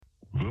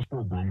This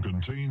program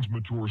contains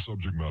mature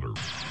subject matter,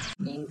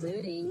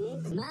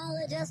 including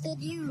maladjusted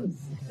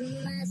youth,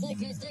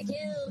 masochistic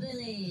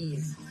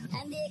hillbillies,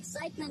 and the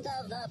excitement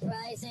of The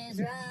Price is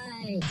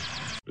Right.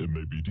 It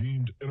may be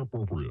deemed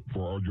inappropriate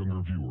for our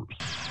younger viewers.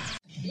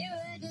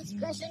 Viewer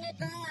discretion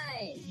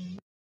advised.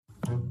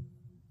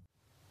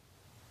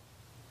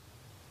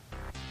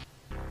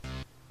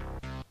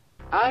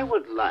 I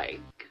would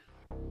like,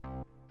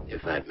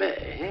 if I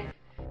may,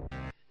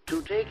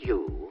 to take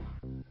you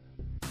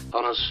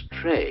on a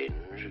strange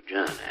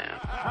journey.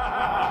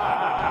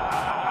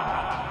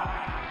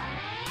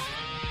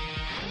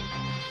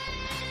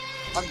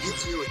 I'm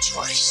giving you a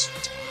choice.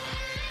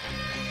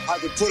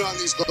 Either put on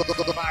these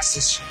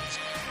glasses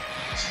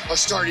or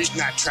start eating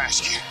that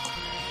trash can.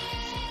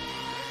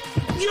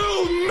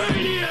 You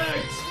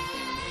maniacs!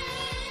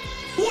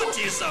 What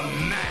is a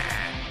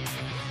man?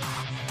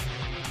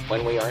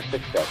 When we are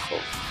successful,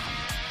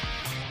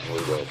 and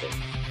we will be,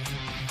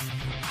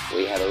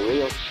 we have a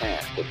real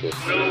chance at this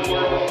New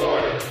world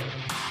order.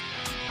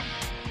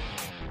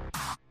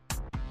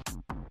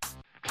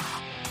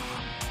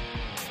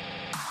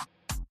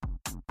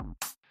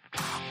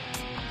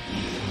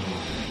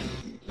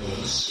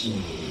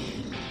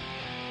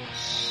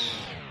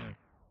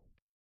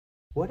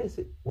 What is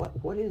it?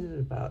 What is it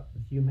about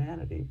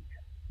humanity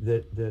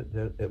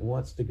that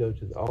wants to go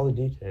to all the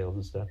details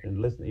and stuff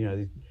and listen? You know,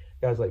 these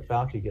guys like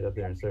Fauci get up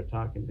there and start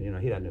talking. You know,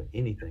 he doesn't know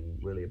anything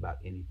really about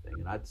anything,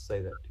 and I'd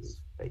say that to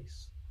his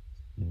face.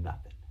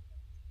 Nothing.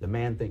 The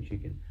man thinks you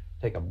can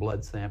take a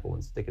blood sample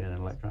and stick it in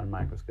an electron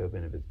microscope,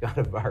 and if it's got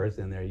a virus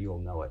in there, you'll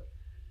know it.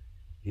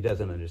 He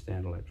doesn't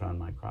understand electron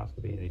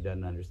microscopy, and he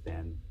doesn't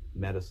understand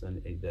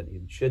medicine. He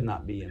should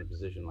not be in a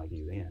position like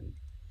he's in.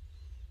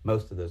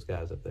 Most of those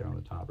guys up there on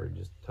the top are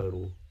just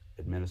total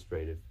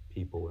administrative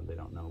people, and they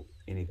don't know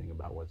anything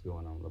about what's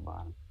going on at the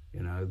bottom.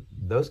 You know,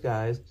 those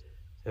guys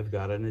have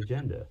got an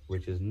agenda,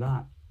 which is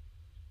not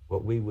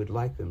what we would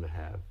like them to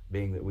have,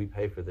 being that we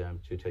pay for them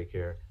to take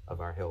care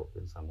of our health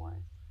in some way.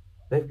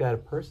 They've got a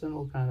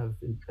personal kind of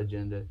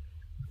agenda.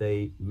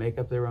 They make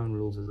up their own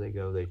rules as they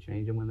go. They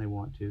change them when they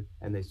want to,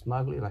 and they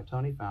smugly, like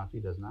Tony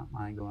Fauci, does not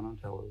mind going on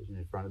television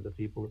in front of the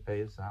people that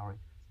pay his salary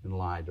and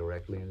lie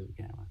directly into the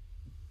camera.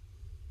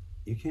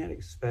 You can't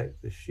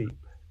expect the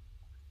sheep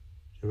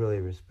to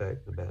really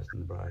respect the best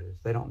and the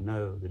brightest. They don't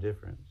know the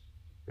difference,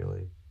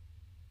 really.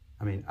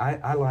 I mean,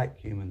 I like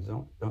humans.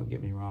 Don't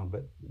get me wrong,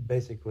 but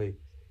basically,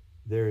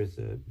 the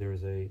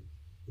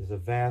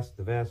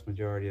vast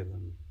majority of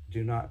them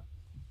do not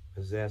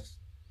possess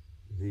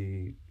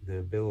the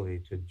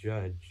ability to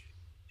judge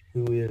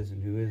who is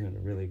and who isn't a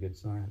really good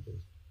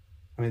scientist.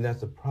 I mean,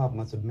 that's a problem.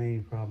 That's a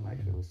main problem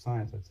actually with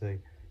science, I'd say,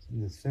 in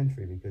this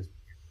century, because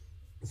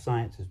the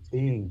science is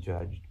being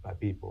judged by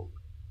people.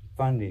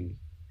 Funding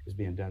is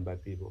being done by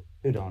people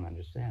who don't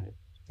understand it.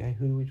 Okay,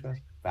 who do we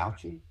trust?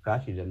 Fauci?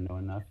 Fauci doesn't know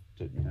enough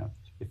to, you know.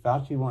 If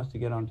Fauci wants to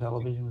get on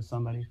television with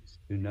somebody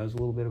who knows a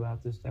little bit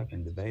about this stuff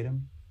and debate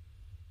him,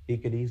 he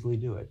could easily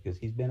do it because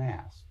he's been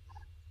asked.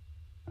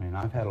 I mean,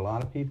 I've had a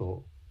lot of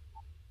people,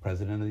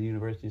 president of the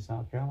University of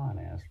South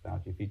Carolina asked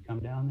Fauci if he'd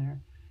come down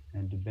there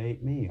and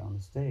debate me on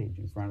the stage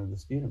in front of the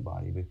student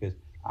body, because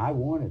I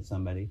wanted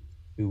somebody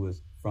who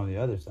was from the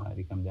other side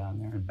to come down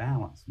there and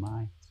balance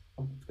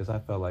because I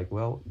felt like,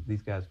 well,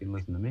 these guys can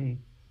listen to me,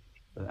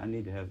 but I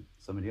need to have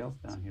somebody else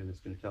down here that's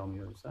going to tell me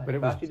the other side. But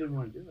Fauci didn't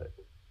want to do it.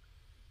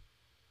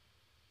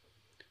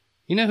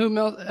 You know who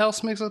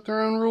else makes up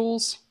their own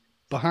rules?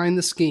 Behind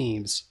the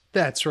Schemes.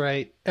 That's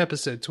right.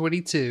 Episode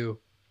 22.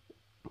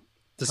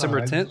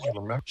 December 10th.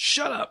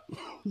 Shut up.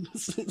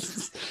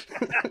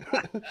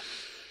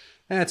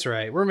 That's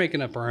right. We're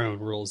making up our own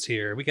rules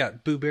here. We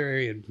got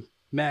Booberry and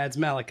Mads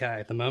Malachi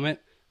at the moment.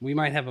 We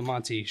might have a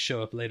Monty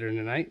show up later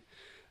tonight.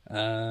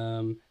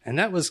 And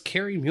that was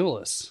Kerry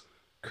Mullis,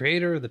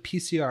 creator of the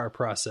PCR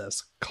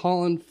process.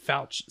 Colin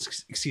Fauci,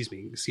 excuse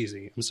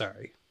me, I'm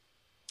sorry.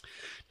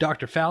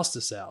 Dr.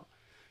 Faustus out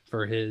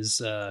for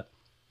his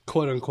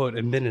quote-unquote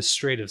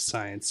administrative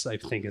science, I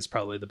think is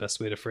probably the best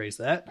way to phrase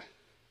that.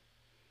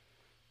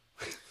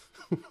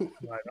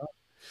 Why not?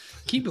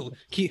 Can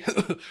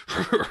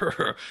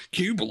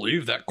you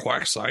believe that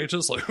quack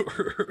scientist? Like,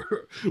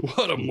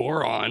 what a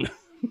moron.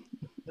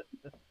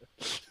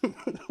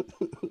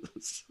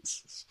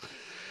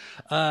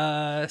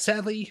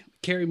 Sadly,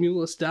 Kerry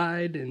Mullis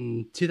died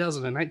in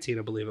 2019,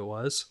 I believe it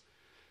was.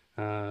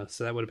 So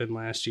that would have been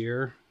last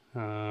year.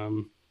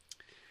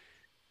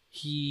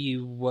 He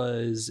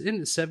was in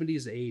his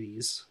 70s,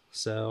 80s,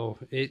 so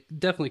it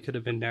definitely could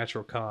have been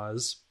natural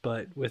cause.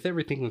 But with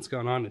everything that's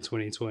gone on in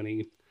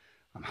 2020,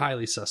 I'm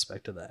highly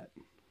suspect of that.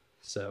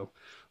 So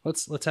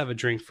let's have a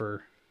drink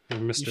for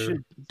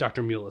Mr.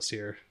 Dr. Mullis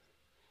here.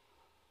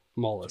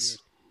 Mullis.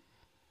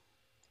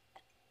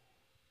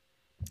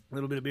 A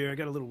little bit of beer. I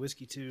got a little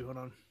whiskey too. Hold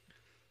on.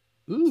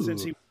 Ooh.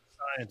 Since he was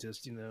a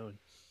scientist, you know,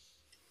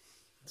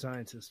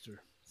 scientists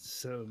are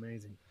so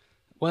amazing.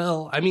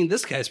 Well, I mean,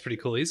 this guy's pretty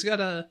cool. He's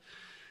got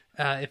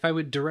if I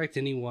would direct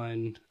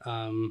anyone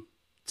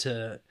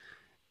to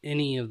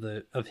any of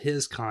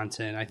his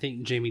content. I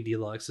think Jamie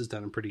Deluxe has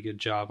done a pretty good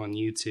job on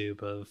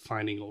YouTube of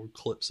finding old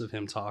clips of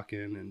him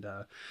talking, and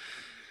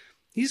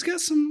he's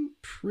got some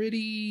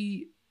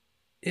pretty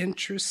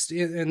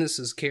interesting, and this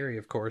is Kerry,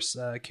 of course.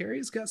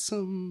 Kerry's got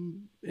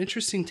some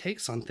interesting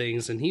takes on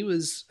things, and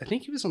I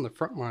think he was on the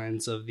front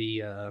lines of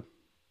the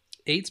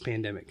AIDS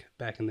pandemic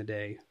back in the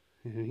day,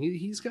 and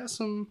he's got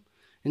some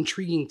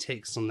intriguing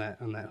takes on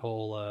that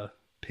whole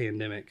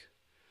pandemic.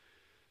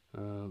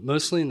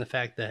 Mostly in the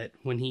fact that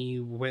when he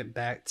went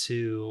back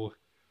to,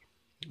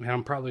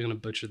 I'm probably going to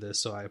butcher this,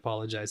 so I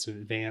apologize in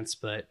advance,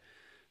 but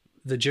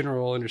the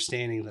general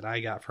understanding that I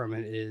got from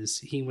it is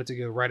he went to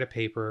go write a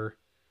paper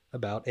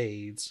about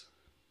AIDS,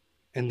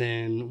 and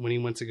then when he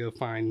went to go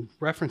find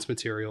reference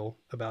material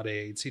about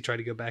AIDS, he tried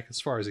to go back as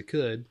far as he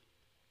could,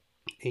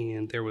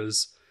 and there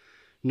was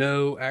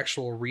no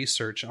actual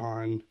research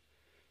on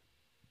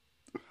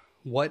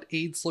what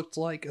AIDS looked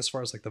like as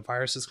far as like the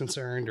virus is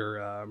concerned,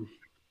 or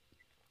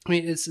I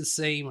mean, it's the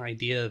same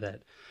idea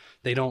that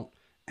they don't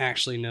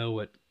actually know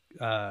what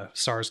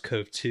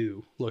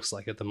SARS-CoV-2 looks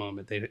like at the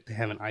moment. They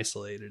haven't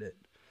isolated it,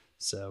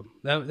 so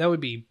that would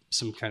be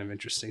some kind of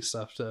interesting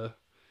stuff to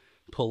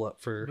pull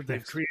up for. But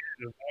they've created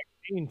a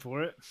vaccine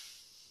for it.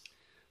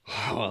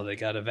 Well, they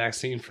got a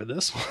vaccine for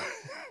this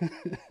one.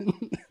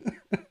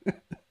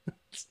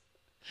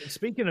 And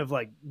speaking of,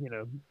 like,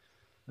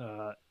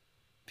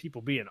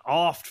 people being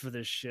offed for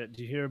this shit,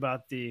 did you hear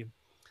about the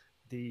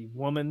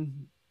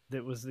woman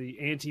that was the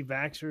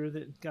anti-vaxxer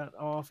that got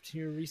offed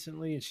here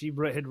recently? And she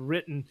had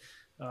written,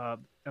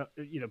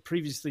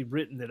 previously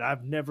written that I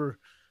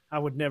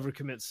would never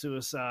commit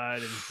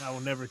suicide and I will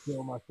never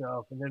kill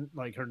myself. And then,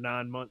 like, her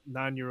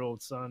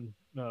 9-year-old son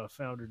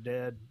found her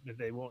dead. And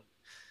they won't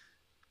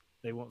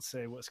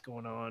say what's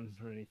going on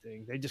or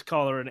anything. They just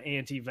call her an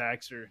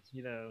anti-vaxxer,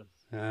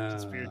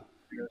 conspiracy.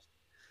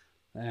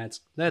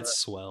 That's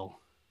swell.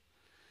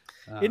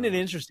 Isn't it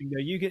interesting though?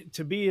 You get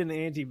to be an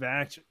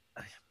anti-vaxxer.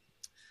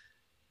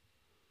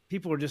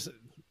 People are just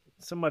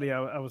somebody.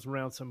 I was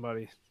around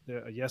somebody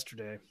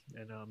yesterday,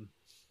 and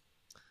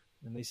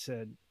they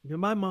said,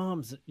 my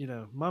mom's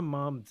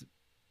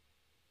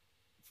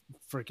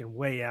freaking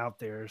way out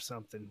there or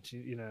something.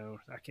 She,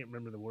 I can't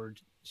remember the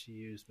word she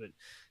used, but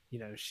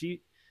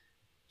she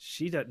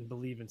doesn't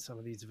believe in some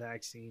of these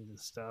vaccines and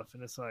stuff.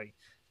 And it's like,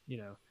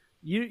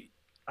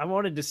 I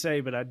wanted to say,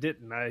 but I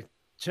didn't. I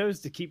chose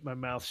to keep my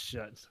mouth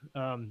shut.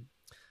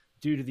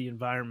 Due to the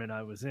environment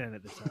I was in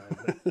at the time.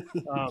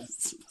 But,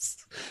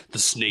 the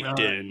snake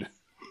den.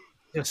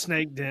 The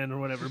snake den or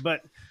whatever.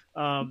 But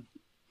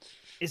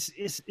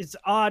it's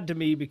odd to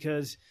me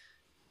because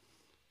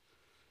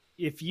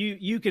if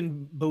you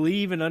can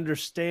believe and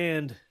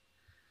understand,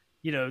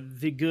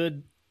 the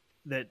good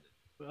that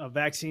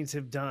vaccines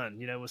have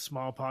done, with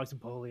smallpox and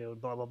polio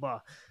and blah, blah,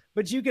 blah.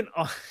 But you can,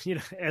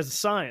 as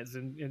science,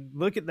 and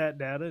look at that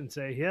data and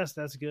say, yes,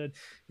 that's good.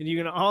 And you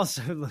can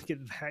also look at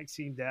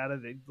vaccine data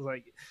that,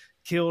 like,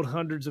 killed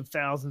hundreds of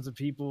thousands of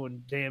people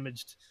and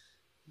damaged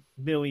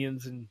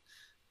millions and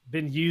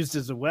been used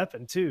as a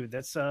weapon too.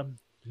 That's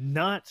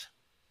not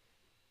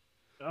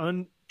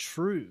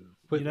untrue.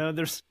 But,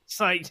 there's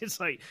it's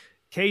like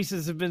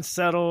cases have been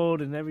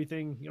settled and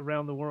everything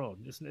around the world.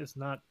 It's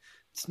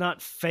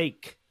not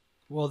fake.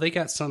 Well, they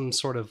got some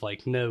sort of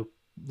like no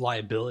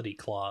liability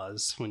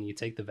clause when you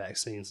take the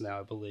vaccines now,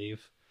 I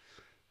believe.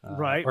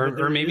 Right.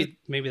 Or maybe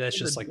that's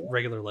just like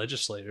regular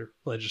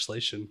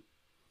legislation.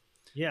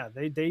 Yeah,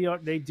 they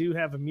do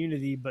have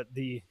immunity, but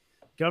the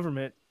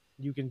government,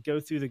 you can go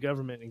through the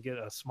government and get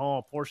a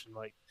small portion.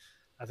 Like,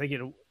 I think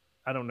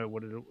I don't know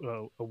what it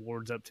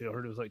awards up to. I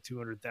heard it was like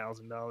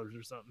 $200,000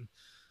 or something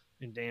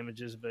in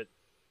damages, but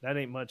that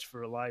ain't much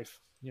for a life,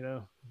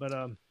 But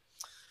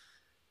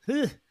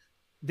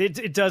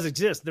it does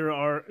exist.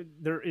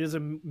 There is a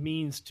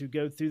means to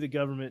go through the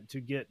government to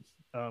get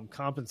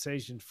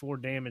compensation for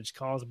damage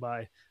caused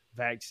by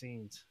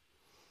vaccines.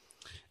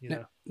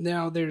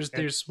 Now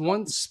there's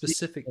one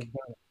specific.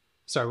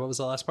 Sorry, what was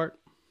the last part?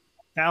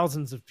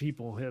 Thousands of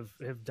people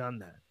have done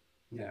that.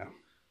 Yeah,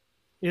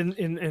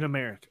 in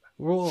America.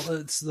 Well,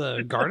 it's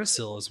the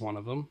Gardasil is one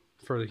of them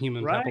for the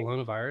human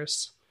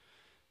papillomavirus.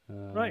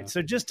 Right.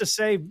 So just to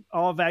say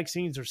all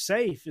vaccines are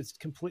safe, it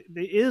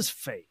is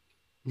fake.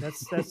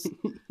 That's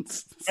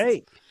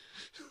fake.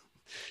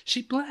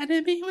 She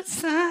blinded me with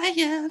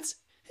science.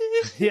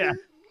 Yeah.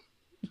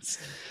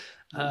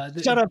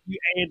 Shut up, you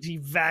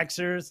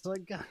anti-vaxxers. It's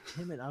like, God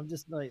damn it. I'm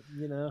just like,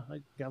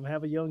 I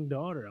have a young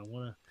daughter. I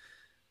want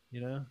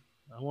to,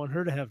 I want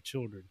her to have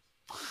children.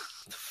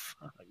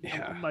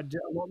 Yeah. I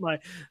want my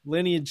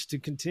lineage to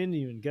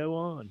continue and go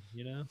on,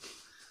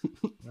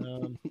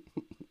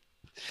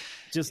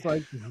 just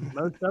like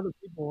most other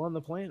people on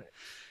the planet.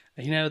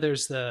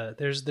 There's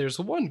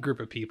one group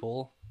of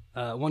people,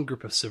 one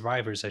group of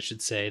survivors, I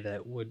should say,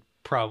 that would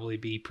probably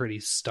be pretty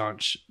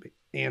staunch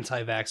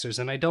anti-vaxxers.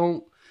 And I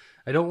don't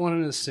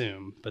want to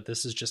assume, but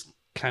this is just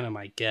kind of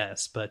my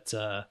guess. But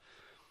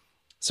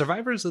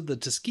survivors of the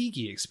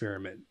Tuskegee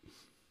experiment.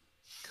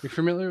 You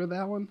familiar with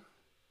that one?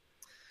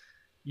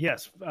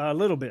 Yes, a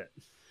little bit.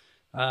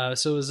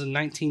 So it was a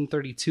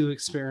 1932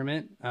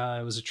 experiment.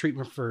 It was a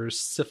treatment for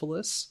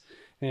syphilis.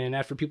 And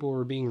after people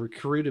were being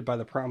recruited by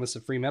the promise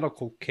of free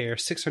medical care,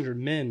 600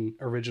 men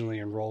originally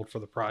enrolled for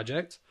the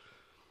project.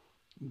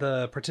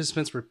 The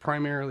participants were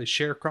primarily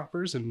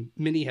sharecroppers, and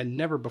many had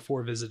never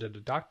before visited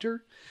a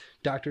doctor.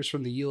 Doctors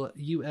from the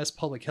U.S.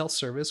 Public Health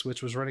Service,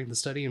 which was running the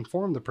study,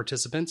 informed the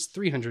participants,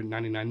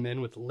 399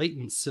 men with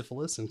latent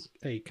syphilis and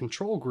a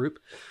control group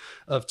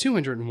of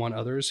 201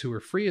 others who were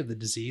free of the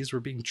disease,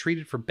 were being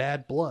treated for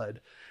bad blood,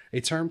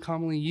 a term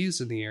commonly used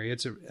in the area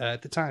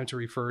at the time to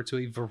refer to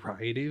a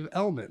variety of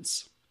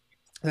ailments.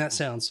 And that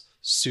sounds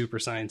super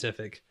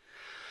scientific.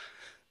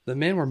 The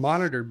men were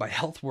monitored by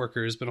health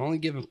workers, but only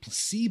given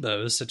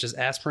placebos such as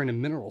aspirin and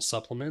mineral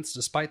supplements,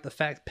 despite the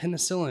fact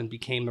penicillin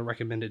became the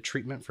recommended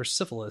treatment for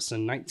syphilis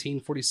in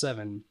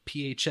 1947.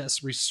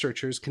 PHS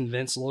researchers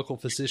convinced local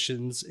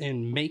physicians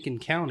in Macon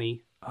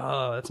County,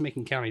 that's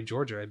Macon County,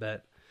 Georgia, I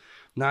bet,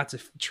 not to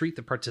treat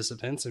the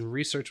participants, and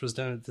research was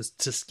done at the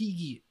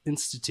Tuskegee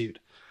Institute,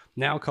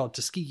 now called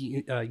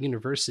Tuskegee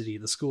University.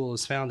 The school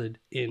was founded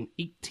in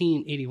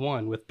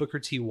 1881 with Booker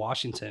T.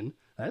 Washington.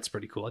 That's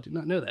pretty cool. I did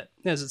not know that.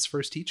 As its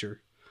first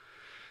teacher.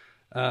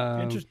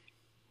 Interesting.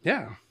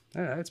 Yeah,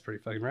 that's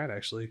pretty fucking rad,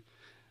 actually.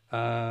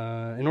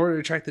 In order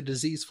to track the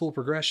disease full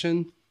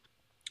progression,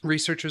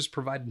 researchers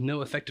provided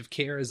no effective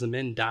care as the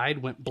men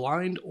died, went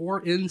blind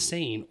or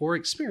insane, or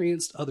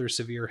experienced other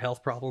severe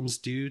health problems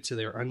due to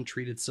their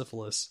untreated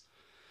syphilis.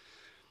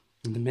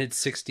 In the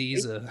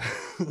mid-60s, a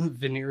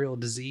venereal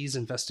disease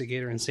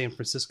investigator in San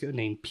Francisco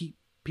named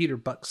Peter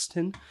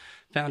Buxton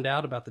found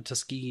out about the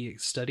Tuskegee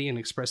study and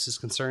expressed his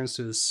concerns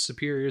to his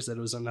superiors that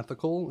it was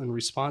unethical. In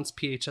response,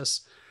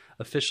 PHS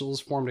officials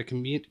formed a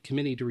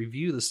committee to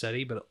review the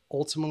study, but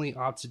ultimately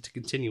opted to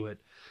continue it,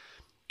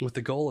 with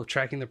the goal of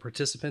tracking the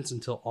participants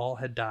until all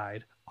had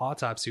died.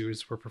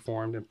 Autopsies were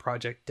performed and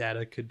project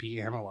data could be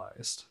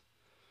analyzed.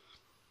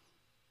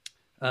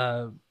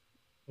 Well,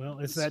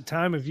 it's that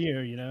time of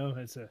year, you know.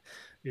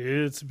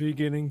 It's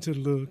beginning to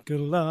look a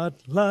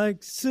lot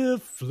like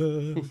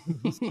syphilis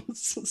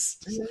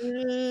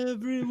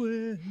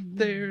everywhere.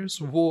 There's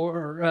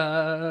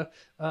war,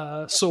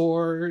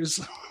 sores.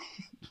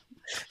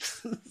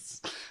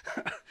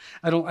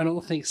 I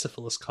don't think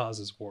syphilis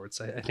causes warts.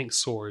 I think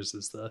sores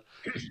is the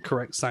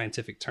correct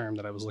scientific term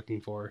that I was looking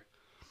for.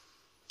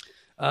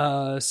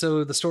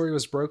 So the story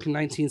was broke in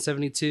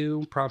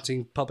 1972,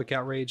 prompting public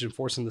outrage and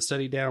forcing the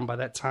study down. By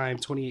that time,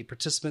 28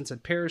 participants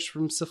had perished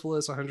from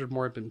syphilis. 100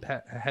 more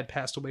had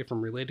passed away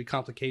from related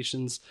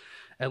complications.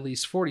 At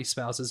least 40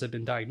 spouses had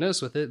been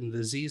diagnosed with it, and the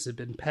disease had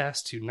been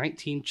passed to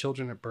 19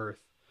 children at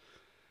birth.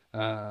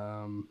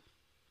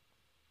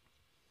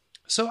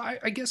 So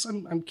I guess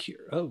I'm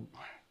curious. Oh,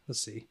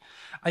 let's see.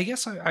 I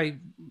guess I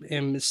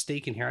am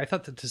mistaken here. I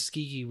thought that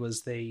Tuskegee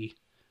was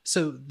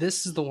So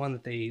this is the one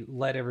that they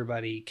let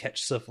everybody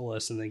catch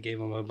syphilis and then gave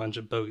them a bunch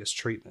of bogus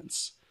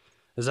treatments.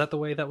 Is that the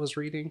way that was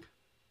reading?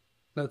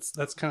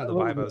 That's kind of the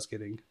vibe I was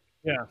getting.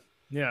 Yeah.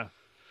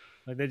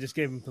 Like they just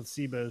gave them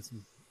placebos.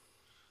 And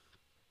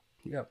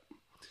yep.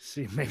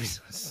 See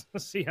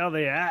how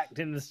they act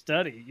in the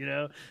study, you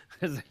know,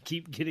 as they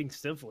keep getting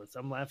syphilis.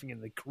 I'm laughing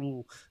at the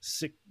cruel,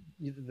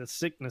 the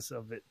sickness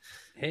of it.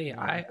 Hey,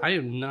 I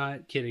am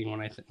not kidding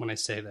when I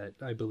say that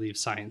I believe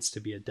science to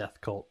be a death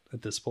cult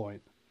at this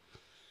point.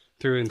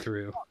 Through and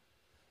through.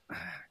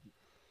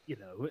 You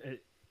know,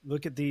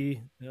 look at the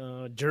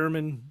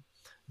German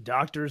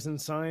doctors and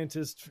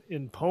scientists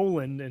in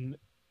Poland in,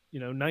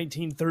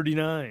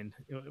 1939,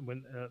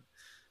 when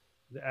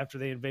after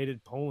they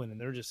invaded Poland,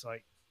 and they're just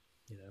like,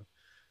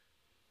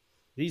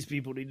 these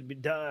people need to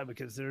die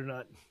because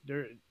they're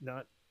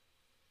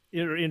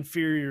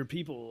inferior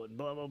people and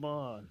blah blah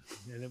blah,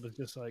 and it was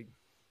just like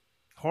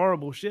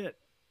horrible shit,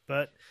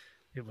 but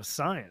it was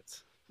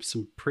science.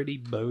 Some pretty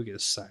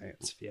bogus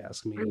science, if you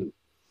ask me.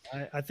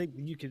 I think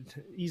you could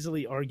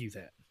easily argue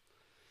that.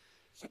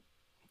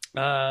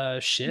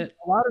 Shit.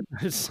 A lot of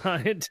the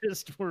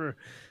scientists were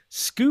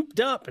scooped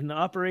up in the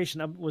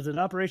Operation. Was it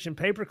Operation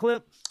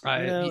Paperclip?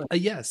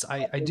 Yes,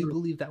 I do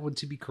believe that one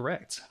to be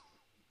correct.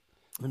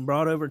 And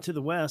brought over to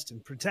the West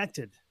and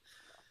protected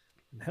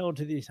and held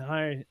to these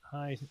high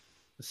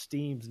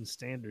esteems and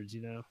standards.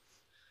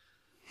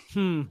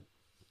 God.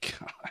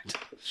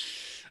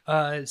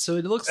 So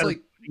it looks like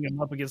I'm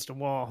up against a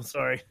wall.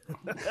 Sorry.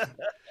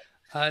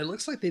 It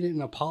looks like they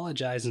didn't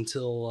apologize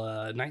until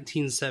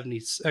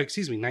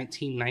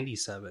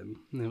 1997.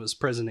 And it was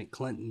President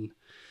Clinton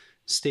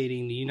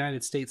stating the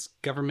United States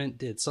government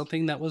did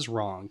something that was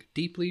wrong,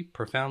 deeply,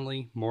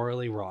 profoundly,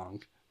 morally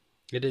wrong.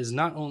 It is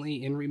not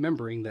only in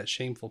remembering that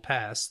shameful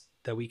past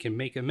that we can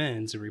make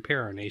amends and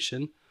repair our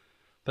nation,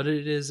 but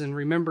it is in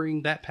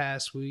remembering that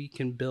past we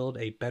can build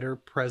a better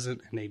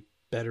present and a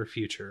better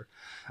future.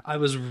 I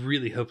was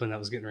really hoping that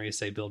was getting ready to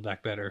say Build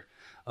Back Better.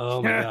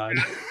 Oh my god.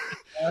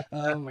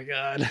 Oh my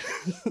god.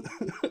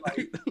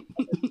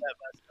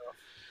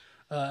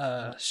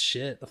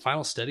 Shit. The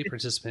final study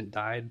participant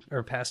died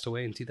or passed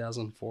away in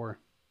 2004.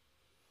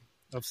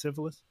 Of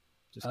syphilis?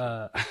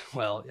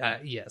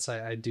 Yes,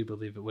 I do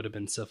believe it would have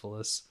been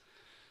syphilis.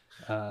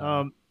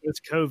 It's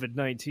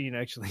COVID-19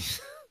 actually.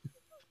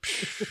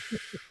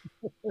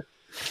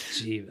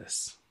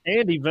 Jeebus.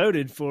 And he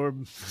voted for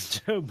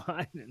Joe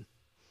Biden.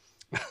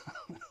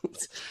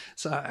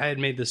 So I had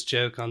made this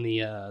joke on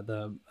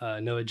the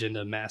No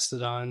Agenda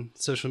Mastodon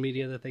social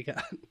media that they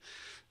got.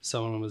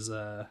 Someone was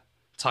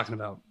talking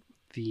about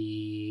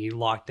the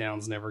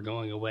lockdowns never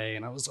going away,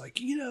 and I was like,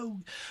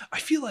 I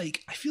feel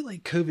like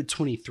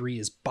COVID-23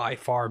 has by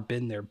far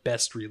been their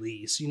best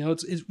release.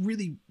 It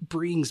really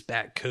brings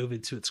back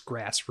COVID to its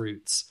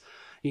grassroots.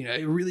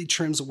 It really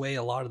trims away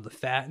a lot of the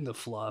fat and the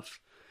fluff,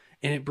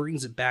 and it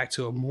brings it back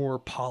to a more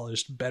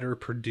polished, better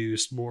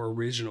produced, more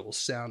original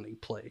sounding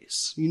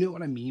place. You know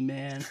what I mean,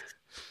 man?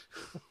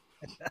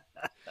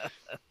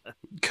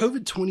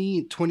 COVID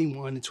 20,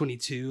 21, and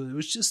 22,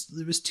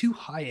 it was too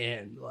high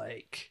end.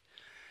 Like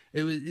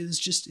it was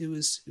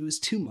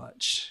too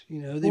much.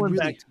 They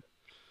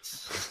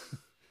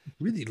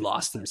really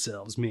lost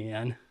themselves,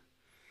 man.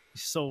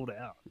 Sold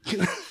out.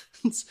 You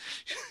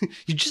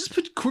just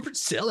put corporate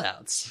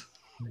sellouts.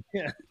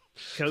 Yeah.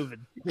 COVID.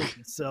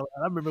 So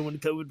I remember when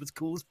COVID was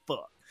cool as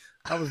fuck.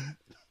 I was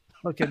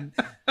fucking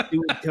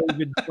doing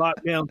COVID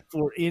lockdown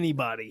for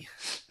anybody.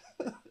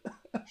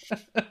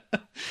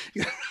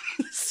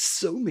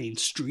 So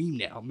mainstream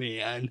now,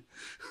 man.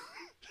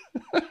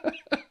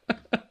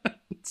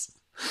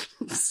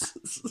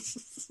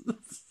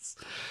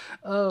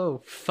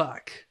 Oh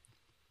fuck!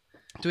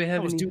 Do we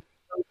have any? Doing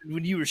COVID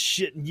when you were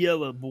shitting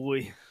yellow,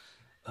 boy?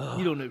 Oh.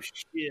 You don't know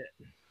shit.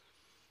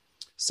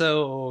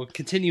 So,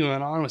 continuing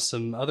on with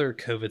some other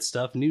COVID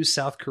stuff, new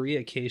South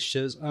Korea case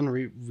shows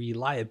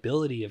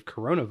unreliability of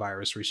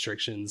coronavirus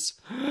restrictions.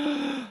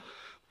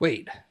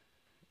 Wait,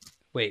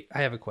 I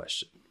have a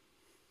question.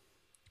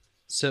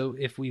 So,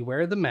 if we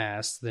wear the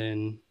mask,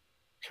 then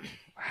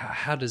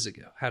how does it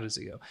go?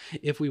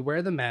 If we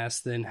wear the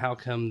mask, then how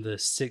come the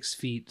 6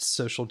 feet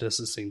social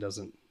distancing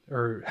doesn't,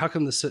 or how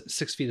come the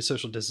 6 feet of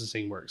social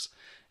distancing works?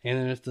 And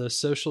then if the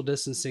social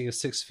distancing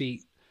is 6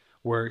 feet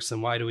works, then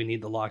why do we need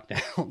the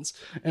lockdowns?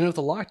 And if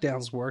the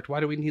lockdowns worked,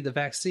 why do we need the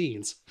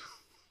vaccines?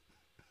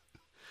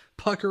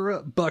 Pucker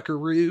up,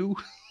 buckaroo.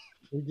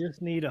 We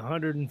just need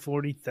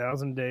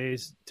 140,000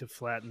 days to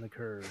flatten the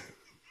curve.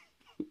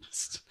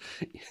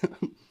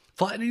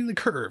 Flattening the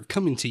curve,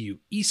 coming to you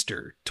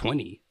Easter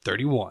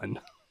 2031.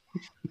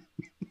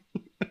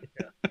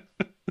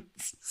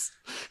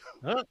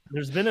 Oh,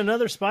 there's been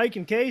another spike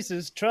in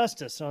cases.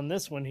 Trust us on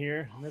this one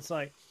here. And it's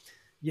like,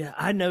 yeah,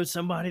 I know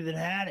somebody that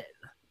had it.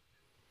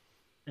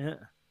 Yeah.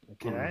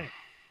 Okay.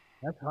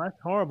 That's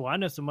horrible. I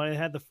know somebody that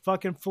had the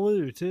fucking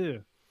flu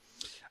too.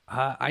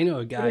 I know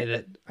a guy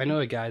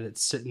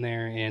that's sitting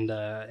there, and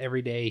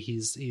every day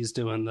he's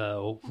doing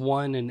the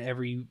 1 in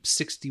every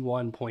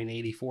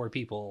 61.84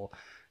 people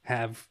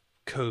have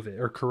COVID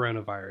or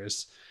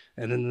coronavirus,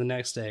 and then the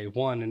next day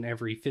 1 in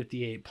every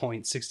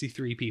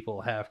 58.63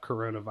 people have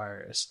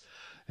coronavirus,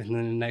 and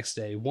then the next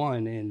day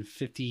 1 in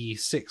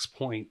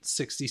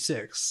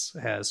 56.66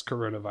 has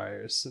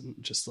coronavirus, and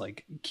just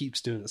like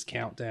keeps doing this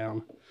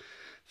countdown.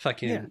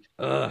 Fucking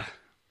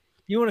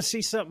You want to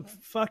see something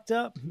fucked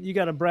up? You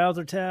got a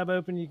browser tab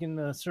open. You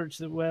can search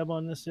the web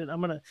on this shit. I'm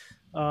gonna.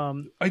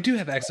 I do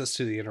have access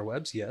to the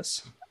interwebs.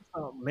 Yes.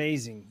 Oh,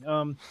 amazing.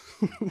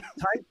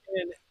 Type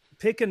in,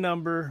 pick a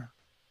number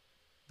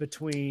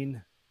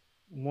between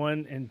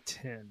 1 and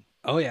 10.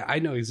 Oh yeah, I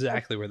know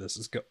exactly where this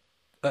is going.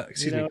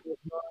 Excuse me.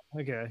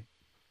 Okay.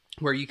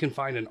 Where you can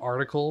find an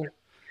article.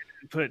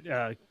 Put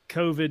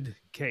COVID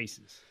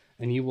cases,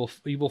 and you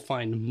will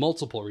find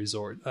multiple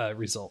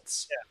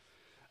results. Yeah.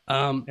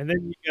 And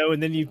then you go,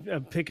 and then you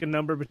pick a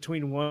number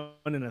between 1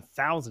 and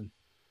 1,000.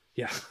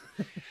 Yeah.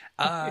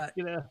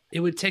 It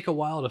would take a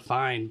while to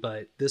find,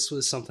 but this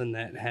was something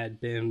that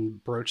had been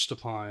broached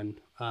upon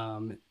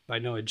by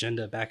No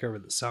Agenda back over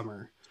the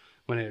summer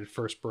when it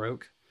first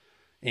broke.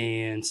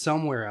 And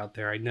somewhere out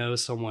there, I know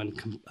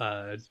someone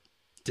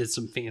did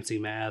some fancy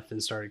math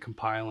and started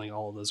compiling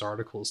all of those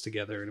articles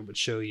together, and it would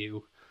show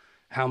you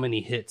how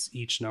many hits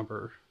each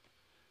number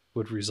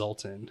would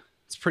result in.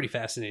 It's pretty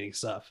fascinating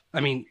stuff.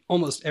 I mean,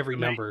 almost every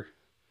number.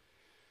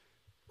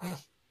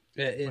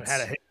 It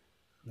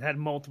had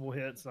multiple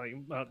hits,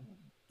 and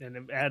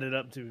it added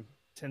up to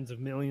tens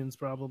of millions,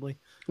 probably.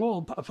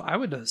 Well, I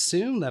would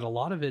assume that a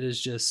lot of it is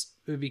just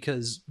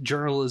because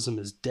journalism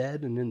is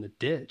dead and in the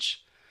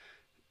ditch.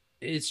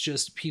 It's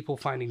just people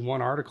finding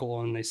one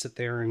article and they sit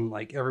there and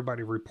like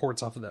everybody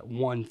reports off of that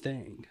one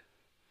thing.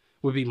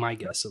 Would be my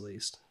guess, at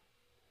least.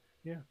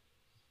 Yeah.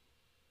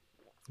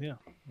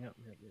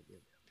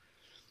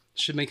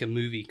 Should make a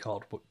movie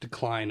called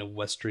Decline of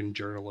Western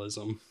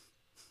Journalism.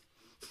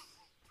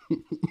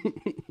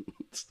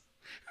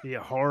 Be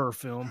a horror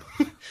film.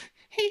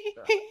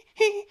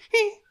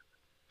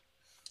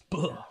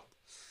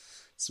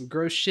 Some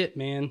gross shit,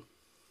 man.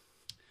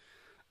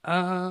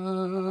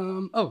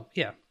 Oh,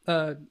 yeah.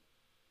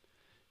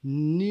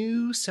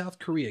 New South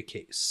Korea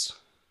case.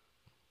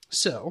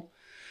 So,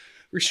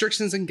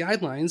 restrictions and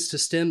guidelines to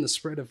stem the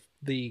spread of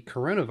The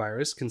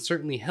coronavirus can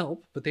certainly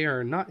help, but they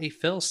are not a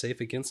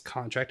failsafe against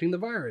contracting the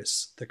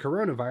virus. The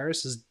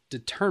coronavirus is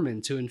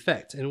determined to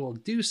infect and will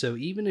do so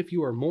even if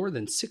you are more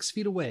than 6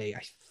 feet away.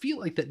 I feel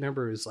like that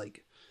number is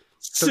like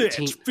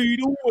 13. 6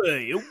 feet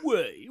away.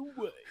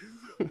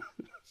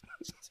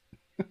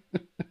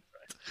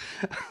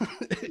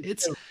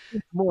 It's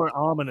more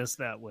ominous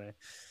that way.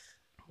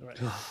 Right.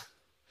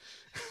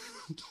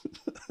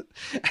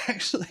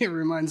 Actually, it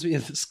reminds me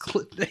of this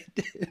clip they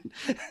did.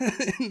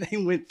 And they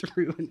went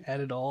through and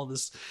added all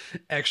this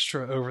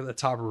extra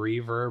over-the-top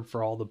reverb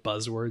for all the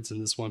buzzwords in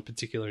this one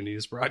particular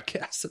news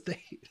broadcast that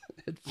they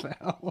had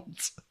found.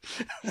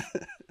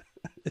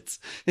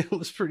 It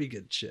was pretty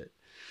good shit.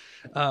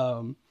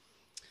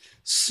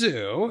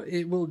 So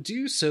it will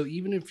do so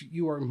even if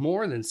you are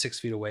more than 6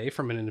 feet away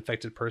from an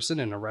infected person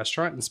in a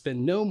restaurant and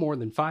spend no more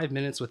than 5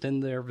 minutes within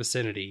their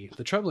vicinity.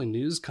 The troubling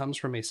news comes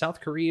from a South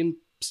Korean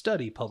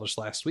study published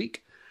last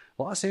week.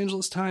 Los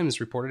Angeles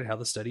Times reported how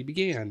the study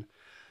began.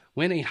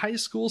 When a high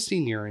school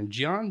senior in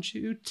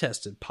Jeonju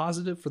tested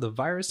positive for the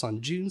virus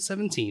on June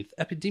 17th,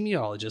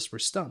 epidemiologists were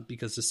stumped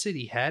because the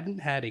city hadn't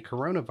had a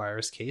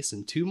coronavirus case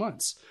in 2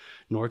 months.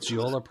 North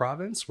Jeolla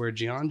province, where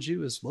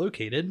Jeonju is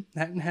located,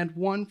 hadn't had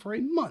one for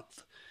a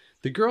month.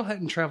 The girl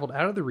hadn't traveled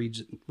out of the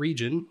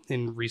region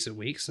in recent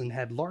weeks and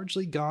had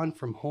largely gone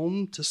from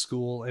home to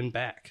school and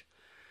back.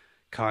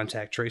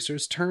 Contact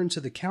tracers turned to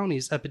the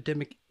county's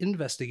epidemic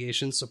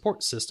investigation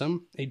support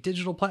system, a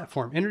digital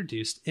platform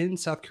introduced in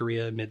South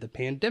Korea amid the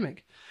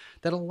pandemic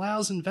that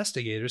allows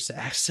investigators to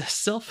access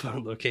cell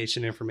phone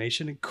location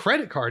information and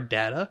credit card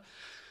data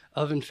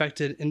of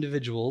infected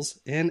individuals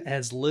in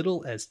as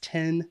little as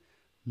 10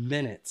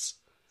 minutes.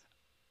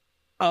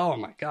 Oh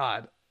my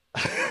God.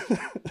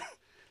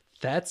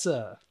 That's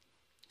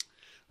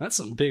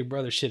some Big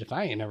Brother shit if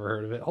I ain't never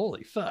heard of it.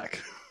 Holy fuck.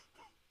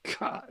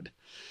 God.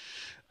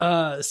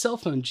 Cell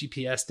phone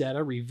GPS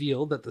data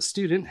revealed that the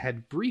student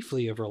had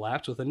briefly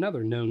overlapped with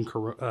another known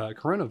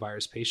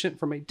coronavirus patient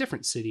from a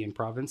different city and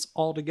province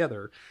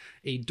altogether,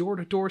 a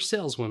door-to-door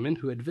saleswoman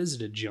who had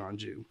visited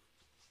Jeonju.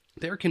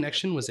 Their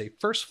connection was a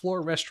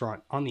first-floor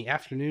restaurant on the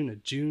afternoon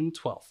of June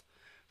 12th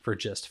for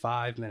just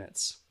 5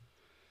 minutes.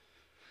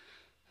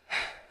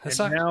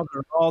 Now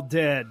they're all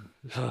dead.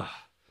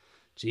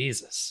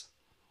 Jesus.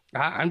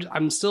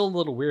 I'm still a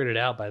little weirded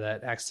out by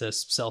that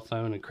access cell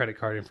phone and credit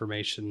card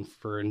information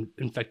for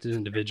infected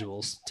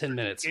individuals. 10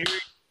 minutes.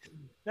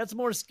 That's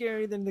more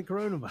scary than the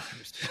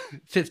coronavirus.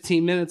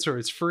 15 minutes or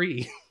it's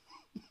free.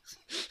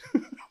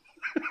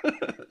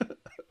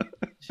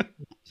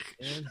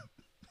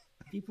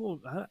 People,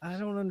 I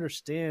don't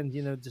understand,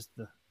 just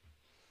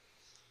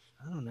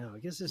I don't know. I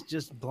guess it's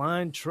just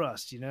blind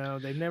trust,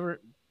 They've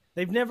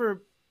never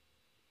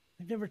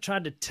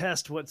tried to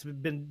test what's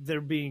been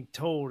they're being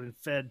told and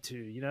fed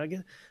to. I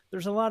guess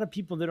there's a lot of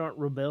people that aren't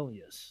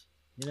rebellious.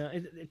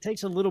 It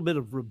takes a little bit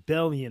of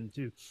rebellion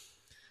to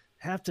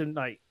have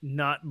to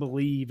not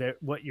believe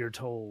what you're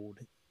told.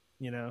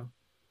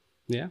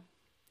 Yeah,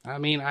 I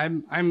mean,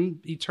 I'm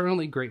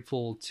eternally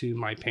grateful to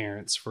my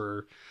parents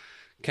for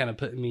kind of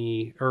putting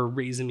me or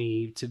raising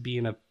me to be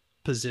in a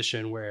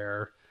position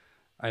where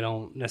I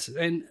don't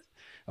necessarily. And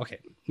okay,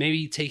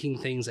 maybe taking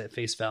things at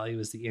face value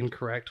is the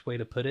incorrect way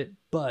to put it,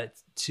 but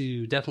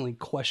to definitely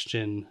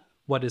question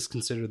what is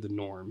considered the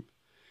norm.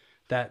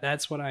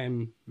 That's what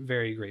I'm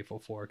very grateful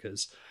for,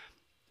 because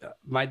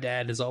my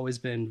dad has always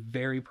been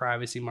very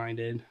privacy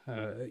minded,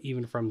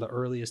 even from the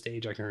earliest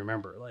age I can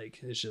remember.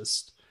 It's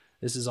just,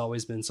 this has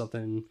always been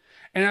something,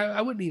 and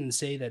I wouldn't even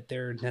say that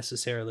they're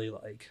necessarily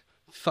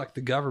fuck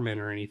the government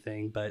or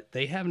anything, but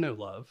they have no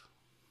love.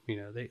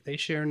 They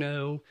share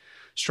no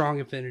strong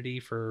affinity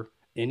for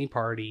any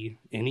party,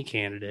 any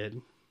candidate.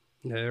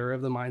 They're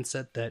of the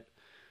mindset that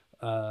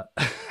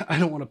I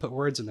don't want to put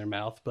words in their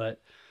mouth,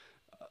 but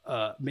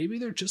maybe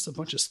they're just a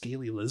bunch of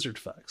scaly lizard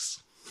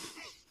fucks.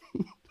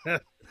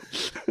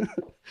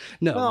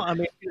 No. Well, I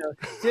mean,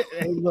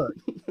 hey, look,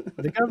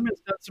 the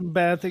government's done some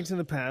bad things in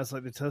the past,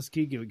 like the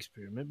Tuskegee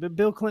experiment, but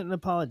Bill Clinton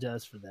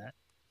apologized for that,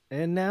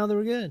 and now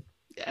they're good.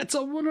 Yeah, it's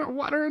a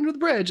water under the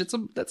bridge.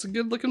 That's a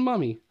good looking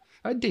mummy.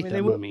 I'd date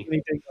that mummy.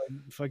 Anything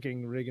like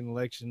fucking rig an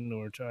election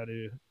or try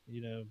to,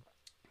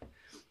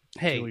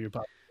 hey, kill your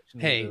population.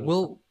 Hey,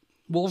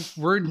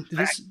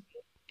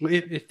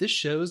 if this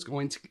show is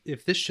going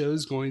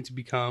to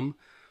become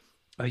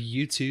a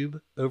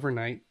YouTube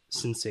overnight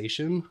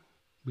sensation,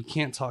 we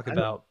can't talk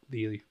about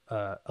the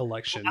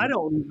election. I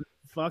don't even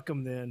fuck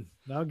them then.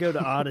 I'll go to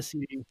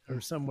Odyssey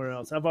or somewhere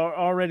else. I've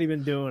already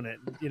been doing it,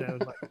 going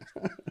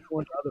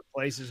to other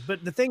places.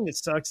 But the thing that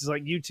sucks is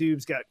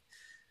YouTube's got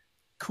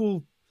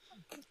cool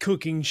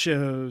cooking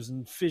shows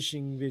and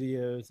fishing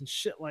videos and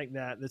shit like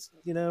that. That's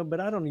but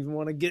I don't even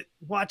want to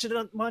watch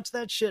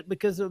that shit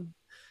because of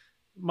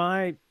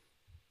my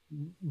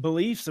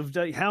beliefs of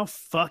how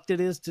fucked it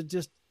is to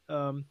just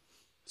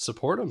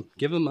support them,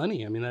 give them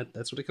money. I mean,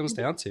 that's what it comes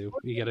down to.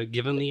 You got to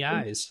give them the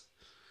eyes.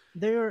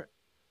 They're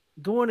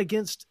going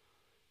against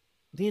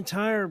the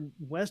entire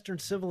Western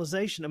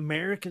civilization,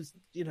 America's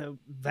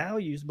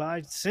values,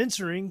 by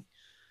censoring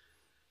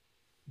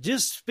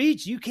just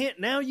speech. You can't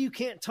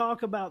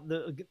talk about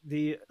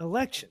the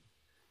election,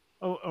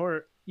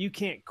 or you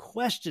can't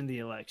question the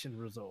election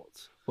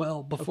results.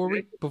 Well, before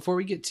we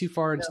get too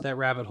far into that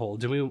rabbit hole,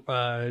 do we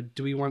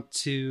want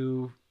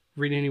to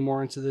read any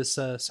more into this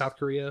South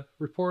Korea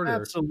report? Or?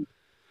 Absolutely.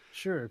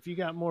 Sure. If you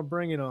got more,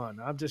 bring it on.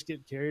 I'm just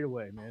getting carried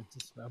away, man.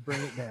 I'll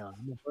bring it down.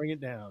 I'm gonna bring it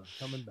down.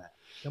 Coming back.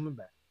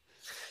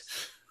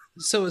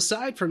 So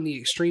aside from the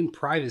extreme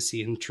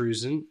privacy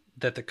intrusion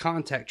that the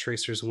contact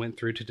tracers went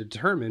through to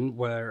determine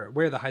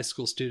where the high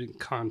school student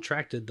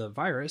contracted the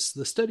virus,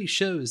 the study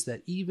shows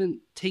that even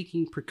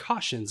taking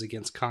precautions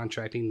against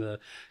contracting the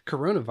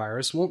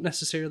coronavirus won't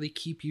necessarily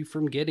keep you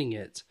from getting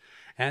it.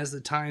 As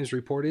the Times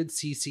reported,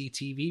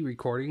 CCTV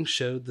recordings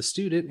showed the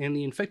student and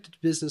the infected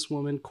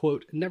businesswoman,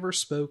 quote, never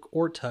spoke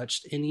or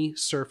touched any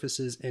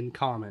surfaces in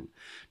common,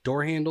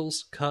 door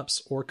handles,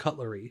 cups, or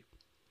cutlery.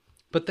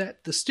 But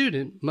that the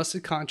student must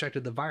have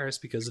contracted the virus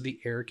because of the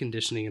air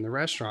conditioning in the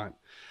restaurant.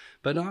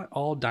 But not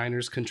all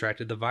diners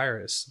contracted the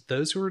virus.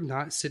 Those who were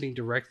not sitting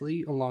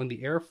directly along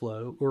the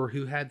airflow or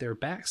who had their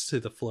backs to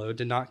the flow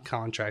did not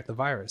contract the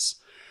virus.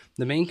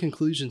 The main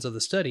conclusions of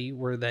the study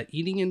were that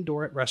eating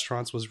indoor at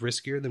restaurants was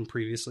riskier than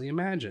previously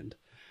imagined.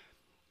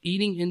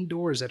 Eating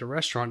indoors at a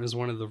restaurant is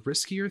one of the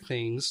riskiest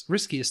things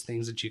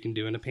that you can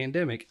do in a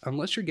pandemic,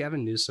 unless you're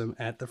Gavin Newsom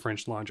at the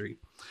French Laundry.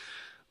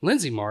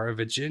 Lindsay Marr, a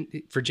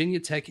Virginia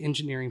Tech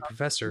engineering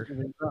professor.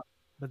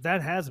 But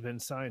that has been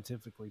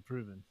scientifically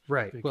proven.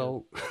 Right.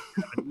 Well,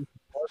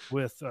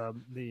 with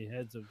the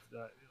heads of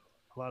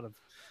a lot of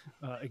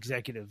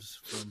executives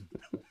from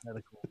the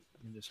medical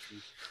industry.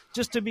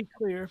 Just to be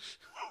clear.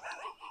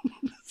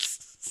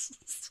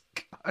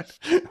 God,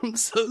 I'm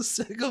so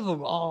sick of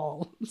them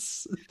all.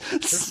 So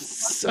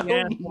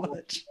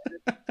much.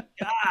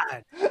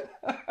 God.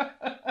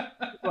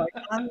 Like,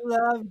 I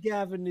love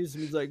Gavin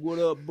Newsom. He's like, what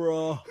up,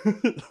 bro?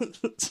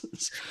 But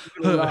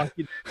we're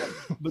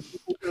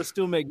gonna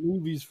still make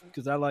movies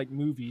because I like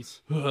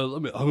movies.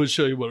 I'm gonna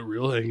show you what a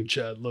real hanging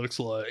Chad looks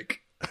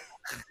like.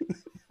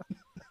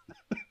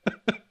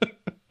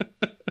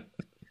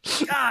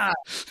 God,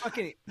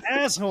 fucking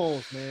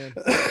assholes, man.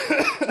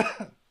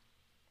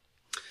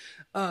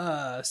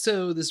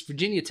 So this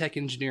Virginia Tech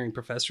engineering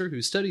professor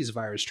who studies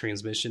virus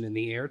transmission in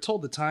the air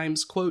told the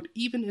Times, quote,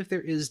 even if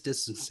there is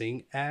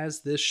distancing, as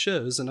this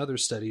shows and other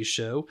studies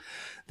show,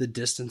 the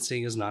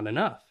distancing is not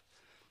enough.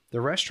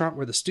 The restaurant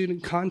where the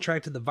student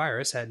contracted the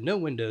virus had no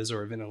windows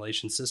or a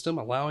ventilation system,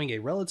 allowing a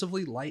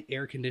relatively light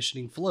air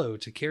conditioning flow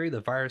to carry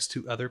the virus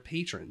to other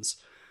patrons.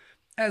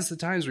 As the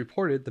Times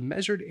reported, the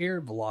measured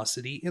air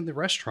velocity in the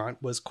restaurant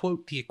was,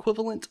 quote, the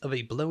equivalent of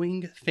a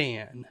blowing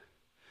fan.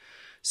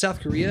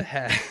 South Korea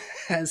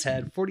has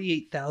had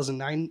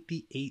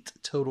 48,098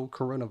 total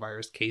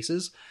coronavirus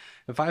cases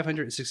and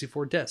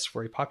 564 deaths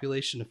for a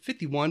population of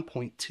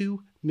 51.2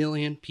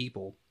 million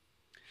people,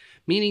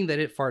 meaning that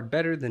it fared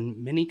better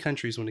than many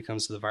countries when it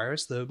comes to the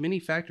virus, though many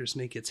factors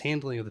make its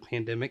handling of the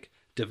pandemic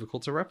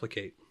difficult to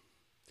replicate.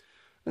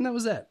 And that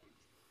was that.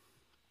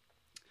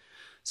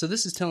 So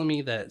this is telling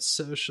me that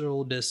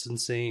social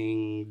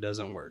distancing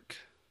doesn't work.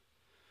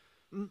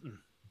 What?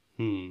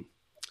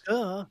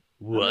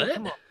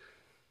 Come on.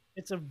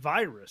 It's a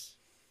virus.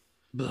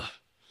 Ugh.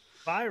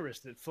 Virus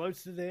that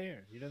floats through the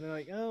air. You know, they're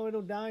like, oh,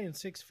 it'll die in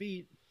 6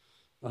 feet.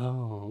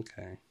 Oh,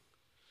 okay.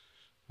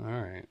 All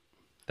right.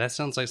 That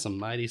sounds like some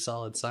mighty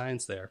solid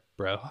science there,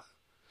 bro.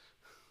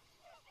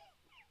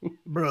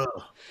 Bruh.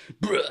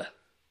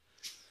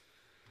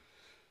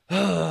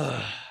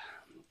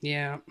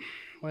 Yeah.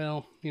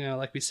 Well, you know,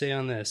 like we say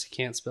on this, you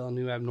can't spell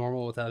new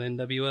abnormal without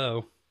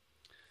NWO.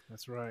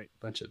 That's right.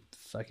 Bunch of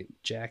fucking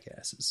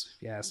jackasses,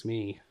 if you ask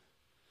me.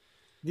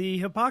 The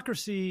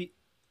hypocrisy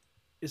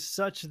is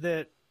such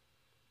that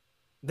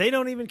they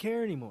don't even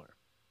care anymore.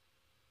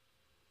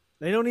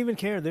 They don't even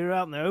care. They're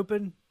out in the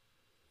open.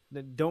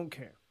 They don't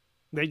care.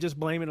 They just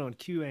blame it on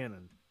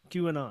QAnon,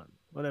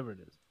 whatever it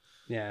is.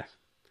 Yeah.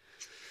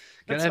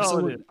 That's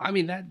all it is. I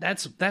mean,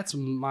 that's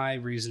my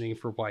reasoning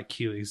for why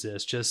Q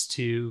exists, just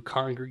to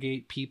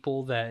congregate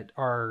people that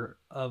are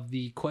of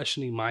the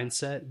questioning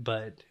mindset,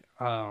 but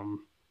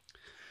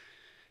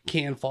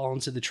can fall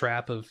into the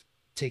trap of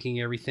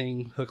taking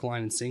everything hook,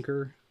 line, and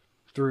sinker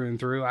through and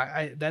through.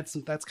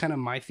 That's kind of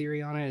my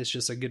theory on it. It's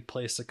just a good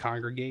place to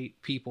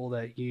congregate people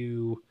that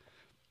you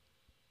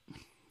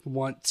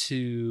want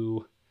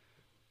to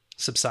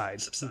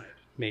subside.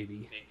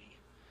 Maybe.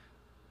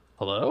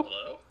 Hello?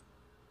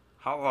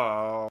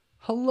 Hello.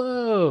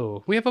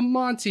 We have a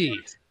Monty.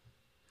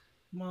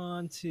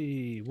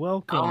 Monty,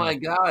 welcome. Oh my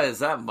God, is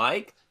that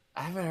Mike?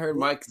 I haven't heard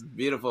Mike's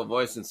beautiful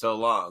voice in so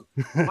long.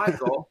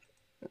 Michael.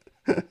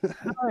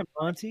 Hi,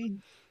 Monty.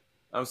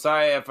 I'm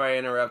sorry if I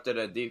interrupted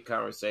a deep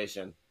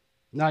conversation.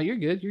 No, you're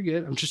good. You're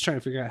good. I'm just trying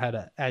to figure out how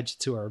to add you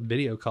to our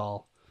video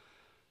call.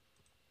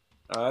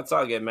 Oh, that's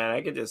all good, man.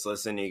 I could just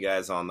listen to you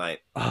guys all night.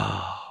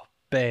 Oh,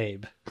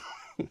 babe.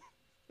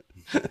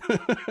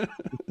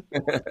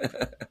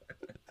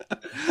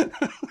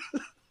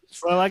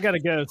 Well, I gotta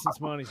go since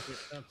Monty's here.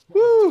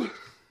 Woo!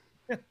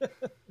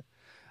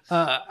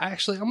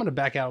 Actually, I'm going to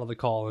back out of the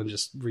call and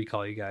just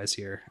recall you guys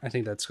here. I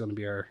think that's going to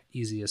be our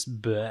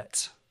easiest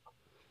bet.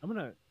 I'm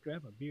gonna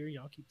grab a beer.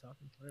 Y'all keep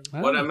talking.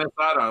 What I missed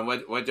out on?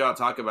 What y'all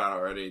talk about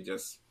already?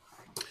 Just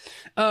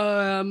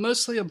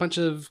mostly a bunch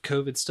of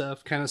COVID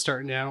stuff kind of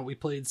starting out. We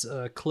played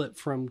a clip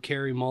from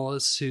Carrie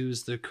Mullis,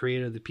 who's the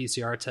creator of the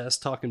PCR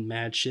test, talking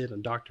mad shit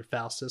on Dr.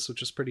 Faustus,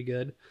 which is pretty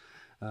good.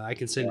 I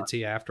can send it to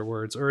you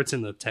afterwards, or it's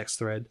in the text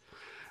thread.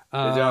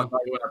 Did y'all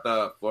talk about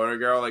the Florida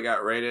girl that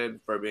got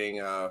raided for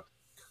being a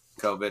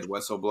COVID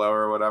whistleblower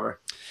or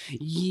whatever?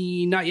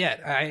 Not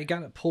yet. I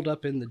got it pulled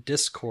up in the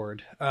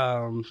Discord.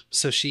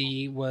 So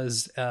she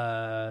was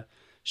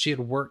she had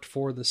worked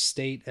for the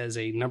state as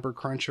a number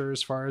cruncher,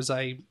 as far as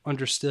I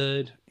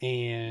understood,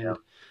 and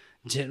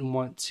didn't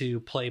want to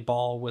play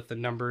ball with the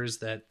numbers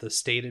that the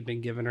state had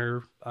been giving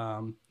her.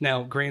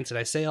 Now, granted,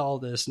 I say all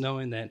this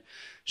knowing that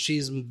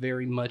she's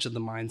very much of the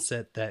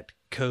mindset that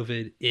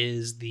COVID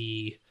is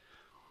the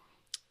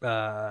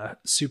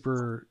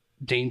super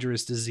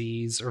dangerous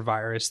disease or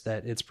virus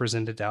that it's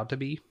presented out to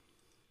be.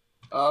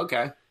 Oh,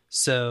 okay.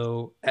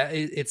 So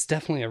it's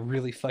definitely a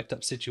really fucked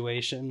up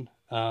situation.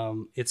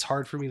 It's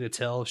hard for me to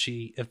tell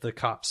if the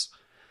cops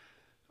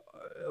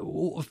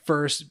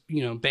first,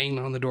 banged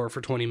on the door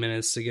for 20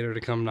 minutes to get her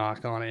to come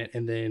knock on it,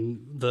 and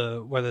then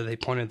whether they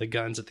pointed the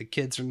guns at the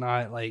kids or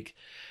not. Like,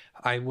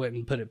 I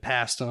wouldn't put it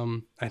past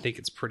them. I think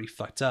it's pretty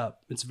fucked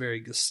up. It's very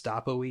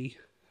Gestapo-y.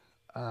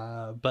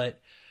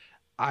 But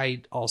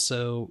I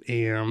also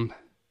am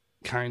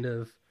kind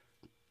of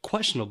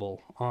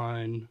questionable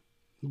on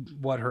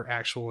what her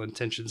actual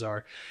intentions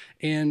are.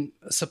 And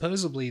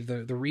supposedly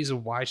the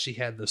reason why she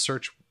had the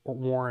search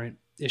warrant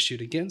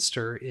issued against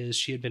her is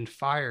she had been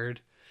fired,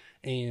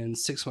 and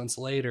 6 months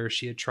later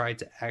she had tried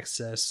to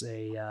access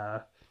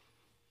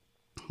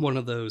one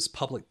of those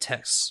public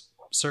text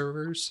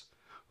servers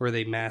where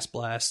they mass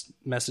blast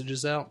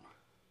messages out.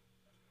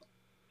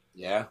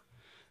 Yeah.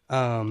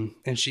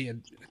 And she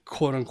had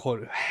quote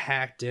unquote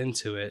hacked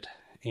into it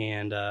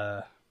and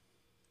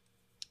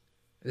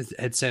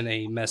had sent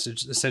a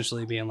message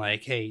essentially being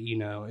like, hey,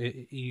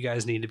 you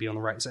guys need to be on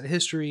the right side of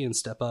history and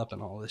step up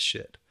and all this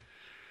shit.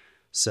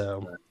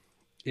 So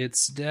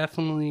it's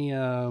definitely,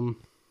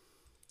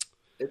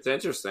 it's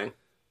interesting.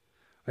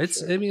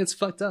 It's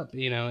fucked up.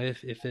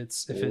 If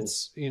it's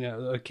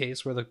a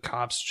case where the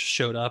cops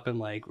showed up and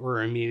like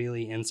were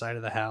immediately inside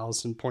of the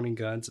house and pointing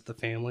guns at the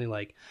family,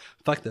 like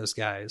fuck those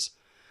guys.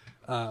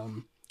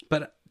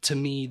 But to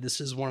me, this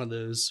is one of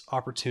those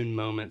opportune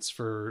moments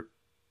for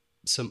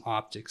some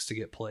optics to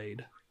get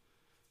played,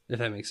 if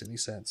that makes any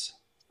sense.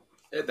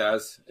 It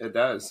does.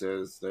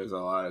 There's a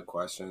lot of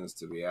questions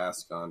to be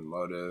asked on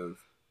motive,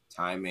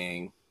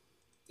 timing.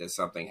 Did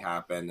something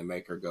happen to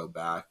make her go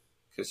back?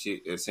 Because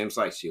it seems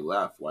like she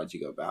left. Why'd you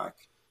go back?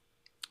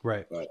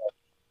 Right. But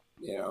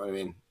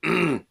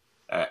I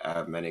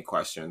have many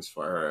questions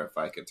for her if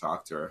I could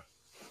talk to her.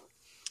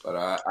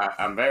 But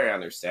I'm very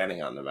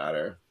understanding on the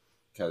matter,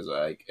 because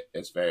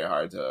it's very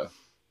hard to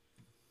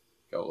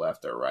go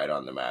left or right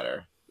on the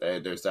matter.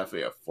 There's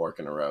definitely a fork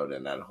in the road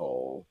in that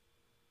whole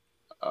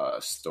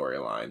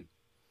storyline,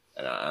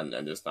 and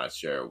I'm just not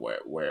sure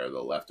where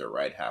the left or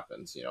right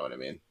happens. You know what I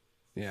mean?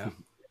 Yeah.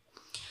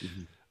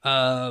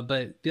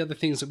 But the other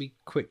things that we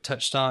quick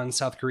touched on,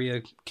 South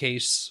Korea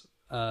case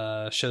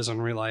shows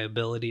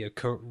unreliability of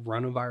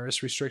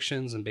coronavirus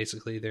restrictions, and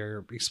basically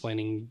they're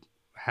explaining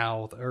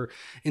how, or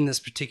in this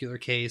particular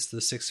case,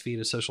 the 6 feet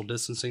of social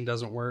distancing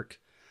doesn't work.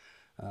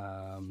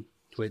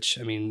 Which,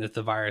 I mean, if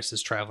the virus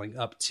is traveling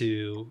up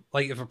to,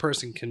 like, if a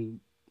person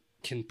can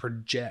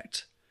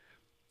project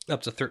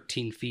up to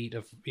 13 feet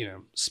of,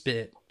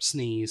 spit,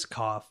 sneeze,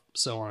 cough,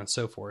 so on and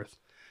so forth,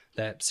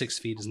 that 6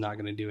 feet is not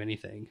going to do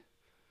anything.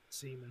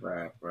 Semen.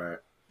 Right.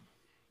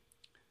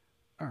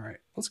 All right,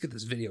 let's get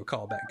this video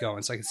call back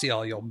going so I can see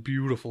all y'all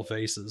beautiful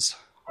faces.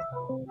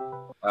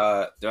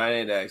 Do I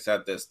need to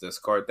accept this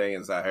Discord thing?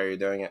 Is that how you're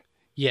doing it?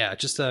 Yeah,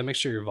 just make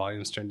sure your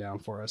volume's turned down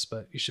for us,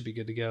 but you should be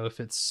good to go if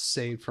it's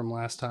saved from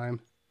last time.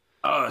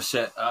 Oh,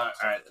 shit. All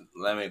right,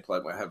 let me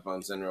plug my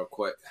headphones in real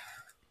quick.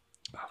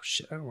 Oh,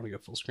 shit, I don't want to go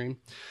full screen.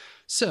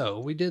 So,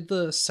 we did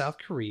the South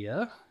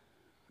Korea.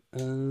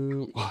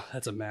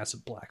 That's a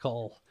massive black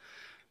hole.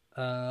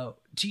 Do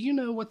you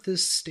know what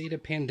this state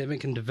of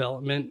pandemic and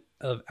development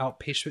of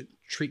outpatient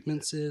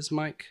treatments is,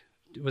 Mike?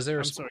 Was there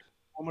I'm sorry,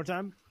 one more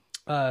time?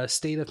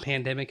 State of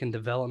pandemic and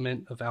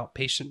development of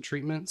outpatient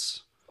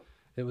treatments.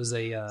 It was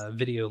a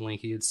video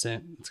link he had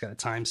sent. It's got a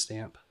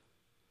timestamp.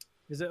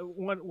 Is it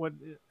what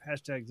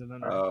hashtags it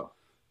under? Oh,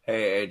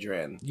 hey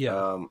Adrian.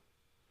 Yeah.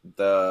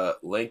 The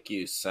link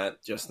you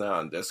sent just now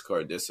on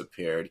Discord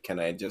disappeared. Can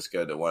I just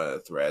go to one of the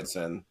threads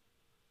and?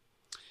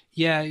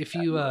 Yeah, if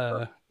you,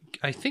 I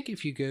think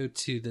if you go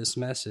to this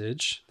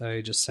message that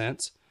I just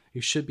sent,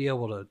 you should be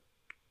able to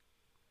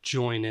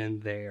join in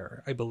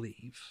there, I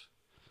believe.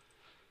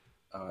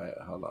 All right,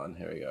 hold on.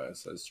 Here we go. It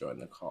says join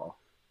the call.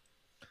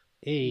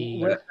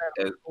 Hey,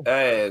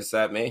 is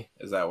that me?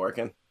 Is that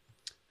working?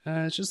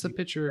 it's just a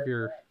picture of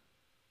your.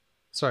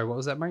 Sorry, what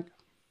was that, Mike?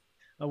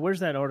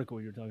 Where's that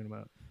article you're talking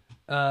about?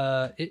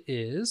 It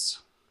is.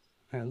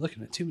 I'm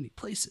looking at too many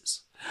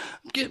places.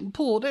 I'm getting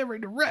pulled every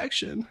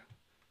direction.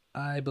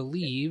 I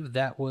believe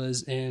that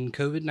was in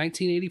COVID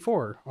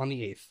 1984 on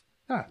the 8th.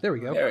 Ah, there we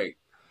go. There you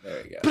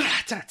go.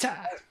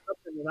 Bra-ta-ta.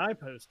 Something that I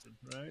posted,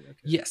 right? Okay.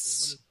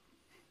 Yes.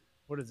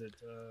 What is it?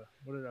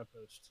 What did I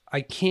post?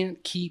 I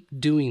can't keep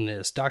doing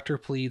this. Doctor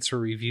pleads for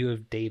review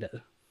of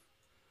data.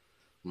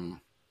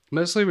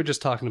 Mostly we're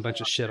just talking a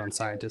bunch of shit on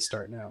scientists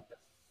starting out.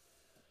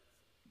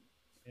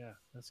 Yeah,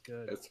 that's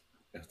good.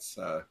 It's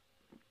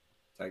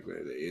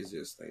technically the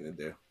easiest thing to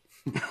do.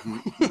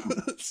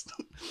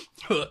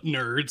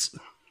 Nerds.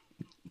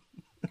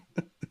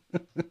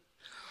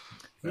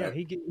 Yeah,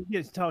 he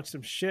gets to talk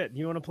some shit.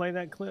 You want to play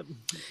that clip?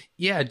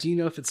 Yeah, do you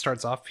know if it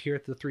starts off here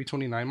at the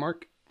 329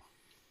 mark?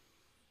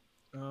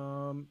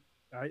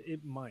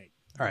 It might.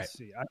 All right. Let's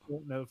see. I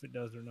don't know if it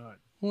does or not.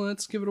 Well,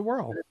 let's give it a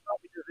whirl.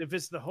 If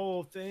it's the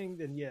whole thing,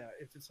 then yeah.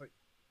 If it's like,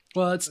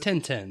 Well, it's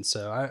 10:10,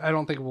 so I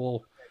don't think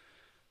we'll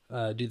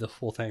do the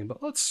full thing,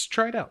 but let's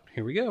try it out.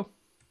 Here we go.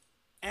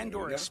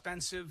 And/or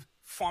expensive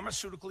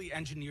pharmaceutically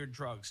engineered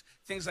drugs,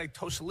 things like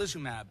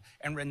tocilizumab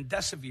and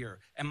remdesivir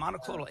and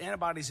monoclonal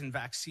antibodies and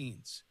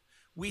vaccines.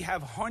 We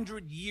have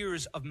 100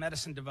 years of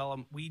medicine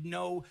development. We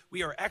know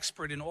we are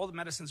expert in all the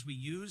medicines we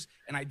use,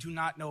 and I do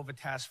not know of a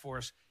task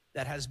force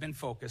that has been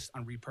focused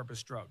on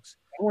repurposed drugs.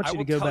 I want you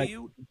to go back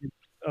you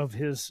of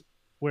his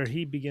where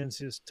he begins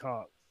his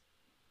talk.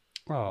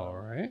 All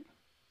right.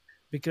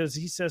 Because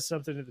he says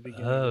something at the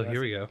beginning. Oh,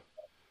 here we go.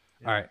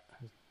 Yeah, all right.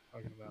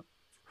 Talking about.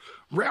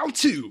 Round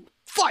 2,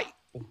 fight!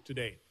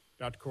 Today,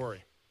 Dr.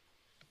 Corey.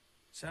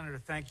 Senator,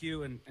 thank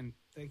you, and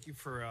thank you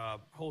for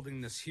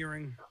holding this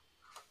hearing.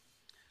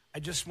 I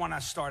just want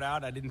to start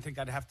out. I didn't think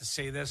I'd have to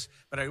say this,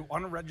 but I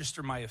want to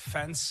register my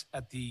offense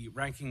at the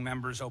ranking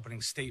member's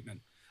opening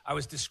statement. I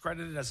was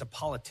discredited as a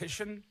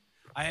politician.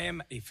 I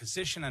am a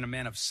physician and a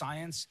man of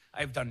science. I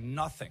have done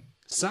nothing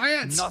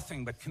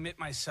but commit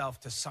myself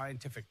to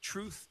scientific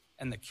truth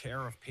and the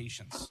care of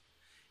patients.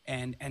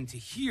 And to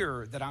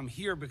hear that I'm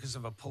here because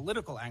of a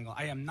political angle,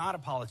 I am not a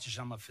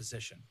politician, I'm a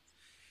physician.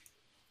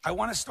 I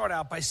want to start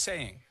out by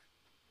saying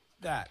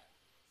that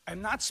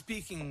I'm not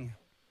speaking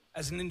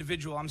as an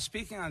individual, I'm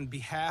speaking on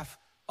behalf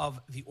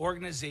of the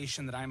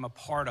organization that I'm a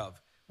part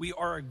of. We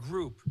are a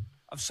group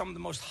of some of the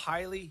most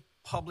highly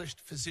published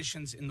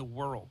physicians in the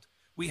world.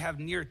 We have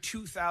near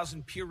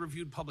 2,000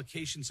 peer-reviewed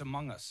publications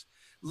among us,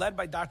 led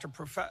by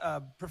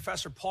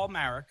Professor Paul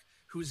Marik,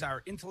 who's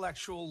our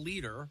intellectual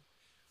leader.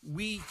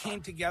 We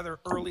came together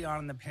early on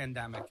in the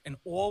pandemic, and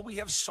all we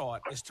have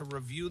sought is to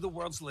review the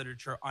world's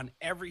literature on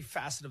every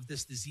facet of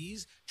this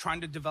disease, trying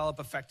to develop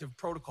effective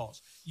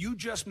protocols. You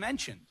just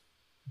mentioned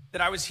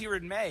that I was here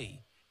in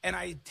May, and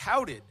I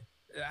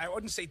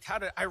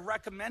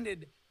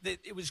recommended that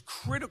it was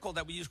critical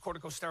that we use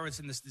corticosteroids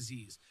in this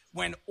disease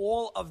when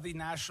all of the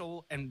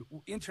national and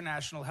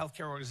international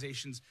healthcare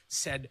organizations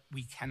said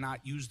we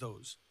cannot use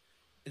those.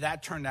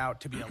 That turned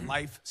out to be a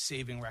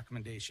life-saving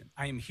recommendation.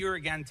 I am here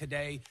again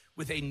today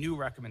with a new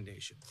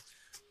recommendation.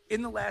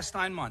 In the last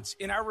 9 months,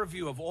 in our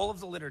review of all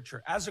of the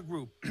literature as a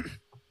group,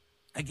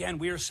 again,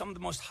 we are some of the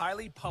most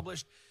highly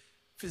published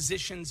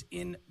physicians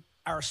in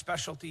our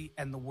specialty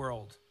and the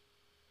world.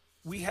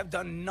 We have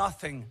done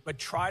nothing but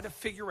try to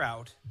figure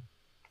out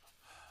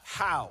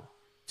how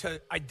to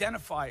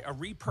identify a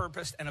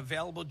repurposed and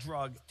available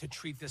drug to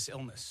treat this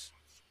illness.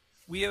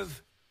 We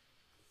have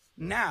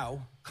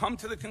now come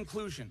to the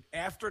conclusion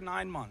after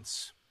 9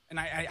 months, and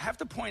I have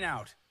to point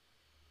out,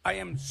 I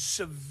am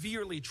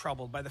severely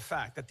troubled by the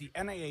fact that the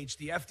NIH,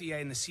 the FDA,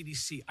 and the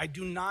CDC, I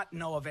do not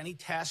know of any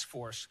task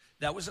force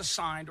that was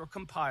assigned or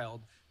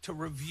compiled to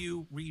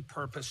review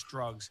repurposed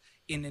drugs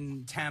in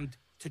an attempt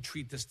to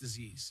treat this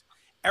disease.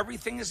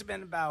 Everything has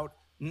been about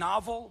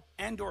novel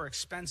and/or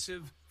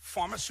expensive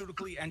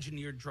pharmaceutically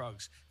engineered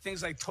drugs,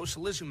 things like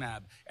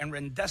tocilizumab and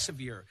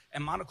remdesivir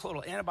and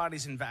monoclonal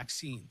antibodies and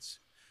vaccines.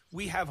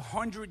 We have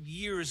 100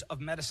 years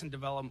of medicine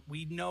development.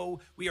 We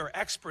know we are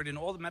expert in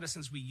all the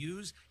medicines we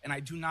use, and I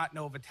do not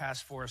know of a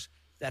task force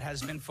that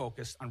has been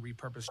focused on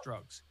repurposed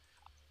drugs.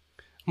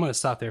 I'm going to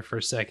stop there for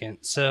a second.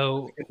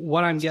 So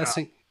what I'm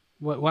guessing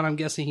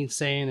he's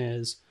saying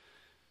is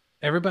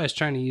everybody's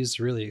trying to use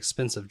really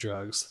expensive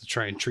drugs to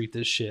try and treat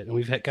this shit. And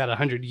we've got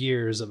 100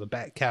 years of a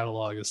back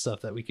catalog of stuff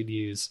that we could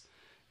use,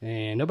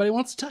 and nobody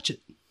wants to touch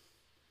it.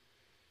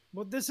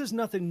 Well, this is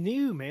nothing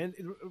new, man.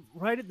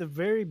 Right at the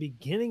very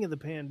beginning of the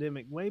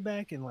pandemic, way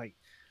back in like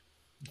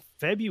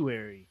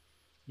February,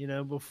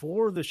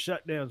 before the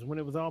shutdowns, when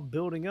it was all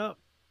building up,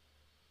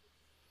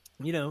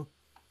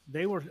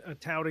 they were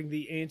touting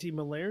the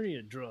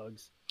anti-malaria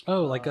drugs.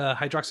 Oh, like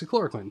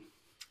hydroxychloroquine.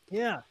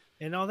 Yeah,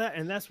 and all that.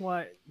 And that's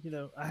why,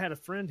 I had a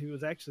friend who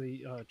was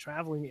actually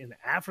traveling in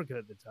Africa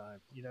at the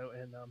time,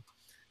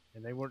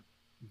 and they weren't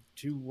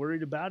too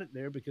worried about it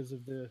there because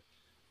of the,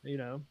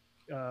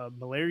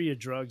 malaria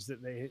drugs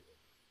that they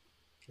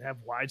have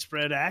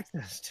widespread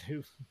access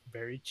to,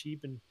 very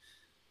cheap and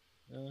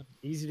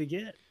easy to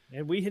get,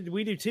 and we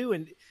do too.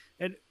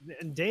 And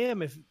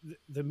damn if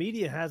the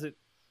media hasn't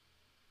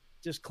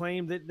just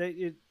claimed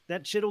that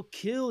that shit'll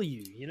kill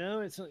you.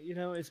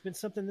 It's been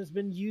something that's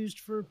been used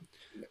for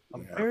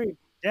very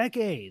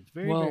decades,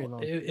 very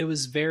long. It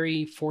was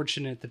very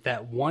fortunate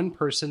that one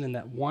person in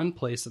that one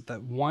place at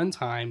that one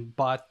time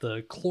bought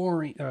the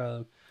chlorine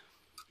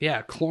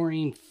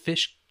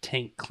fish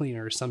tank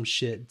cleaner or some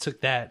shit,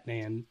 took that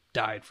and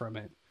died from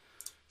it.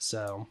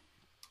 So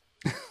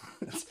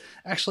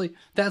actually,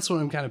 that's what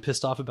I'm kind of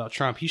pissed off about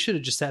Trump. He should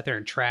have just sat there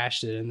and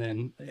trashed it, and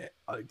then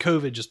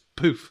COVID just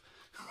poof.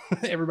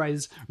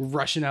 Everybody's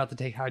rushing out to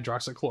take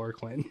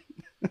hydroxychloroquine.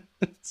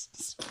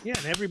 Yeah,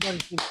 and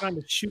everybody's been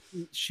trying to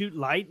shoot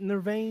light in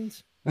their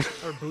veins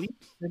or bleach.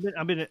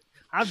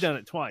 I've done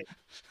it twice.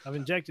 I've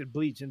injected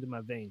bleach into my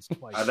veins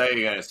twice. I thought you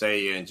were going to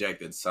say you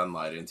injected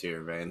sunlight into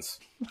your veins.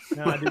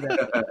 No, I do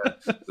that.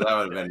 So that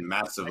would have been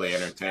massively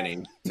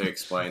entertaining to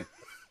explain.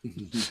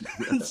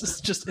 This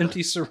is just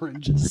empty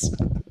syringes.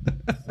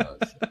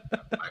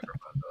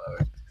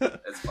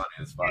 It's funny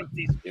as fuck.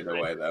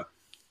 Either way, though.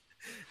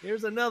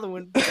 Here's another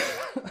one.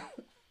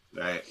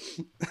 Right.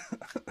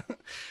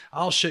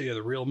 I'll show you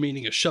the real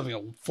meaning of shoving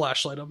a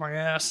flashlight up my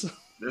ass.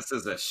 This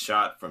is a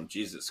shot from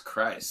Jesus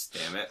Christ,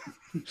 damn it.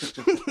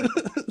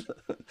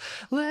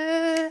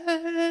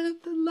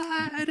 Let the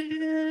light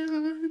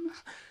in.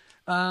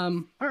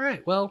 All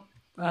right. Well,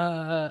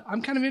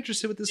 I'm kind of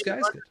interested what this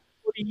guy's got.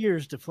 40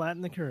 years to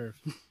flatten the curve.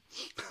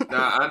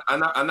 No,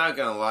 I'm not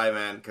gonna lie,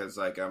 man, because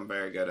I'm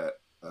very good at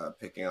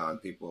picking on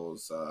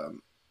people's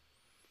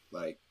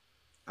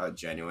how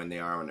genuine they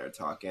are when they're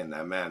talking.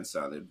 That man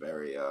sounded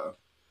very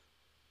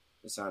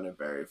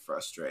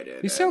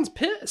frustrated. He sounds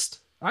pissed.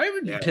 I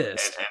would be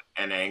pissed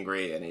and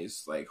angry, and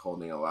he's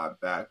holding a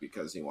lot back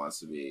because he wants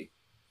to be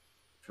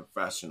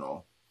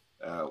professional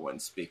when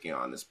speaking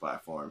on this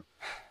platform.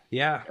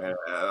 Yeah,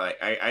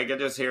 I could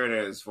just hear it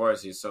in his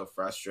voice. He's so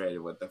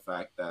frustrated with the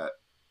fact that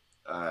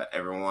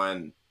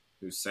everyone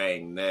who's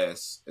saying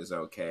this is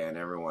okay, and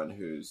everyone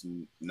who's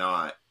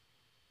not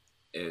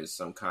is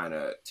some kind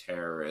of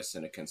terrorist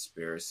in a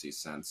conspiracy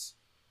sense.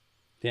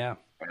 Yeah,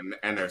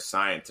 and they're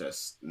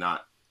scientists,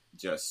 not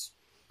just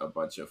a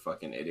bunch of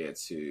fucking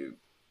idiots who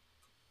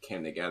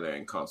came together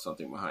and called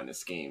something behind the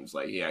schemes.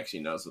 He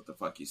actually knows what the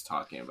fuck he's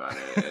talking about.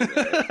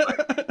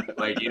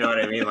 You know what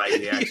I mean?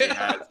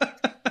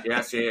 He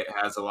actually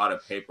has a lot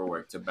of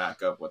paperwork to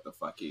back up what the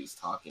fuck he's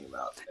talking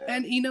about.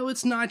 And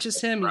it's not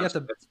just him. It's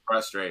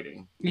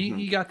frustrating.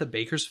 You got the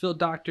Bakersfield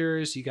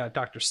doctors. You got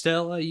Dr.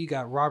 Stella. You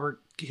got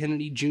Robert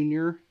Kennedy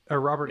Jr. or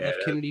Robert F.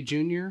 Kennedy Jr.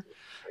 You're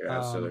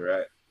absolutely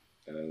right.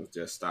 And then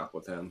just stop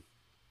with him.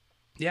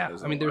 Yeah,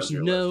 there's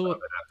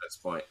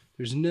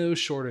no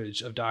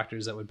shortage of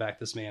doctors that would back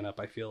this man up,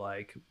 I feel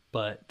like,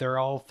 but they're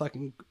all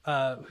fucking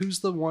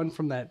who's the one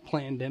from that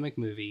Plandemic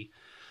movie?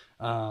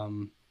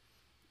 God,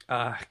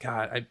 I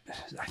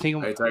think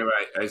Are you talking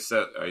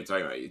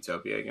about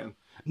Utopia again?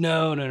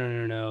 No.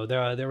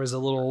 There was a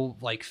little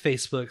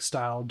Facebook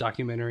style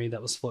documentary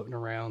that was floating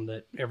around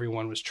that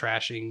everyone was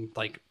trashing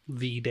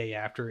the day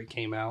after it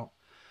came out.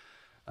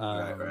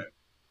 Right.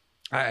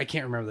 I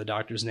can't remember the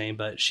doctor's name,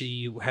 but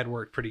she had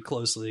worked pretty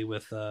closely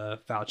with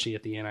Fauci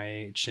at the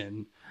NIH,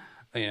 and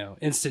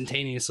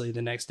instantaneously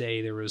the next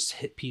day there was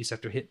hit piece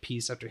after hit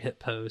piece after hit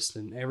post,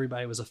 and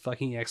everybody was a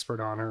fucking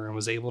expert on her and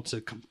was able to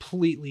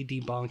completely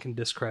debunk and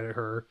discredit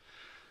her.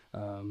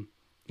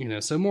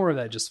 So more of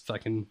that just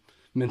fucking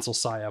mental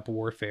psyop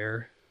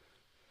warfare.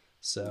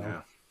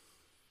 So,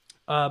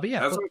 but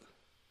yeah,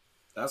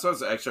 that's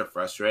what's extra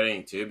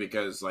frustrating too,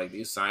 because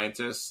these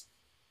scientists,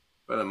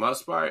 for the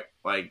most part,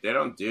 they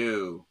don't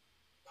do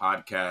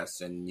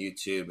podcasts and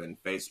YouTube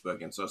and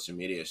Facebook and social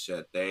media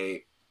shit.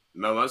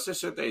 Most of the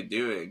shit they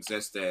do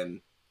exist in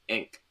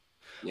ink.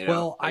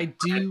 Well, I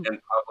do and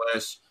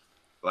publish,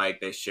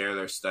 they share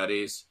their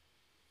studies.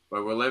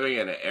 But we're living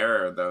in an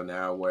era though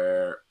now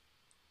where,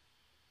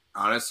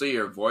 honestly,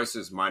 your voice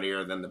is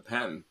mightier than the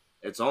pen.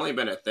 It's only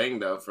been a thing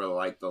though for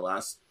the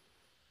last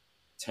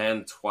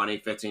 10, 20,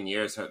 15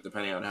 years,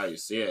 depending on how you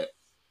see it.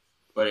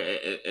 But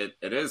it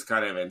is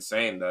kind of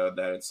insane, though,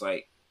 that it's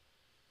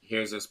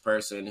here's this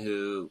person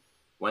who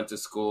went to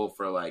school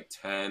for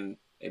 10,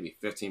 maybe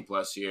 15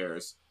 plus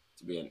years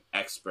to be an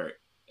expert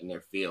in their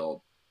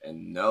field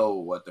and know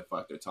what the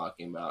fuck they're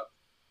talking about.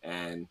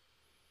 And,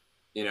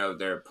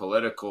 their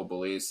political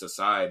beliefs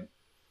aside,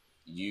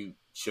 you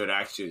should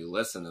actually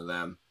listen to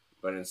them.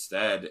 But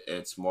instead,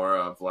 it's more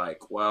of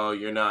well,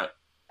 you're not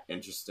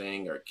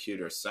interesting or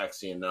cute or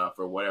sexy enough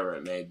or whatever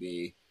it may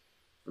be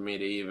for me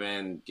to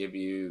even give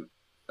you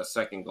a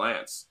second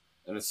glance.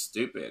 And it's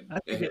stupid.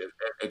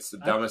 It's the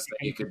dumbest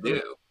thing you could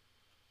do.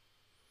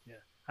 Yeah,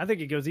 I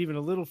think it goes even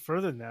a little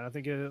further than that. I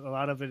think a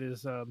lot of it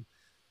is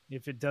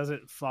if it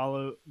doesn't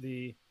follow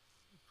the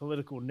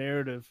political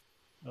narrative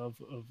of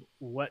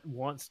what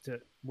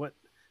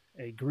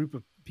a group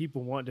of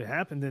people want to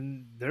happen,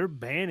 then they're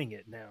banning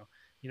it now.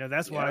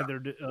 That's why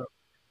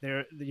the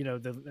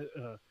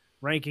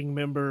ranking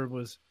member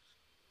was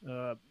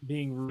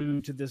being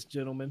rude to this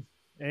gentleman,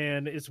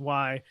 and it's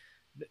why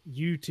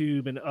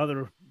YouTube and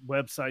other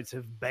websites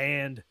have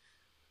banned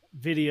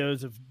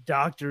videos of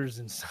doctors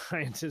and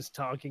scientists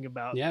talking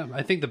about. Yeah,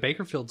 I think the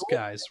Bakerfields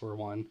guys were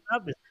one.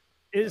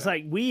 It's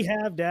like, we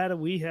have data,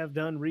 we have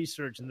done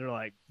research, and they're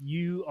like,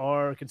 you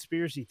are a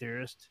conspiracy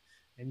theorist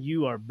and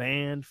you are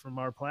banned from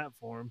our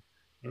platform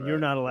and you're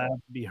not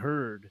allowed to be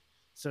heard.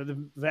 So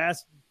the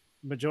vast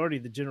majority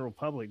of the general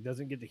public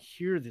doesn't get to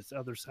hear this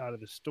other side of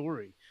the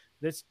story.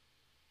 That's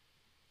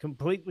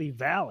completely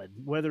valid,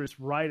 whether it's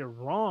right or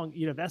wrong.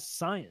 That's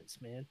science,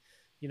 man.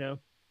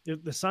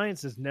 The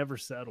science is never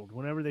settled.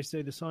 Whenever they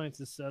say the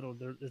science is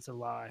settled, it's a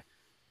lie.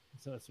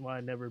 So that's why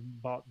I never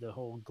bought the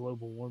whole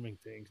global warming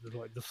thing. They're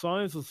like, the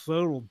science is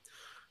settled.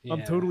 Yeah.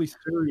 I'm totally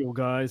serial,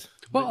 guys.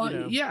 Well,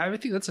 I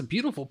think that's a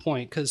beautiful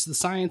point, because the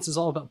science is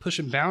all about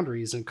pushing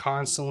boundaries and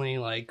constantly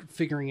like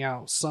figuring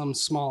out some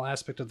small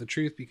aspect of the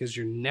truth, because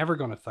you're never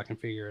going to fucking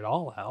figure it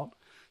all out,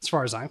 as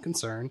far as I'm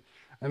concerned.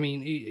 I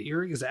mean,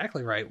 you're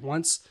exactly right.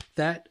 Once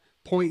that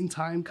point in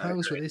time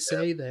comes where they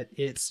say that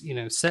it's,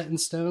 set in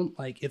stone,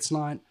 like it's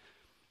not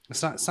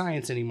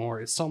science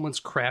anymore. It's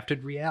someone's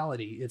crafted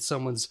reality. It's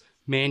someone's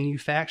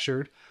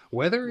manufactured,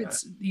 whether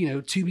it's,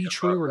 to be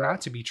true or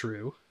not to be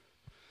true.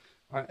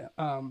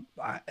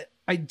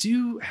 I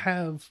do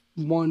have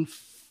one,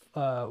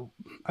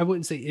 I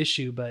wouldn't say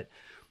issue, but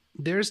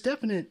there's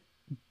definite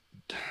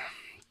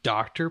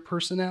doctor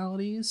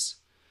personalities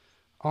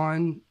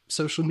on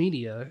social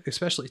media,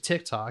 especially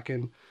TikTok.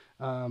 And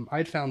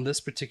I'd found this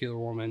particular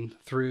woman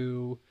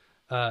through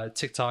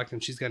TikTok,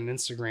 and she's got an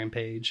Instagram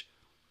page.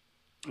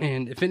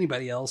 And if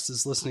anybody else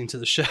is listening to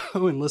the show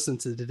and listen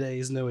to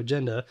today's No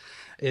Agenda,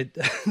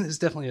 there's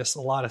definitely a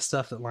lot of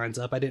stuff that lines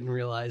up. I didn't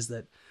realize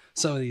that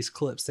some of these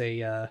clips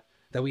that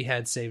we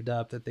had saved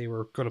up that they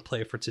were going to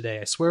play for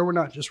today. I swear we're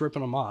not just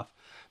ripping them off.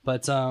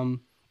 But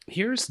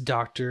here's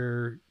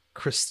Dr.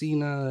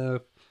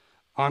 Christina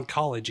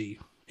Oncology,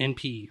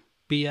 NP,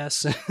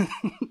 BS,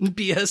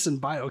 BS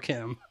and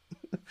Biochem,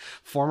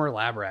 former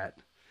lab rat.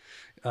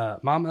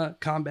 Mama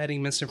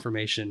combating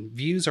misinformation.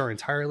 Views are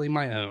entirely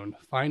my own.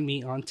 Find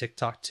me on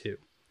TikTok too.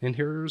 And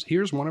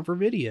here's one of her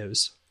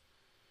videos.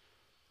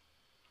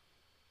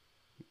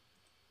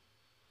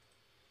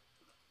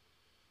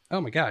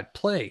 Oh my God,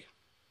 play.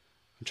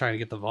 I'm trying to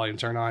get the volume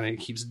turned on and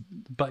the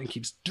button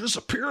keeps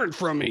disappearing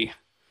from me.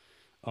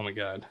 Oh my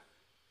God.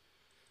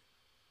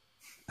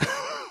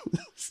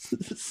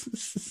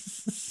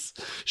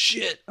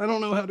 Shit, I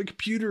don't know how to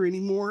computer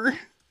anymore.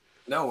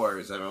 No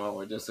worries, everyone.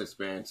 We're just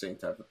experiencing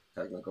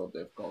technical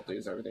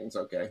difficulties. Everything's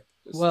okay.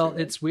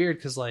 It's weird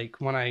because, like,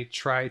 when I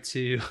try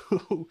to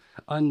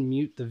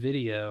unmute the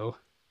video,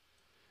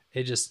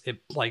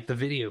 the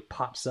video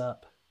pops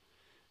up,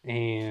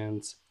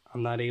 and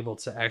I'm not able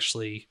to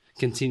actually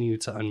continue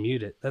to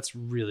unmute it. That's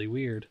really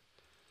weird.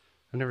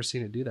 I've never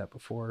seen it do that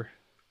before.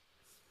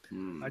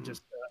 I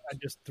just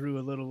threw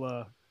a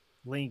little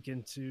link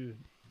into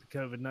the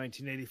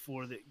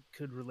COVID-1984 that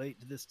could relate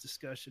to this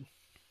discussion.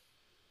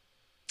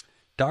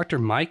 Dr.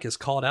 Mike is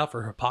called out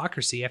for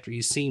hypocrisy after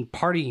he's seen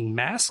partying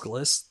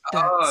maskless.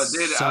 Dude,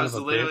 I was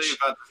literally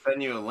about to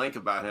send you a link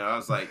about him. I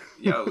was like,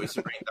 yo, we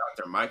should bring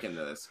Dr. Mike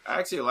into this. I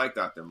actually like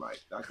Dr. Mike.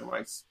 Dr.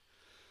 Mike's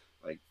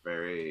like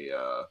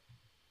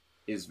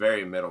he's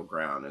very middle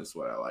ground is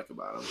what I like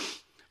about him.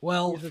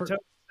 Well, he's a total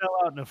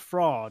sellout and a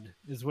fraud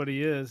is what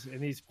he is.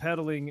 And he's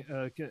peddling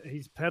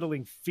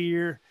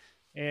fear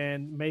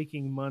and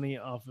making money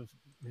off of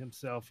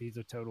himself. He's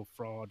a total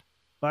fraud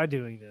by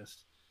doing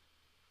this.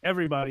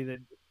 Everybody that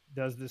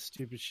does this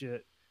stupid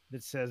shit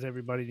that says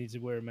everybody needs to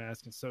wear a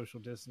mask and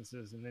social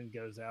distances and then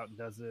goes out and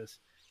does this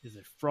is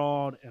a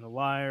fraud and a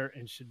liar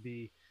and should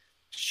be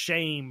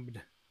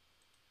shamed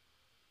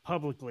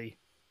publicly.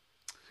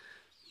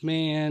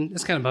 Man,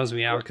 this kind of bums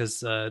me out because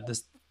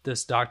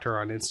this doctor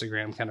on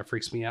Instagram kind of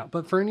freaks me out.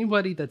 But for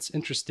anybody that's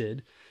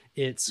interested,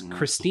 it's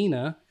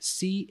Christina,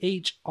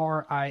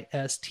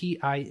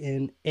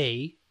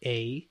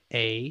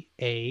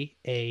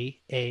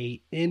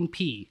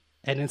 ChristinaaAAAANP.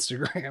 At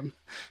Instagram.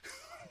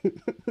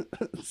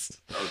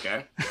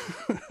 Okay.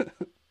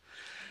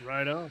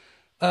 Right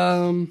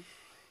on.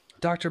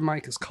 Dr.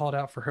 Mike is called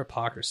out for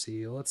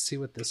hypocrisy. Let's see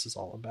what this is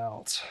all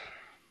about.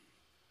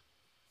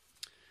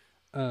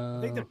 I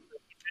think there's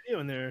a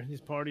video in there.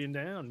 He's partying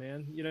down,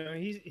 man.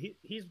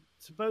 He's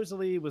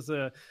supposedly was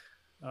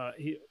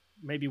he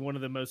maybe one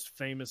of the most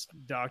famous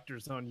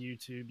doctors on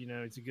YouTube.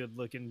 He's a good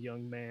looking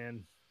young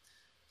man.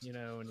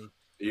 And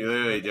You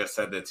literally just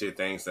said the two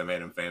things that made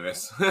him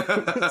famous.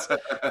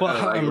 Well,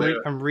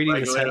 I'm reading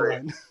this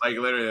headline. Like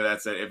literally,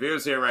 that's it. If he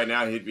was here right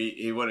now,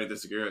 he wouldn't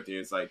disagree with you.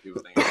 It's like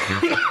people think I'm a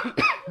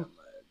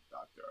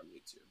doctor on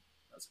YouTube.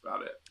 That's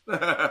about it.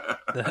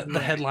 The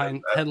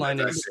headline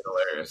is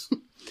hilarious.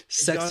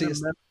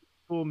 Sexiest.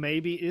 Well,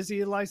 maybe is he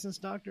a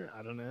licensed doctor?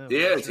 I don't know. He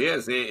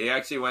is. He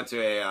actually went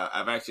to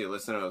I've actually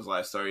listened to his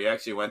life story. He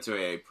actually went to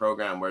a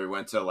program where he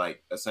went to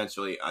like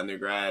essentially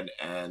undergrad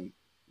and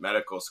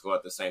medical school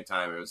at the same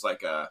time. It was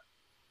like I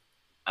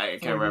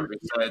can't remember.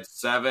 He said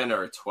 7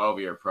 or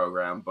 12-year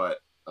program, but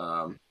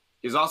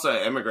he's also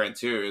an immigrant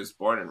too. He was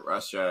born in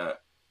Russia,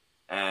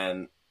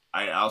 and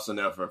I also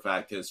know for a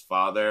fact his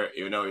father,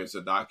 even though he was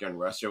a doctor in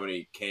Russia, when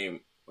he came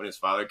when his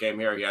father came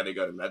here, he had to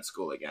go to med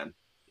school again.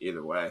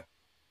 Either way,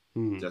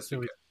 just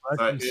because.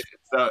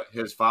 So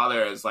his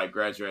father has like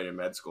graduated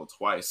med school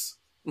twice.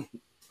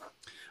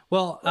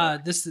 Well,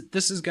 this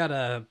has got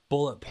a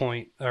bullet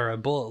point or a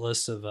bullet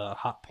list of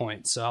hot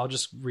points, so I'll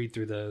just read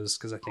through those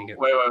because I think it.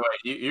 Wait!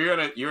 You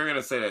were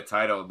gonna say the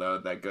title though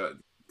that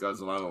goes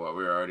along with what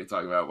we were already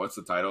talking about. What's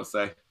the title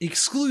say?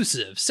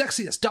 Exclusive,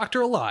 sexiest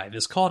doctor alive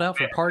is called out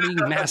for partying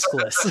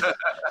maskless.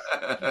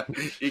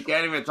 You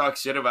can't even talk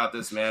shit about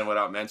this man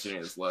without mentioning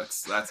his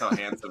looks. That's how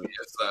handsome he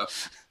is. So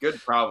good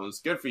problems.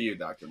 Good for you,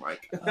 Dr.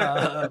 Mike.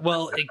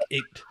 Well,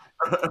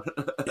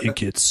 it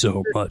gets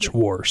so much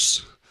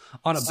worse.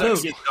 On a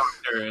boat.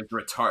 Doctor is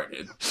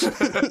retarded.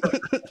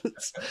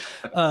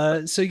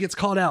 So he gets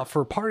called out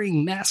for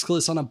partying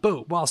maskless on a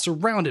boat while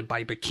surrounded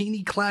by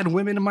bikini-clad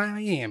women in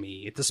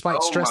Miami,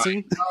 despite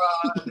stressing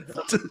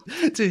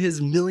to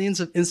his millions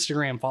of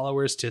Instagram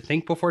followers to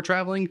think before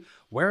traveling,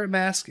 wear a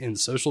mask, and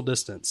social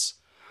distance.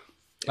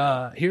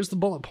 Here's the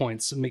bullet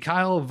points.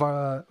 Mikhail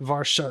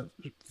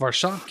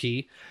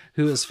Varshavsky,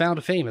 who has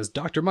found fame as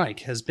Dr. Mike,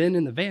 has been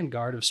in the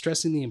vanguard of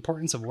stressing the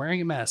importance of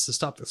wearing a mask to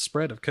stop the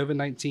spread of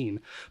COVID-19.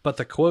 But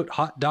the quote,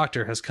 hot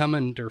doctor has come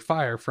under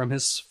fire from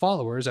his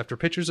followers after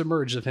pictures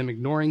emerged of him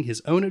ignoring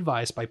his own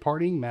advice by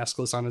partying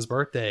maskless on his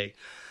birthday.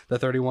 The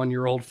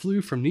 31-year-old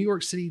flew from New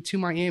York City to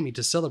Miami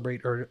to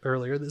celebrate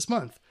earlier this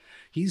month.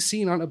 He's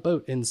seen on a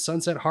boat in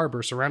Sunset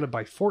Harbor surrounded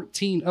by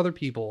 14 other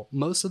people,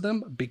 most of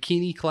them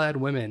bikini-clad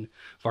women.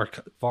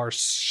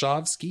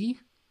 Varshavsky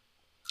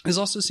is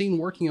also seen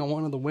working on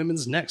one of the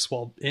women's necks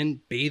while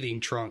in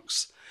bathing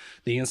trunks.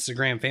 The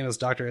Instagram famous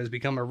doctor has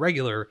become a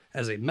regular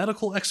as a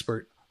medical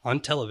expert on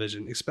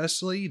television,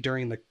 especially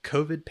during the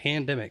COVID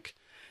pandemic.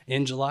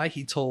 In July,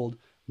 he told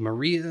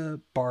Maria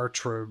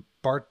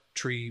Bartiromo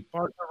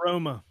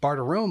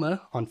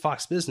on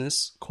Fox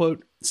Business,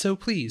 quote, "So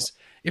please,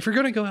 if you're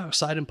going to go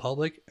outside in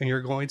public and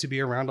you're going to be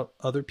around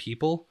other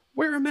people,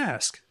 wear a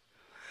mask."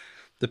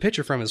 The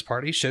picture from his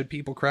party showed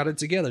people crowded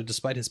together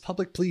despite his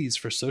public pleas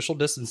for social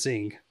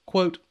distancing.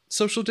 Quote,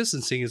 "Social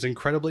distancing is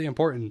incredibly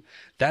important.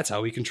 That's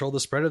how we control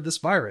the spread of this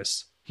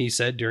virus," he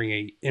said during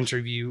a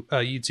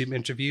YouTube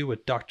interview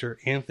with Dr.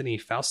 Anthony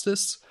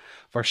Faustus.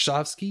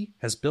 Varshavsky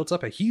has built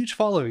up a huge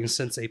following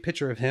since a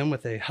picture of him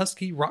with his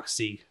husky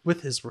Roxy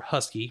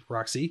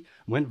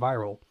went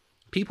viral.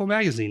 People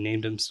magazine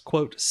named him,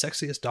 quote,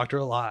 "sexiest doctor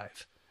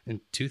alive" in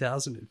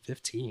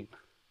 2015.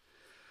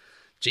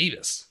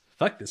 Jeebus.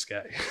 Fuck this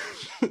guy.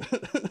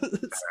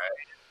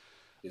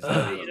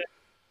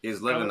 He's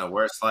living the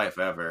worst life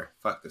ever.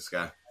 Fuck this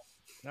guy.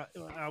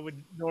 I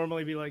would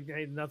normally be like,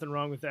 hey, nothing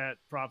wrong with that.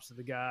 Props to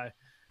the guy.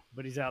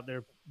 But he's out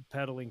there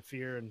peddling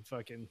fear and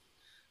fucking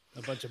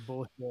a bunch of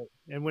bullshit.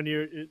 And when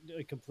you're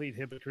a complete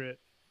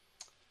hypocrite,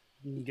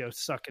 you can go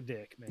suck a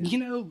dick, man. You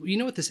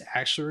know what this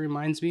actually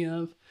reminds me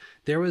of?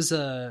 There was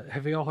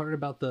have you all heard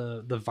about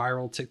the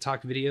viral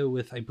TikTok video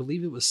with, I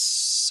believe it was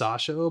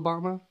Sasha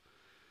Obama?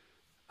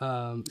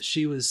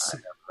 She was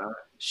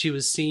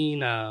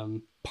seen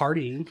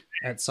partying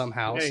at some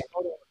house. Hey,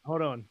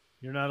 hold on.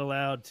 You're not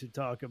allowed to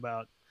talk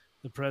about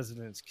the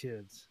president's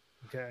kids.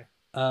 Okay.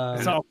 And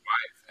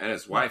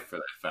his wife for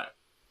that fact.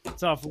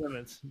 It's off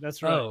limits.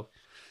 That's right. Oh,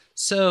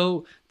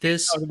 so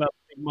this talk about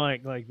Big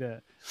Mike like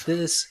that.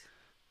 This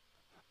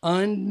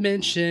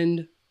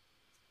unmentioned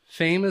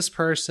famous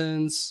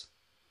person's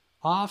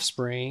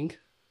offspring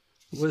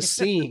was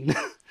seen.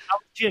 I'm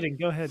kidding.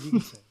 Go ahead. You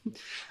can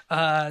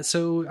say.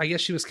 So I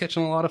guess she was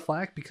catching a lot of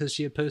flack because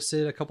she had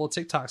posted a couple of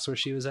TikToks where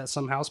she was at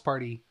some house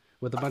party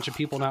with a bunch of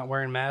people not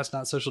wearing masks,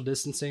 not social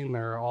distancing.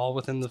 They're all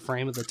within the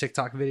frame of the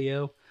TikTok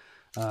video,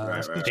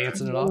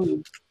 dancing it off.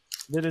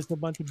 That is a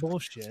bunch of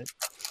bullshit.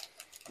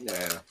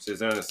 Yeah, she's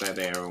doing the same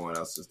thing everyone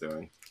else is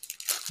doing.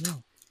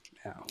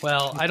 Yeah.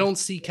 Well, I don't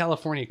see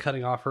California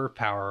cutting off her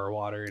power or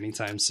water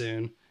anytime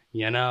soon.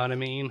 You know what I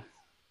mean?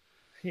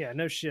 Yeah,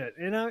 no shit.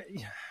 And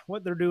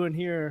what they're doing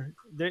here,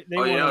 they you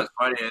know what's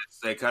funny is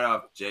they cut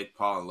off Jake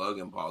Paul and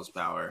Logan Paul's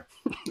power.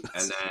 And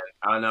then,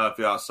 I don't know if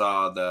y'all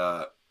saw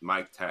the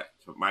Mike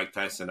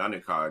Tyson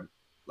undercard.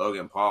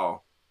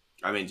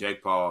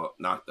 Jake Paul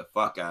knocked the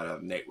fuck out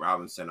of Nate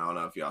Robinson. I don't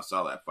know if y'all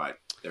saw that fight.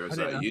 There was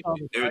a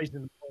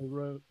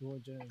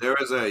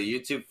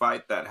YouTube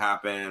fight that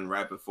happened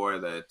right before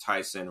the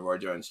Tyson Roy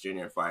Jones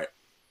Jr. fight.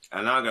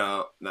 I'm not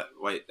gonna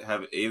wait.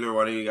 Have either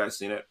one of you guys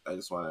seen it? I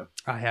just want to.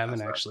 I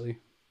haven't actually.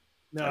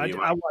 No, I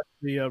watched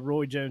the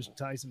Roy Jones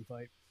Tyson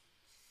fight.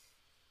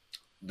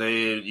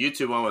 The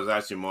YouTube one was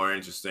actually more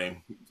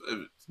interesting.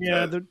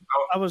 Yeah,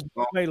 I was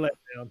way let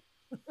down.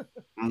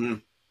 Mm-hmm.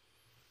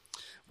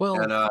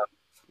 Well, and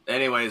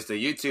anyways, the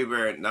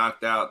YouTuber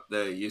knocked out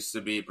the used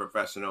to be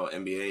professional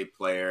NBA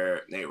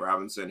player Nate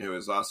Robinson, who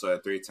is also a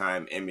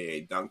 3-time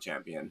NBA dunk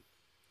champion.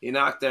 He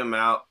knocked him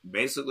out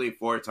basically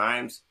 4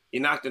 times. He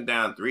knocked him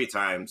down 3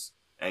 times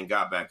and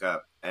got back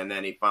up, and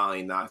then he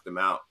finally knocked him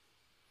out.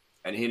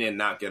 And he did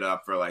not get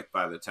up for like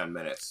 5 to 10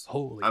 minutes.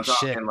 Holy I'm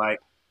shit! talking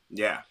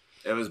yeah,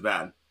 it was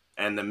bad.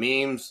 And the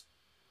memes,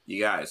 you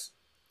guys,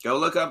 go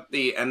look up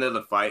the end of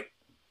the fight.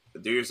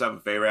 Do yourself a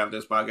favor after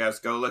this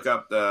podcast. Go look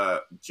up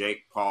the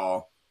Jake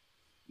Paul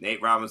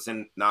Nate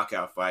Robinson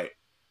knockout fight.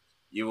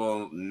 You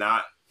will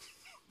not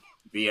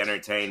be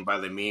entertained by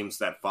the memes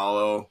that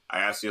follow.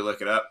 I asked you to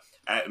look it up.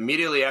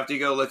 Immediately after you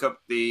go look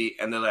up the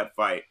end of that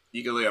fight,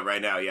 you can look up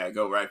right now. Yeah,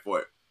 go right for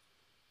it.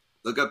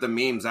 Look up the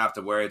memes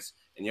afterwards,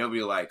 and you'll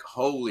be like,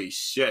 holy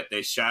shit,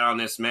 they shot on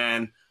this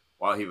man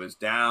while he was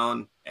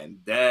down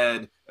and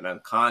dead and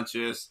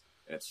unconscious.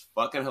 And it's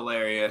fucking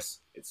hilarious.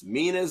 It's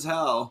mean as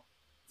hell.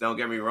 Don't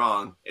get me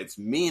wrong. It's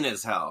mean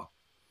as hell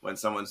when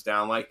someone's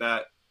down like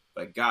that.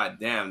 But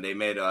goddamn, they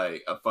made a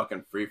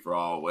fucking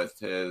free-for-all with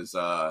his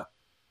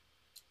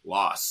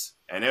loss.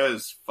 And it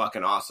was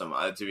fucking awesome,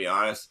 to be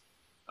honest.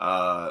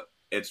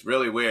 It's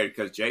really weird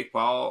because Jake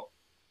Paul,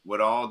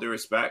 with all due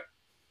respect,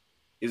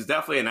 he's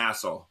definitely an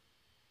asshole.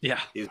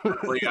 Yeah. He's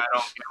definitely, I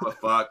don't give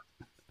a fuck.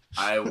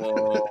 I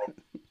will.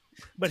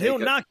 But he'll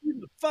knock you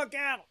the fuck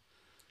out.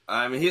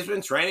 I mean, he's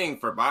been training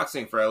for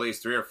boxing for at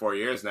least 3 or 4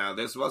 years now.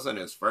 This wasn't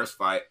his first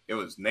fight. It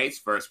was Nate's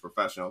first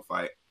professional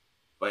fight.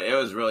 But it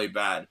was really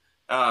bad.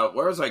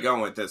 Where was I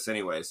going with this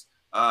anyways?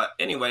 Like,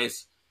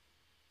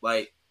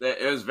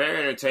 it was very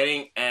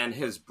entertaining. And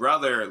his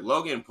brother,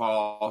 Logan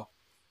Paul,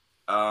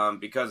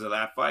 because of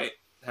that fight,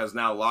 has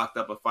now locked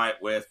up a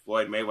fight with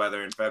Floyd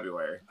Mayweather in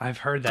February. I've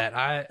heard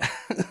that.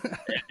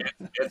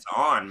 It's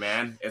on,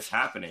 man. It's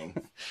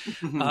happening.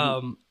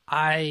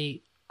 I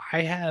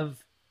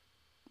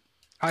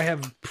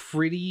have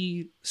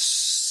pretty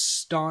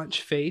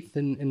staunch faith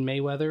in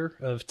Mayweather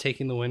of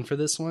taking the win for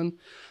this one.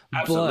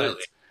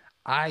 Absolutely.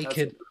 But I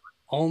could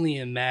only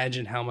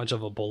imagine how much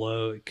of a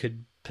blow it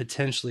could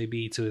potentially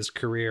be to his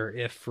career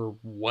if, for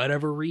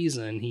whatever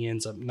reason, he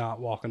ends up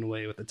not walking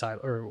away with the title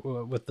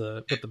or with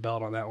the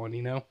belt on that one.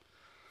 You know,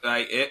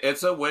 like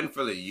it's a win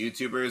for the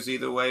YouTubers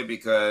either way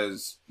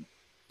because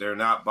they're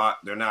not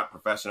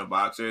professional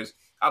boxers.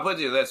 I'll put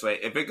it this way: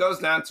 if it goes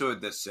down to a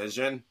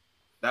decision,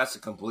 that's a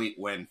complete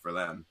win for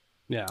them.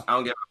 Yeah, I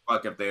don't give a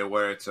fuck if they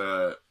wear it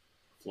to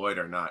Floyd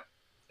or not.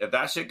 If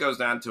that shit goes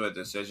down to a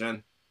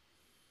decision,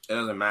 it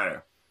doesn't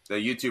matter. The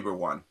YouTuber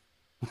won.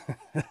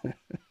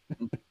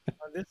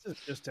 This is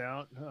just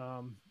out.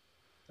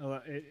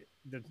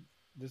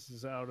 This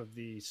is out of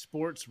the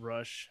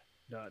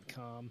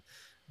sportsrush.com.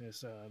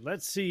 It's,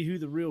 let's see who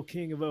the real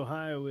king of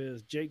Ohio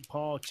is. Jake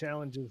Paul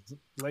challenges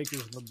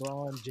Lakers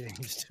LeBron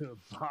James to a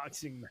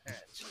boxing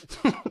match.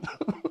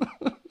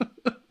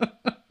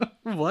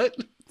 What?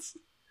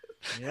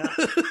 Yeah.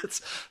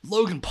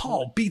 Logan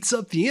Paul beats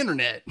up the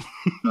internet.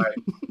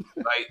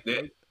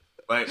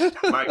 Mike, are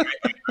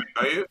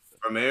you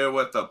familiar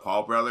with the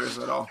Paul brothers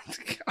at all?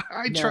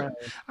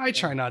 I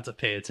try not to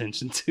pay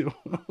attention to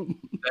them.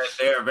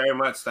 They are very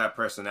much that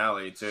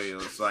personality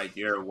too. It's like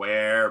you're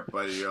aware,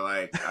 but you're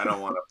like, I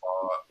don't want to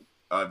follow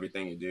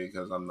everything you do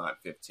because I'm not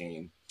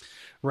 15.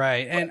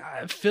 Right, and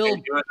Phil they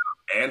do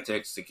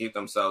antics to keep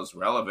themselves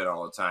relevant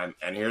all the time.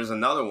 And here's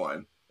another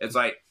one. It's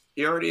like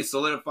he already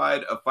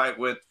solidified a fight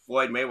with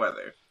Floyd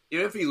Mayweather.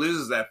 Even if he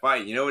loses that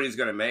fight, you know what he's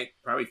going to make?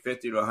 Probably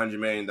 $50 to $100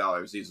 million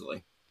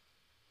easily.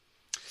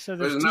 So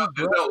there's no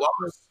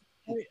loss.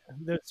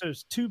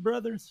 There's two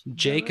brothers,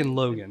 Jake and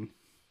Logan.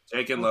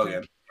 Jake and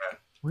Logan, yeah.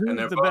 Who's and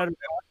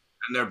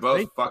they're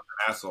both fucking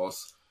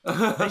assholes.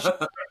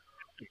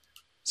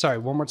 Sorry,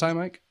 one more time,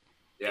 Mike.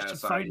 Yeah, They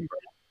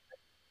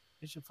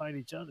should fight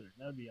each other.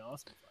 That would be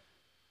awesome.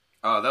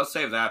 Oh, they'll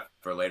save that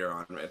for later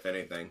on, if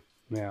anything.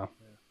 Yeah.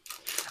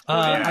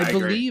 I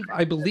believe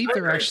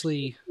they're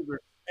actually.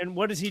 And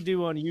what does he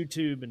do on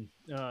YouTube? And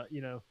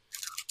you know.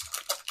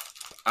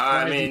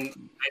 I mean,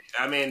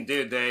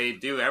 dude, they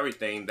do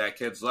everything that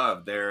kids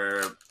love. They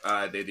do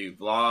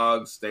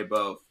vlogs. They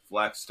both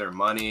flex their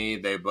money.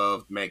 They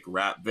both make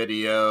rap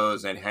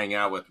videos and hang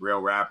out with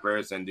real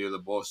rappers and do the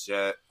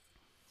bullshit.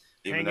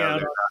 Hang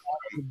out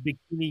with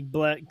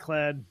bikini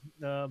clad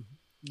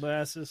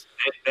glasses.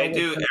 They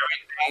do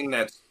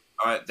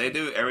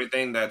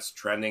everything that's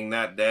trending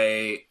that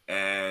day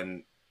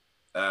and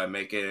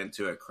make it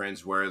into a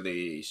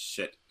cringeworthy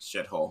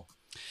shithole.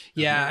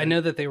 Yeah, I know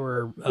that they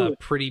were a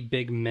pretty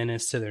big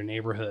menace to their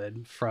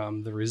neighborhood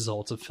from the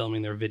results of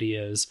filming their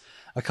videos.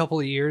 A couple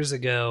of years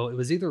ago,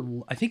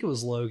 I think it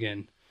was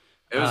Logan.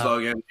 It was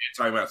Logan. You're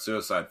talking about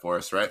Suicide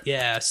Force, right?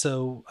 Yeah,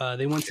 so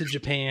they went to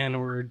Japan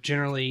and were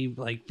generally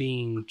like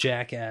being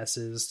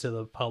jackasses to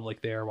the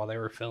public there while they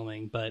were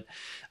filming. But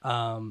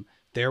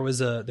there's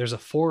a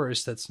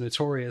forest that's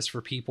notorious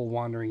for people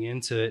wandering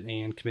into it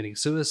and committing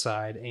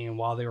suicide. And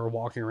while they were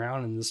walking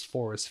around in this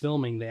forest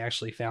filming, they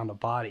actually found a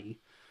body.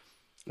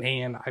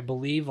 And I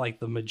believe like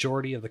the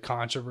majority of the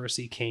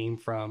controversy came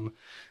from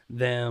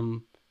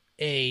them,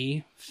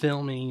 A,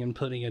 filming and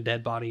putting a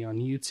dead body on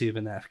YouTube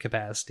in that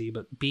capacity,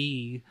 but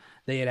B,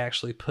 they had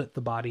actually put the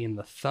body in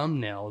the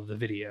thumbnail of the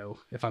video,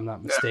 if I'm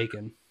not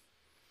mistaken.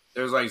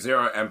 There's like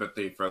zero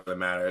empathy for the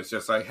matter. It's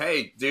just like,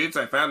 hey, dudes,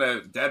 I found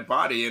a dead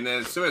body in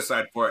the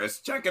suicide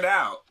forest. Check it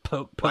out.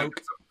 Poke. Like,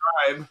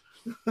 subscribe.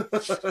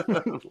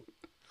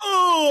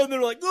 Oh, and they're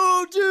like,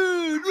 oh,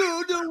 dude,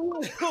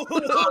 no.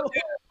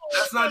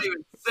 That's not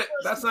even sick.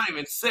 That's not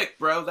even sick,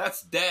 bro.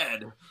 That's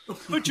dead.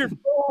 Put your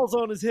balls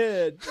on his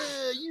head.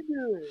 Yeah, you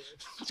do it.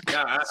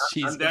 Yeah,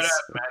 I'm dead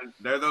ass, man.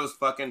 They're those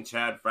fucking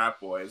Chad frat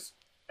boys,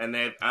 and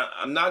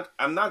I'm not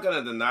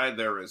gonna deny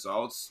their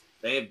results.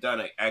 They've done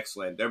it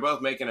excellent. They're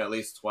both making at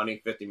least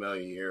 20-50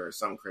 million a year or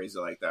something crazy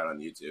like that on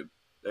YouTube.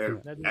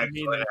 They're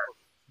excellent.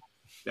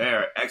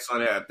 They're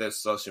excellent at this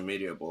social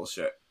media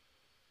bullshit.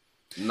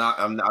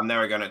 I'm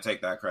never gonna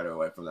take that credit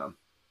away from them.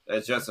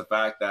 It's just the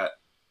fact that,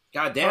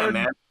 goddamn,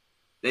 man,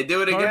 they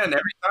do it again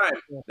every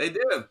time. They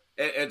do.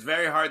 It's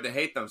very hard to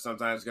hate them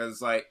sometimes because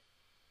it's like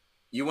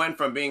you went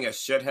from being a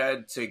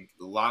shithead to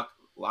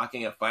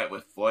locking a fight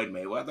with Floyd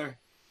Mayweather.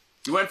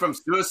 You went from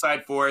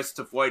Suicide Force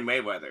to Floyd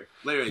Mayweather.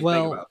 Literally,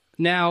 think about it.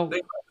 Now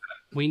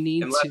we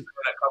need in less than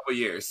a couple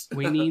years.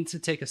 We need to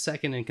take a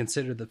second and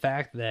consider the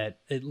fact that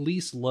at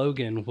least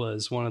Logan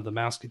was one of the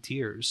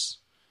Mouseketeers.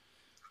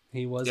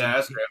 He was. Yeah,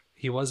 that's great.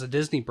 He was a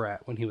Disney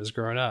brat when he was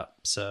growing up.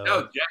 So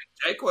no,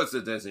 Jake was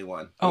the Disney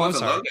one. I'm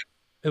sorry. Logan.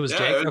 It was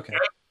Jake. Okay.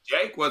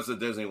 Jake was the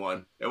Disney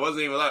one. It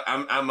wasn't even.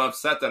 I'm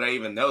upset that I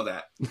even know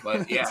that.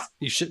 But yeah,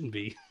 you shouldn't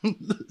be.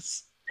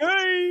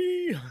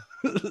 Yay!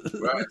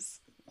 Right.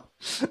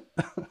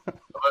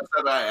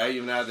 I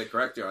even had to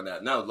correct you on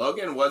that. No,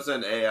 Logan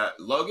wasn't a.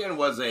 Logan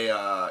was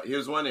a. He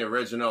was one of the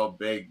original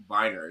big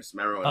Viners.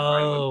 Remember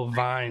when?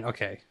 Vine.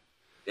 Okay.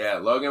 Yeah,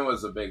 Logan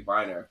was a big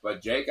Viner, but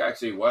Jake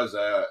actually was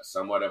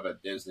somewhat of a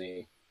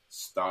Disney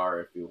star,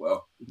 if you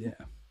will. Yeah.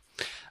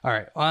 All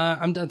right,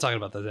 I'm done talking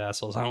about those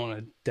assholes. I don't want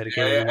to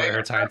dedicate any more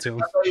airtime to them.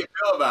 That's how you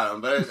feel about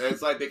them, but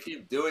it's like they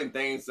keep doing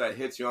things that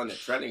hits you on the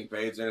trending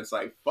page, and it's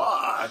like,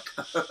 fuck.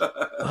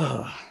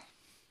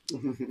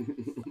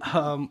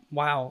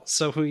 Wow.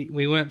 So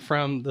we went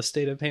from the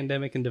state of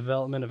pandemic and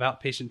development of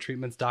outpatient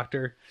treatments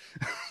doctor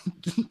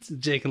to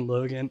Jake and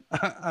Logan.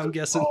 I'm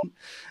guessing.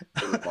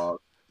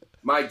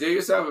 Mike, do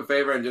yourself a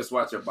favor and just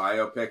watch a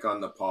biopic on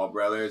the Paul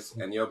brothers,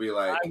 and you'll be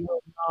like, I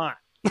will not.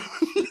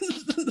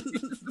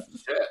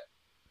 Shit.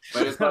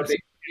 But it's like they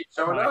keep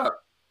showing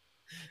up.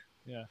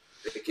 Yeah.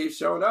 They keep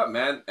showing up,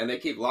 man, and they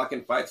keep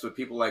locking fights with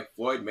people like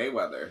Floyd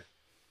Mayweather.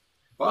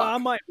 Fuck. Well, I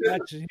might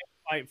watch him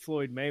fight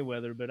Floyd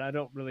Mayweather, but I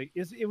don't really.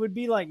 It would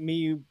be like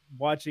me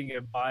watching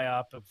a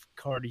biop of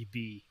Cardi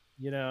B,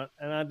 and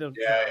I don't.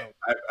 Yeah,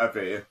 I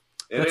feel you.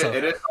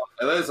 It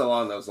is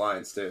along those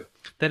lines too.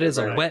 That is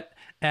a wet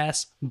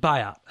ass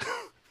biop.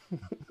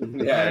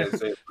 Yeah,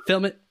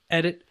 film it,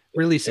 edit,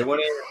 release it. It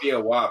wouldn't even be a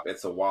WAP;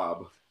 it's a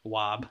WOB.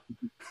 WOB.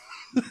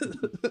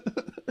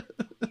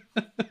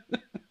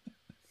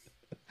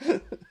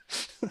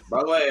 By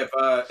the way, if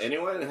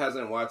anyone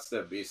hasn't watched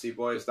the BC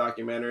Boys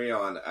documentary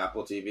on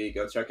Apple TV,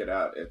 go check it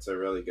out. It's a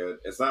really good.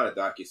 It's not a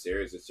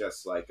docu-series. It's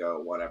just like a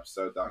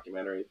one-episode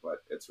documentary,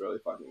 but it's really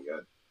fucking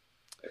good.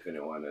 If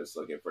anyone is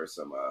looking for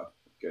some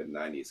good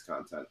 90s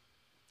content.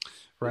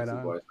 Right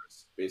on.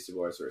 BC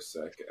Boys were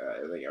sick.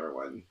 I think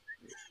everyone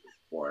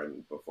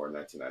born before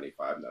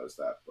 1995 knows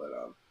that. But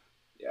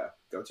yeah,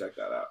 go check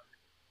that out.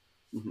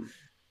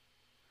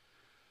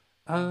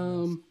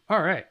 All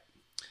right.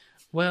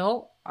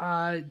 Well,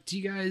 do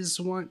you guys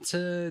want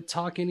to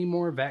talk any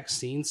more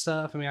vaccine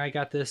stuff? I mean, I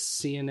got this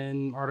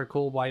CNN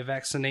article, Why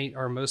Vaccinate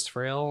Our Most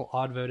Frail,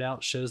 Odd Vote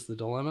Out Shows the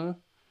Dilemma.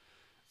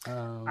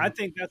 I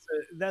think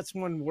that's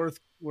one worth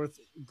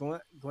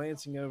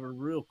glancing over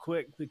real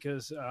quick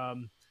because a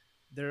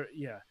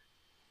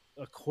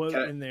quote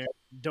in there: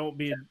 "Don't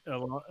be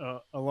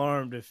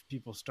alarmed if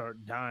people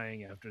start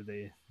dying after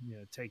they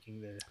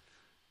taking the."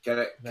 Can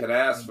I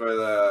ask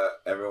for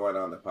everyone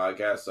on the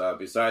podcast,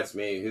 besides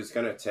me, who's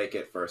going to take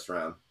it first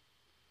round?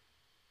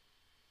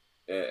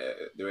 Do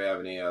we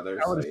have any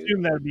others? I would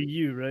assume that would be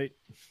you, right?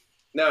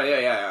 No,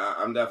 yeah.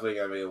 I'm definitely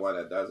going to be the one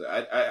that does it.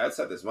 I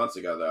said this months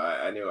ago, though.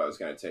 I knew I was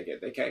going to take it.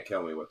 They can't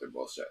kill me with their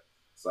bullshit,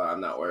 so I'm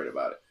not worried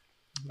about it.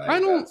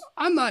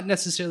 I'm not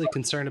necessarily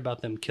concerned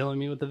about them killing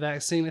me with the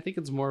vaccine. I think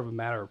it's more of a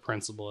matter of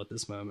principle at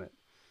this moment.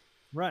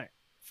 Right.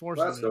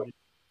 That's cool.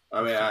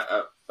 I mean,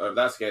 if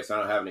that's the case, I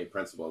don't have any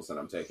principles, and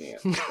I'm taking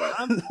it.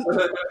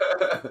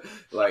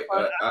 But,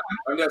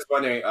 I'm just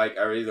wondering,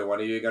 are either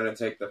one of you going to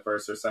take the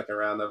first or second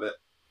round of it,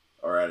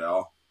 or at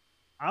all?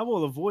 I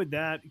will avoid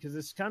that because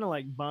it's kind of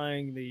like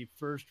buying the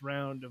first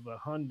round of a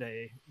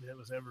Hyundai that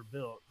was ever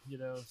built.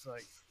 It's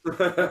like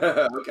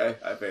okay,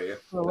 I feel you.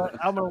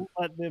 I'm gonna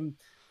let them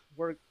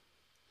work.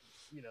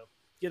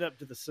 Get up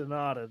to the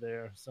Sonata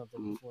there or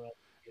something before I.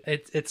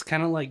 It's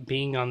kind of like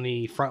being on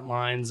the front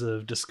lines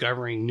of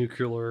discovering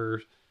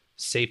nuclear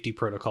safety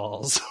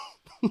protocols.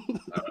 I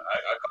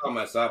call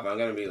myself. I'm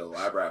going to be the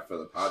lab rat for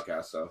the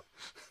podcast. So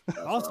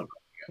awesome.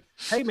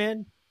 Hey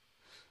man,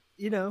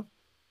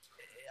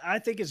 I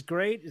think it's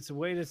great. It's a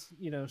way to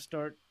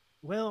start.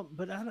 Well,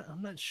 but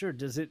I'm not sure.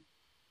 Does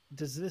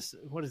this?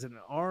 What is it? An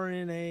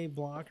RNA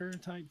blocker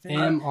type thing?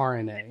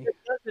 mRNA.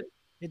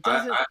 It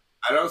doesn't.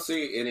 I don't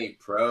see any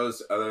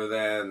pros other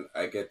than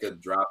I get to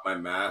drop my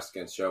mask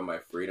and show my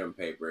freedom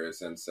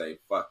papers and say,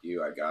 fuck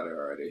you, I got it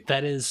already.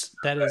 That is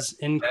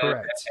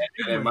incorrect.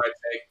 And it might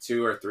take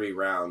 2 or 3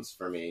 rounds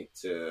for me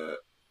to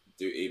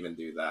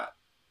do that.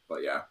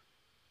 But yeah.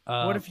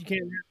 What if you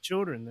can't have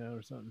children though,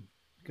 or something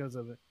because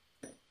of it?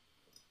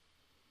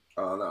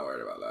 Oh, I'm not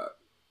worried about that.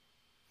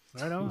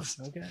 Right on.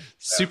 Okay.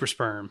 Super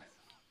sperm.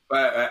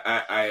 But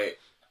I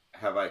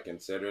have I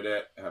considered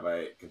it? Have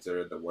I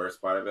considered the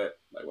worst part of it?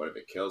 Like, what if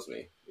it kills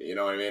me? You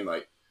know what I mean?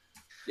 Like,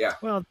 yeah.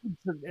 Well,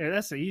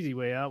 that's the easy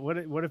way out. What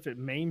if it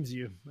maims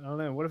you? I don't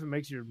know. What if it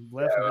makes your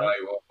left? Yeah, like,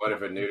 what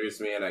if it neuters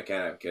me and I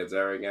can't have kids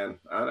ever again?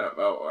 I don't know.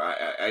 Oh,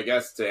 I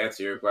guess to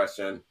answer your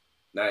question,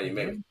 now you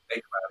made me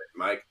think about it,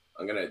 Mike.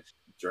 I'm gonna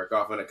jerk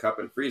off in a cup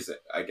and freeze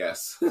it, I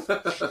guess. Do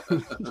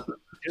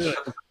it.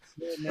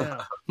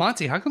 Now.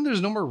 Monty, how come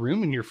there's no more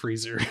room in your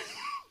freezer?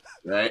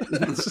 Right?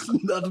 It's just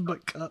nothing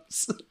but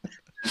cups.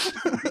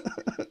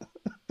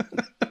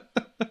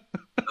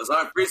 Those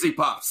aren't Freezy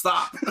Pop.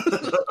 Stop.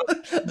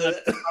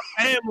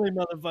 Family,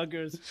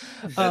 motherfuckers.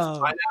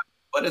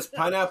 What is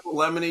pineapple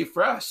lemony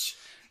fresh?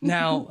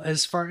 Now,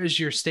 as far as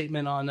your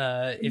statement on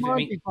if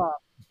Monty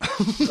Pop.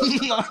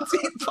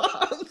 Monty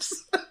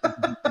Pops.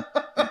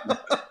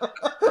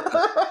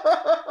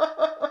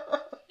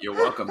 You're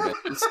welcome,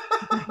 bitches.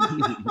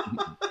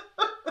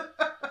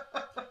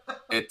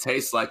 It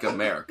tastes like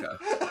America.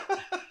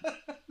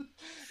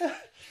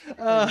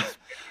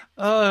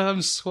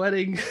 I'm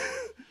sweating.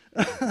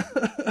 That's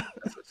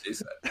what she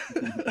said.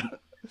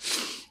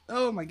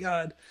 Oh my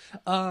god.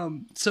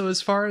 So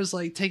as far as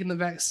like taking the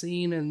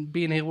vaccine and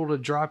being able to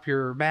drop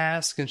your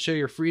mask and show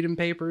your freedom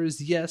papers,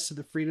 yes to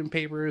the freedom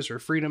papers or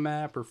freedom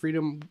app or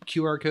freedom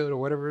QR code or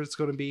whatever it's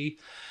going to be.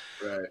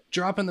 Right.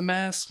 Dropping the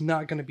mask,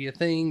 not going to be a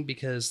thing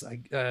because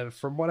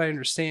from what I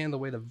understand, the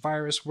way the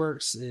virus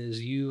works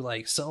is you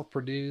like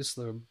self-produce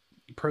the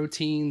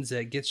proteins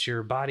that gets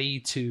your body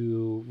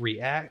to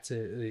react.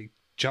 It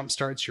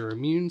jumpstarts your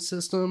immune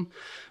system,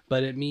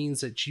 but it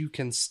means that you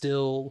can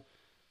still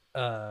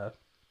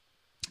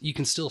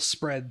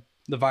spread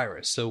the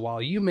virus. So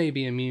while you may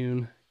be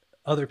immune,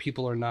 other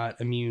people are not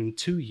immune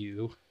to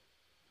you.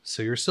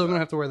 So you're still going to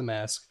have to wear the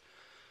mask.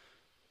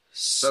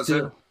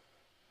 Still,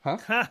 huh?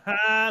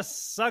 Ha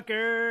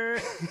sucker.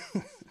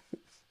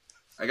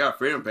 I got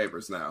freedom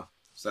papers now.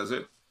 Says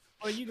it.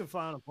 Well, you can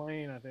find a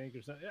plane, I think,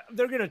 or something.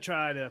 They're gonna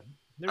try to.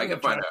 I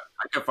can find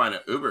an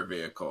Uber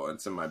vehicle.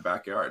 It's in my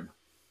backyard.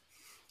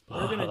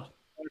 They're gonna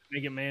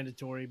make it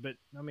mandatory, but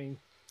I mean,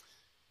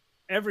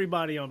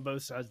 everybody on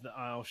both sides of the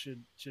aisle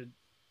should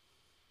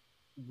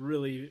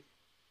really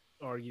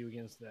argue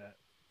against that.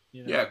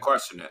 You know? Yeah,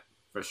 question it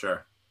for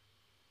sure.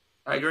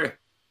 I agree.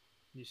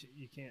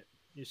 You can't.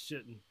 You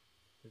shouldn't.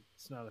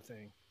 It's not a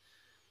thing.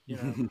 You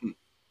know,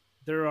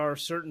 there are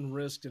certain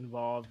risks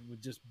involved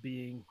with just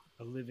being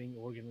a living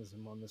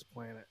organism on this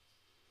planet,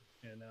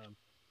 and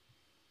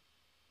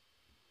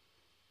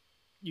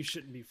you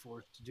shouldn't be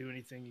forced to do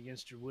anything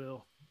against your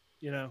will.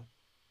 You know,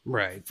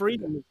 right?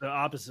 Freedom is the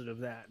opposite of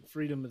that.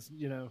 Freedom is,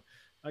 you know,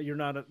 you're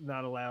not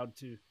allowed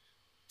to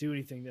do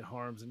anything that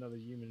harms another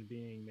human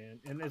being, man.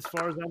 And as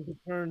far as I'm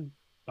concerned,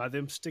 by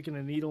them sticking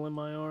a needle in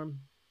my arm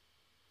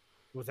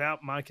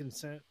without my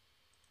consent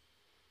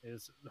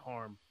is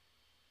harm.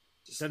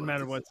 Doesn't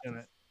matter what's in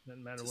it.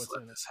 Doesn't matter what's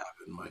in it. Let this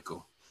happen,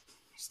 Michael.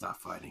 Stop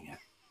fighting it.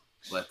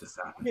 Let this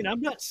happen. I mean, I'm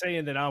not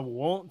saying that I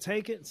won't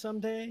take it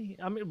someday.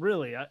 I mean,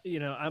 really,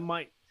 I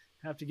might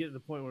have to get to the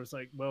point where it's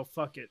like, well,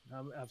 fuck it.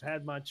 I've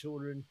had my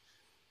children,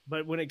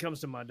 but when it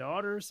comes to my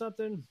daughter or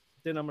something,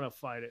 then I'm going to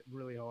fight it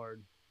really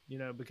hard, you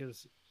know,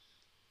 because,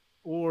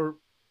 or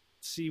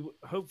see,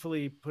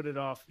 hopefully put it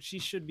off. She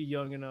should be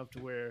young enough to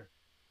where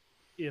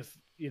if,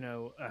 you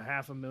know,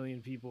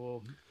 500,000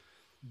 people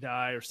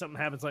die or something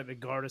happens like the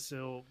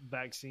Gardasil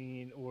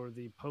vaccine or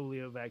the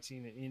polio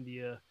vaccine in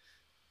India,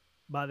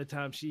 by the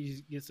time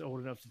she gets old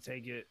enough to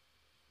take it,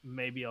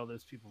 maybe all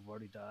those people have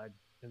already died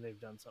and they've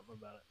done something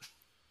about it.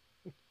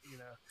 You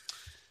know?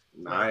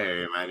 No, I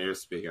hear you, man. You're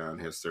speaking on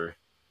history.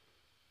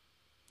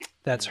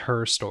 That's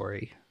her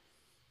story.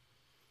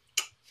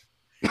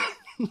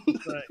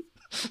 Right.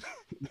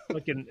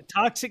 Fucking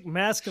toxic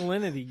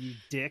masculinity, you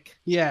dick.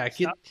 Yeah,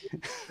 dude.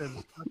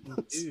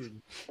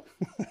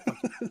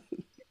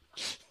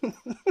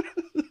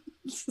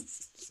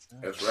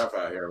 It's rough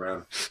out here,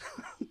 man.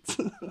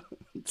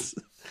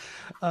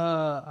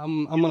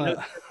 I'm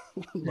gonna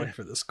look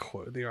for this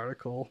quote, the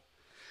article.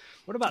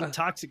 What about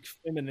toxic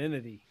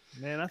femininity?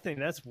 Man, I think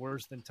that's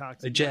worse than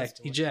toxic.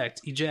 Eject.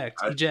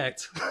 I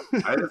just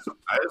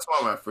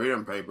want my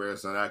freedom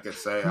papers, and I could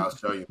say I'll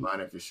show you mine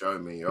if you're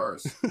showing me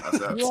yours.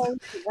 You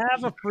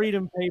have a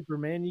freedom paper,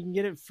 man. You can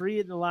get it free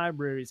at the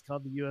library. It's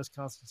called the U.S.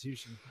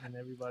 Constitution, and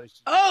everybody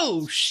should.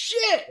 Oh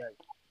shit!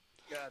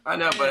 I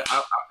know, but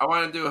I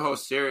want to do a whole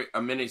series,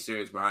 a mini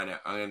series behind it.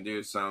 I'm gonna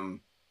do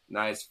some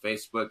nice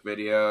Facebook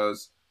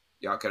videos.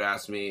 Y'all could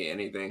ask me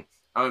anything.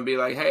 I'm gonna be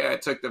like, hey, I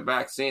took the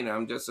vaccine.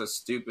 I'm just a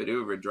stupid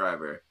Uber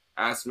driver.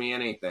 Ask me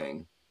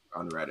anything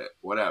on Reddit,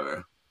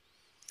 whatever.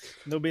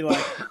 They'll be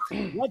like,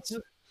 what's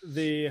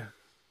the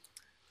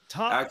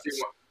top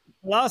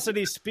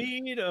velocity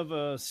speed of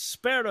a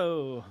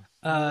sparrow?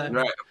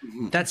 Right.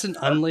 That's an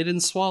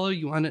unladen swallow.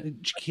 You want to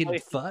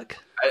educated fuck?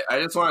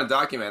 I just want to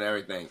document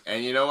everything.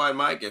 And you know what,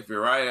 Mike? If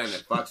you're right and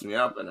it fucks me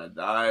up and I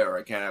die or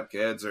I can't have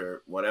kids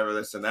or whatever,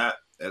 this and that,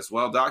 it's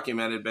well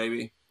documented,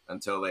 baby.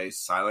 Until they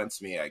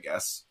silence me, I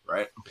guess,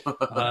 right?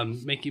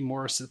 Make you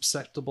more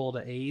susceptible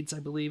to AIDS, I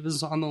believe,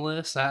 is on the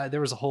list.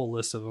 There was a whole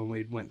list of them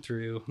we went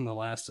through in the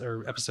last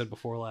or episode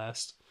before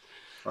last.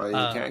 Well,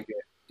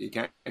 you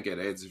can't get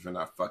AIDS if you're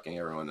not fucking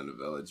everyone in the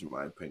village, in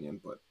my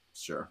opinion. But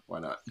sure, why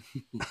not?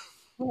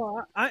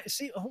 Well, I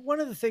see. One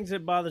of the things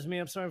that bothers me,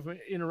 I'm sorry for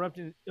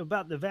interrupting,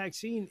 about the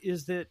vaccine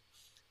is that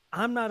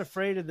I'm not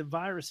afraid of the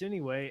virus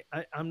anyway.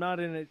 I'm not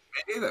in it.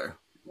 Me neither.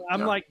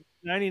 I'm like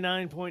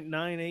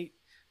 99.98%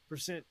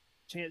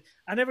 chance.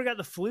 I never got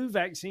the flu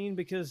vaccine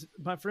because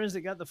my friends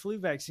that got the flu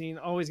vaccine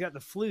always got the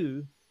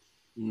flu.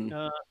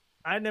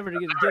 I never did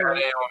get it.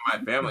 Anyone in my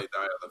family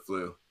died of the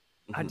flu.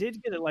 I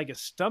did get like a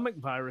stomach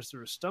virus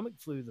or a stomach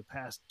flu the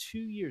past 2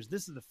 years.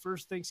 This is the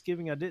first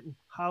Thanksgiving I didn't.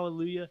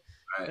 Hallelujah.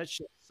 Right. That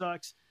shit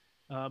sucks.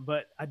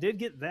 But I did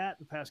get that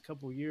the past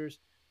couple of years.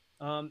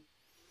 Can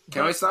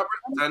we stop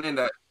pretending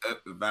that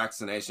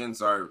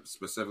vaccinations are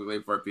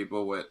specifically for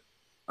people with,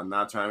 I'm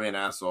not trying to be an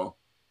asshole,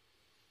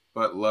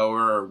 but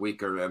lower or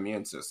weaker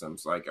immune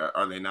systems? Like,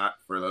 are they not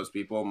for those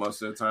people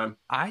most of the time?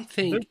 I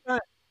think.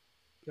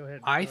 Go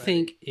ahead. I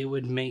think it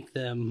would make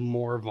them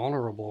more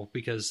vulnerable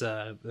because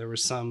there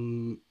was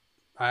some.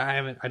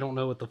 I don't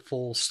know what the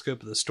full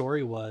scope of the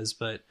story was,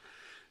 but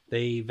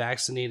they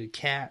vaccinated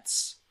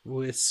cats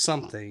with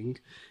something,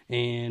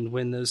 and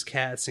when those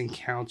cats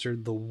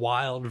encountered the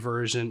wild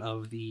version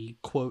of the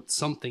quote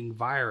something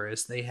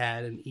virus, they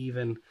had an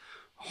even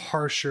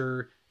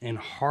harsher and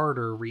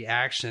harder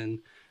reaction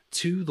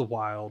to the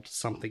wild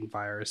something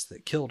virus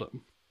that killed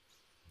them.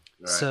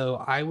 Right. So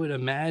I would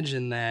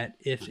imagine that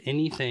if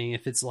anything,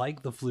 if it's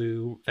like the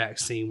flu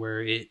vaccine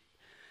where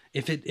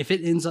if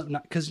it ends up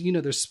not, because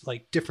there's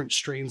like different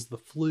strains of the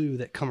flu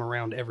that come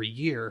around every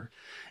year.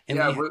 And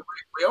yeah,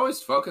 we always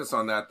focus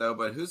on that though,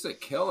 but who's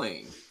it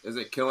killing? Is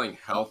it killing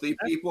healthy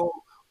people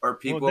or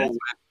people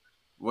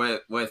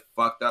with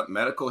fucked up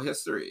medical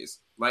histories?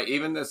 Like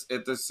even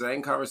if the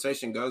same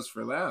conversation goes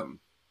for them,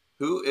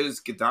 who is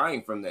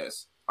dying from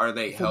this? Are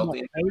they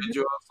healthy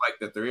individuals like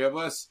the three of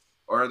us?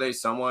 Or are they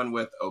someone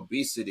with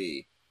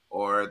obesity?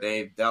 Or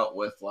they've dealt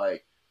with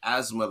like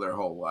asthma their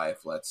whole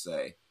life, let's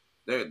say?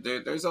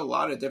 There's a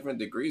lot of different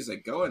degrees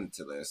that go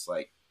into this.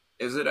 Like,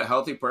 is it a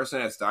healthy person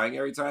that's dying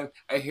every time?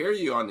 I hear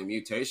you on the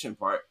mutation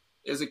part.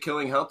 Is it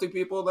killing healthy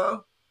people,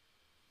 though?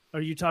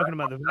 Are you talking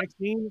about the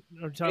vaccine?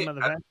 Or are you talking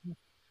about the vaccine?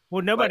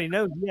 Well, nobody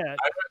knows yet.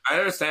 I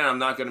understand I'm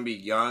not going to be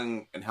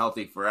young and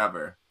healthy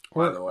forever,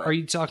 by the way. Are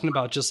you talking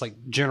about just like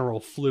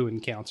general flu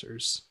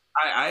encounters?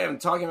 I am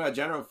talking about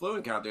general flu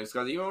encounters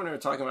because even when we're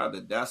talking about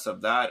the deaths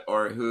of that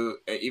or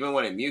even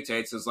when it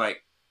mutates, it's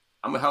like,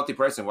 I'm a healthy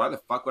person. Why the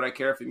fuck would I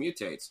care if it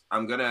mutates?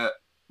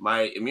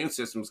 My immune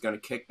system's going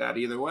to kick that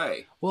either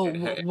way. Well,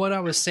 what I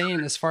was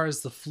saying as far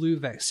as the flu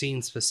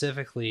vaccine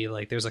specifically,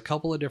 like there's a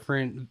couple of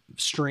different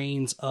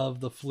strains of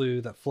the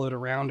flu that float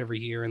around every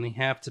year, and they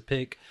have to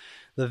pick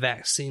the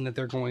vaccine that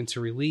they're going to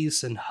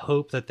release and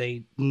hope that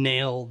they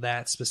nail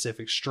that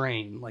specific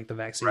strain, like the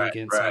vaccine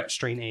against like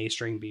strain A,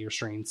 strain B, or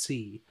strain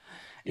C.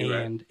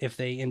 And if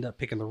they end up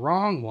picking the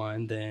wrong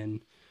one, then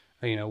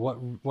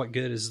what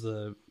good is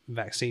the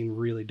vaccine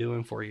really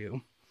doing for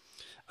you?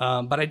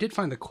 But I did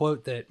find the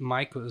quote that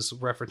Mike was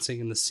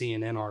referencing in the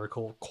CNN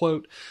article.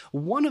 Quote,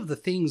 one of the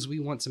things we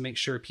want to make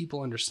sure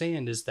people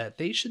understand is that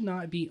they should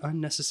not be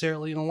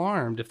unnecessarily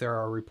alarmed if there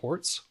are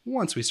reports,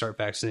 once we start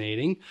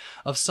vaccinating,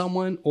 of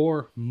someone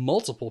or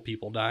multiple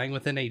people dying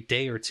within a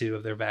day or two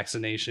of their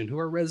vaccination who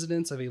are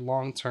residents of a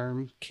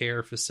long-term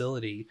care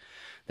facility.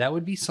 That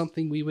would be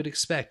something we would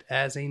expect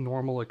as a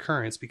normal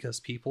occurrence because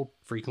people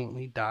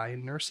frequently die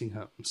in nursing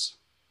homes.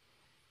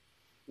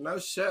 No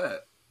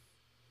shit.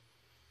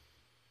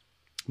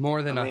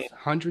 More than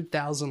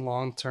 100,000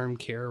 long-term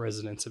care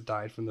residents have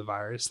died from the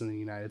virus in the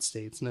United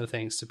States. No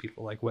thanks to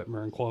people like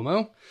Whitmer and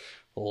Cuomo.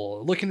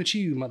 Well, looking at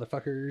you,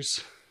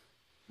 motherfuckers.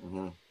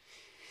 Mm-hmm.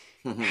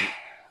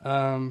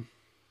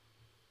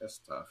 That's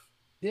tough.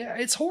 Yeah,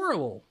 it's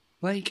horrible.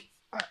 Like,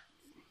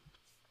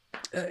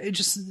 it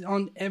just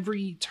on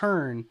every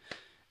turn,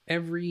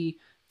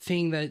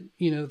 everything that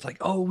it's like,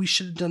 oh, we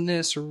should have done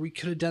this or we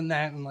could have done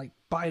that, and like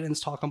Biden's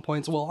talking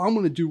points. Well, I'm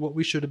going to do what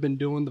we should have been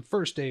doing the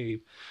first day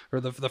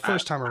or the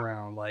first time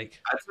around. Like,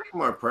 I take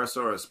more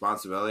personal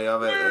responsibility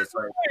of it. It's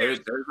like there's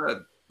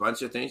a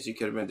bunch of things you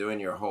could have been doing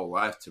your whole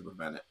life to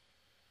prevent it.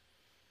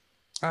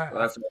 You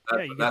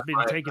could have been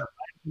taking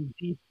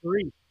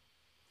D3.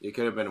 You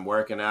could have been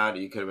working out.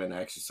 You could have been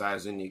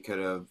exercising. You could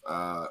have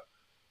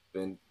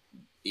been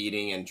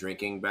eating and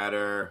drinking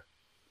better,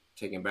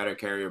 taking better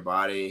care of your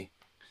body,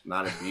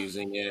 not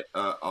abusing it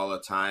all the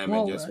time.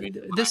 Well, and just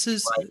this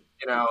is like,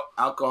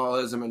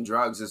 alcoholism and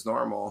drugs is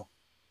normal.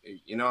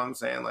 You know what I'm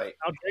saying? Like,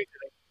 I'll drink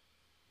it.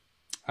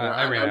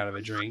 I ran out of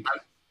a drink.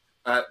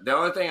 The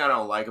only thing I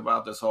don't like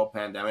about this whole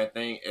pandemic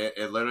thing,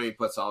 it literally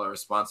puts all the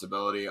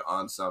responsibility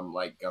on some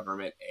like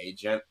government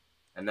agent,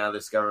 and now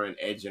this government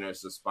agent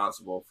is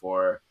responsible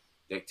for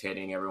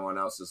dictating everyone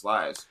else's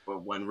lives.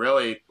 But when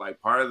really, like,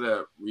 part of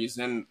the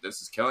reason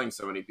this is killing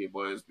so many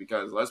people is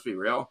because, let's be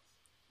real,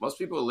 most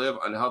people live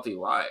unhealthy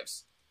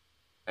lives.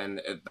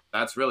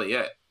 That's really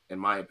it, in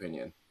my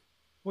opinion.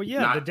 Well,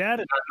 yeah, the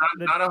data,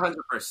 not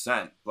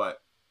 100%,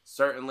 but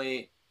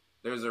certainly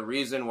there's a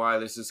reason why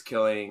this is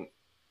killing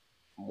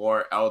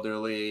more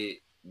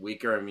elderly,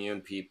 weaker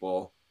immune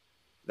people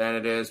than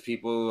it is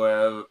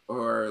people who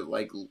are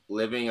like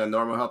living a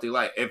normal, healthy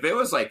life. If it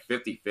was like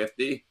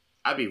 50-50,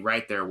 I'd be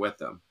right there with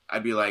them.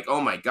 I'd be like,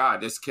 oh my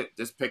God, this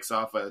picks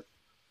off a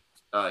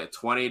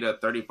 20 to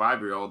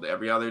 35-year-old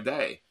every other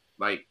day.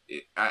 Like,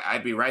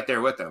 I'd be right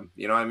there with them.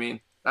 You know what I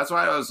mean? That's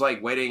why I was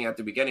like waiting at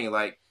the beginning.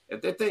 Like,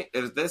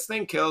 if this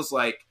thing kills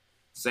like,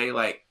 say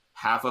like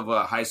half of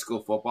a high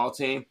school football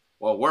team,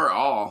 well, we're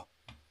all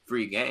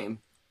free game.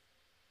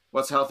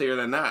 What's healthier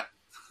than that?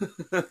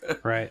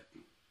 Right.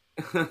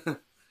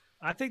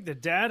 I think the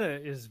data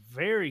is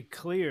very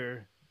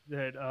clear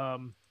that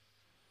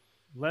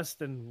less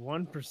than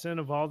 1%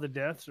 of all the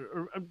deaths,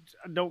 or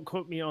don't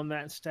quote me on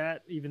that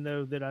stat, even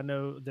though that I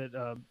know that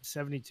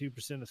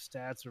 72% of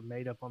stats are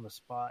made up on the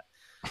spot.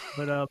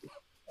 But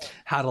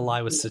how to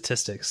lie with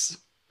statistics.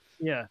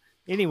 Yeah.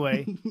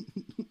 Anyway,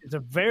 it's a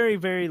very,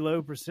 very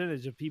low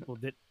percentage of people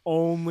that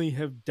only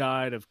have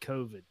died of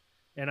COVID.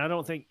 And I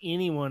don't think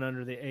anyone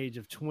under the age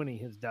of 20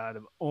 has died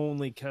of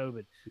only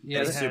COVID.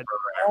 Yeah, it's super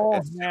rare.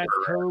 It's super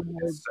rare.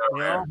 It's so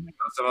rare.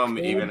 Some of them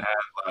even have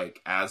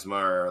like asthma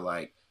or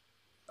like,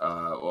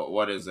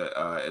 what is it?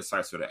 It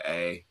starts with an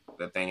A,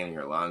 the thing in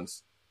your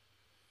lungs.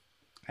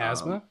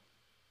 Asthma?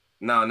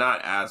 No,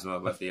 not asthma,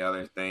 but the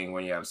other thing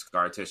when you have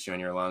scar tissue in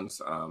your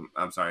lungs.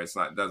 I'm sorry,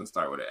 it doesn't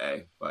start with an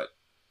A, but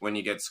when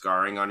you get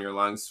scarring on your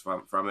lungs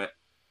from it.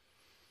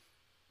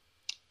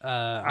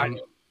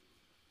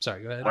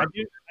 Sorry, go ahead.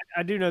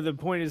 I do know the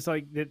point is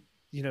like that,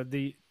 you know,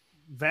 the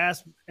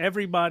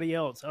everybody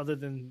else other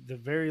than the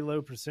very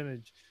low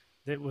percentage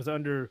that was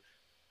under,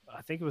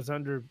 I think it was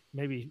under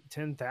maybe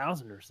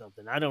 10,000 or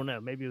something. I don't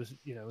know. Maybe it was,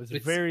 you know, it was a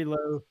very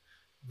low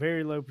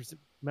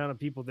amount of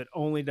people that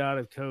only died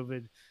of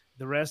COVID.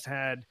 The rest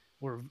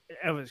were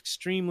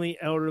extremely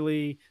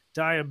elderly,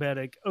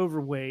 diabetic,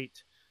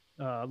 overweight,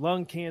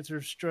 lung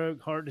cancer,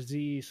 stroke, heart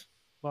disease,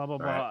 blah, blah,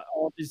 blah,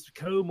 all these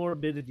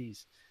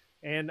comorbidities.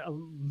 And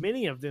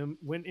many of them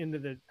went into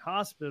the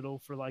hospital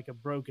for like a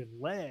broken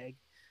leg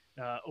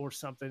or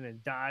something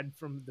and died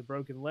from the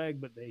broken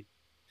leg, but they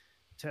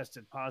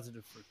tested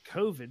positive for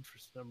COVID for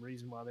some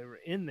reason while they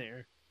were in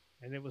there,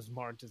 and it was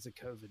marked as a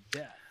COVID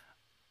death.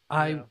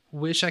 I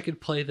wish I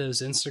could play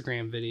those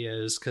Instagram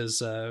videos because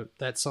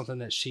that's something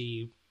that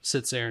she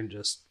sits there and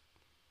just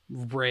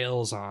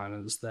rails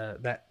on. Is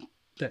that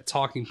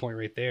talking point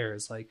right there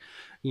is like,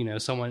 you know,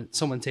 someone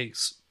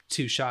takes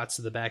 2 shots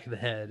to the back of the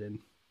head and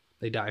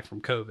they die from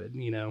COVID,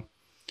 you know.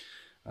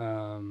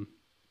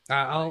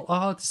 I'll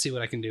have to see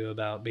what I can do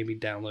about maybe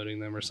downloading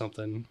them or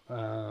something.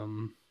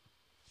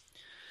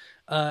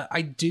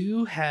 I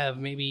do have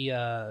maybe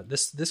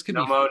this could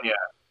pneumonia. be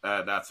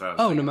that's what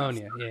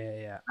pneumonia.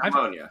 Yeah.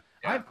 Pneumonia.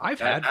 I've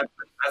had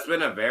that's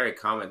been a very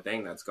common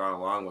thing that's gone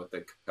along with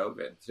the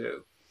COVID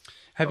too.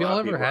 Have y'all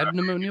ever had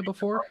pneumonia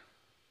before?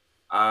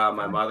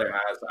 My mother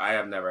has. I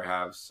have never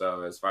have.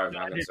 So as far as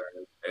I'm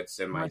concerned, it's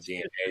in my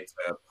DNA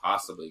to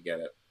possibly get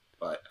it.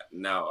 But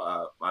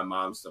no, my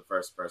mom's the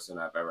first person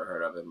I've ever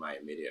heard of in my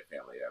immediate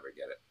family to ever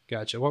get it.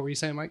 Gotcha. What were you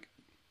saying, Mike?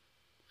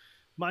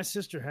 My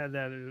sister had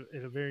that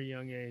at a very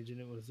young age,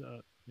 and it was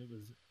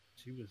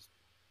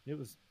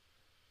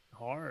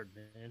hard,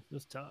 man. It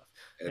was tough.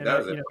 It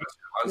does. It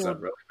was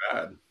really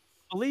bad.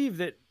 I believe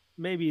that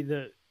maybe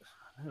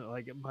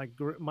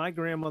my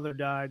grandmother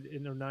died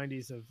in her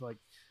 90s of like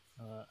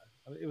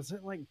it was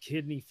like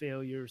kidney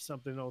failure or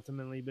something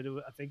ultimately, but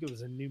I think it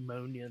was a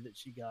pneumonia that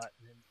she got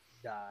and then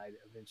died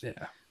eventually.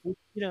 Yeah.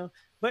 You know,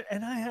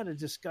 and I had a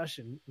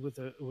discussion with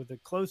a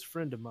close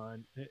friend of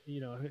mine,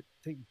 you know, I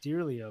think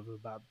dearly of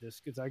about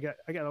this because I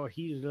got all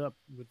heated up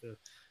with the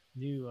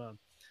new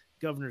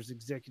governor's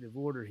executive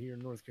order here in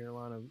North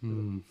Carolina a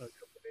couple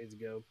of days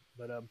ago.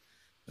 But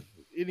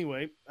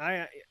anyway,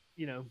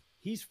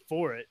 he's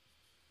for it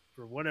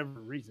for whatever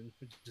reason,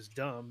 which is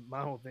dumb.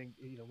 My whole thing,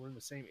 you know, we're in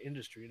the same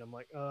industry, and I'm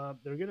like,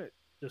 they're gonna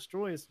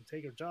destroy us and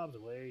take our jobs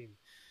away. And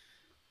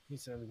he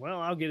said, well,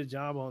 I'll get a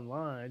job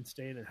online,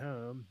 staying at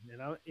home.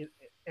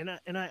 And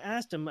I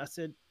asked him, I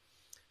said,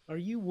 are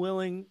you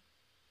willing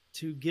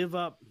to give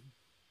up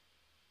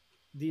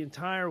the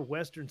entire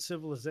Western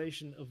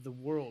civilization of the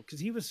world? Because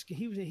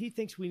he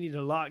thinks we need a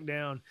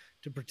lockdown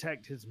to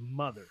protect his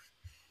mother,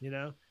 you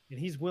know, and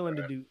he's willing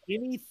to do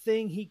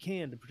anything he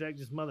can to protect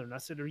his mother. And I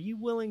said, are you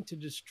willing to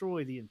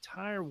destroy the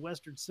entire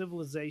Western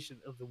civilization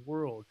of the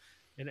world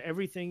and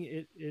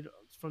everything it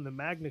from the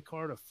Magna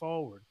Carta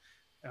forward?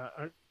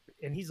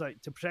 And he's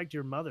like, to protect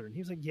your mother. And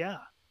he was like, yeah.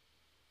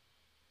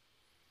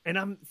 And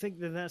I'm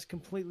thinking that's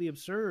completely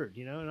absurd,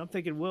 you know? And I'm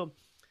thinking, well,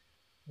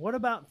 what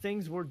about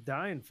things we're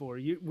dying for?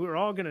 We're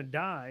all going to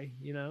die,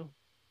 you know?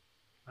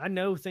 I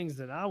know things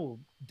that I will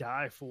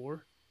die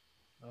for.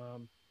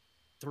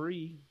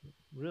 3,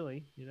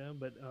 really, you know?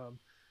 But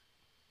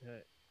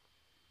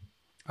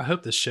I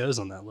hope this show's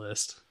on that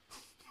list.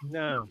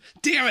 No.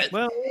 Damn it!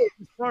 Well,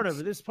 it's part of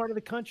it. It's part of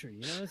the country,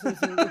 you know?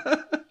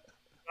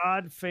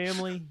 God,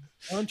 family,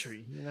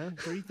 country.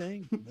 3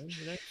 things. You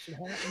should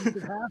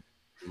have.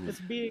 It's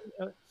being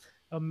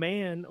a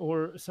man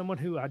or someone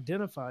who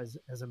identifies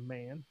as a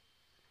man.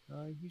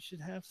 You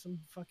should have some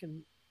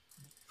fucking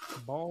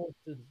balls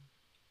to.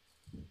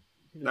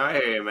 No, I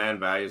hear you, man.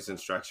 Values and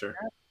structure.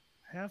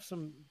 Have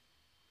some.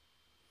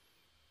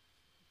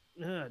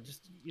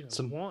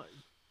 Some.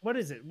 What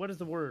is it? What is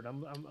the word?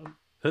 I'm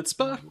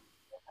chutzpah?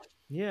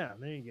 Yeah,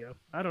 there you go.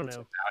 I don't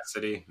know.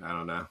 Capacity? I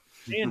don't know.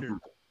 Standard.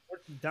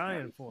 We're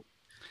dying for.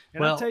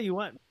 And Well, I'll tell you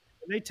what,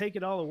 they take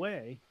it all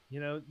away,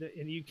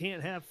 and you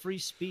can't have free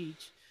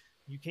speech.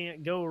 You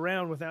can't go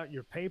around without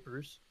your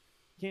papers.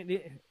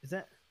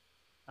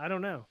 I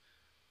don't know.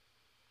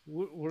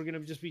 We're going to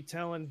just be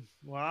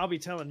I'll be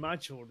telling my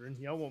children,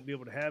 y'all won't be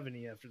able to have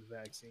any after the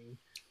vaccine,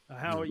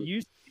 how it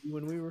used to be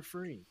when we were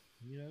free,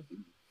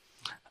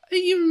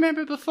 You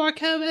remember before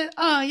COVID?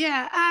 Oh,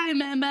 yeah, I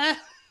remember.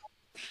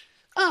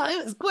 Oh,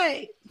 it was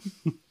great.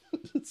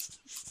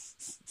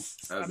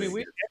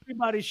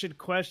 Everybody should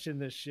question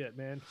this shit,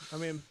 man.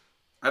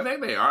 I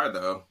think they are,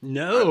 though.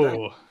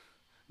 No.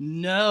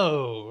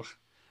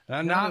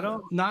 Not at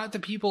all. Not the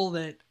people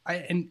that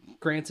and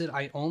granted,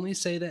 I only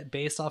say that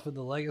based off of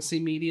the legacy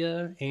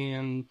media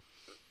and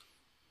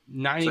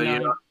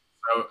 99.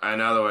 So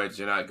in other words,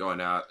 you're not going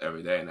out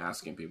every day and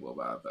asking people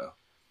about it, though.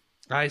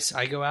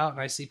 I go out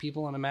and I see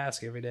people in a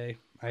mask every day.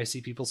 I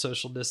see people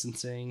social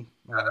distancing.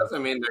 That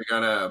doesn't mean they're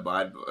gonna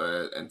abide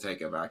and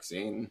take a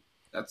vaccine.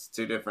 That's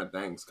 2 different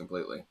things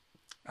completely.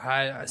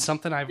 I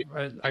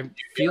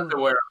feel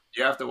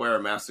you have to wear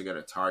a mask to go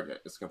to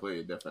Target. It's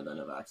completely different than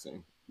a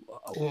vaccine.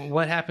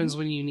 What happens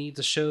when you need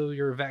to show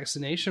your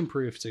vaccination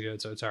proof to go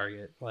to a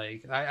Target?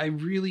 Like, I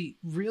really,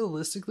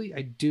 realistically,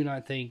 I do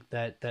not think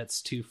that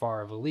that's too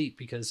far of a leap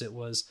because it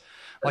was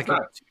like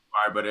not too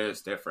far, but it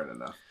is different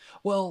enough.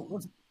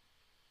 Well,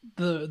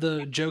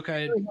 the joke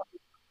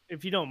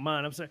if you don't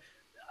mind, I'm sorry.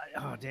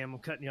 Oh, damn, I'm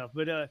cutting you off.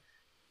 But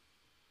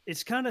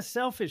it's kind of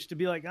selfish to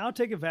be like, I'll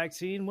take a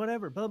vaccine,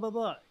 whatever, blah, blah,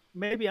 blah.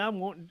 Maybe I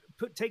won't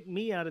take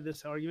me out of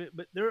this argument,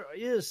 but there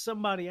is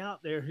somebody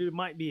out there who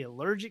might be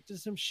allergic to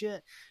some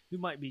shit, who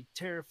might be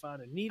terrified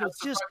of needles.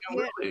 That's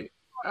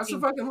a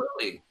fucking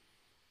Lily.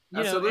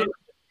 Absolutely.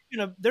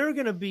 They're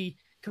going to be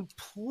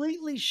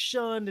completely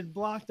shunned and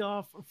blocked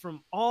off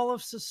from all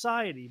of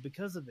society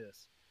because of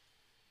this.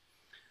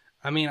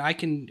 I mean, I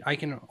can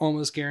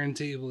almost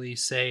guaranteedly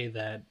say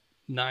that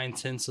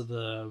 9/10 of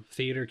the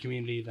theater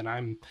community that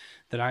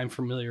I'm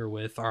familiar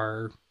with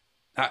are.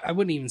 I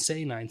wouldn't even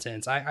say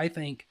 9/10. I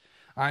think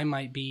I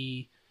might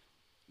be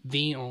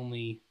the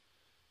only.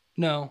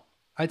 No,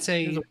 I'd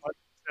say.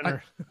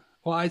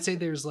 I'd say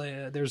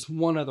there's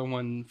one other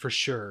one for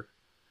sure,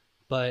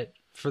 but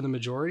for the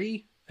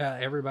majority,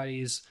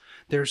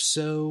 they're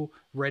so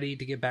ready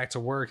to get back to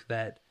work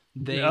that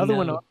they. The other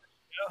one.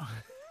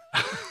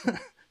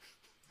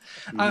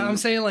 I'm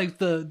saying like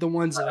the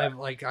ones that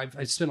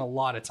I've spent a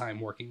lot of time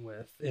working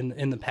with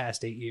in the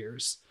past 8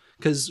 years.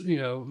 Because,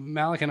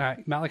 Malachi and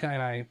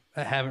I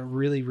haven't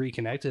really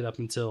reconnected up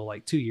until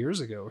like 2 years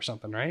ago or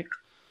something, right?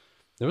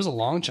 There was a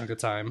long chunk of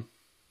time.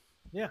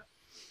 Yeah.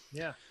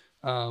 Yeah.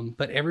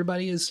 But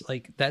everybody is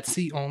like, that's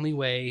the only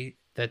way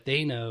that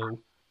they know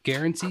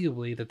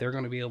guaranteedly that they're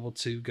going to be able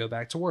to go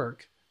back to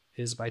work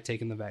is by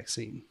taking the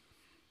vaccine.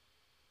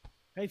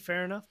 Hey,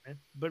 fair enough, man.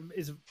 But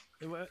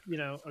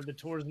are the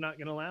tours not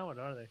going to allow it,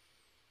 are they?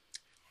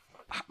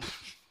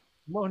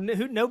 Well,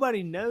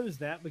 nobody knows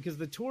that because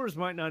the tours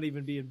might not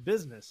even be in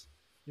business.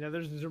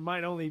 There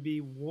might only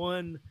be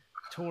one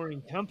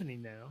touring company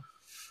now.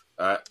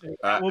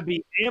 It will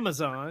be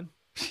Amazon.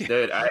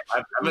 Dude, I've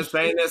been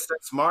saying this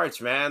since March,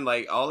 man.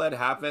 Like, all that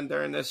happened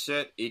during this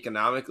shit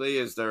economically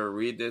is the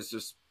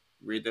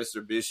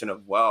redistribution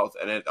of wealth,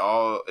 and it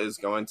all is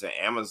going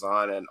to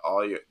Amazon and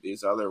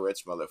these other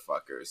rich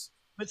motherfuckers.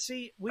 But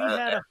see, we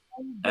had a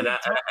and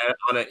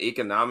on an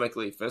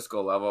economically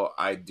fiscal level,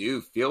 I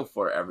do feel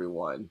for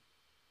everyone.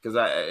 Because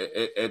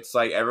it's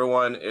like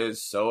everyone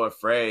is so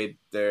afraid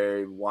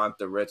they want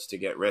the rich to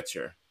get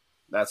richer.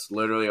 That's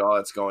literally all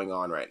that's going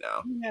on right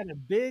now. We had a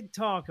big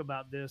talk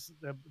about this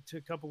a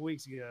couple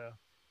weeks ago,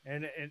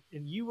 and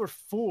you were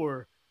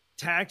for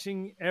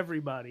taxing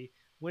everybody.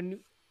 I'm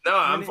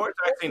for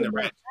taxing the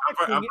rich.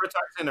 I'm for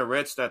taxing the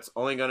rich. That's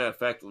only going to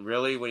affect,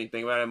 really, when you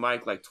think about it,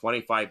 Mike, like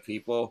 25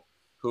 people.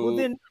 Well,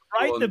 then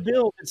write the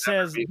bill that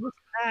says this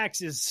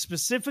tax is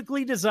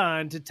specifically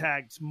designed to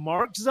tax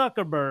Mark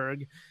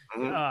Zuckerberg,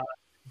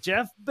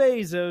 Jeff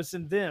Bezos,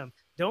 and them.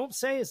 Don't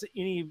say it's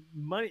any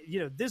money.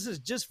 This is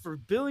just for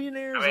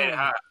billionaires. I mean,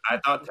 I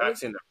thought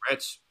taxing the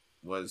rich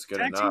was good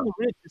enough. Taxing the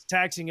rich is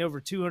taxing over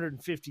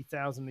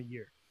 $250,000 a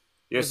year.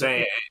 You're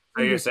saying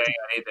I need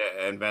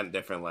to invent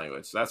different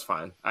language. That's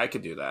fine. I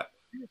could do that.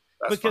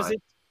 Because fine.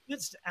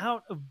 It's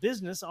out of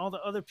business all the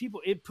other people.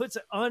 It puts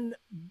a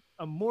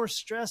more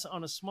stress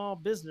on a small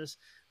business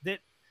that,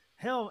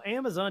 hell,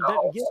 Amazon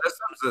doesn't get. The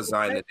system's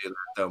designed to do that,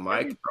 though,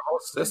 Mike. The whole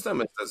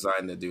system is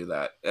designed to do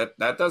that.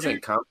 That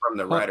doesn't come from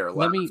the right or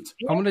left.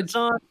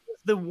 Amazon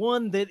the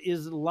one that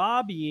is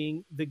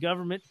lobbying the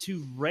government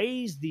to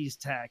raise these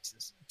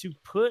taxes, to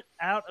put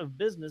out of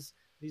business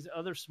these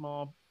other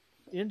small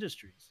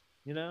industries.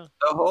 You know,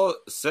 the whole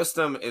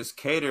system is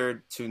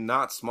catered to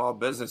not small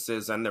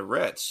businesses and the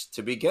rich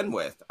to begin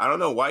with. I don't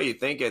know why you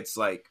think it's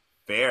like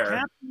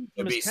fair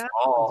to be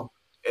small.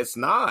 It's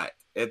not.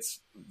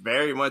 It's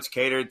very much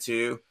catered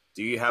to,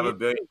 do you have $1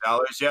 billion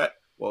yet?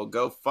 Well,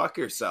 go fuck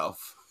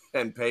yourself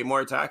and pay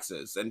more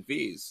taxes and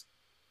fees.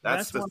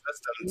 That's the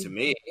system to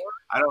me.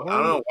 I don't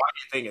know why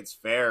you think it's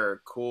fair,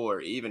 cool,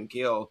 or even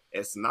keel.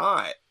 It's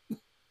not.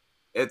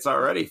 It's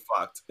already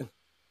fucked.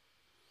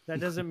 That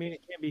doesn't mean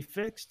it can't be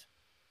fixed.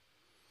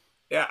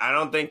 Yeah, I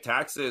don't think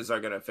taxes are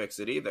going to fix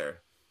it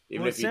either.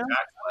 Even if you tax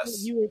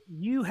less.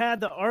 You had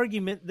the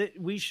argument that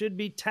we should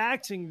be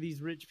taxing these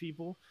rich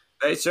people.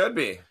 They should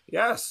be,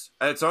 yes.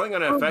 It's only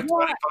going to affect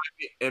 25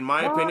 people. In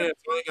my opinion, it's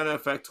only going to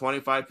affect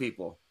 25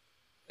 people,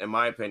 in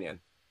my opinion.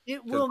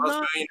 It will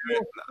not.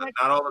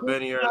 Not all the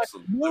billionaires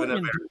live in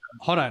America.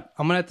 Hold on.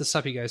 I'm going to have to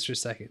stop you guys for a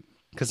second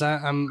because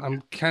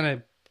I'm kind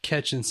of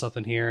catching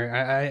something here.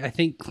 I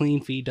think Clean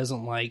Feed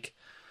doesn't like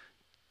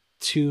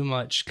too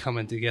much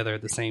coming together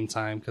at the same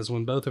time, because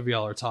when both of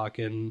y'all are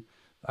talking,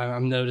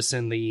 I'm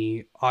noticing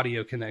the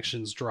audio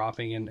connections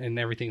dropping and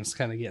everything's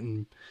kind of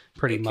getting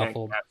pretty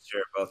muffled. Can't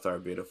capture both our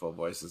beautiful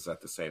voices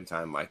at the same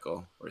time,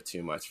 Michael. We're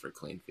too much for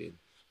Clean Feed.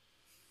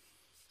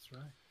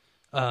 That's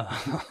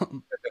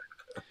right.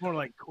 More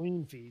like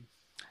Queen Feed.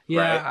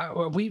 Yeah,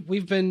 right.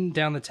 We've been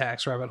down the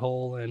tax rabbit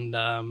hole, and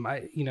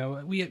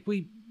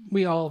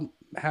we all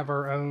have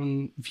our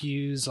own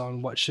views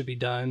on what should be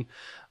done.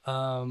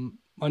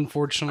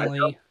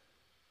 Unfortunately,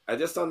 I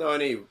just don't know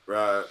any.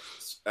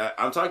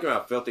 I'm talking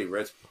about filthy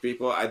rich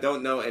people. I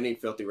don't know any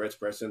filthy rich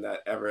person that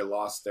ever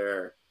lost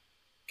their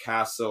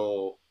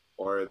castle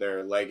or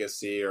their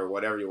legacy or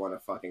whatever you want to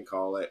fucking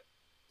call it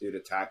due to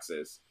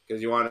taxes.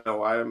 Because you want to know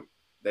why?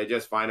 They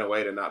just find a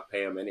way to not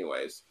pay them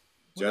anyways.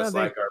 Just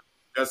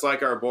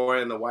like our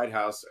boy in the White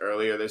House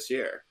earlier this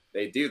year.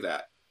 They do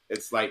that.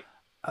 It's like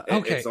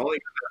it's only going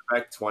to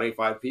affect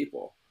 25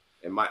 people.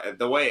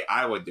 The way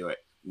I would do it.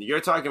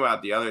 You're talking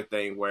about the other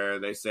thing where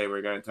they say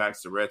we're going to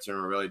tax the rich and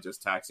we're really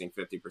just taxing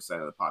 50%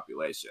 of the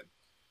population.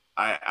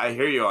 I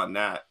hear you on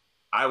that.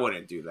 I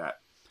wouldn't do that,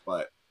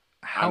 but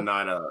I'm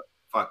not a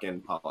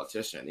fucking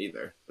politician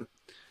either.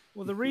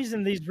 Well, the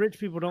reason these rich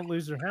people don't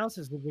lose their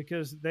houses is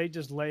because they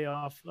just lay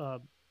off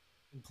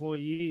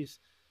employees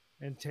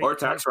and take or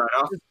tax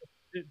write-offs,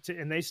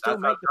 and they still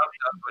that's make.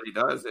 That's what he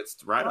does.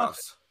 It's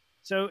write-offs.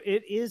 So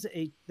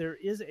there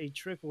is a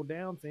trickle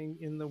down thing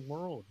in the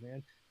world,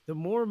 man. The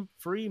more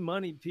free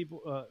money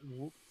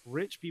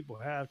rich people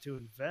have to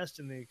invest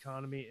in the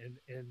economy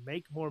and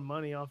make more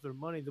money off their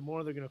money, the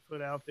more they're going to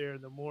put out there,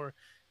 the more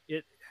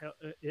it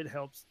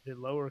helps the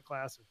lower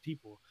class of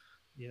people.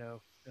 You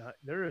know,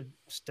 there are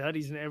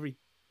studies and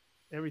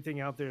everything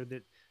out there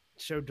that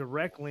show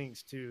direct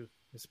links to,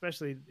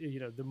 especially,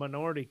 the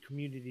minority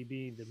community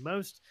being the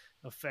most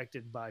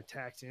affected by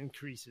tax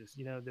increases,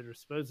 that are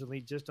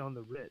supposedly just on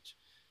the rich.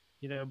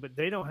 But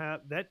they don't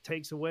have, that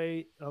takes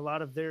away a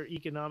lot of their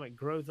economic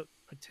growth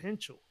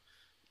potential,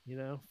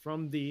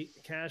 from the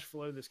cash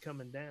flow that's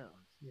coming down,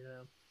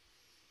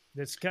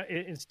 that's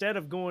instead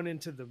of going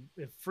into the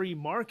free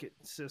market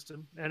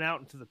system and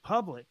out into the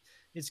public,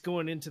 it's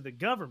going into the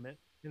government,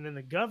 and then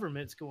the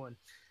government's going,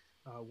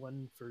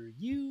 one for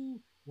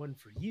you, one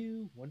for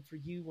you, one for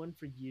you, one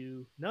for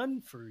you,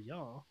 none for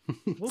y'all.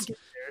 We'll get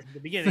there at the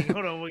beginning.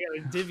 Hold on, we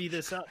got to divvy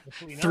this up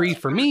between 3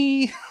 for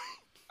me.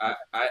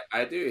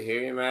 I do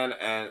hear you, man,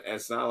 and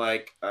it's not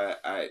like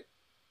I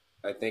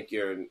think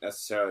you're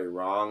necessarily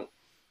wrong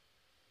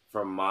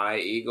from my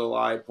eagle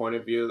eye point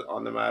of view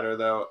on the matter,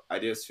 though. I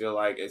just feel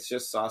like it's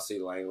just saucy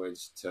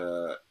language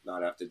to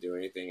not have to do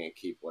anything and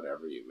keep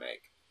whatever you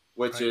make,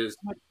 which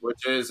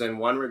is in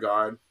one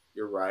regard,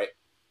 you're right,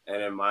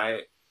 and in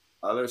my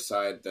other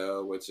side,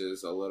 though, which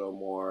is a little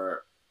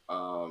more,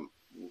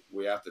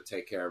 we have to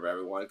take care of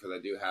everyone, because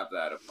I do have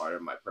that a part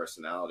of my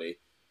personality.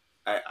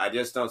 I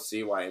just don't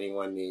see why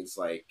anyone needs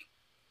like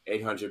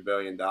 $800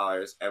 billion.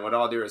 And with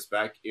all due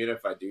respect, even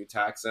if I do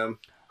tax them,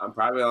 I'm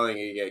probably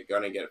only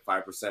going to get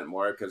 5%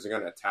 more, because they're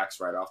going to tax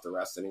right off the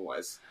rest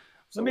anyways.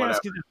 So let me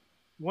ask you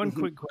one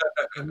quick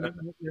question.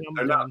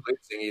 They're not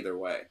losing either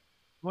way.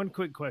 One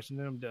quick question,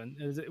 then I'm done.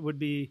 It would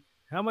be,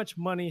 how much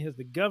money has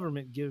the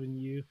government given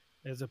you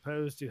as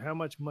opposed to how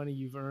much money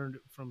you've earned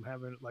from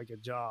having like a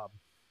job?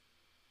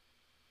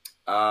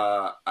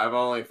 I've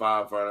only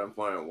filed for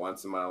unemployment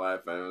once in my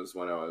life, and it was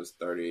when I was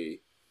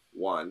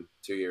 31,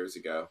 2 years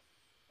ago.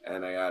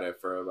 And I got it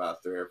for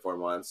about 3 or 4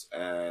 months,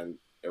 and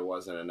it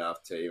wasn't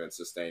enough to even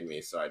sustain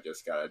me. So I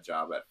just got a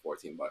job at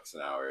 $14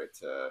 an hour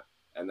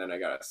and then I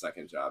got a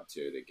second job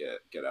too to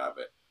get out of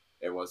it.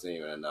 It wasn't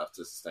even enough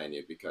to sustain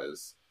you,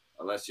 because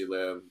if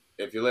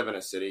you live in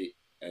a city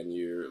and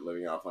you're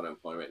living off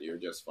unemployment, you're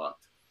just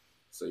fucked.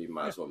 So you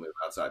might as well move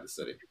outside the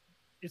city.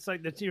 It's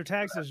like that your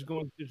taxes are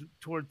going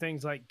toward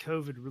things like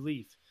COVID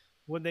relief.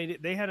 when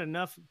they had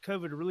enough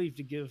COVID relief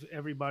to give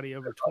everybody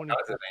over 20. All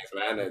kinds of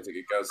things, man.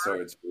 It goes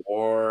towards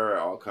war,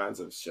 all kinds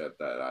of shit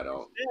that I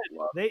don't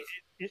love.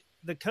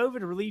 The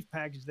COVID relief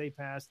package they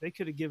passed, they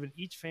could have given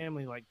each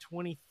family like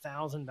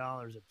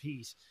 $20,000 a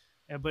piece,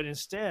 but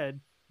instead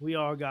we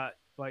all got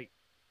like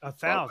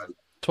 1,000,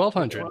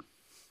 1,200.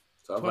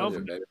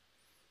 1,200, baby.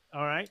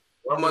 All right.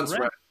 4 months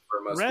rent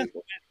for most rest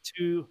people. went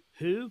to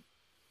who?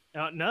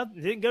 Nothing.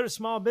 It didn't go to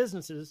small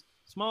businesses.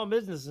 Small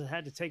businesses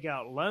had to take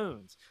out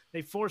loans.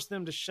 They forced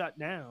them to shut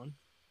down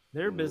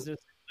their business,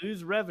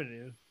 lose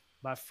revenue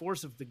by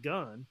force of the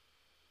gun,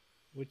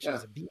 which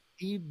is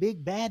a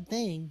big bad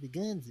thing. The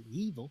gun's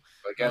evil.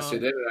 I guess you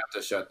didn't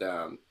have to shut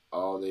down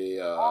all the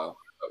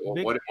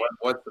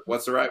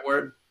what's the right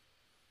word?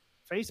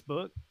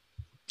 Facebook.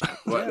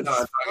 What? Yes. No,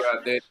 I'm talking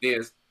about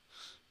the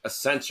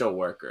essential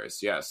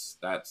workers. Yes,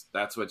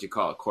 that's what you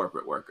call a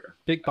corporate worker.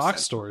 Big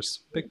box stores.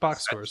 Big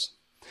box stores.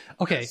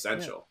 Okay.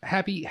 Essential.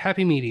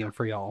 Happy medium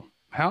for y'all.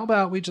 How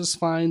about we just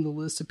find the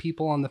list of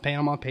people on the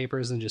Panama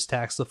Papers and just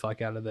tax the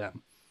fuck out of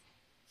them?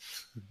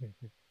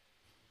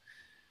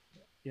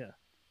 Yeah,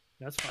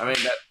 that's fine. I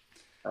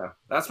mean,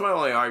 that's my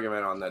only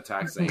argument on the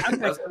taxing.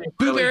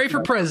 Blueberry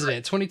for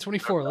president,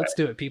 2024. Let's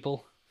do it,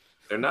 people.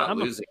 They're not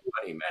losing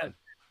money, man.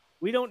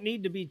 We don't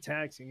need to be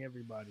taxing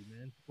everybody,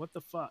 man. What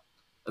the fuck?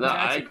 No,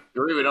 I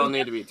agree. We don't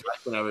need to be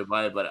taxing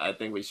everybody, but I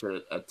think we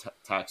should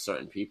tax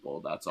certain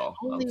people. That's all.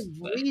 The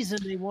only reason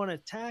they want to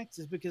tax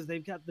is because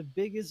they've got the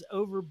biggest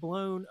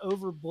overblown,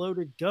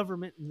 overbloated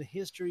government in the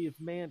history of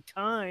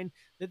mankind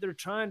that they're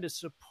trying to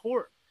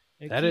support.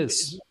 That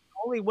is the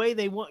only way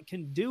they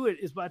can do it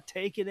is by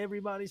taking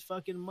everybody's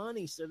fucking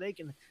money so they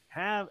can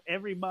have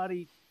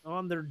everybody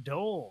on their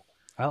dole.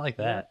 I like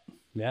that.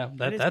 Yeah,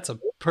 that's a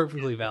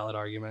perfectly valid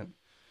argument.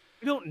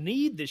 We don't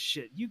need this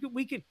shit.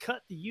 We could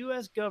cut the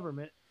U.S.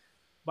 government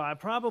by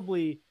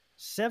probably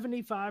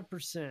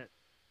 75%,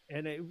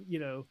 and it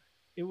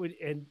would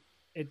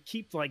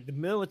keep like the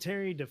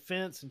military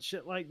defense and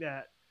shit like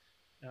that,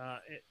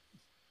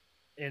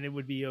 and it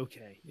would be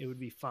okay. It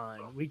would be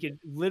fine. We could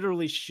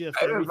literally shift.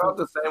 I felt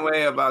the same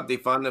way about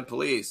defunding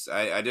police.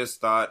 I just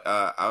thought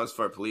I was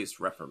for police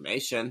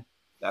reformation.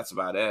 That's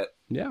about it.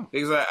 Yeah,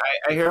 because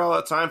I hear all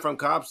the time from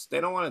cops they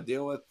don't want to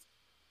deal with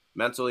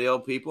mentally ill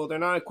people. They're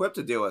not equipped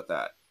to deal with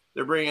that.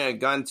 They're bringing a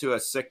gun to a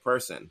sick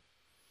person.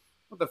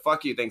 What the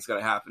fuck do you think's going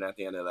to happen at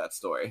the end of that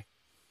story?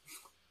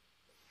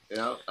 You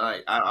know,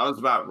 I was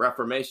about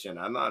reformation.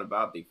 I'm not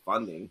about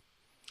defunding.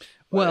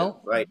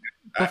 Well,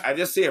 I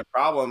just see a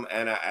problem,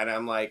 and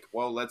I'm like,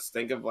 well, let's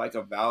think of like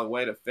a valid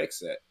way to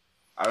fix it.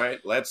 All right,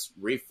 let's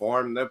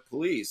reform the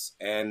police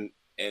and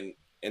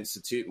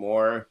institute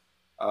more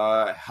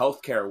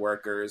healthcare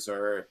workers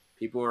or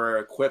people who are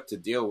equipped to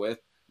deal with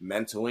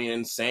mentally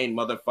insane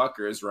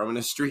motherfuckers roaming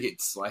the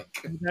streets. Like,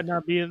 would that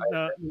not be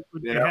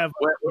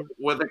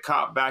with a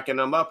cop backing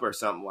them up or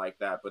something like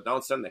that. But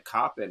don't send the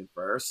cop in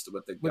first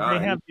with the gun.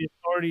 Would they have the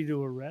authority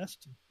to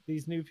arrest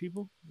these new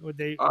people? Would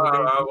they? Well,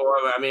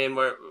 I mean,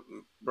 we're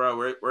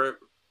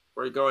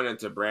going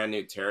into brand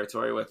new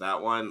territory with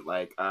that one.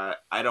 Like, I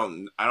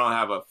don't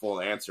have a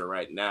full answer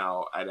right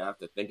now. I'd have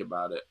to think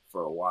about it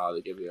for a while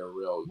to give you a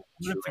real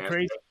true answer. If a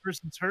crazy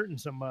person's hurting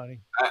somebody.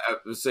 I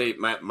would say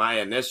my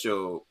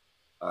initial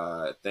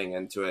thing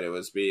into it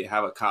was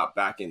have a cop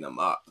backing them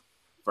up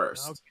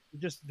first. Okay.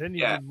 Then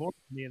you need more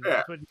money in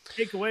that. But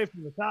take away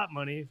from the cop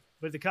money,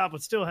 but the cop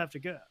would still have to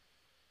go.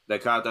 The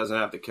cop doesn't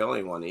have to kill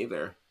anyone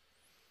either.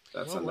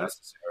 That's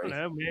unnecessary.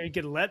 You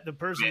could let the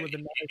person with the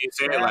knife. You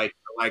say it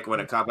like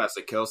when a cop has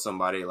to kill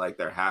somebody, like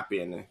they're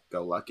happy and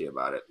go lucky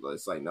about it.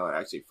 It's like, no, it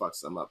actually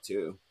fucks them up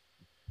too.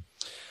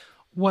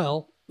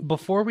 Well,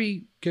 before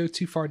we go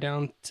too far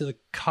down to the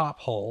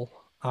cop hole,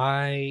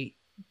 I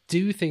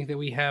do think that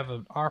we have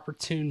an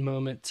opportune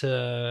moment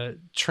to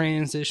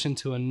transition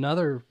to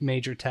another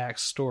major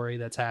tax story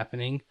that's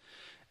happening,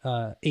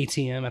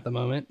 ATM at the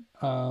moment.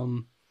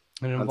 And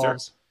it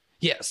involves,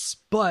 yes.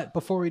 But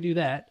before we do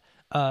that,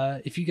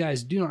 if you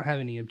guys do not have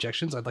any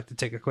objections, I'd like to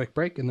take a quick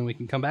break and then we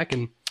can come back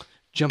and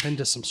jump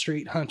into some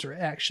Street Hunter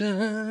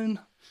action.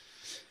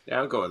 Yeah,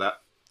 I'll go with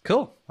that.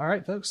 Cool. All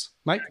right, folks.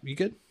 Mike, you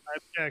good? I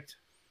object.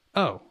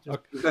 Oh,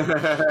 okay.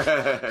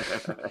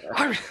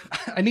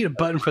 I need a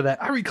button for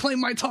that. I reclaim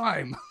my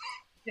time.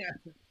 Yeah,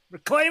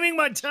 reclaiming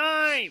my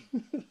time.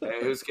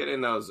 Hey, who's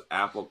getting those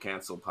Apple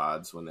cancel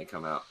pods when they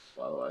come out,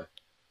 by the way?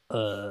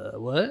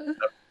 What?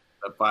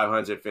 The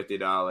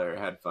 $550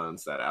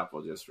 headphones that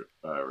Apple just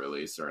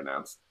released or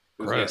announced.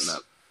 Who's getting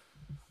them?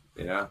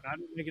 You know? I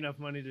don't make enough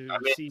money to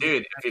see.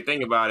 Dude, if you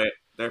think about it,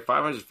 they're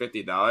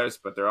 $550,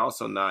 but they're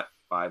also not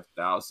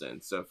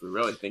 $5,000. So if we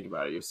really think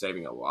about it, you're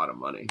saving a lot of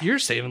money. You're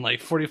saving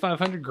like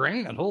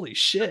 $4,500. Holy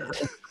shit!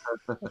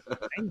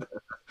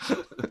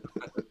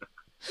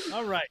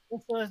 All right,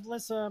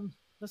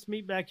 let's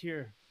meet back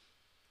here.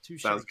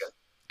 Sounds good.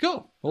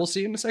 Cool. We'll see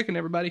you in a second,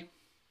 everybody.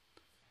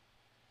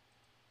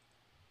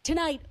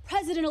 Tonight,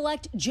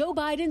 President-elect Joe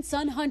Biden's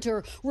son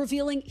Hunter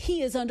revealing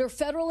he is under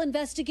federal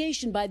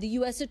investigation by the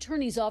U.S.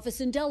 Attorney's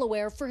Office in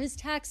Delaware for his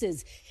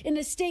taxes. In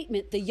a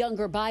statement, the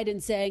younger Biden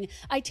saying,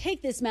 "I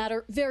take this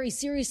matter very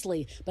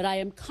seriously, but I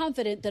am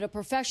confident that a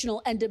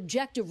professional and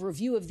objective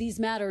review of these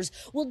matters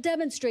will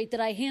demonstrate that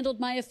I handled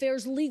my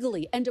affairs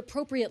legally and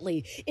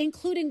appropriately,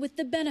 including with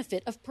the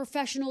benefit of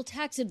professional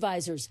tax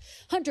advisors."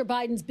 Hunter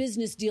Biden's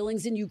business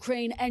dealings in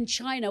Ukraine and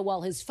China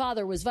while his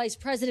father was vice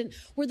president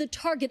were the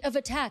target of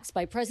attacks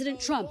by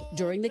President Trump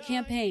during the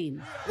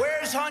campaign.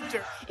 Where's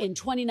Hunter? In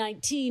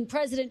 2019,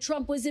 President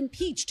Trump was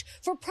impeached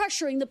for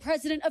pressuring the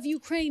president of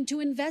Ukraine to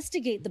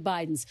investigate the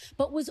Bidens,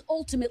 but was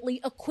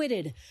ultimately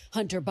acquitted.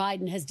 Hunter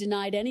Biden has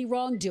denied any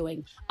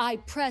wrongdoing. I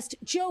pressed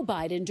Joe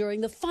Biden during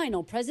the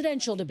final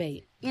presidential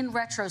debate. In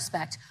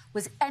retrospect,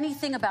 was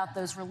anything about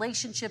those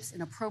relationships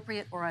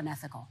inappropriate or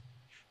unethical?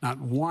 Not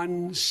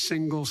one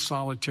single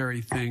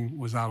solitary thing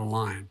was out of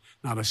line.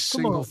 Not a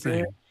single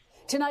thing.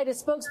 Tonight, a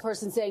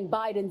spokesperson saying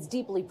Biden's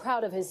deeply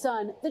proud of his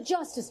son, the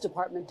Justice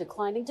Department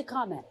declining to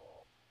comment.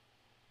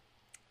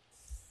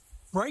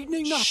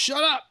 Frightening.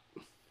 Shut up.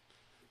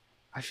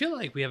 I feel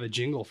like we have a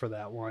jingle for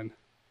that one.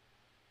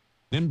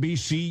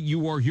 NBC,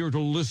 you are here to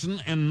listen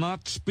and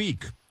not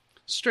speak.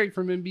 Straight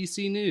from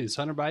NBC News.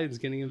 Hunter Biden's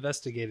getting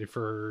investigated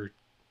for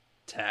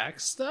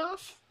tax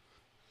stuff.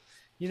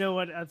 You know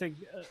what? I think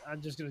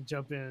I'm just going to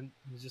jump in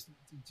and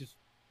just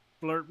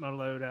blurt my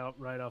load out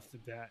right off the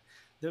bat.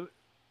 The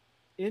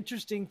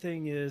interesting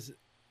thing is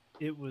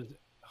it was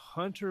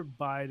Hunter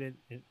Biden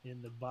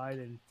and the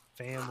Biden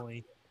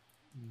family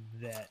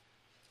that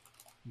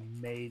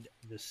made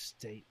the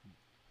statement.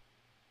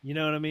 You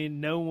know what I mean?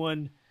 No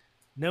one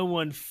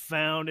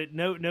found it.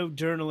 No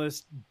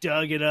journalist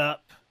dug it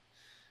up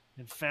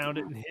and found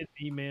it in hidden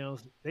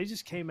emails. They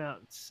just came out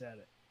and said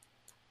it.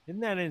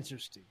 Isn't that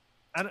interesting?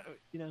 I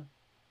don't,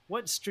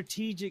 what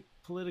strategic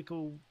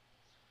political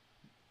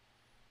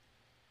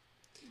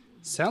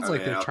sounds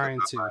like they're trying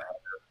to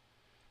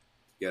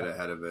get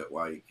ahead of it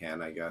while you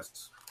can, I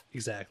guess.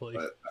 Exactly.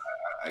 But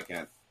I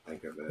can't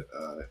think of it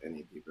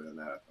any deeper than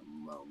that at the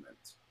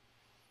moment.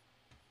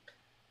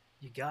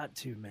 You got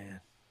to, man.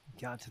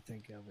 You got to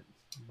think of it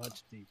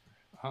much deeper.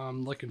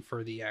 I'm looking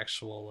for the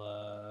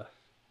actual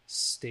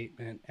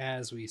statement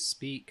as we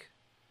speak.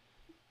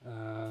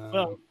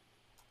 Well,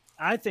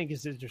 I think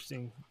it's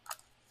interesting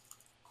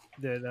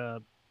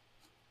that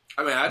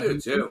I mean, I do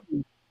too.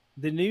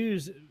 The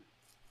news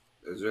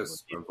is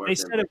just they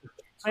said it was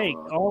fake.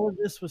 All of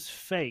this was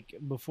fake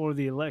before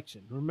the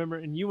election. Remember,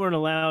 and you weren't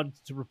allowed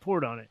to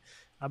report on it.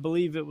 I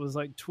believe it was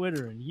like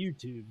Twitter and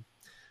YouTube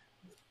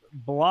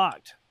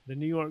blocked the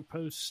New York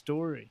Post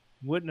story.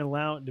 Wouldn't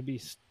allow it to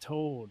be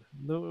told.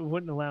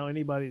 Wouldn't allow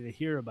anybody to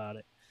hear about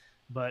it.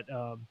 But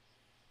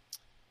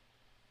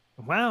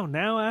wow,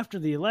 now after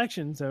the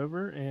election's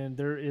over and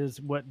there is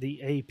what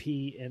the AP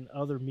and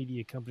other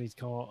media companies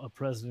call a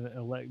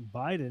president-elect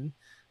Biden,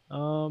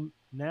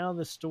 now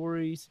the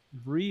story's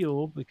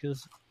real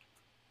because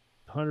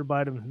Hunter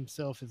Biden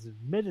himself has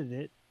admitted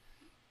it.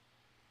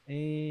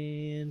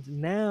 And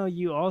now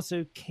you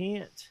also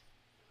can't,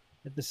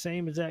 at the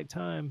same exact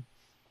time,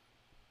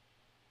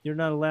 you're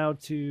not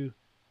allowed to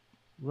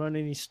run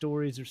any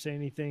stories or say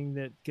anything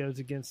that goes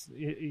against,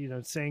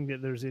 saying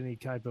that there's any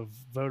type of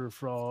voter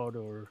fraud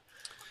or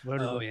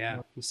voter. Oh,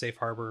 yeah. Safe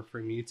harbor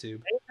from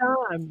YouTube.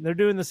 Anytime they're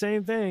doing the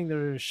same thing.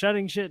 They're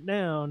shutting shit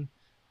down.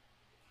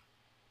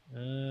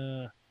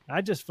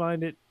 I just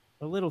find it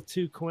a little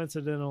too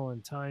coincidental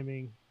in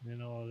timing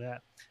and all of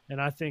that.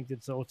 And I think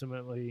it's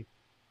ultimately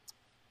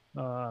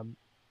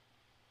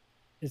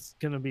it's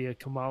going to be a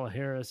Kamala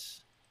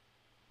Harris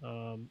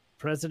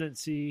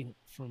presidency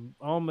from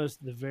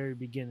almost the very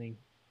beginning.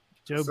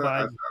 Joe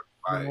Biden,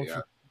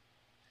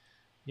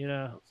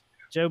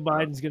 Joe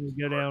Biden's going to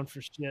go down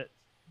for shit,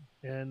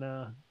 and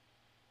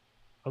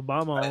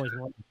Obama always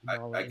wanted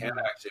Kamala. I can't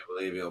actually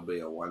believe he'll be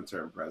a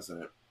one-term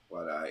president,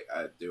 but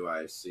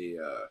I see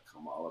a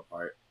Kamala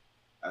part.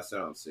 I still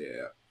don't see it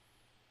yet.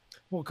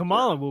 Well,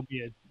 Kamala will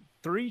be a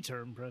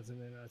 3-term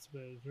president, I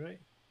suppose, right?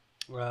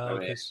 Well, I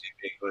mean, if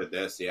you include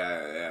this,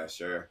 yeah,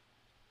 sure,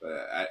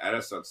 but I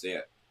just don't see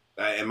it.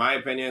 In my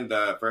opinion,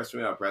 the first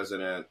female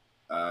president,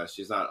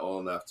 she's not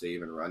old enough to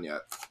even run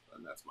yet,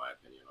 and that's my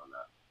opinion on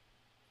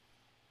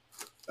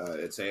that.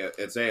 It's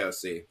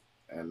AOC,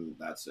 and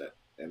that's it,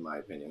 in my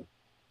opinion.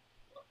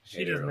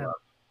 She doesn't have.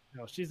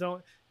 No, she's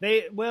only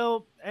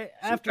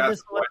after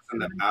this election,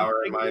 the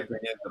power, in my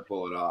opinion, to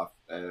pull it off,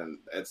 and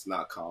it's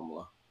not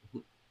Kamala.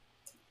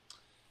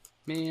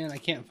 Man, I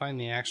can't find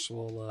the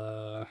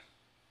actual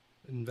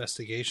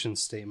investigation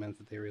statement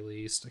that they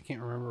released. I can't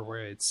remember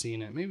where I'd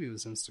seen it. Maybe it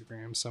was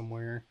Instagram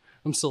somewhere.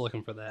 I'm still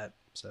looking for that.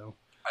 So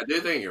I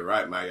do think you're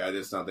right, Mike. I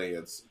just don't think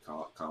it's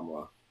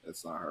Kamala.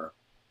 It's not her.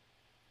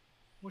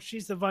 Well,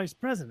 she's the vice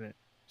president.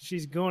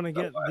 She's going to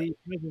get the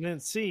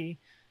presidency.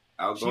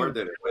 Al Gore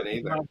didn't win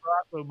either.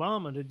 Barack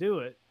Obama to do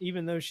it,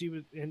 even though she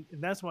was, and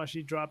that's why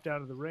she dropped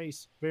out of the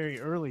race very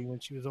early when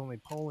she was only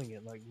polling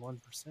at like 1%.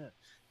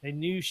 They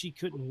knew she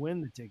couldn't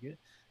win the ticket,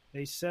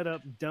 they set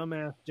up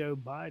dumbass Joe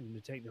Biden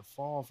to take the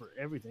fall for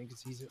everything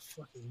because he's a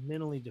fucking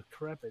mentally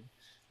decrepit,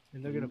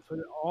 and they're going to put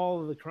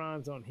all of the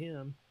crimes on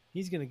him.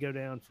 He's going to go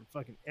down for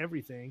fucking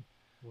everything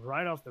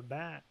right off the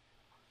bat.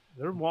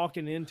 They're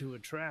walking into a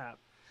trap.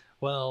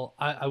 Well,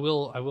 I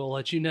will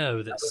let you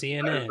know that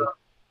CNN.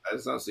 I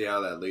just don't see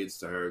how that leads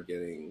to her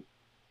getting.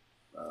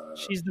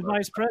 She's the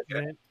vice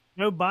president.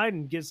 Joe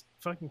Biden gets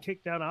fucking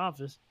kicked out of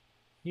office.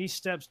 He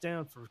steps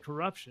down for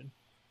corruption.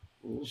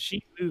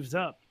 She moves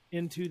up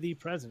into the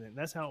president.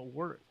 That's how it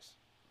works.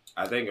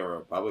 I think a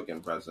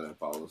Republican president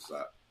follows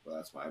that, but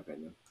that's my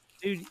opinion.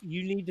 Dude,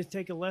 you need to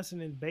take a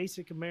lesson in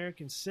basic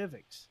American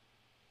civics.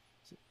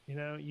 You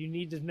know, you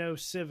need to know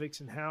civics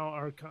and how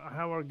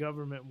our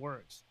government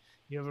works.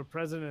 You have a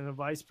president and a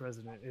vice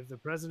president. If the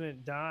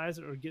president dies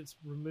or gets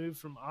removed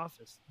from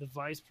office, the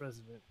vice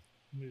president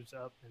moves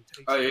up and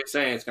takes. Oh, you're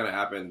saying it's going to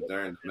happen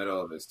during the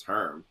middle of his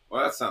term?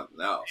 Well, that's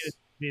something else. It'd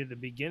be at the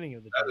beginning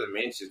of the term. That doesn't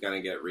mean she's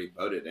going to get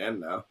re-voted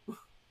in, though.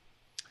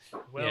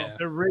 Well, if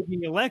they're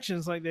rigging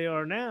elections like they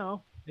are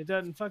now, it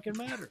doesn't fucking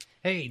matter.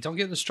 Hey, don't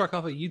get us struck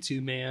off of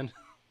YouTube, man.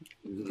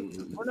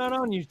 We're not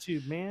on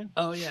YouTube, man.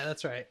 Oh, yeah,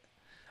 that's right.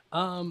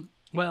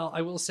 Well,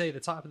 I will say the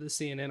top of the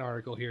CNN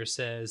article here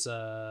says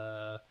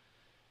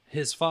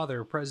his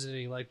father,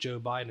 President-elect Joe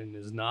Biden,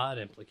 is not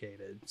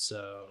implicated.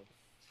 So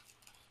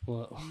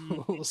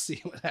we'll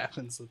see what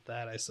happens with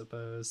that, I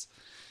suppose.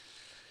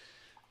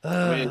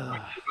 I mean,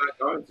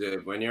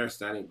 when you're a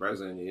standing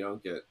president, you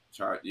don't get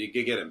charged. You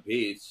could get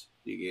impeached.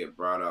 You get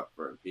brought up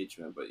for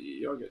impeachment, but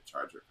you don't get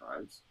charged with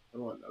crimes.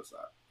 Everyone knows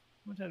that.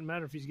 Well, it doesn't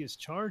matter if he gets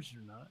charged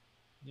or not,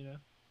 you know?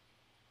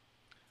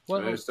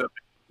 Well,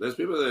 there's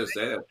people that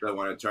say that they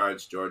want to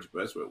charge George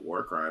Bush with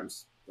war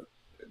crimes, but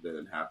it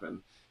didn't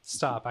happen.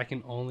 Stop. I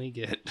can only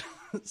get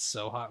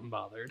so hot and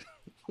bothered.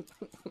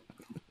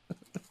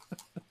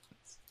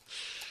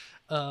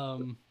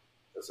 I'm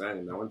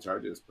saying no one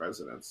charges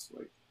presidents.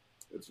 Like,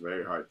 it's a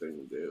very hard thing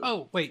to do.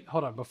 Oh, wait,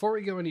 hold on. Before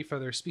we go any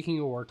further, speaking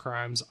of war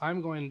crimes,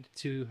 I'm going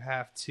to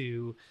have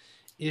to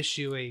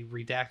issue a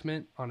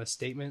redactment on a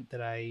statement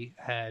that I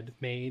had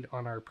made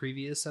on our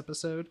previous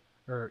episode.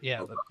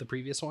 The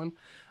previous one.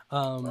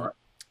 Right.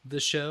 The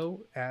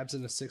show, Abs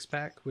in a Six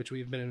Pack, which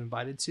we've been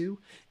invited to,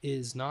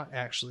 is not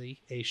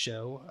actually a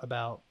show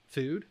about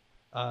food.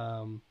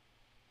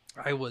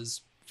 I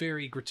was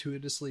very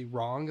gratuitously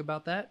wrong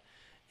about that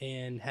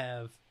and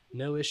have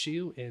no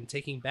issue in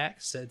taking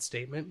back said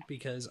statement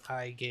because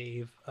I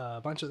gave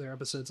a bunch of their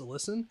episodes a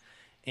listen,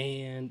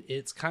 and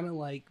it's kind of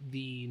like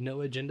the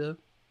No Agenda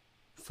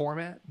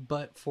format,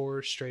 but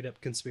for straight up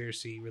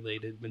conspiracy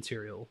related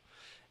material.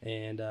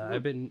 And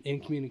I've been in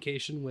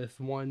communication with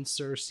one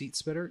Sir Seat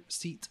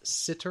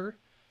Sitter,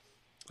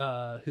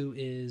 who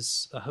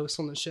is a host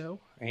on the show,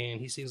 and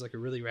he seems like a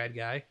really rad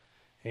guy.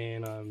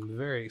 And I'm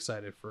very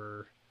excited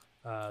for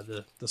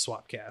the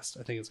Swapcast.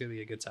 I think it's going to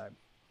be a good time.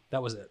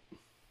 That was it.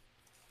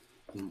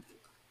 No,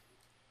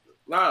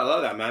 I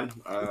love that, man.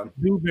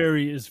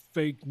 Blueberry is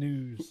fake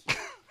news.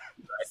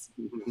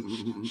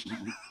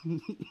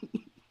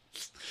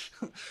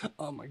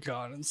 Oh my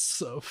god, it's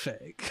so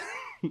fake.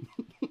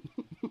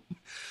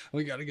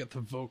 We got to get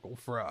the vocal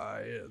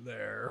fry in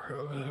there.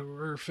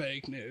 We're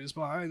fake news.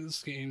 Behind the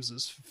schemes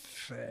is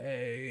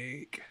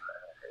fake.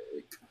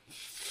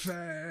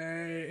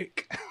 I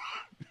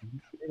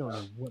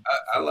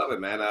love it,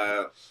 man.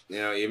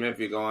 Even if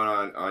you're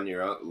going on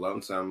your own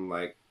lonesome,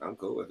 like, I'm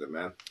cool with it,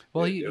 man.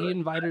 Well, he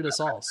invited us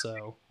all,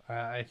 so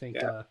I think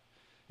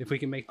if we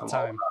can make the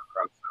time.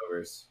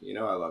 Crossovers. You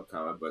know I love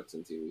comic books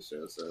and TV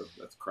shows, so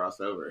let's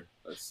cross over.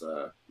 Let's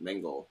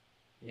mingle.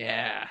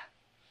 Yeah.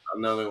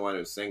 I'm the only one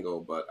who's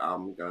single, but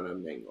I'm gonna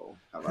mingle.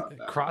 How about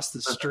that? Cross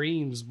the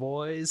streams,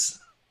 boys.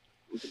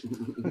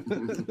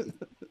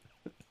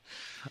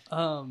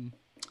 Well,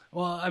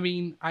 I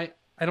mean, I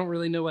don't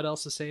really know what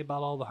else to say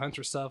about all the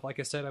Hunter stuff.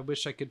 Like I said, I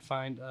wish I could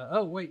find.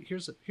 Oh wait,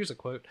 here's a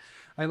quote.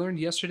 I learned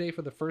yesterday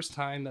for the first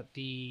time that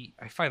I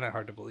find that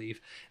hard to believe,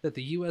 that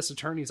the U.S.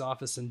 Attorney's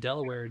Office in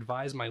Delaware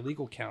advised my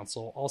legal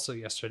counsel also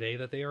yesterday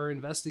that they are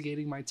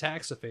investigating my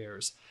tax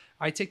affairs.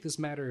 I take this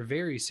matter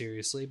very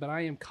seriously, but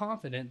I am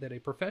confident that a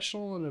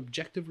professional and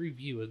objective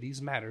review of these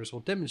matters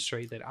will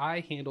demonstrate that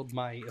I handled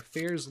my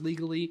affairs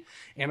legally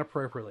and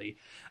appropriately.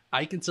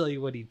 I can tell you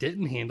what he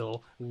didn't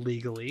handle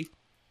legally,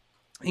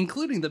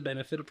 including the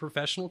benefit of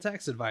professional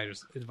tax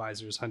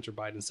advisors, Hunter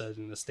Biden said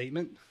in a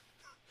statement.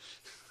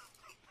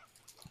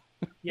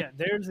 Yeah,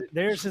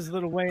 there's his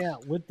little way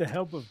out with the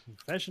help of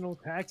professional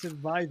tax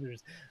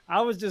advisors.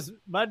 I was just,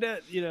 my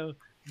dad,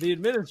 the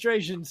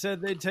administration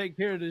said they'd take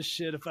care of this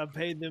shit if I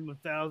paid them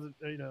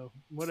 $1,000,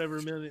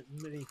 whatever many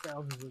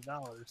thousands of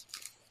dollars.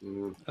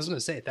 Mm-hmm. I was going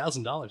to say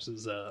 $1,000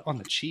 is on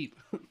the cheap.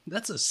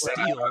 That's a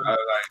steal.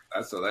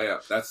 That's a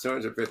layup. That's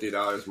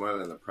 $250 more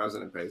than the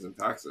president pays in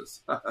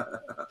taxes.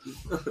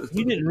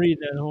 You didn't read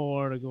that whole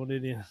article,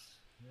 did you?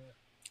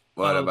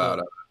 What about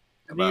it?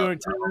 New York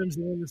Times,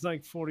 the one that's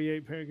like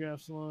 48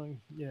 paragraphs long.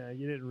 Yeah,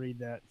 you didn't read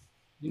that.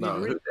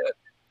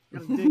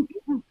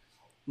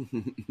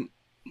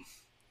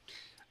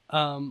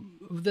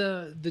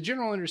 The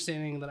general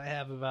understanding that I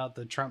have about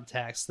the Trump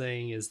tax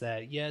thing is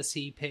that, yes,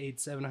 he paid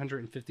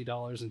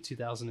 $750 in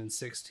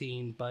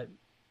 2016, but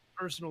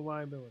personal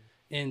liability.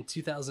 In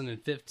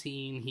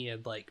 2015, he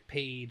had like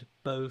paid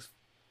both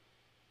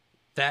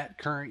that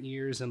current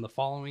year's and the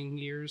following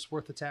year's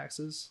worth of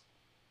taxes.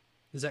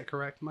 Is that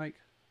correct, Mike?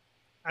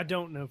 I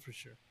don't know for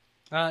sure.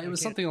 It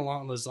was something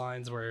along those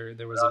lines where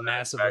there was a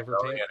massive overpayment.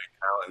 Only an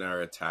accountant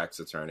or a tax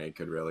attorney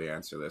could really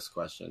answer this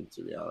question,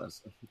 to be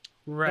honest.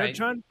 Right. They're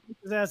trying to keep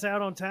his ass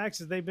out on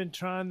taxes. They've been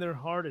trying their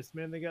hardest,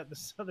 man. They got the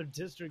Southern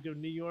District of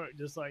New York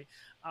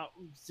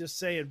just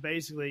saying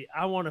basically,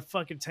 I want to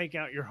fucking take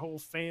out your whole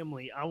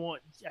family.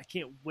 I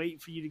can't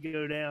wait for you to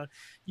go down.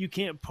 You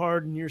can't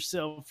pardon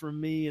yourself for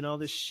me and all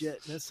this shit.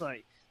 And it's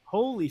like,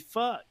 holy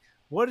fuck,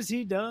 what has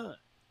he done?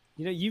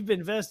 You know, you've been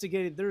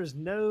investigated. There is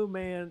no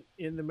man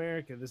in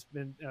America that's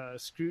been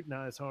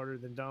scrutinized harder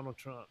than Donald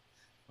Trump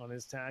on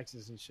his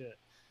taxes and shit.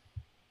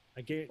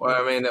 Well,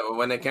 I mean,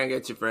 when they can't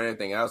get you for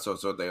anything else,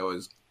 that's what they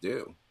always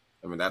do.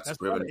 I mean, that's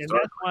proven. And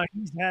that's why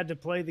he's had to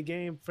play the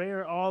game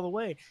fair all the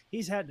way.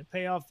 He's had to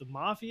pay off the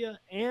mafia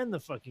and the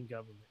fucking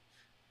government,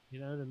 you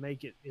know, to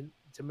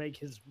make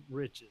his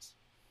riches.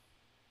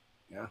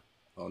 Yeah.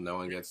 Well, no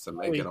one gets to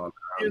make it on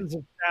their own. Tens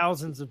of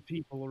thousands of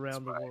people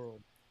around the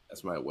world.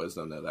 That's my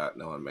wisdom to that.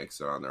 No one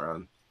makes it on their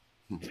own.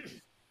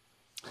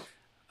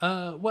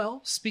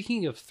 Well,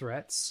 speaking of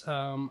threats,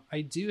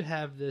 I do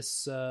have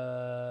this.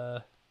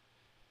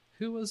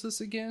 Who was this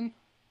again?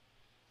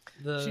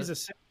 She's a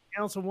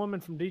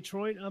councilwoman from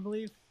Detroit, I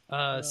believe.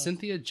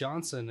 Cynthia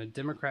Johnson, a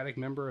Democratic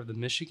member of the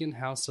Michigan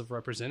House of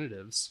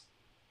Representatives.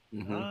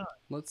 Mm-hmm.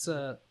 Let's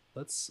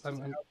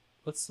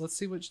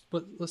see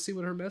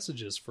what her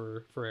message is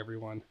for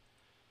everyone.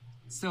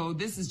 So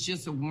this is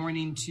just a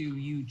warning to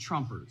you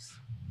Trumpers.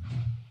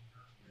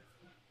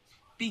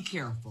 Be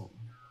careful.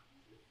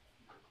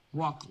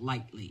 Walk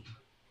lightly.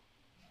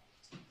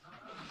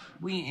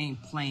 We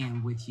ain't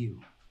playing with you.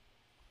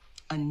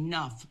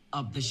 Enough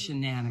of the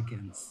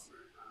shenanigans.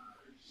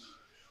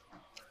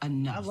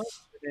 Enough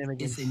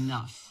is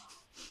enough.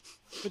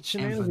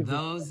 And for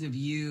those of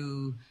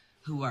you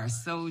who are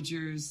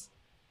soldiers,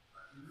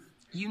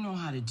 you know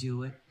how to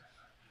do it.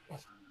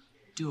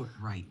 Do it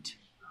right.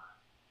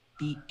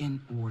 Be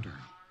in order.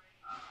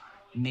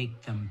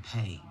 Make them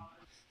pay.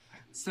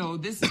 So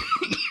this is...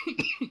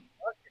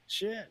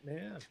 Shit,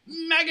 man.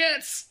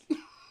 Maggots!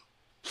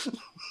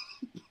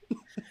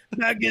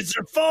 Maggots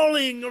are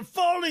falling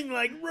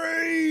like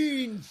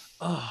rain.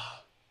 Oh,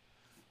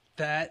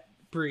 that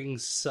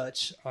brings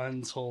such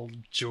untold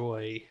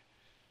joy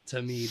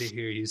to me to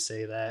hear you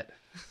say that.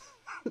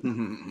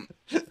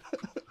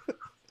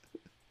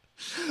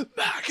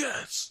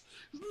 Maggots!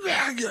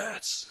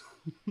 Maggots!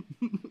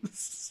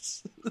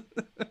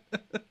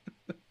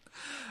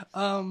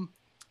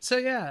 So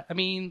yeah, I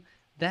mean,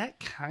 that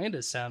kind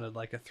of sounded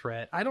like a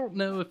threat. I don't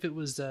know if it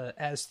was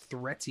as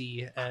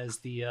threaty as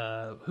the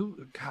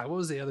what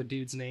was the other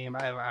dude's name?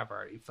 I've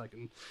already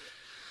fucking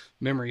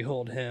memory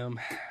hold him.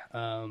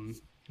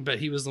 But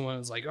he was the one who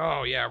was like,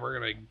 "Oh yeah, we're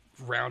gonna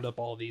round up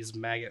all these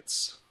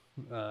maggots."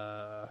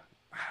 God,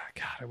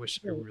 I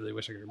really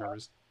wish I could remember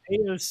his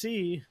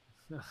AOC.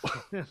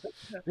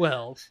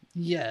 Well,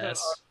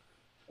 yes.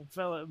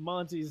 fella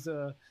Monty's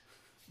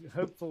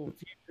hopeful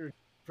future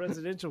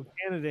presidential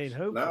candidate.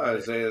 No, I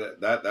say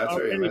that's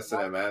where you're missing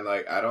it, man.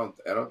 Like I don't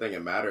think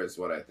it matters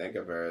what I think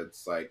of her.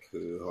 It's like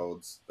who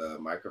holds the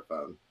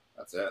microphone.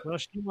 That's it. Well,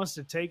 she wants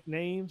to take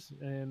names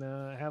and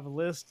have a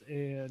list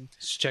and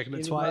she's checking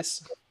it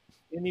twice.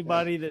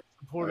 Anybody that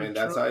supported, I mean,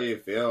 that's Trump, how you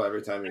feel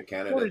every time your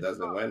candidate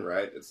doesn't win,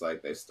 right? It's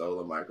like they stole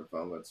the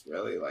microphone, but it's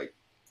really like,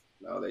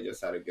 no, they just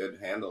had a good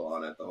handle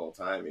on it the whole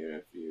time, even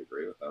if you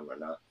agree with them or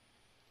not.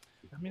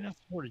 I mean, I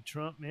supported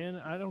Trump, man.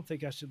 I don't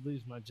think I should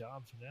lose my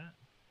job for that.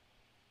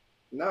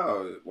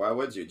 No, why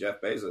would you? Jeff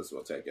Bezos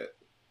will take it.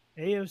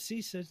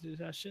 AOC says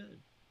that I should.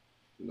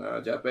 No,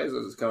 Jeff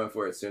Bezos is coming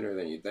for it sooner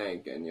than you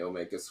think, and you'll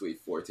make a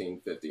sweet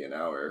 $14.50 an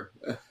hour,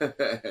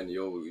 and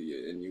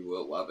you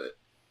will love it.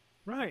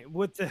 Right,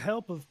 with the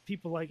help of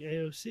people like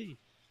AOC.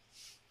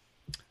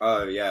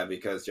 Oh yeah,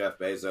 because Jeff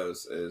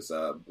Bezos is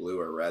blue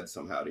or red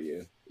somehow to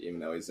you, even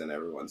though he's in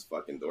everyone's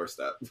fucking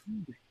doorstep.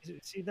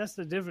 See, that's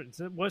the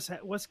difference.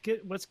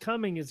 What's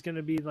coming is going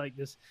to be like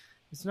this.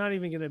 It's not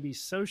even going to be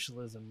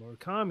socialism or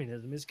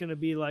communism. It's going to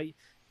be like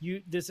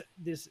this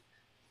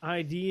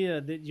idea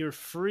that you're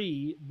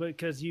free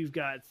because you've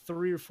got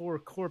 3 or 4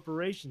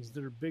 corporations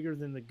that are bigger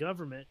than the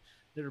government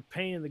that are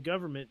paying the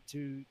government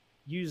to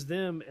use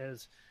them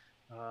as.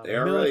 They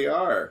already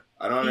are.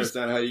 I don't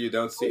understand how you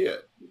don't see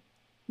it.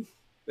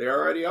 They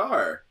already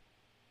are.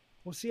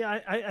 Well, see,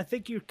 I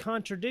think you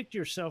contradict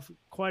yourself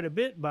quite a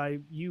bit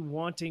by you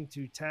wanting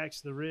to tax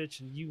the rich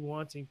and you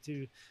wanting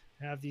to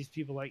have these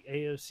people like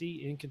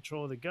AOC in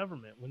control of the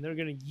government when they're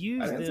going to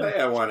use them. I didn't say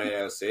I want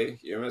AOC.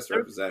 You're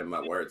misrepresenting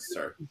my words,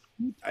 sir.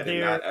 I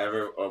did not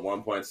ever at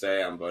one point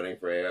say I'm voting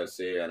for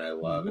AOC and I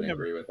love and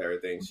agree with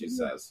everything she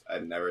says. I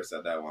never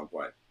said that at one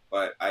point.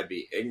 But I'd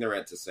be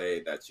ignorant to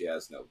say that she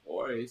has no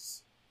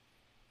voice.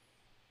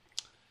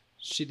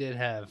 She did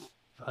have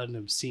an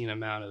obscene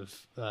amount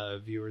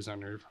of viewers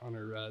on her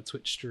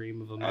Twitch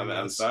stream of Among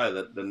I'm Us. sorry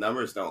that the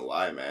numbers don't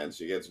lie, man.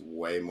 She gets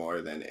way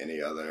more than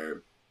any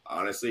other,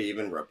 honestly,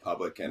 even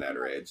Republican at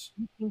her age.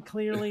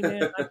 Clearly,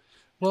 man, I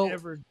well,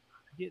 never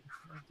get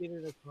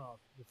it across.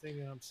 The thing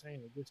that I'm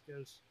saying, it just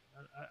goes.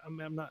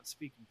 I'm not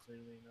speaking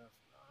clearly enough.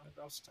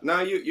 I'll stop.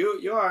 No,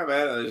 you are,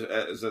 man.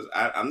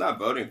 I'm not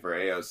voting for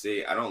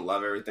AOC. I don't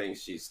love everything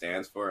she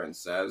stands for and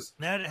says.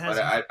 But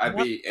I'd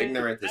be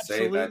ignorant to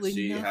say that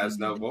she has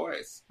no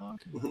voice.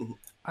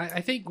 I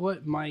think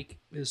what Mike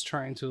is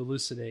trying to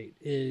elucidate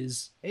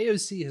is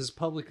AOC has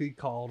publicly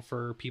called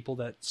for people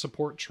that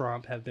support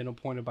Trump, have been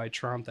appointed by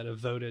Trump, that have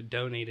voted,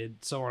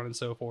 donated, so on and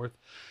so forth,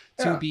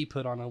 to be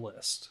put on a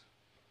list.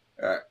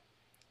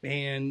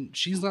 And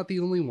she's not the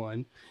only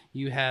one.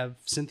 You have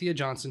Cynthia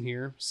Johnson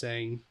here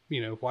saying,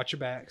 watch your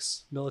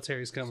backs.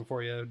 Military's coming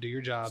for you. Do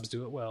your jobs.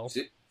 Do it well.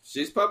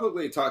 She's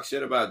publicly talked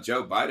shit about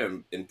Joe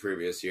Biden in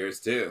previous years,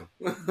 too.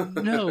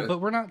 No,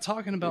 but we're not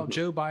talking about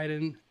Joe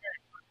Biden.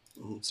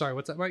 Sorry,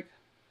 what's that, Mike?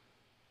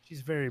 She's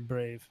very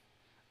brave.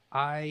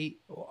 I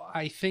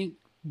think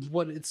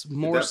what it's They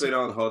more... definitely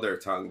don't hold their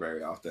tongue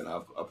very often.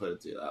 I'll put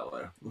it to you that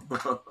way.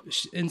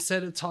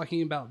 Instead of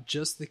talking about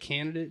just the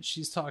candidate,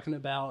 she's talking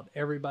about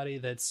everybody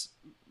that's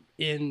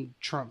in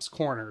Trump's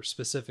corner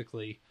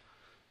specifically.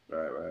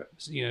 Right.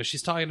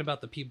 She's talking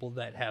about the people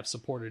that have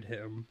supported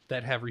him,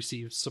 that have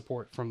received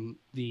support from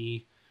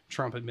the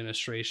Trump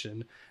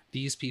administration.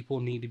 These people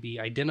need to be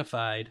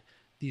identified.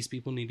 These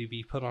people need to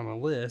be put on a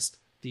list.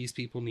 These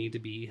people need to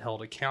be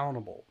held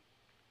accountable.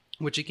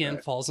 Which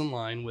again falls in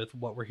line with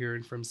what we're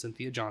hearing from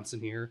Cynthia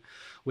Johnson here,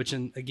 which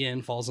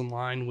again falls in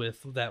line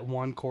with that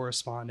one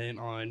correspondent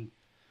on,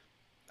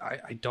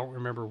 I don't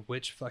remember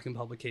which fucking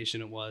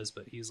publication it was,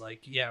 but he's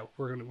like, yeah,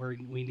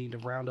 we need to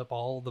round up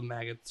all the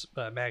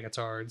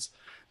magatards,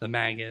 the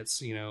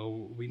maggots,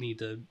 we need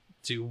to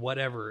do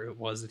whatever it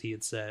was that he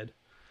had said.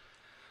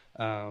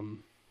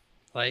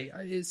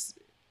 It's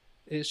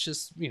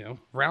just,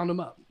 round them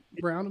up.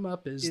 Round them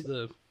up is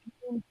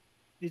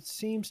It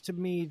seems to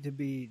me to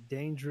be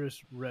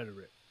dangerous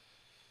rhetoric.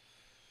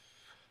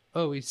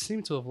 Oh, we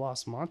seem to have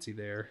lost Monty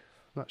there.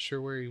 Not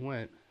sure where he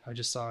went. I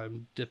just saw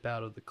him dip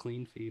out of the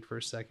clean feed for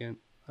a second.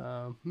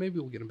 Maybe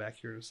we'll get him back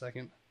here in a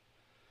second.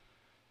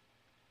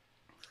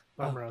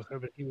 Bummer, I was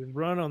hoping he would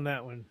run on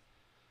that one.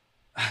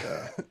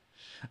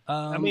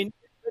 I mean,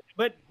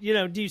 but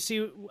do you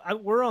see?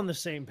 We're on the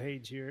same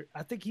page here.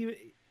 I think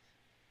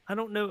I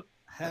don't know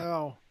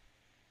how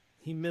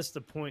he missed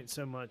the point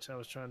so much I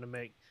was trying to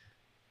make,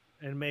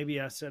 and maybe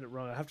I said it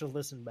wrong. I have to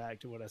listen back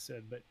to what I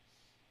said, but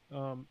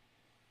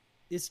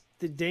it's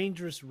the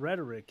dangerous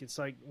rhetoric. It's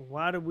like,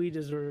 why do we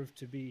deserve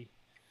to be?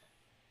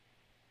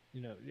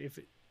 If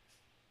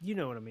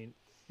what I mean.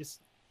 It's,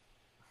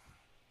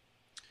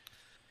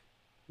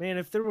 man,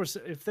 if there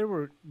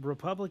were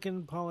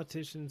Republican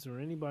politicians or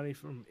anybody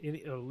from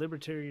a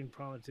libertarian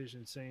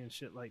politician saying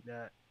shit like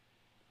that,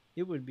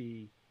 it would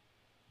be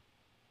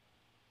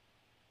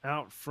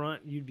out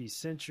front. You'd be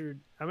censured.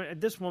 I mean,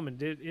 this woman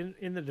did,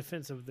 in the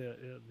defense of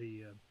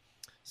the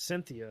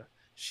Cynthia,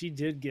 she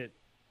did get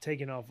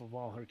taken off of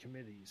all her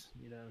committees.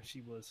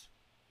 She was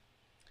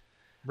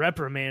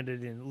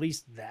reprimanded in at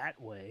least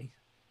that way.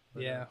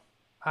 But,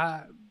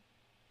 I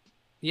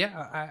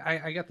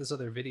got this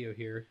other video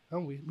here. Oh,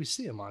 we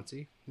see him,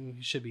 Monty. He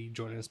should be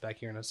joining us back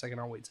here in a second.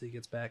 I'll wait till he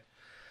gets back.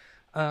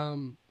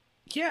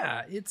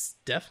 Yeah, it's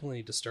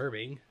definitely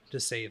disturbing, to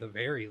say the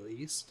very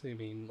least. I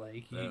mean,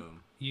 like,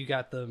 you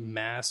got the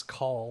mass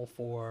call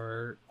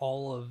for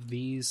all of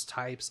these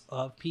types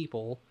of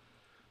people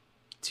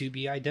to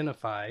be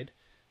identified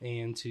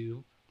and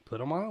to put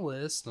them on a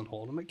list and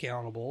hold them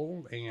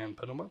accountable and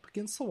put them up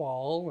against the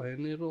wall,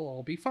 and it'll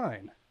all be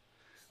fine.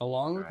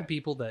 Along with the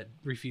people that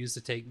refuse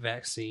to take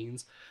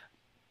vaccines.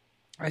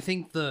 I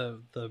think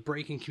the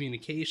break in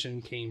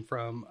communication came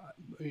from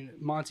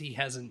Monty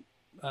hasn't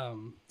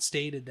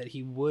stated that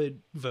he would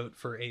vote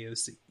for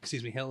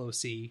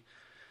LOC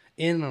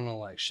in an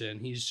election.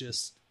 He's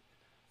just,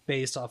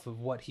 based off of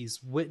what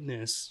he's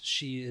witnessed,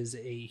 she is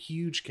a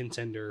huge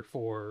contender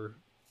for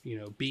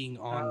being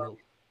on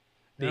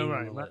the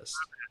list.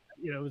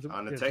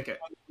 On the ticket.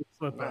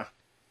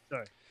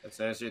 Sorry. As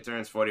soon as she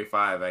turns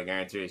 45, I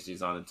guarantee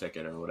she's on the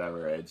ticket, or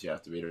whatever age you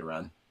have to be to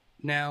run.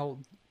 Now,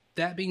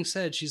 that being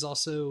said, she's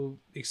also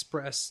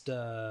expressed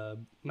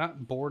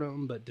not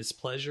boredom, but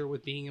displeasure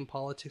with being in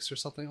politics or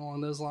something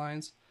along those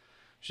lines.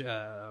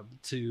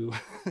 To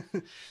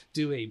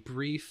do a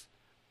brief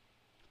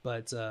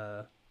but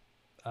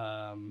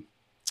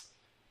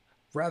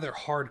rather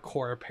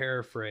hardcore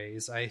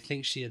paraphrase, I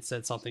think she had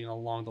said something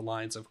along the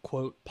lines of,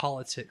 quote,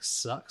 "politics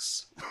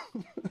sucks."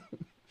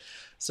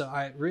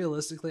 So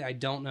realistically, I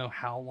don't know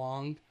how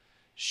long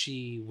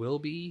she will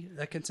be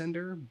a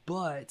contender,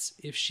 but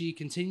if she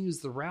continues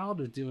the route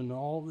of doing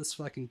all this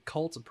fucking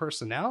cult of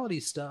personality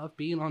stuff,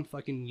 being on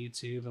fucking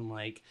YouTube and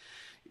like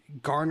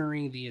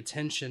garnering the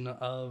attention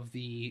of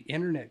the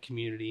internet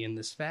community in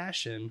this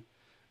fashion,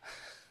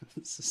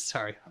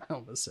 sorry, I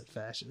almost said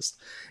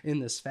fascist, in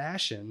this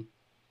fashion,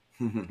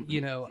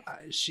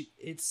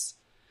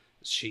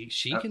 she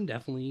can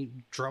definitely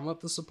drum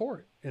up the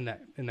support in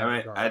that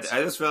regard. I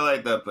just feel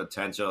like the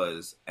potential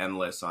is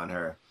endless on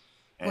her,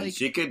 and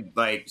she could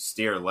like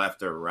steer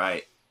left or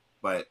right.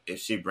 But if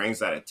she brings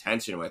that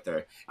attention with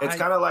her, it's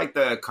kind of like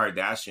the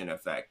Kardashian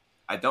effect.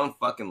 I don't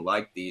fucking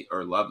like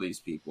or love these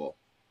people,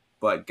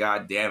 but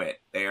god damn it,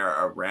 they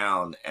are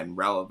around and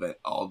relevant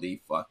all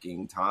the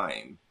fucking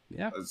time.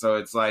 Yeah. So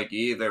it's like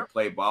you either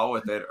play ball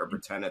with it or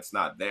pretend it's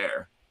not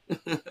there.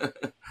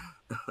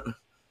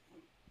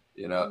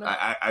 You know,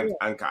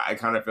 I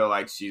kind of feel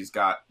like she's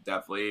got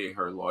definitely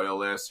her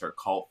loyalists, her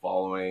cult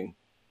following.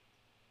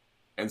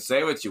 And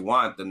say what you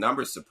want, the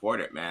numbers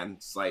support it, man.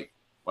 It's like,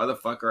 why the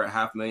fuck are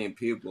 500,000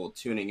 people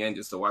tuning in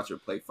just to watch her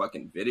play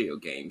fucking video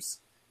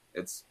games?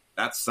 That's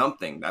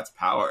something. That's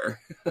power.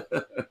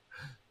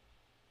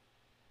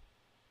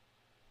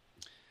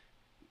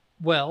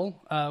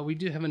 Well, we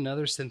do have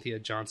another Cynthia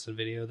Johnson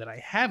video that I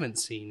haven't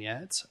seen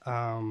yet,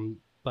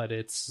 but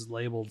it's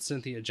labeled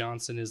Cynthia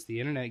Johnson is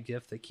the internet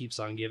gift that keeps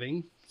on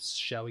giving.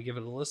 Shall we give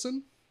it a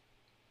listen?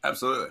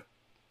 Absolutely.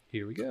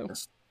 Here we go.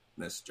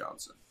 Miss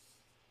Johnson.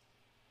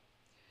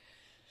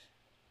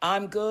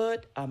 I'm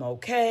good. I'm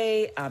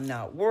okay. I'm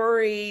not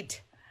worried.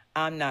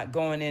 I'm not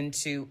going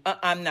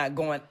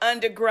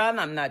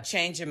underground. I'm not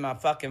changing my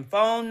fucking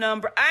phone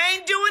number. I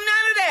ain't doing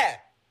none of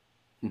that.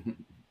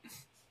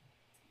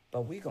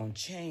 But we're going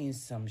to change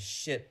some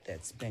shit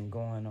that's been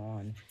going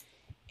on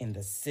in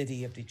the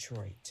city of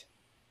Detroit.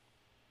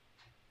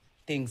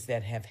 Things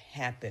that have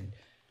happened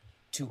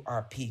to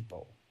our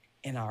people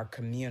in our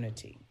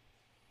community.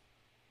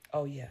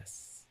 Oh,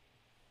 yes.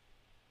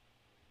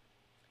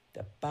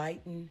 The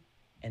Biden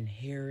and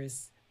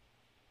Harris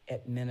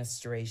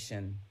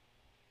administration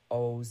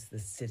owes the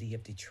city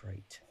of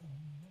Detroit.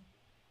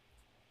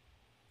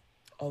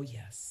 Oh,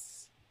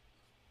 yes.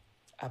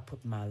 I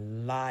put my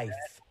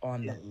life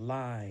on the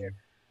line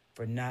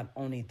for not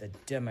only the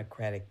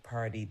Democratic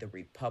Party, the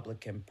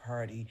Republican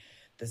Party,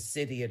 the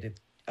city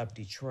of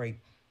Detroit.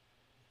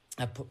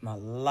 I put my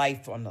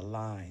life on the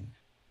line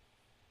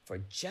for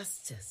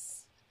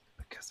justice.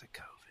 Because of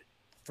COVID.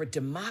 For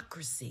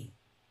democracy.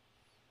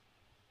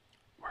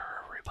 We're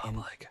a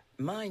republic.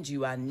 And mind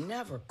you, I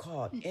never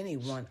called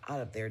anyone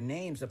out of their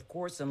names, of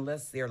course,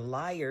 unless they're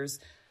liars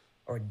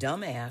or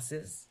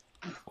dumbasses.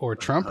 Or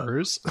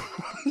Trumpers.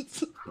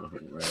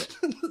 Right.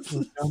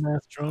 Dumbass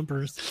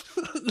Trumpers.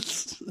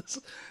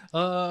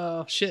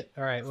 Shit.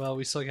 All right. Well,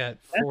 we still got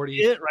 40.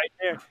 That's it right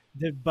there.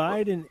 The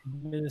Biden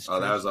administration.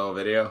 Oh, that was the whole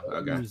video?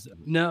 Okay.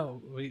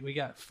 No, we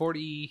got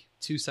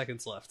 42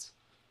 seconds left.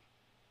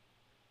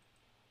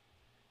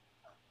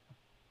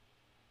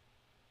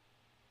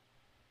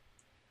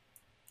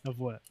 Of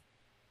what?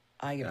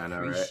 I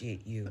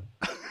appreciate you.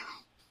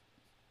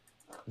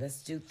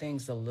 Let's do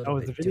things a little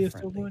bit the video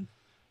differently. still going?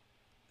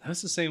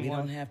 That's the same one.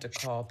 one. We don't have to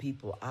call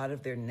people out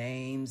of their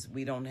names.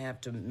 We don't have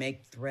to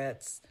make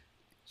threats.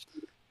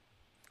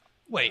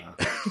 Wait.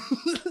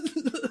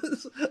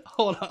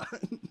 Hold on.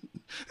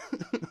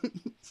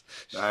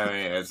 I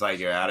mean, it's like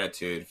your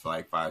attitude for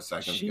like 5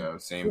 seconds ago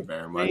seemed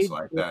very much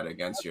like that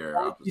against your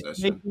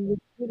opposition.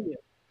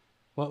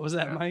 What was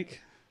that,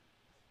 Mike?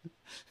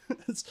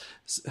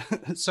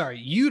 Sorry,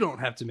 you don't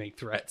have to make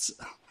threats.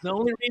 The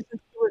only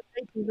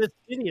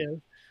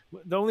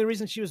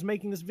reason she was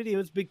making this video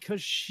is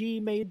because she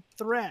made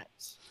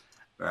threats.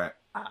 Right.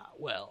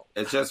 Well,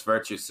 it's just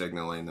virtue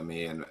signaling to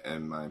me,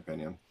 in my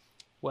opinion.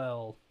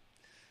 Well,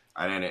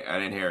 I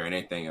didn't hear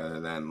anything other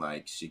than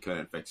like she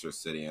couldn't fix her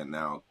city, and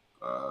now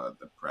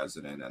the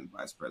president and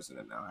vice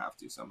president now have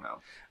to somehow.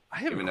 I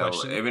have even a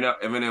question. Even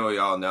though we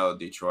all know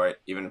Detroit,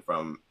 even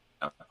from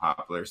a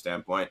popular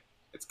standpoint,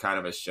 it's kind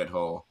of a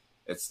shithole.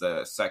 It's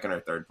the second or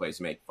third place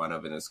to make fun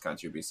of in this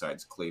country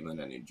besides Cleveland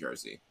and New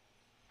Jersey.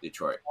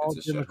 Detroit. All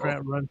it's a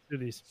Democrat-run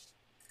cities.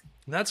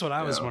 That's what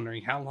I was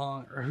wondering. How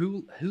long, or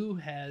who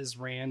has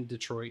ran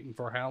Detroit and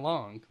for how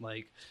long?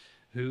 Like,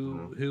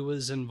 who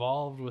was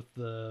involved with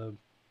the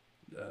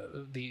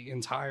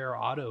entire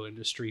auto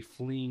industry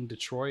fleeing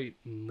Detroit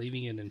and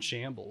leaving it in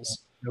shambles?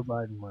 Joe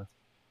Biden was.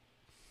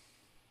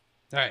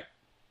 All right,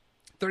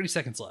 30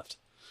 seconds left.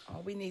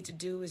 All we need to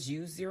do is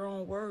use your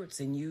own words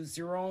and use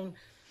your own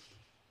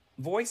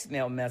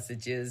voicemail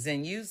messages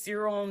and use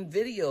your own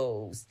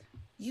videos.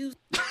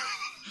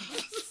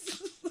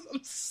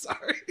 I'm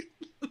sorry.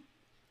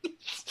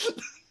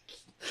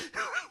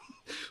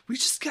 We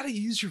just gotta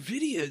use your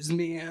videos,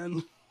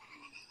 man.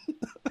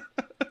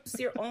 Use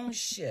your own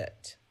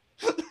shit.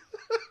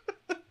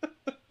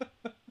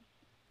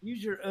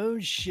 Use your own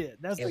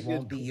shit. That's it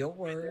won't be your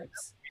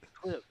words.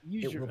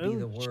 Use it will be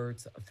the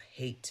words of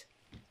hate.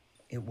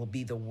 It will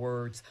be the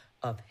words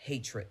of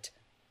hatred.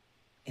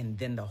 And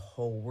then the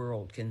whole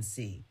world can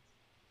see.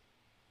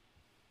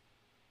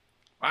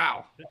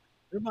 Wow.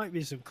 There might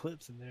be some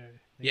clips in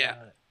there. Yeah.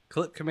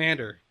 Clip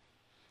Commander.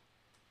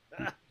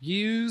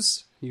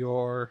 Use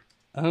your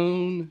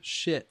own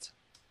shit.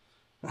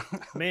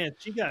 Man,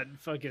 she got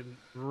fucking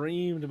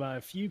reamed by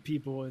a few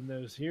people in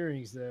those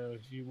hearings, though.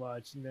 If you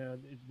watch,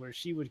 where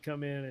she would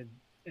come in and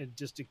and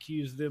just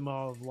accuse them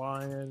all of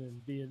lying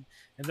and being,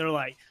 and they're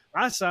like,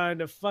 I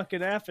signed a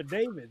fucking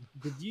affidavit.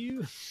 Did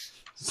you?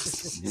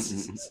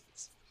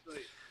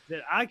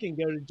 That I can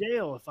go to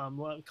jail if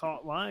I'm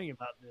caught lying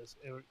about this.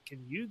 Or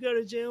can you go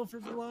to jail for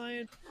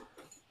lying?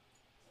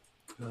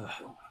 The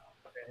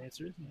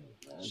answer is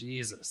no.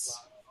 Jesus.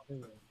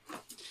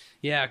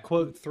 Yeah,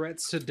 quote,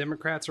 threats to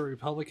Democrats or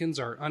Republicans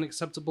are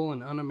unacceptable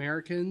and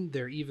un-American.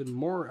 They're even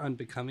more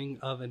unbecoming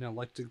of an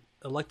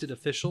elected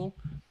official.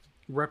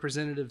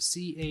 Representative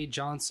C.A.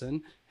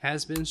 Johnson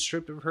has been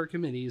stripped of her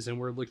committees, and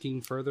we're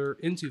looking further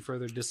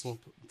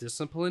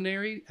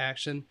disciplinary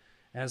action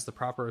as the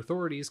proper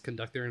authorities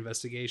conduct their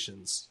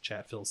investigations,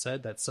 Chatfield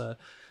said. That's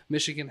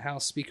Michigan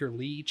House Speaker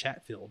Lee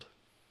Chatfield.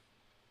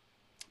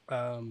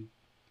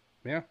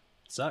 Yeah,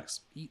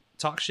 sucks.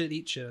 Talk shit,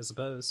 eat shit, I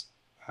suppose.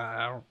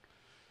 I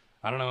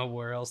don't know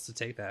where else to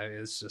take that.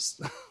 It's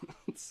just...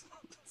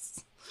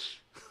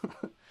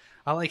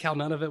 I like how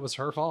none of it was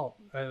her fault.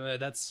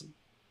 That's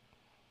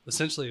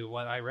essentially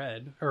what I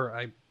read, or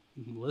I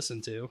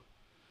listened to.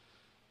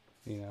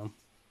 You know.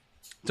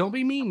 Don't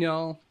be mean,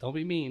 y'all. Don't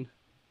be mean.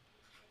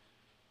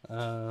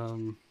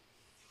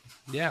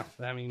 Yeah,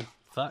 I mean,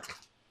 fuck.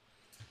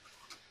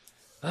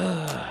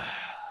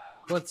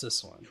 What's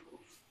this one?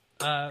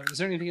 Is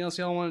there anything else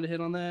y'all wanted to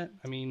hit on that?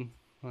 I mean,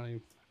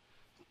 I'm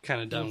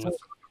kind of done with...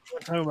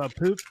 Talking about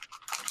poop?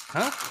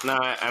 Huh? No,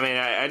 I mean,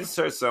 I just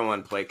heard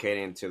someone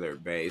placating to their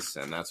base,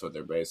 and that's what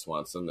their base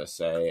wants them to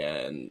say,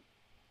 and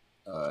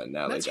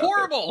now that's they got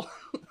horrible.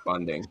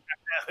 Funding.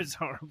 That was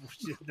horrible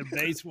shit. The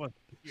base wants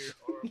to hear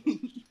horrible.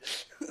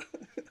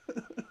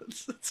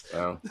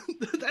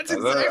 That's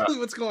exactly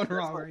what's going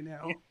wrong right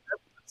now.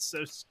 That's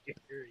so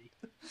scary.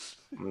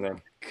 Yeah.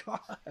 God.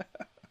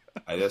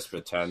 I just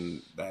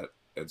pretend that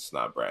it's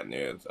not brand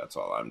new. That's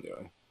all I'm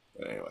doing.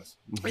 But anyways.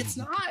 It's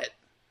not.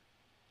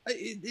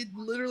 It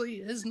literally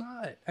is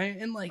not.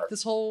 And like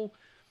this whole...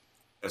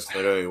 Just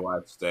literally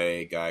watched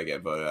a guy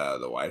get voted out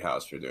of the White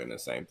House for doing the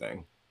same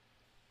thing.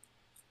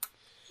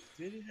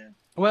 Did he have?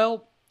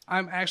 Well,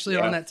 I'm actually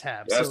on that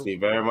tab. Yes, so... he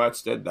very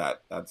much did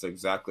that. That's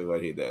exactly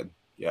what he did.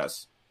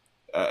 Yes.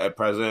 A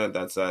president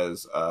that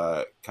says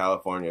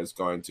California is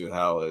going to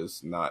hell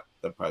is not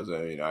the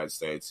president of the United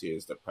States. He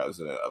is the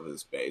president of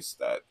his base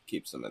that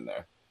keeps him in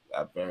there.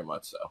 Very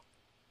much so.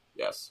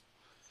 Yes,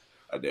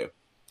 I do.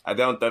 I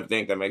don't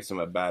think that makes him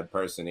a bad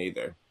person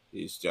either.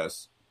 He's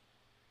just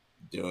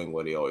doing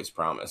what he always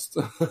promised.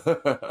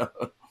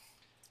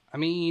 I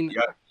mean...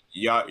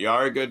 Y'all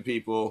are good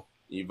people.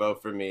 You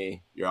vote for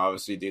me. You're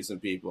obviously decent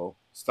people.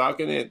 He's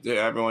talking to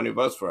everyone who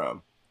votes for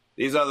him.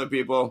 These other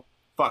people,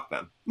 fuck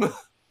them.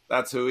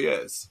 That's who he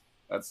is.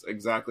 That's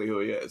exactly who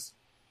he is.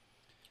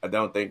 I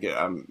don't think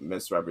I'm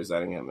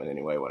misrepresenting him in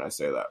any way when I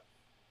say that.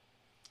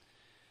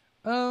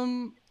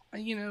 You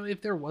know,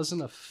 if there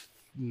wasn't a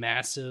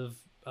massive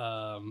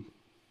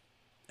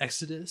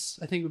exodus,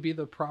 I think would be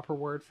the proper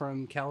word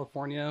from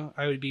California,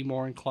 I would be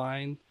more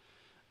inclined.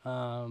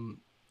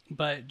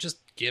 But just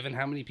given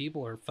how many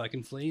people are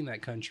fucking fleeing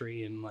that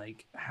country and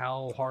like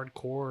how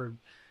hardcore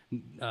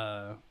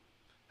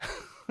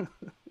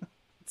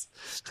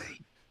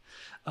state.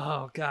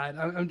 Oh God,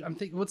 I'm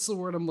thinking. What's the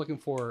word I'm looking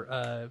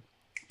for?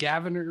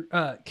 Governor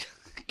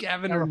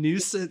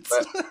nuisance.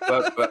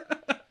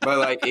 But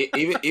like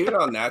even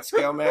on that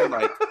scale, man,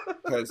 like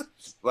because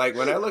like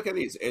when I look at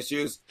these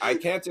issues, I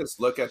can't just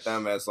look at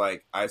them as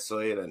like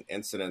isolated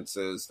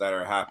incidences that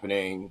are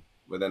happening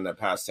within the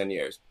past 10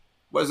 years.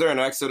 Was there an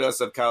exodus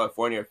of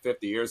California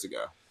 50 years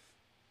ago,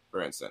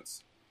 for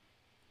instance,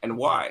 and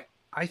why?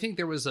 I think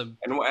there was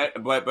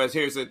but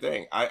here's the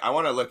thing. I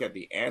want to look at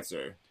the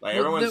answer. Like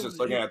everyone's just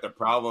looking at the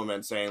problem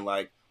and saying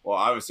like, well,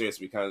 obviously it's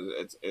because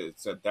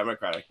it's a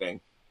Democratic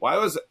thing. Why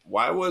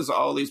was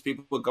all these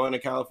people going to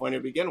California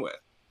to begin with?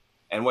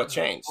 And what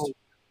changed?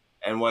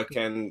 And what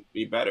can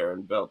be better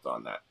and built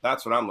on that?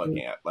 That's what I'm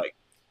looking at. Like,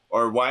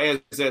 or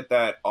why is it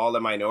that all the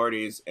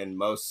minorities in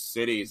most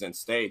cities and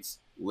states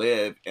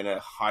live in a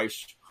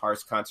harsh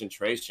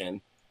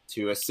concentration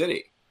to a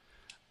city?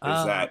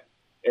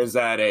 Is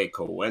that a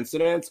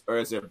coincidence, or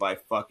is it by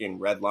fucking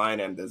red line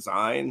and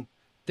design?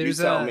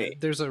 There's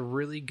a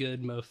really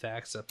good Mo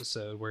Facts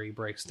episode where he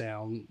breaks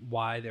down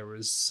why there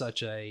was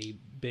such a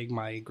big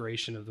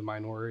migration of the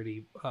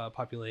minority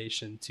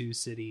population to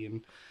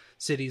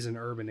cities and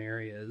urban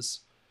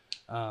areas,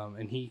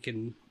 and he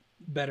can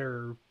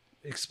better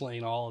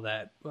explain all of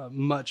that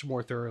much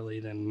more thoroughly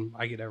than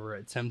I could ever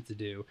attempt to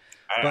do.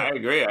 I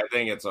agree. I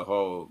think it's a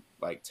whole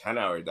like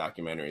 10-hour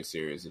documentary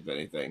series, if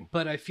anything.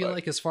 But I feel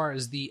like as far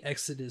as the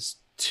exodus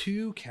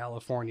to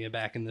California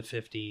back in the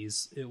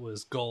 50s, it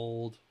was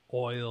gold,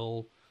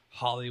 oil.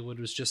 Hollywood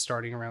was just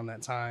starting around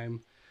that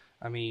time.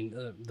 I mean,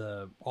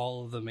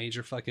 all of the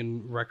major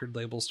fucking record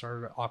labels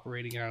started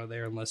operating out of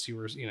there, unless you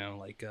were,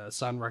 like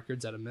Sun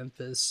Records out of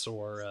Memphis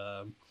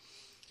or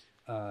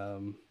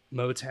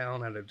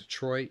Motown out of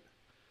Detroit.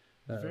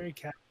 Very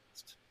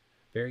capitalist.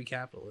 Very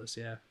capitalist,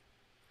 yeah.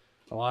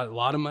 A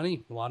lot of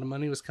money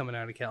was coming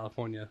out of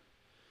California.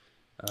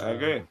 I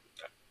agree.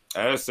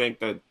 I just think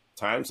that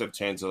times have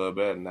changed a little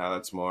bit, and now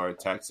it's more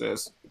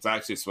Texas. It's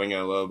actually swinging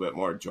a little bit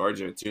more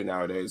Georgia too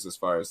nowadays, as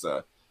far as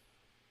the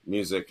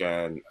music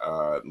and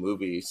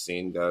movie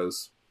scene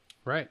goes.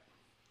 Right.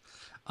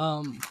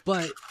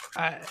 But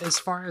as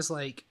far as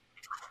like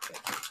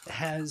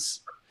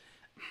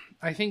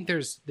I think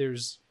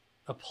there's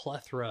a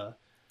plethora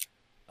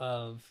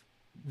of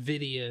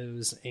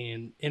videos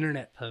and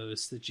internet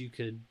posts that you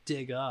could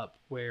dig up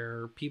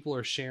where people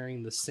are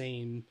sharing the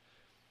same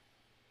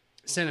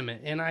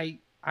sentiment. And I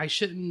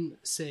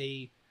shouldn't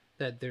say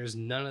that there's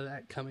none of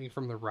that coming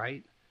from the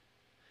right,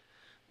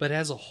 but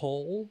as a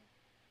whole,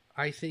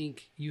 I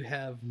think you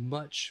have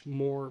much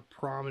more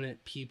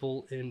prominent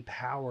people in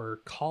power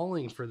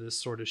calling for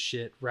this sort of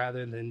shit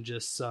rather than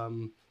just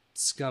some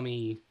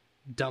scummy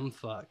dumb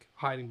fuck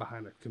hiding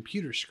behind a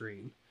computer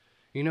screen.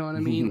 You know what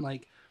I mean?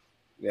 Like,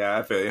 yeah,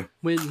 I feel you.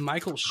 When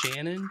Michael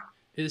Shannon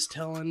is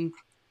telling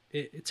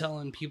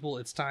people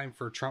it's time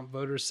for Trump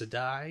voters to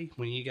die,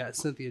 when you got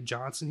Cynthia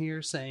Johnson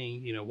here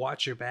saying, you know,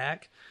 watch your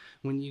back,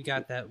 when you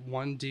got that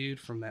one dude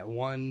from that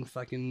one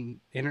fucking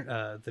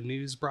the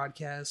news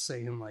broadcast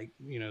saying, like,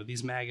 you know,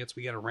 these maggots,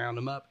 we got to round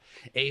them up.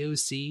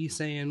 AOC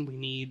saying we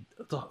need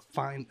to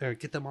find or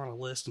get them on a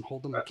list and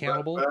hold them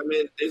accountable. But, I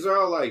mean, these are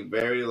all like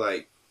very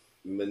like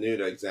minute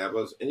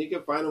examples, and you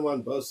can find them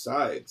on both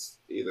sides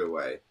either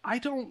way. I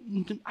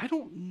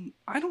don't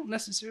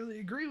necessarily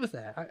agree with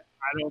that. I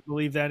don't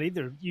believe that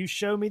either. You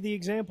show me the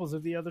examples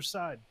of the other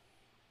side.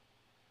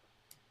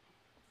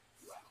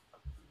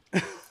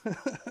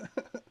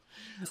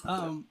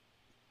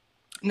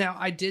 Now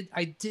I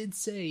did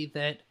say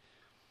that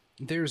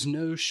there's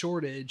no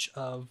shortage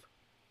of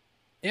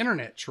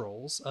internet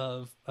trolls,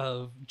 of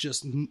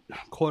just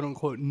quote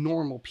unquote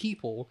normal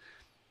people.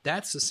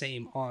 That's the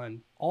same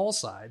on all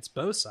sides,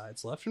 both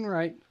sides, left and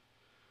right.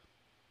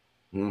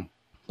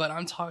 But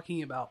I'm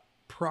talking about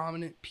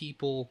prominent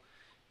people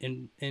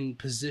in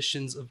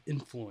positions of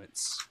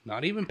influence,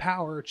 not even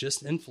power,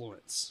 just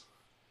influence.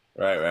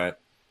 Right.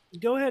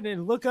 Go ahead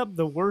and look up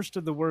the worst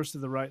of the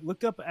right.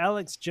 Look up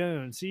Alex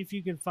Jones. See if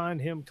you can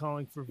find him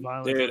calling for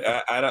violence. Dude,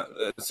 I don't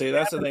see.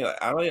 That's the thing.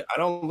 I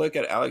don't look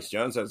at Alex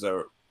Jones as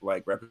a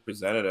like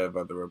representative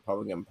of the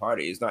Republican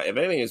Party. He's not. If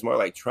anything, he's more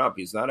like Trump.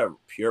 He's not a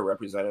pure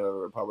representative of the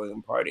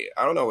Republican Party.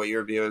 I don't know what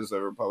your view is of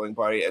the Republican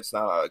Party. It's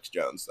not Alex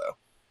Jones, though.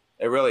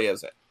 It really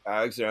isn't.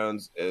 Alex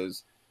Jones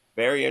is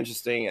very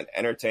interesting and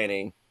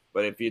entertaining.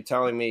 But if you're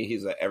telling me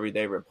he's an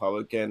everyday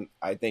Republican,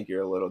 I think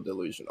you're a little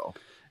delusional.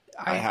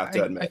 I have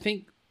to admit. I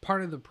think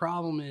part of the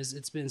problem is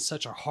it's been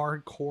such a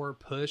hardcore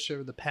push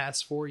over the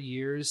past 4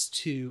 years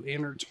to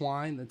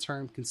intertwine the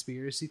term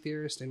conspiracy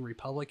theorist and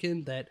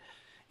Republican that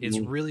it's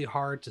really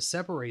hard to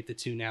separate the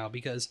two now,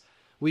 because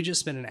we just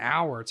spent an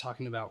hour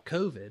talking about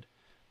COVID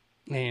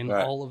and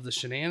all of the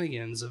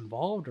shenanigans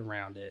involved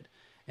around it.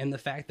 And the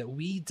fact that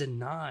we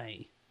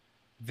deny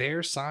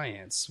their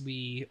science,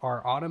 we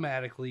are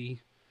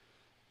automatically,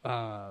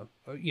 a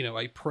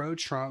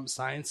pro-Trump,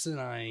 science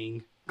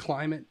denying,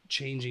 climate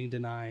changing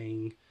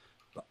denying,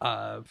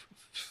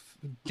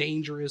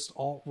 dangerous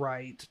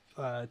alt-right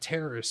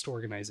terrorist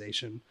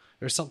organization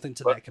or something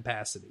to that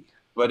capacity.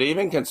 But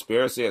even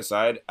conspiracy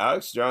aside,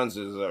 Alex Jones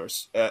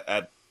is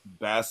at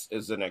best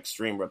is an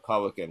extreme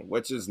Republican,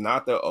 which is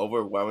not the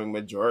overwhelming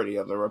majority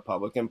of the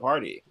Republican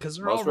Party. Because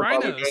they're most all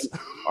Republicans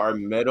rhinos. Are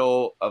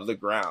middle of the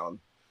ground.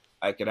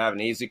 I could have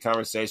an easy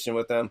conversation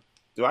with them.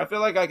 Do I feel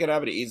like I could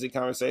have an easy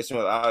conversation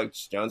with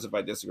Alex Jones if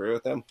I disagree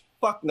with him?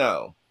 Fuck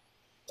no.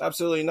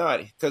 Absolutely not,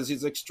 because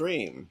he's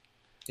extreme.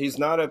 He's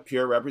not a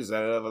pure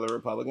representative of the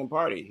Republican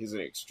Party. He's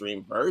an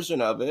extreme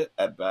version of it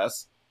at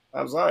best.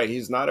 I'm sorry,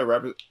 he's not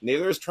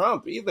neither is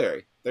Trump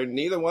either.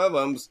 Neither one of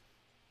them's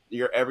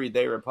your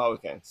everyday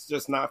Republican. It's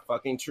just not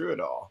fucking true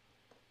at all.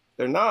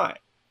 They're not.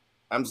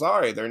 I'm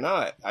sorry, they're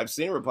not. I've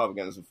seen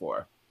Republicans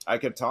before. I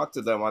could talk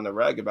to them on the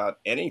reg about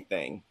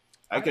anything.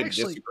 I could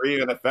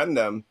disagree and offend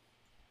them.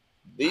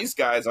 These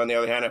guys, on the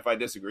other hand, if I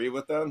disagree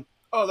with them,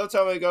 they'll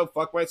tell me to go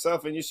fuck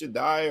myself and you should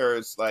die, or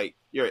it's like,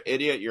 you're an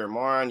idiot, you're a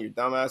moron, you're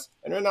dumbass,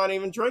 and they're not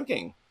even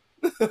drinking.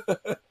 You're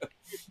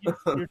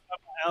talking about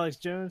Alex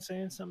Jones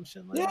saying some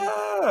shit like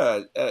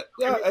that?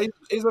 Yeah,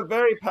 he's a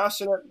very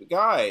passionate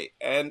guy,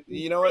 and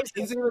you know what?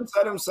 He's even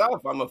said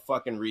himself, "I'm a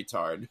fucking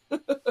retard." Hey,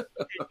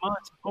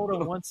 Monty, hold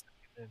on one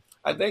second.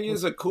 I think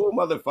he's a cool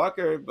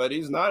motherfucker, but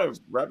he's not a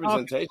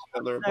representation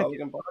of the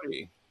Republican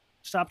Party.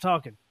 Stop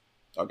talking.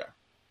 Okay.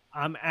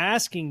 I'm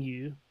asking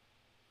you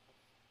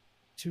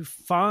to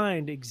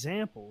find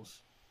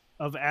examples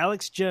of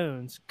Alex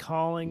Jones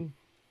calling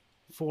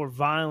for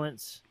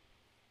violence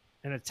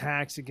and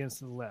attacks against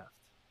the left.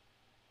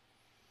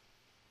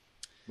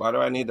 Why do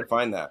I need to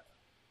find that?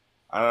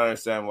 I don't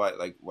understand what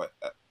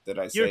did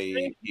I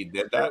say he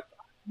did that?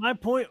 My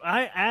point,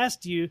 I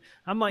asked you,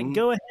 I'm like,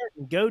 go ahead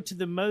and go to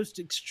the most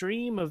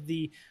extreme of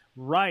the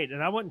right.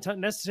 And I wasn't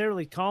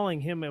necessarily calling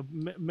him a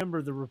member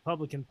of the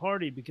Republican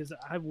Party, because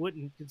I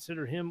wouldn't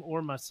consider him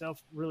or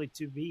myself really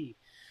to be,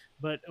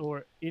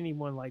 or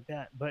anyone like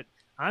that. But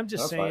I'm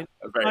just saying,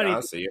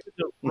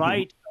 the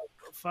right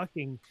of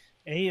fucking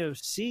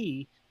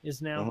AOC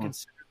is now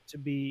considered to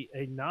be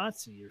a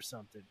Nazi or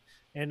something.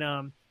 And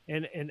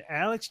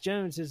Alex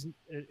Jones is.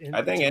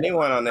 I think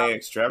anyone on the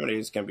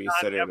extremities can be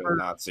considered a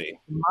Nazi.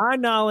 My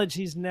knowledge,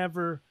 he's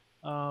never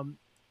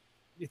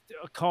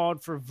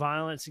called for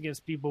violence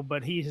against people,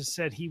 but he has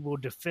said he will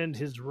defend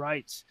his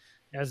rights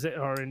as they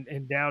are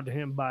endowed to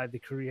him by the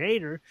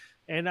Creator.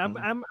 And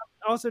I'm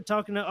also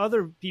talking to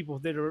other people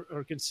that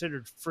are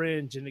considered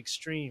fringe and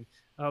extreme.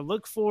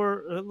 Look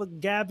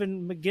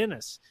Gavin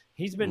McInnes.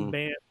 He's been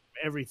banned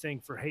from everything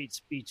for hate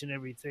speech and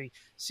everything.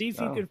 See if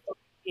you can find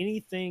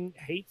anything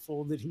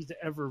hateful that he's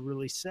ever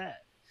really said.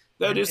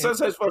 Dude, he says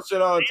hateful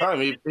shit all the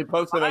time. He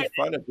posts to make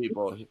fun of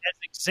people. As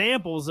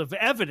examples of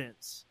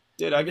evidence.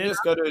 Dude, I can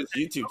just go to his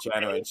YouTube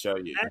channel and show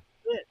you. That's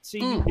it. See,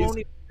 you won't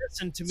even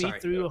listen to me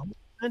through a whole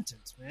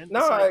sentence, man.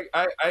 No,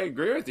 I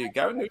agree with you.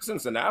 Gavin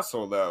Newsom's an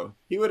asshole, though.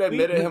 He would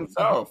admit it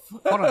himself.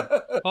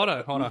 Hold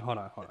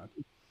on.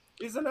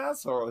 He's an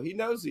asshole. He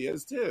knows he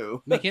is,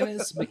 too.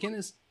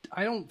 McInnes,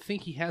 I don't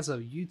think he has a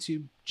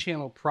YouTube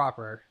channel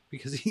proper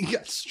because he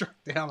got struck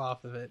down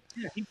off of it.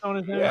 Yeah, he's on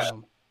his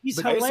own. He's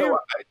hilarious.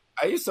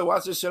 I used to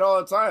watch this shit all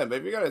the time.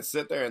 If you're going to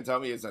sit there and tell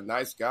me he's a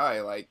nice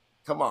guy, like,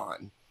 come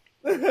on.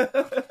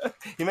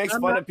 He makes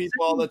fun of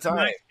people all the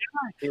time.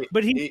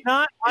 But he's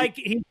not like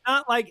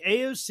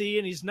AOC,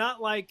 and he's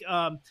not like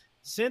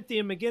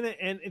Cynthia McGinnis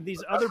and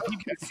these other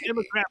people in the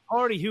Democrat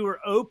Party who are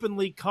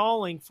openly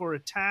calling for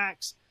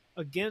attacks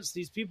against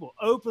these people,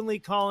 openly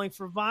calling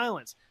for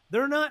violence.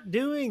 They're not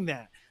doing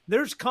that.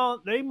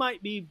 They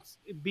might be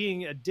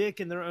being a dick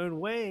in their own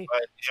way.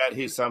 But yet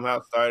he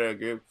somehow started a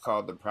group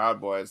called the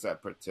Proud Boys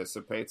that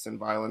participates in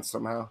violence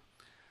somehow.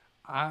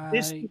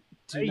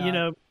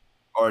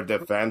 Or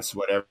defense,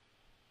 whatever.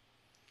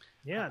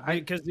 Yeah,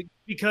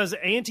 because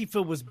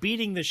Antifa was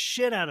beating the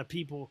shit out of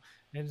people,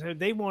 and so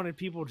they wanted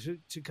people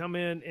to come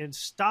in and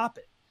stop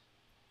it,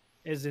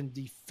 as in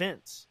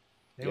defense.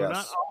 They were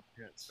not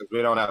offense. Because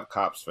we don't have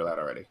cops for that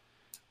already.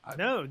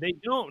 No, they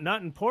don't.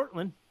 Not in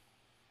Portland.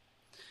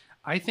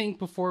 I think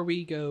before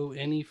we go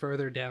any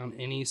further down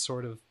any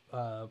sort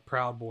of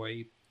Proud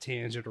Boy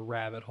tangent or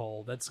rabbit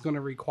hole, that's going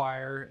to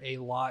require a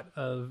lot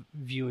of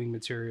viewing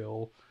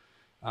material.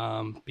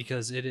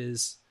 Because it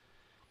is,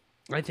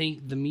 I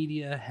think the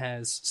media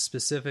has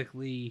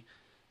specifically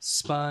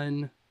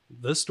spun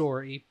the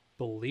story,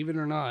 believe it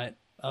or not,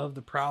 of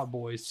the Proud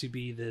Boys to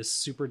be this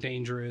super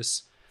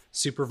dangerous,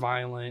 super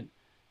violent,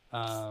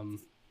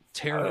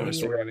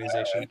 terrorist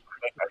organization.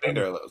 I think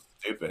they're a little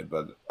stupid,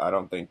 but I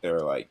don't think they're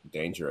like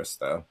dangerous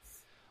though.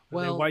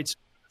 Well, white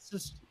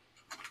supremacists.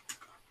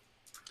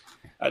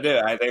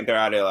 I think their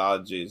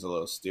ideology is a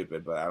little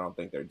stupid, but I don't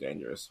think they're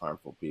dangerous,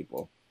 harmful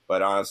people.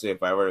 But honestly,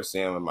 if I were to see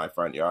him in my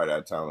front yard,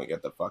 I'd tell him to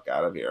get the fuck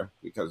out of here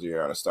because you're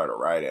going to start a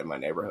riot in my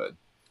neighborhood.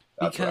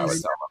 That's what I would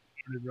tell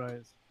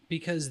him.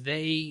 Because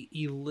they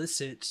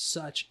elicit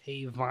such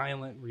a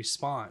violent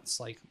response.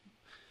 Like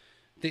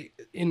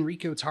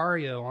Enrico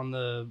Tarrio on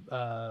the... one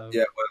of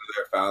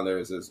their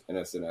founders is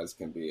innocent as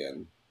can be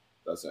and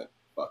doesn't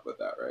fuck with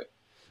that, right?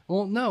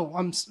 Well, no.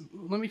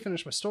 Let me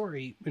finish my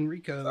story.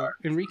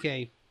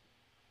 Enrique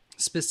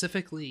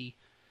specifically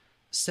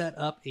set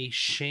up a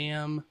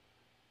sham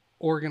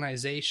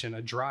organization,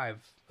 a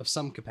drive of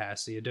some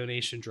capacity, a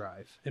donation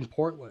drive in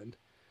Portland,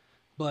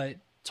 but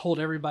told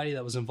everybody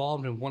that was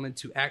involved and wanted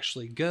to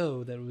actually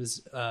go that it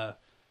was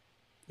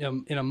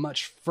in a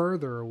much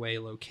further away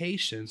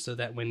location, so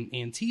that when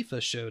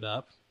Antifa showed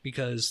up,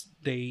 because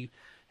they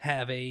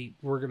have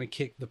we're going to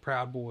kick the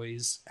Proud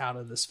Boys out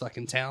of this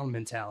fucking town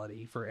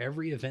mentality for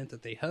every event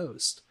that they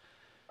host.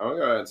 I'm going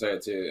to go ahead and say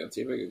it too.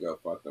 Antifa could go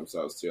fuck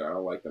themselves too. I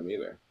don't like them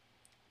either.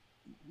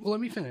 Well, let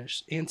me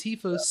finish.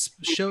 Antifa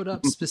showed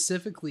up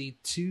specifically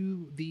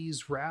to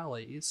these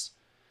rallies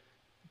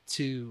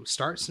to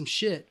start some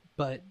shit,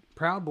 but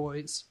Proud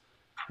Boys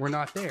were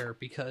not there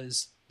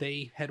because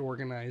they had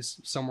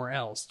organized somewhere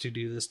else to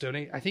do this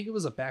donate. I think it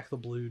was a Back the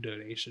Blue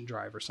donation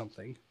drive or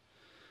something.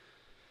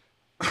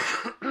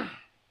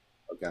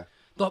 Okay.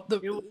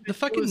 The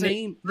fucking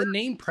name, the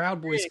name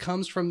Proud Boys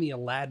comes from the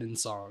Aladdin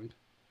song.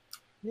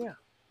 Yeah.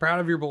 Proud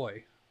of your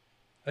boy.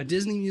 A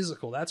Disney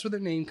musical. That's where their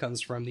name comes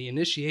from. The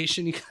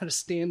initiation, you got to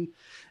stand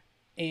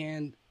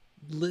and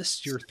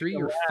list your 3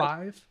 or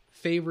 5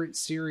 favorite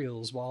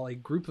cereals while a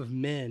group of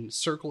men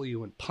circle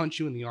you and punch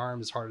you in the arm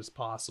as hard as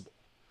possible.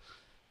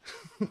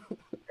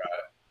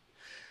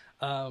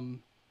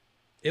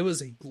 It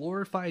was a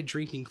glorified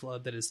drinking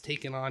club that has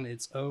taken on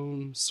its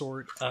own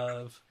sort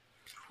of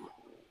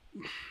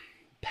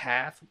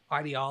path,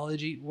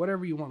 ideology,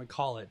 whatever you want to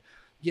call it.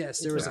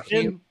 Yes, there was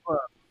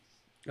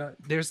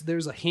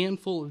there's a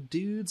handful of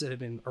dudes that have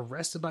been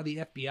arrested by the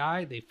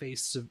FBI. They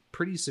face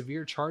pretty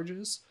severe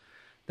charges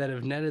that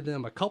have netted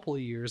them a couple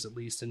of years at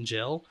least in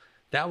jail.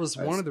 That was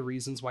one of the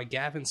reasons why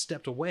Gavin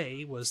stepped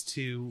away, was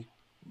to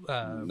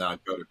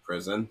not go to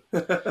prison.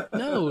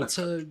 No,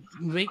 to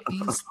make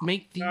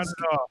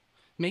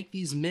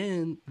these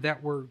men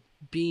that were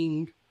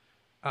being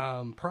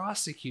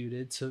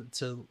prosecuted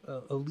to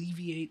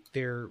alleviate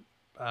their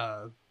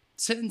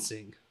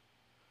sentencing.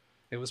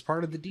 It was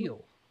part of the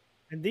deal.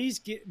 And these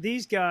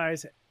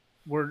guys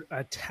were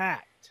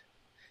attacked,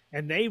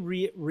 and they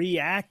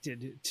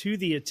reacted to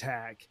the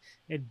attack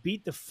and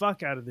beat the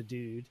fuck out of the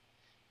dude.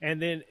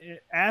 And then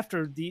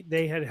after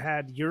they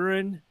had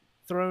urine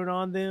thrown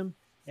on them,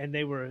 and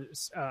they were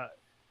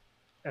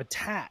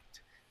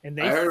attacked. And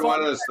they I heard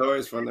one of the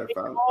stories from their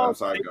family. I'm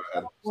sorry, go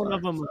ahead. One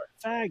of them was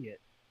a faggot.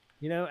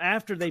 You know,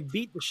 after they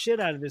beat the shit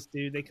out of this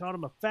dude, they called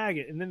him a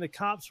faggot, and then the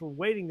cops were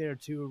waiting there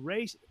to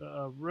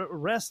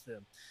arrest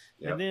them.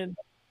 Yep. And then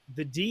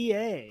the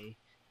DA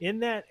in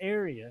that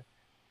area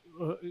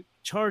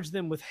charged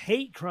them with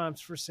hate crimes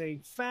for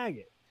saying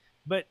faggot.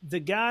 But the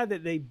guy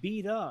that they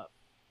beat up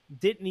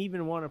didn't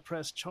even want to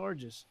press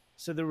charges,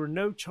 so there were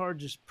no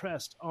charges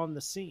pressed on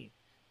the scene.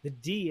 The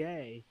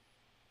DA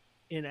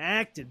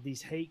enacted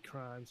these hate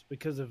crimes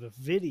because of a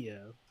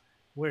video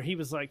where he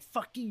was like,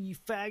 fuck you, you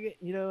faggot,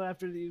 you know,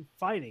 after the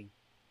fighting.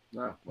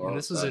 No, well, and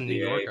this was in New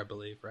York, I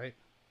believe, right?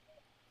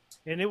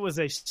 And it was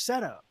a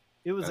setup.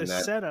 It was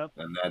setup.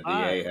 And that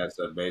DA has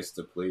a base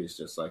to please,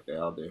 just like they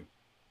all do.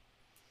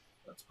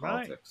 That's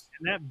politics. Right.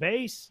 And that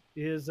base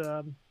is,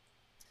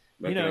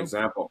 make an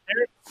example.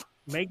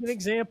 Make an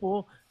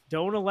example.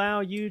 Don't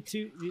allow you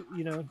to,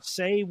 you know,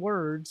 say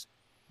words,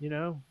 you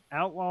know,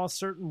 outlaw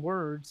certain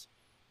words,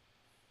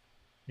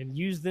 and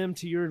use them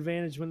to your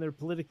advantage when they're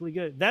politically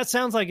good. That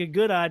sounds like a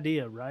good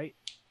idea, right?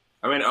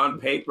 I mean, on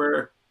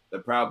paper, the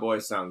Proud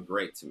Boys sound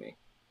great to me.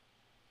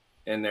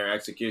 In their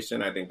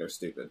execution, I think they're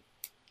stupid.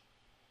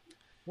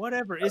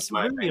 Whatever. It's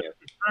really a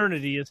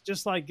fraternity. It's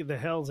just like the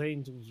Hells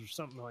Angels or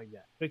something like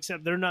that.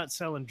 Except they're not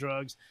selling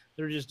drugs.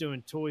 They're just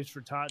doing Toys for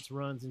Tots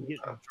runs and getting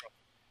in trouble.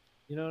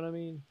 You know what I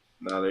mean?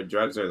 No, their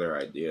drugs are their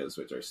ideas,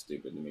 which are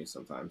stupid to me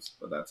sometimes.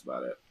 But that's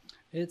about it.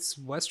 It's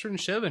Western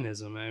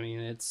chauvinism. I mean,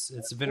 it's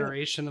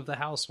veneration of the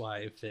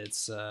housewife.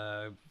 It's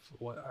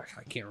what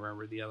I can't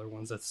remember the other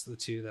ones. That's the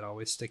two that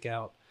always stick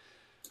out.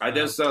 I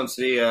just don't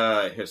see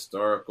a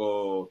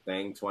historical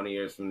thing 20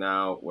 years from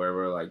now where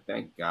we're like,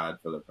 thank God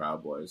for the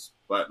Proud Boys.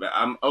 But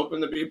I'm open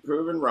to be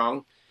proven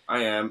wrong.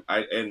 I am.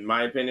 In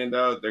my opinion,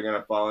 though, they're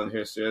gonna fall in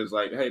history as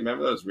like, hey,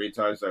 remember those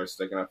retards that are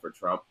sticking up for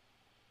Trump?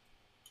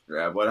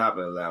 Yeah, what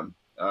happened to them?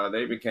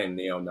 They became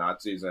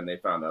neo-Nazis, and they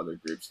found other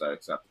groups that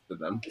accepted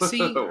them.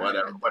 See,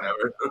 whatever.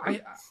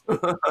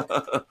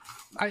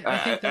 I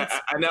think that's...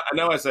 I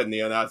know I said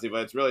neo-Nazi,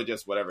 but it's really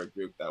just whatever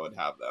group that would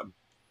have them.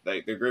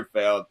 The group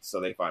failed, so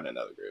they find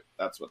another group.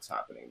 That's what's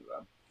happening to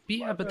them.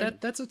 Yeah, but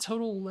that's a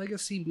total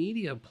legacy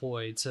media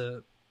ploy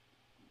to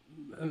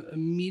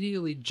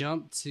immediately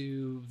jump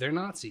to they're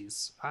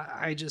Nazis.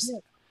 I just...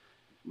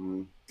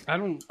 I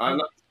don't...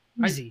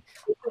 Easy.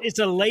 It's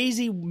a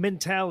lazy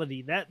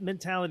mentality. That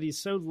mentality is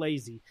so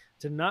lazy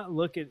to not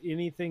look at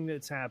anything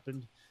that's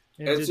happened.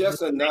 It's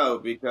just a no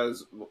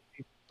because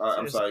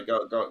I'm sorry.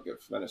 Go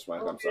finish,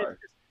 Mike. I'm sorry.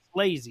 It's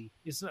lazy.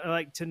 It's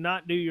like to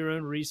not do your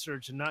own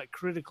research and not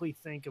critically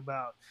think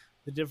about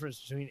the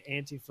difference between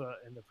Antifa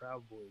and the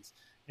Proud Boys,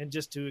 and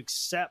just to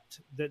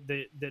accept that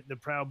the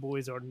Proud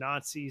Boys are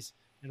Nazis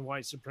and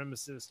white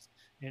supremacists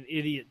and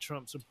idiot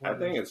Trump supporters. I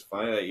think it's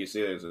funny that you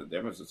see there's a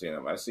difference between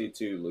them. I see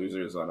two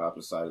losers on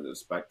opposite sides of the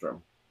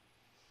spectrum.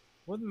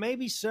 Well,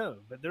 maybe so,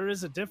 but there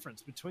is a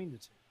difference between the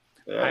two.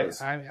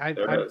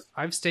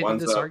 I've stated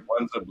one's this.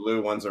 One's a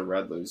blue, one's a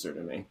red loser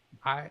to me.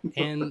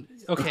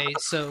 Okay,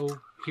 so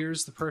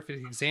here's the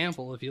perfect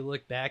example. If you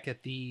look back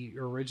at the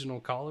original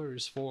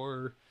colors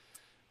for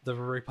the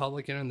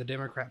Republican and the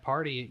Democrat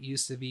Party, it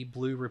used to be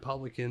blue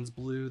Republicans,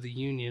 blue the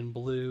Union,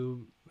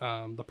 blue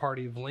the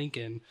Party of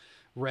Lincoln,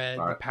 red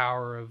the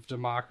power of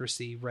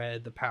democracy,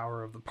 red the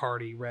power of the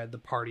party, red the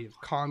party of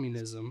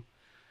communism.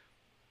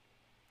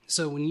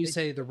 So when you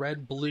say the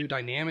red-blue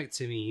dynamic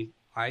to me,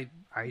 I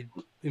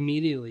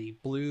immediately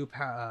blue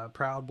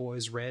Proud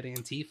Boys, red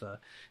Antifa.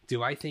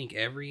 Do I think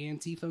every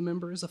Antifa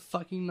member is a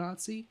fucking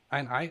Nazi?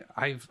 And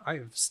I've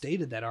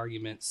stated that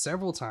argument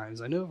several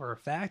times. I know for a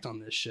fact on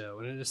this show,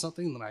 and it is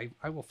something that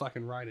I will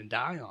fucking ride and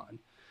die on.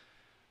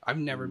 I've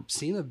never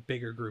seen a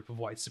bigger group of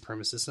white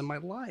supremacists in my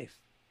life.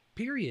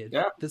 Period.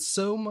 Yeah. That's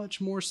so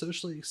much more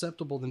socially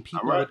acceptable than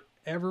people would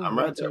ever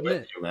want to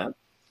admit. You, man.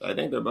 I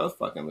think they're both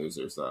fucking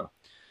losers, though.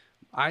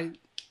 I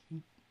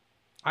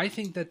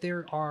think that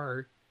there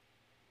are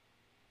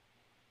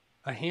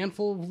a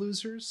handful of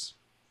losers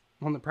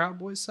on the Proud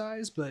Boys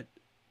side, but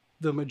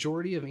the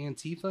majority of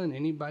Antifa and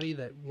anybody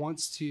that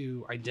wants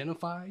to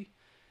identify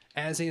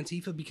as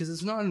Antifa, because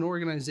it's not an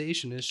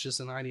organization, it's just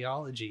an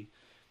ideology,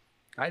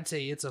 I'd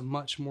say it's a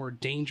much more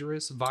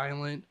dangerous,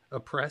 violent,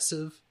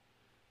 oppressive,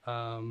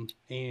 and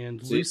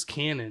loose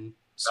cannon.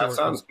 That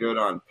sounds good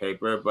on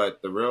paper,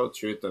 but the real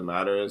truth of the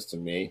matter is, to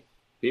me,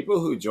 people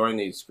who join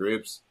these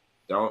groups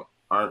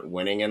aren't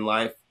winning in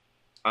life.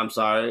 I'm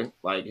sorry.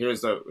 Like,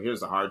 here's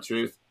the hard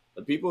truth.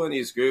 The people in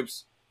these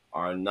groups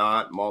are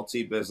not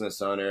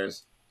multi-business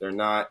owners. They're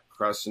not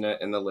crushing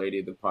it in the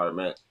lady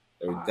department.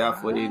 They're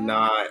definitely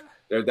not.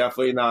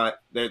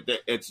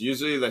 It's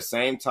usually the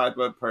same type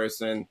of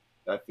person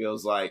that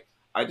feels like,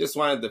 I just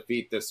want to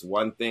defeat this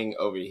one thing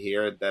over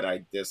here that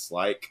I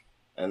dislike.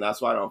 And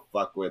that's why I don't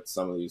fuck with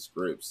some of these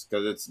groups.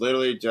 Because it's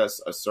literally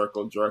just a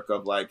circle jerk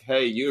of like,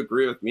 hey, you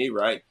agree with me,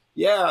 right?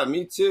 Yeah,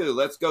 me too.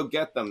 Let's go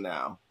get them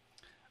now.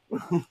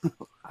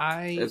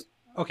 It's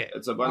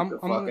a bunch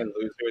of fucking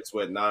losers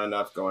with not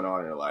enough going on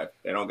in their life.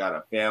 They don't got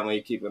a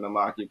family keeping them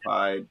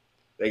occupied.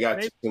 They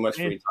got too much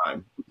free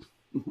time.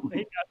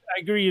 I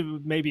agree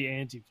with maybe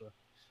Antifa.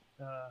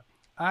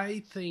 I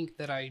think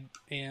that I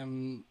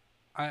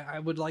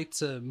would like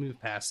to move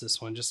past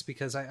this one just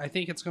because I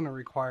think it's going to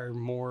require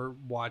more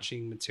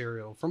watching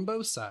material from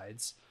both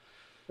sides.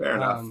 Fair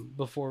enough.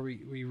 Before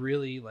we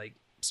really like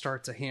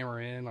start to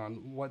hammer in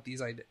on what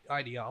these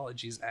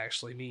ideologies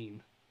actually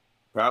mean.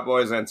 Proud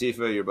Boys,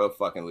 Antifa, you're both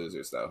fucking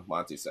losers, though.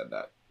 Monty said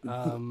that.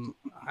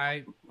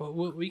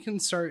 We can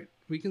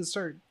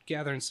start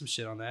gathering some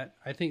shit on that.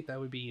 I think that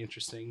would be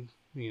interesting.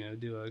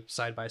 Do a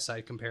side by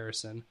side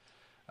comparison.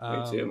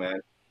 Me too, man.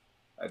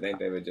 I think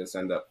they would just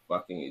end up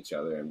fucking each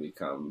other and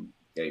become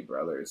gay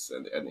brothers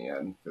in the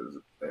end because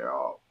they're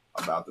all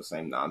about the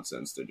same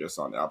nonsense. They're just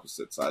on the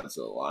opposite sides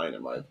of the line,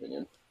 in my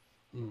opinion.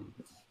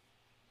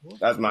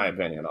 That's my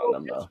opinion on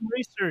them, though.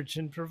 Research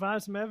and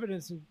provide some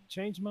evidence and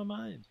change my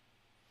mind.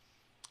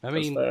 I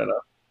mean, fair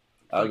enough.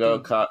 I'll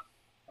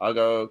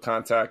go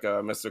contact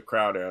Mr.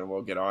 Crowder and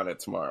we'll get on it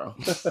tomorrow.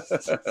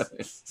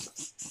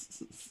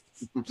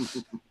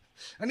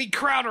 I need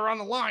Crowder on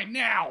the line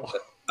now.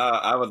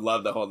 I would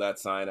love to hold that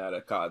sign at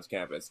a college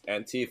campus.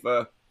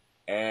 Antifa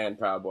and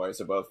Proud Boys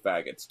are both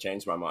faggots.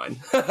 Change my mind.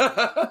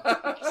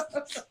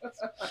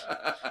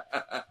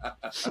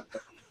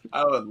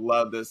 I would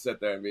love to sit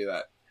there and be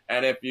that.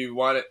 And if you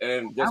want it,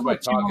 and just by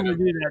talking, do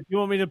that? You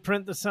want me to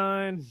print the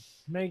sign,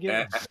 make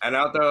it, and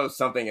I'll throw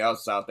something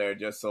else out there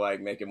just to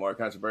like make it more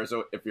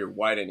controversial. If you're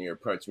white and you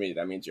approach me,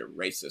 that means you're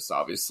racist,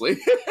 obviously.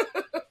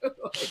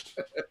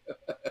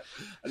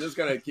 I'm just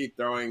gonna keep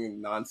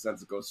throwing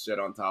nonsensical shit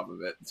on top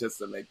of it just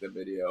to make the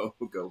video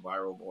go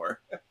viral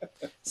more.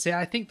 See,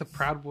 I think the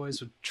Proud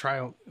Boys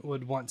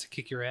would want to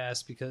kick your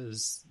ass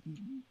because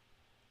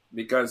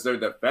they're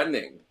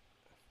defending.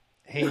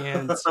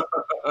 And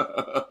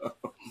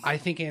I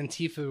think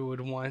Antifa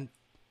would want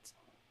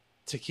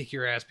to kick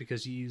your ass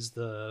because you use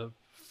the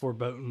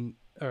verboten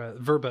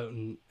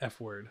F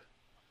word.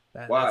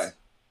 Why?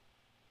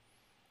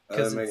 That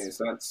doesn't make any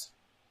sense.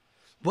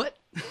 What?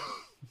 That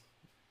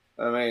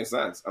doesn't make any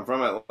sense. I'm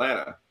from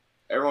Atlanta.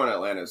 Everyone in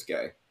Atlanta is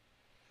gay.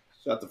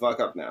 Shut the fuck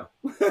up now.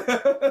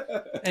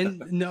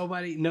 And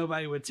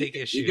nobody would take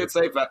issue. You could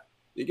say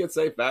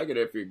faggot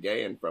if you're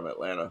gay and from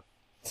Atlanta.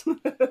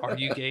 Are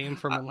you gay and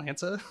from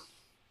Atlanta?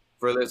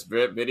 For this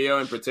video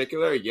in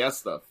particular,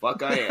 yes, the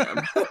fuck I am.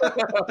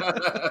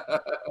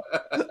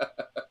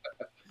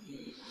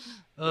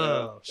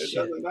 It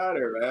doesn't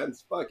matter, man.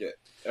 Fuck it.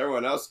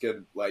 Everyone else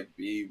could like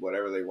be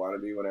whatever they want to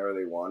be whenever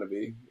they want to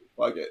be.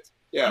 Fuck it.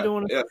 Yeah.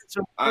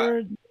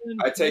 I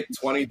take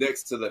 20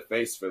 dicks to the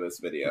face for this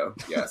video.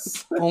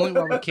 Yes. Only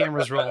while the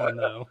camera's rolling,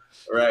 though.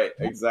 Right.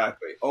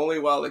 Exactly. Only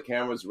while the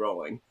camera's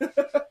rolling.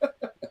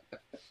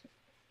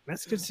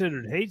 That's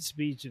considered hate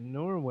speech in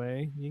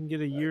Norway. You can get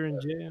a year in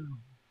jail.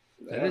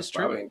 That is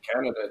true. Probably in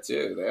Canada,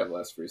 too. They have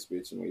less free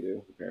speech than we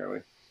do,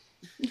 apparently.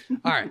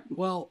 All right.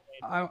 Well,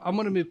 I'm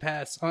going to move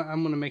past.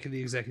 I'm going to make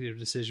the executive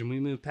decision. We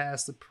move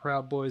past the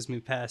Proud Boys,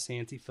 move past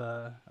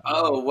Antifa.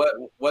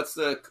 What's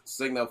the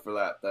signal for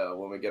that, though,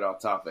 when we get off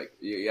topic?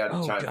 You had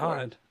to chime for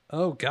it.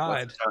 Oh,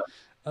 God.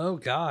 Oh,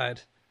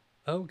 God.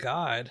 Oh,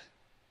 God.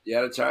 You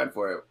had to chime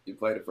for it. You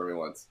played it for me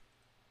once.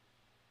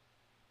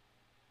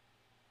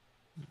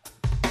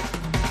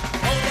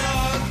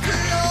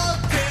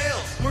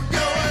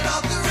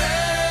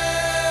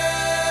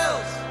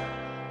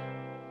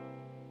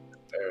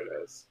 There it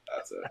is.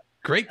 That's it.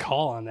 Great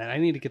call on that. I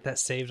need to get that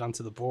saved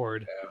onto the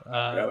board. Yeah,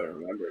 I gotta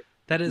remember it.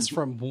 That is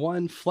from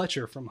one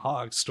Fletcher from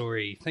Hog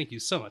Story. Thank you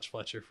so much,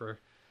 Fletcher, for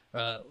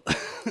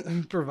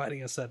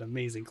providing us that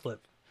amazing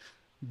clip.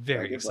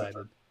 Very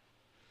excited.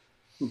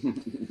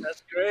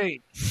 That's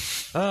great.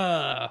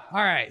 All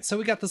right, so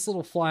we got this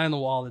little fly on the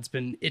wall that's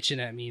been itching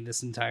at me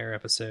this entire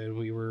episode.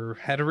 We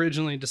had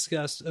originally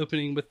discussed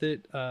opening with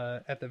it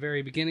at the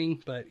very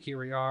beginning, but here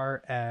we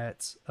are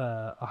at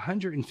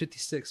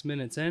 156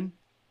 minutes in.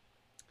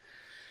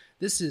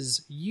 This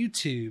is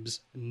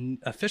YouTube's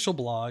official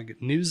blog,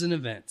 News and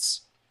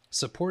Events,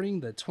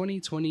 supporting the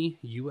 2020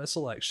 U.S.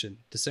 election,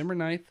 December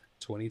 9th,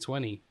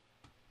 2020.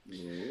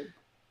 Mm-hmm.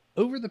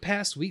 Over the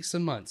past weeks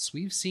and months,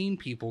 we've seen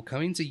people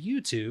coming to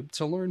YouTube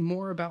to learn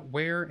more about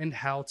where and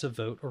how to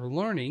vote or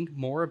learning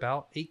more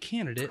about a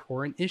candidate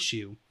or an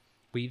issue.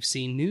 We've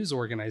seen news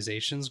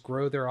organizations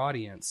grow their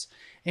audience,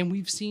 and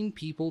we've seen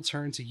people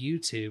turn to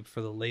YouTube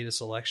for the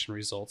latest election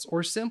results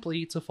or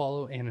simply to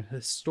follow an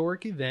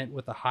historic event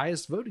with the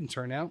highest voting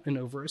turnout in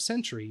over a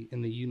century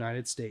in the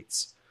United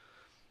States.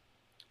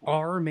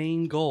 Our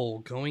main goal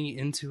going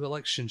into the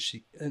election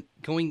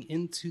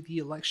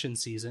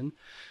season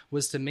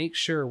was to make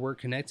sure we're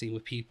connecting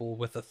with people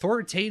with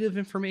authoritative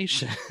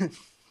information.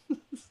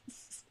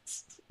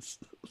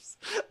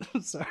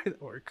 I'm sorry, that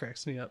word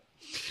cracks me up.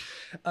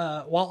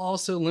 While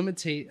also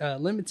limiting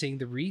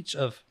the reach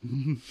of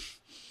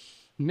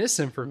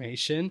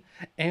misinformation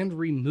and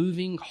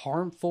removing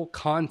harmful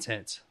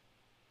content.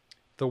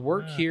 The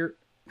work here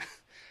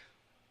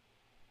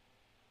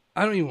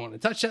I don't even want to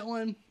touch that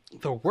one.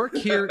 The work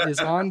here is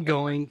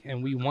ongoing,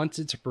 and we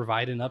wanted to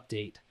provide an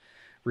update.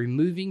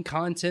 Removing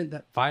content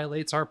that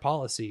violates our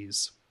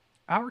policies.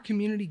 Our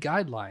community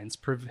guidelines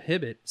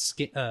prohibit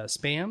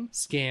spam,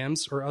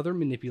 scams, or other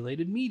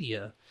manipulated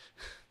media.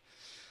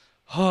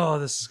 Oh,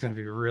 this is going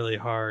to be really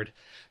hard.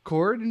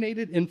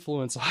 Coordinated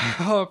influence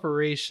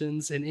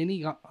operations and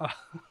any...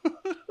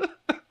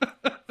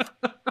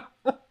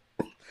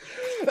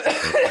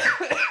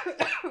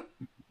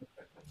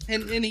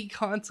 and any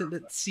content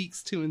that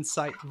seeks to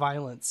incite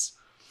violence.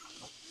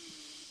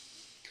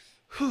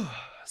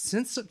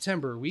 Since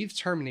September, we've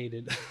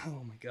terminated,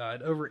 oh my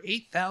God, over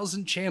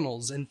 8,000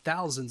 channels and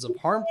thousands of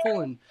harmful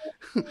and...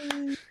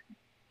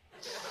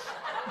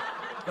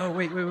 Oh,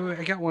 wait.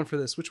 I got one for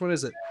this. Which one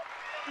is it?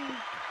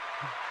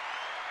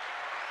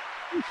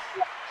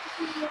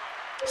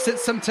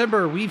 Since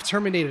September, we've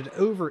terminated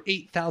over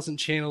 8,000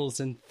 channels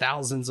and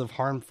thousands of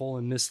harmful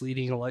and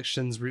misleading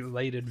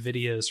elections-related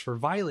videos for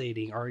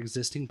violating our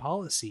existing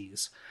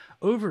policies.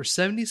 Over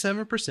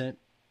 77%,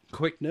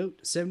 quick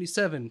note,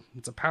 77,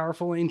 it's a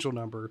powerful angel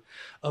number,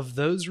 of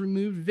those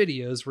removed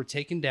videos were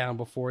taken down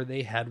before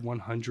they had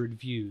 100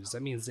 views.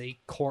 That means they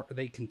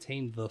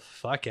contained the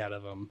fuck out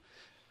of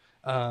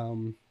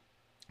them.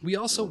 We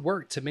also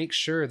work to make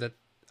sure that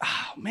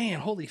oh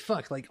man, holy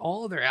fuck, like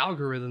all of their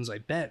algorithms, I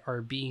bet,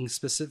 are being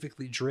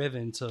specifically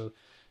driven to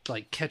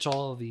like catch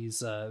all of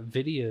these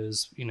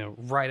videos, you know,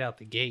 right out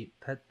the gate.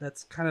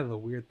 That's kind of a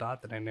weird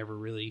thought that I never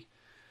really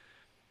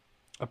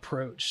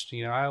approached.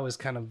 You know, I always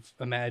kind of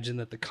imagined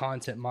that the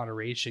content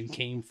moderation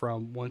came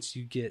from once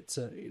you get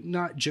to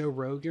not Joe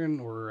Rogan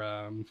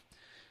or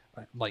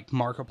like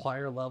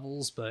Markiplier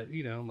levels, but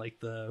you know, like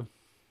the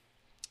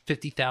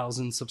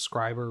 50,000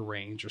 subscriber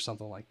range or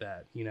something like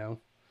that, you know.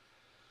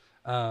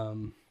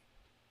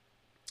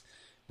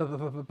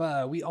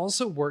 We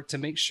also work to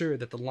make sure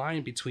that the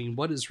line between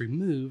what is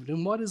removed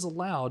and what is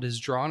allowed is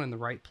drawn in the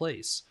right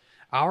place.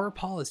 Our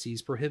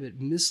policies prohibit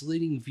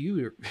misleading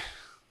viewers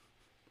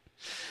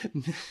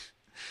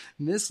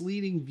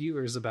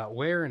about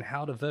where and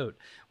how to vote.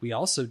 We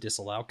also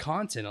disallow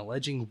content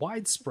alleging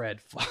widespread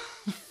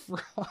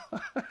fraud.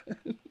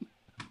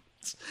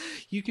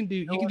 You can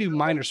do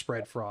minor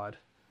spread fraud.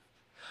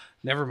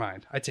 Never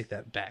mind. I take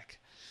that back.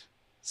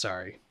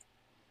 Sorry.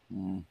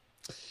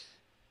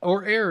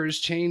 Or errors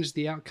change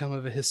the outcome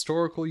of a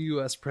historical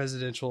U.S.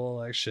 presidential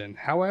election.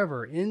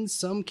 However, in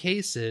some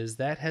cases,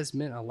 that has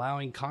meant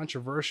allowing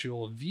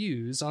controversial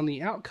views on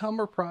the outcome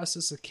or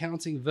process of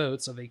counting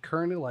votes of a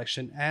current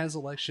election as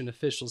election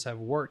officials have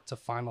worked to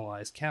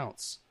finalize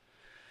counts.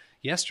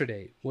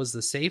 Yesterday was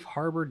the safe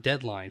harbor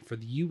deadline for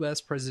the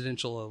U.S.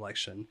 presidential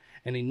election,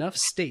 and enough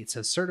states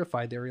have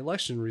certified their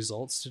election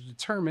results to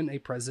determine a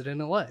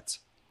president-elect.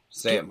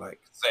 Say it,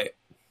 Mike. Say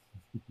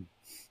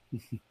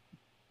it.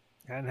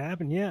 Hadn't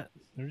happened yet.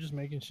 They're just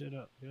making shit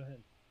up. Go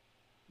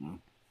ahead.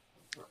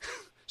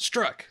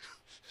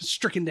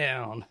 Stricken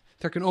down.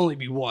 There can only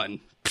be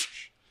one.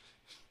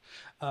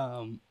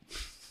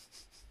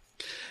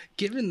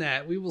 Given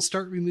that, we will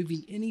start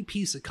removing any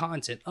piece of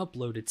content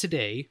uploaded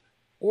today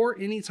or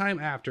any time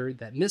after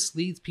that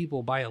misleads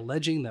people by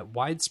alleging that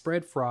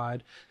widespread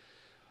fraud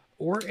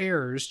or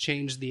errors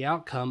change the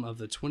outcome of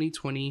the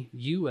 2020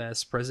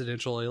 U.S.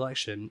 presidential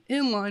election,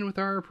 in line with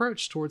our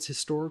approach towards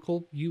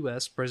historical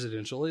U.S.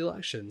 presidential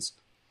elections.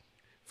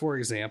 For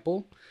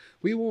example,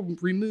 we will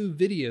remove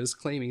videos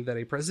claiming that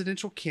a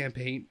presidential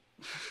candidate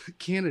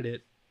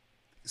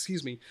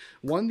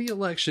won the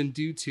election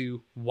due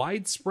to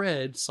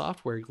widespread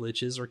software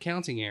glitches or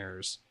counting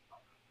errors.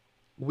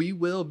 We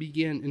will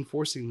begin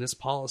enforcing this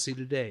policy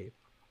today,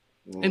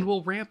 and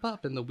will ramp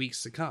up in the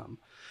weeks to come.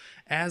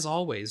 As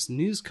always,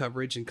 news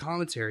coverage and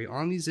commentary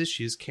on these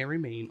issues can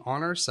remain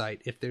on our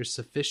site if there's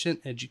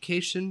sufficient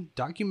education,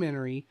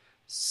 documentary,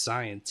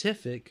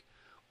 scientific,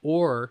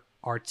 or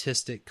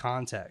artistic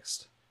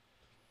context.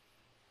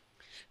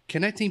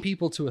 Connecting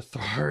people to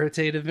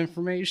authoritative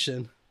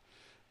information.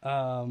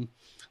 While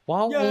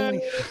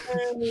only...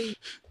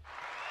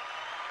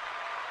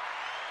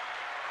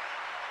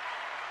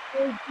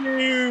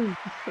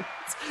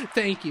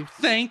 Thank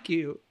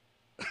you.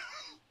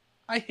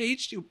 I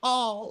hate you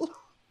all.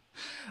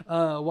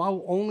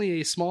 While only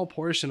a small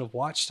portion of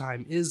watch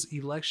time is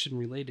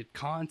election-related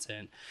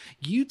content,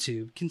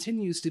 YouTube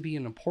continues to be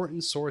an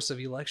important source of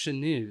election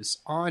news.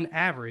 On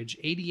average,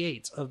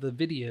 88 of the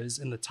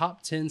videos in the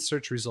top 10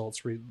 search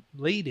results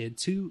related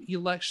to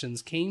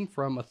elections came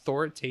from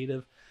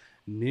authoritative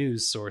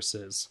news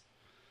sources.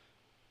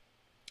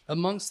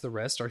 Amongst the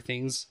rest are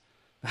things...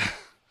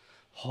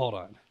 Hold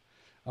on.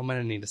 I'm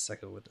going to need a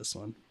second with this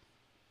one.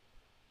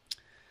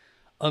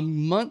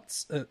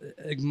 Amongst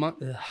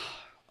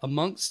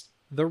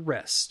the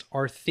rest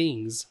are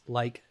things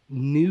like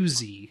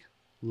newsy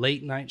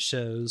late night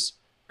shows,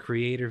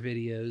 creator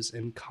videos,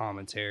 and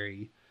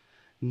commentary.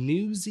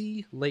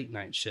 Newsy late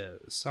night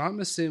shows. So I'm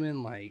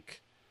assuming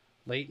like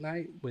late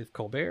night with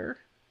Colbert.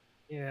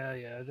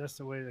 Yeah, that's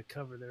the way to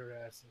cover their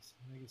asses.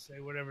 They can say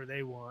whatever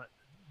they want,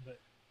 but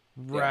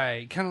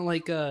right, kind of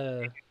like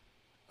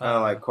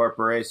like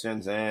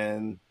corporations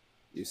and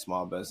You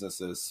small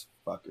businesses,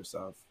 fuck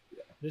yourself.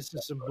 Yeah. This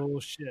is some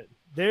bullshit.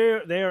 They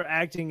are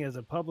acting as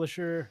a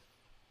publisher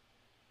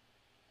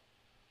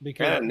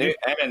because and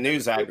a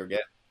news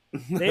aggregate.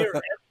 They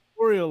are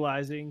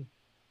editorializing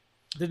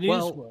the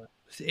news flow.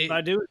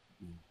 I do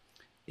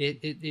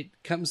it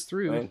comes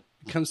through. It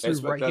comes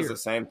Facebook through right does here. The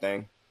same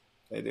thing.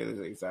 They do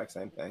the exact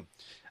same thing.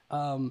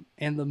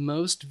 And the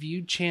most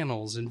viewed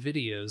channels and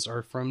videos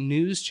are from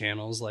news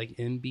channels like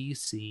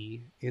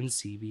NBC and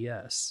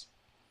CBS.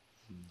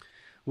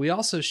 We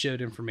also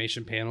showed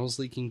information panels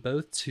leaking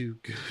both to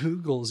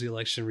Google's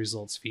election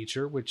results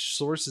feature, which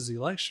sources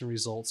election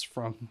results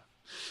from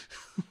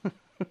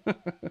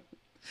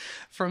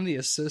from the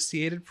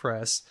Associated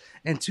Press,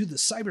 and to the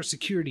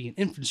Cybersecurity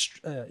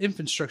and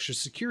Infrastructure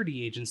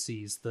Security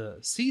Agencies, the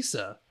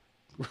CISA,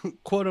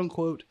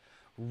 quote-unquote,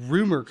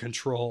 rumor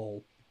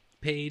control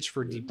page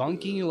for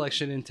debunking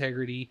election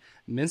integrity,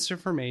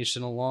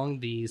 misinformation along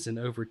these and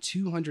over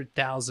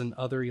 200,000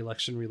 other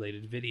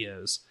election-related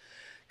videos.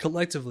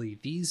 Collectively,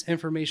 these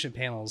information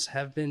panels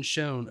have been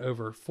shown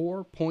over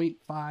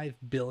 4.5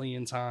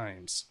 billion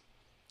times.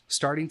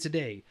 Starting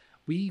today,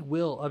 we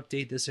will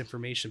update this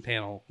information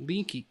panel,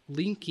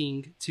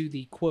 linking to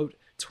the, quote,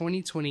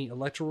 2020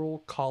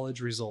 Electoral College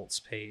results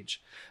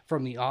page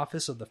from the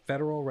Office of the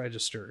Federal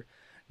Register,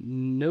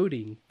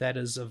 noting that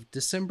as of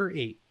December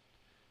 8,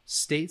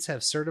 states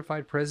have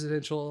certified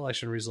presidential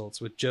election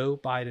results with Joe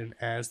Biden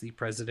as the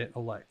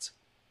president-elect.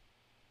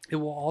 It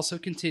will also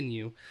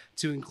continue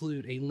to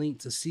include a link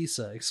to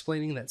CISA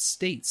explaining that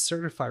states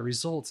certify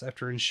results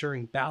after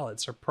ensuring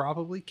ballots are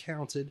properly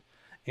counted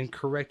and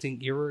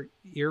correcting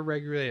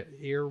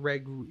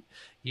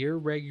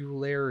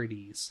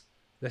irregularities.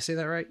 Did I say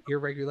that right?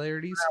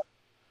 Irregularities?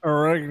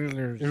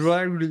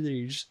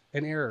 Irregularities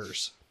and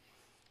errors.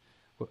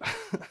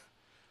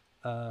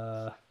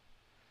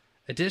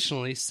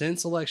 Additionally,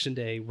 since Election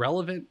Day,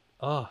 relevant,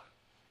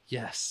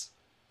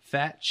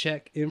 fact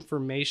check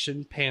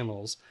information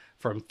panels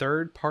from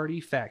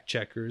third-party fact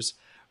checkers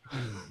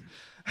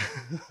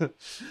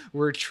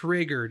were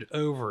triggered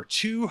over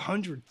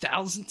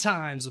 200,000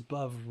 times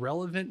above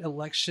relevant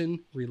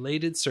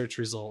election-related search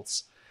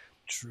results.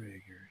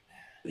 Triggered.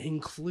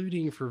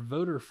 Including for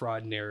voter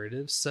fraud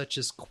narratives such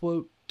as,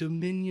 quote,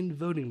 Dominion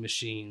voting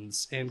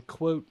machines and,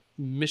 quote,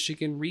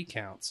 Michigan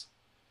recounts.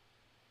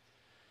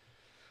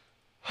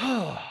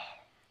 So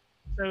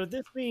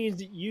this means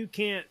that you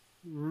can't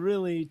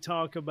really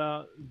talk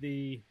about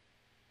the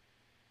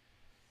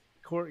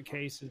court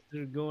cases that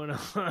are going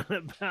on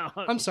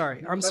about. I'm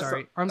sorry.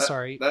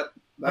 That's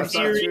not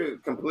true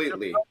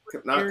completely.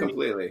 Not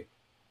completely.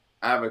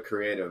 I have a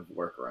creative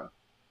workaround.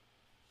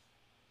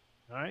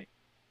 All right.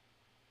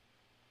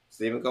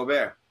 Stephen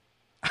Colbert.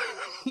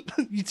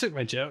 You took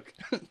my joke.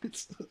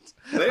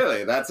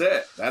 Clearly, that's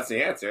it. That's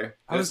the answer.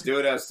 Just do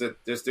it as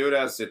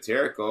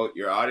satirical.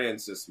 Your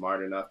audience is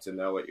smart enough to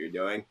know what you're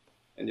doing,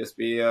 and just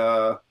be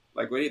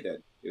like what he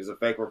did. He was a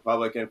fake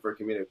Republican for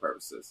comedic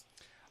purposes.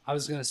 I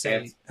was gonna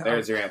say.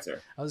 There's your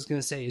answer. I was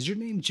gonna say, is your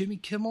name Jimmy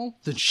Kimmel?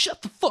 Then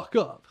shut the fuck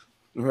up.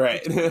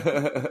 Right. There's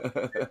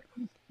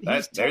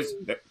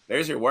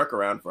your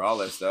workaround for all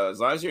this, though. As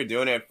long as you're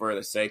doing it for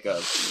the sake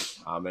of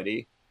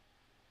comedy,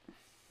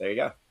 there you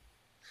go.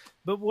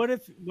 But what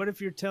if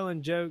you're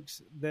telling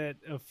jokes that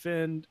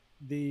offend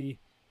the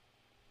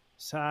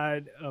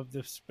side of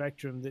the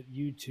spectrum that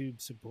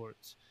YouTube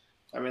supports?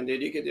 I mean,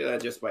 dude, you could do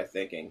that just by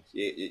thinking.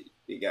 You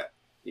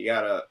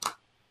gotta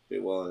be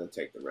willing to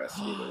take the risk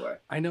either way.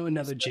 I know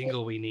another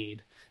jingle we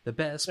need. The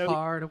best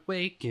part of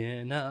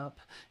waking up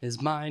is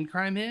mind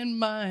crime in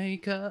my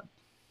cup.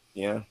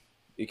 Yeah,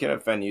 you can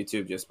offend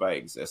YouTube just by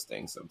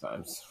existing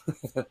sometimes.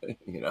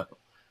 You know,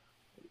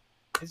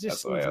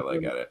 that's the way I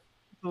look at it.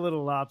 A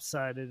little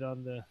lopsided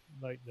on the.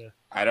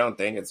 I don't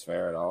think it's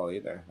fair at all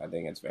either. I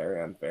think it's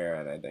very unfair,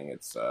 and I think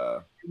it's.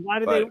 Why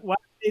do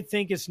they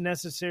think it's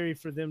necessary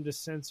for them to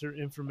censor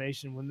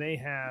information when they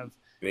have?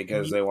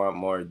 Because they want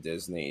more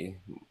Disney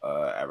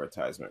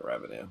advertisement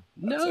revenue.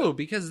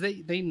 Because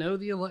they know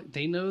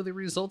they know the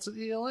results of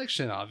the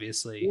election,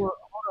 obviously.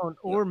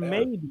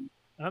 Maybe.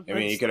 I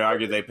mean, you could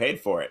argue they paid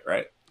for it,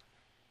 right?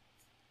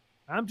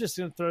 I'm just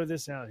going to throw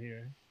this out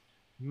here.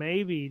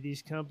 Maybe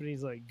these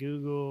companies like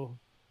Google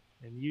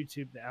and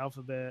YouTube, the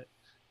Alphabet,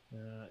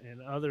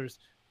 and others,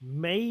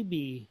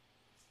 maybe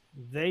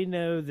they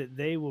know that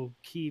they will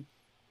keep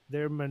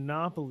their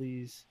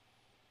monopolies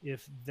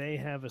if they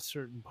have a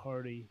certain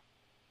party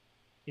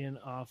in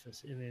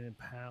office and in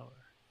power,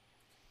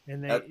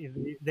 and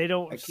they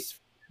don't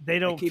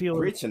feel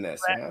preaching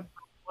this, man.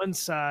 One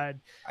side,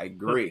 I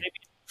agree. Maybe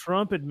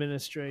Trump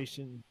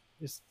administration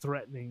is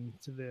threatening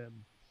to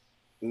them.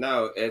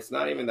 No, it's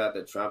not even that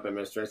the Trump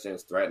administration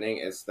is threatening.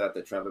 It's that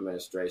the Trump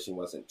administration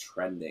wasn't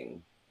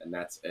trending, and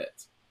that's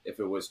it. If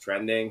it was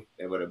trending,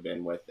 they would have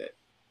been with it.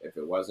 If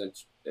it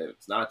wasn't,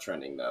 it's not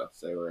trending, though,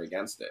 so they were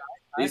against it.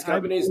 These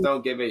companies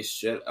don't give a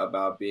shit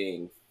about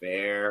being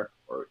fair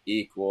or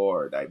equal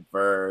or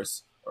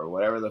diverse or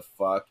whatever the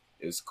fuck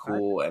is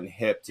cool and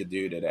hip to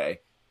do today.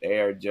 They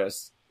are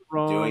just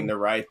doing the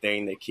right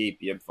thing to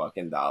keep your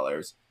fucking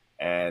dollars.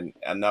 and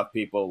enough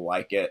people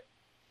like it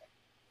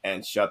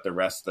and shut the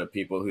rest of the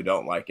people who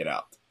don't like it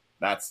out.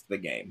 That's the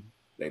game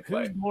they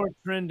play. Who's more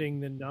trending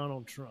than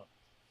Donald Trump?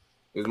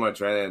 Who's more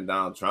trending than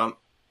Donald Trump?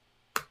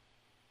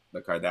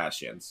 The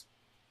Kardashians.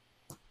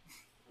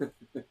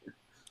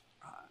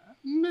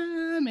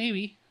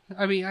 Maybe.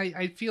 I mean,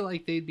 I feel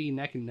like they'd be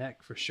neck and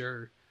neck for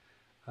sure.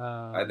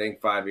 I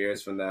think 5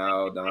 years from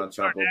now, Donald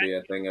Trump will be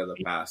a thing of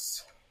the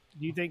past.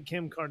 Do you think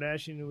Kim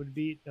Kardashian would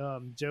beat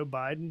Joe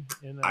Biden?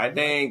 I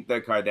think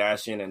the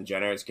Kardashian and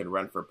Jenners could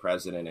run for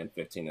president in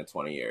 15 to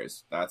 20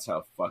 years. That's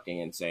how fucking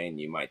insane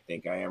you might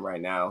think I am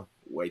right now.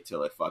 Wait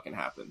till it fucking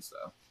happens,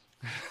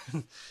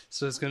 though.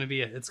 So it's gonna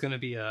be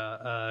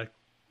a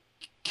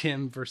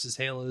Kim versus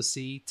Halo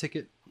C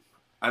ticket.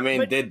 I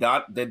mean, did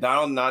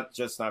Donald not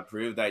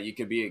prove that you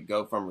could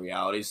go from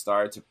reality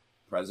star to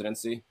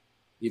presidency?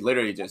 He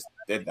literally just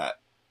did that.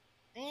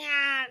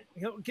 Yeah,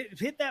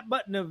 hit that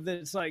button of that.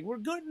 It's like we're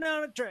good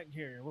down the track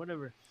here, or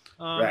whatever.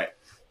 Right.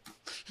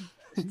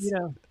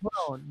 Hold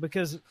on,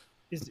 because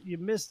you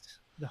missed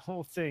the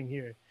whole thing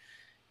here.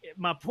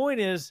 My point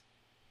is,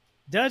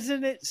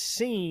 doesn't it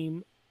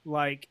seem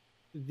like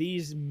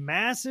these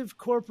massive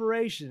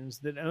corporations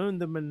that own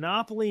the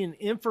monopoly in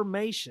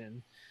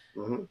information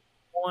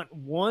want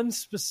one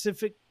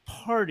specific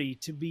party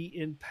to be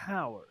in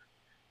power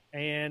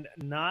and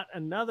not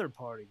another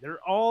party?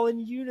 They're all in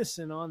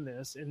unison on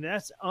this, and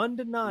that's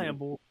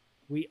undeniable.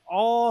 We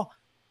all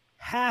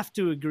have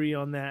to agree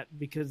on that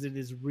because it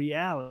is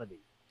reality.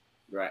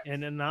 Right.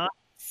 And not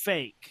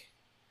fake.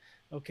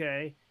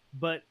 Okay?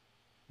 But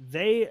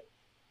they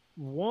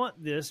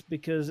want this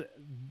because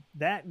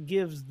that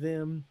gives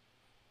them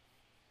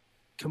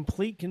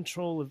complete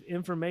control of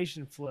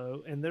information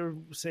flow, and they're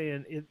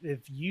saying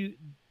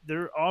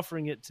they're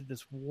offering it to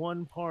this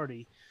one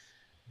party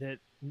that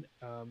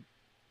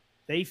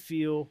they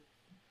feel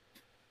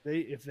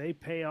if they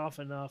pay off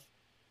enough,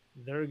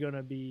 they're going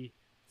to be.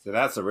 So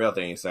that's the real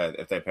thing you said.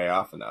 If they pay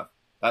off enough,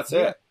 that's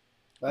it.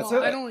 That's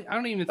it. I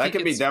don't even. That think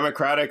could be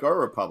Democratic or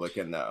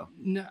Republican, though.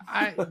 No,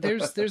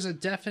 there's a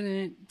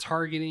definite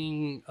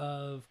targeting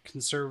of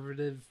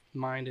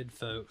conservative-minded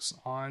folks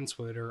on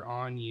Twitter,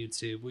 on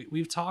YouTube.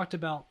 We've talked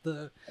about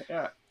the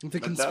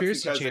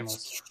conspiracy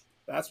channels.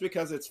 That's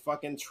because it's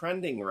fucking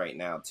trending right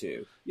now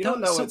too. You don't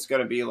know what it's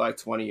going to be like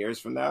 20 years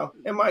from now.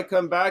 It might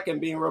come back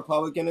and being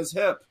Republican is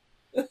hip.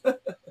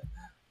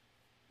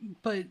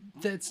 But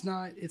it's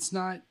not.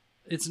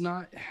 It's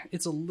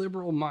a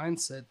liberal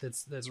mindset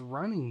that's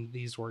running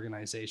these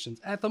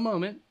organizations at the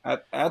moment.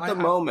 At the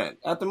moment,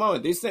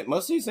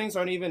 most of these things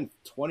aren't even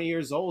 20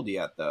 years old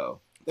yet,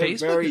 though. They're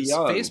very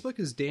young. Facebook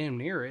is damn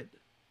near it,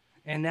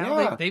 and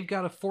now they've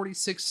got a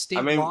 46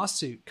 state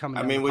lawsuit coming.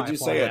 I mean, would you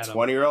say a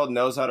 20-year-old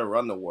knows how to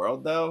run the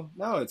world, though?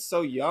 No, it's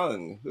so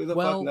young. Who the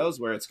fuck knows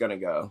where it's going to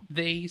go?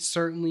 They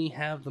certainly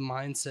have the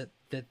mindset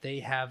that they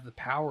have the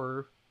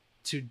power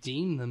to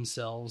deem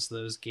themselves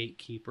those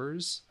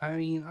gatekeepers. I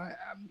mean, I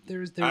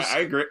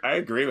agree. I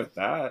agree with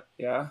that.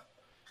 Yeah.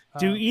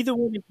 Do either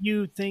one of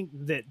you think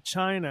that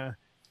China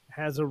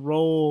has a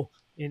role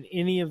in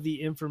any of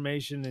the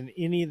information in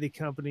any of the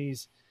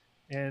companies,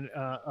 and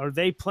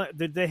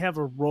did they have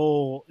a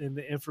role in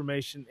the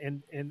information?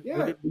 And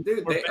yeah,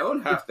 dude, they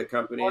own half the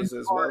companies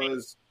as well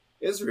as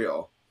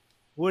Israel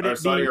or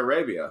Saudi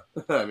Arabia.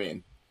 I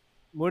mean.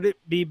 Would it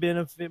be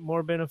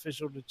more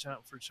beneficial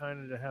for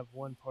China to have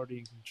one party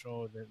in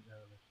control than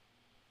another?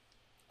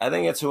 I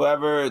think it's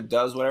whoever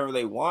does whatever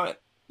they want.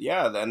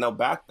 Yeah, then they'll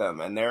back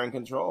them, and they're in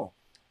control.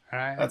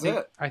 That's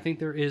it. I think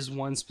there is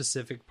one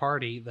specific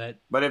party that.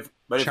 But if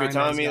you're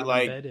telling me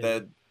like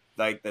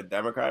the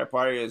Democratic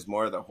Party is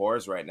more of the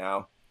whores right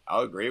now,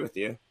 I'll agree with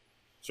you.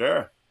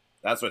 Sure,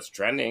 that's what's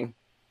trending.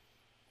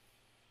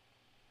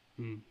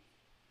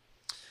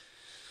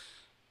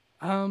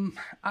 I'm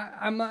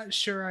not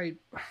sure.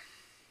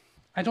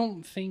 I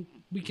don't think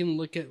we can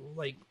look at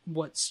like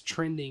what's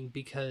trending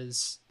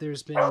because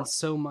there's been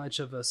so much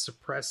of a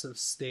suppressive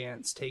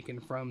stance taken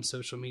from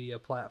social media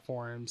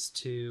platforms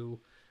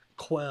to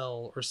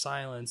quell or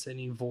silence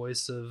any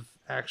voice of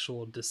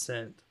actual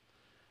dissent.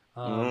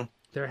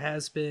 There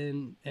has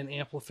been an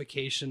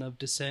amplification of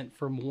dissent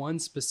from one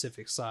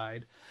specific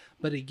side.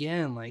 But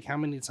again, like how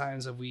many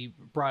times have we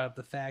brought up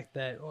the fact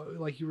that,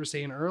 like you were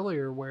saying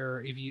earlier,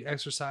 where if you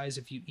exercise,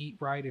 if you eat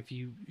right, if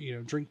you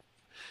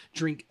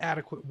drink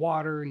adequate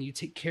water and you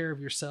take care of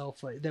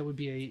yourself, like that would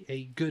be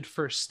a good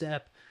first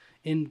step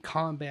in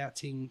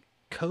combating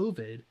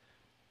COVID.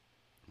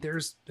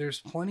 There's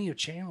plenty of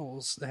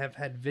channels that have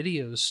had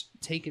videos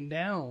taken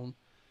down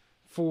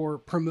for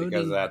promoting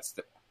because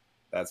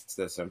that's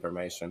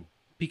disinformation.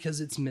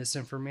 Because it's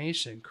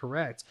misinformation,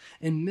 correct.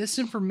 And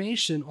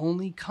misinformation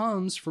only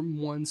comes from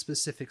one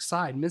specific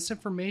side.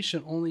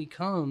 Misinformation only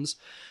comes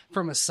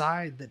from a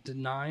side that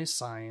denies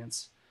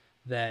science,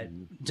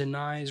 that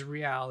denies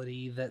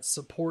reality, that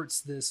supports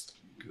this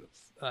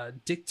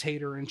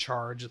dictator in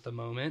charge at the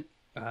moment,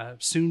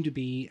 soon to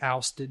be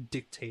ousted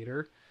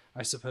dictator,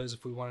 I suppose,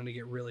 if we wanted to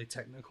get really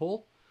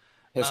technical.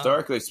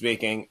 Historically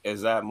speaking,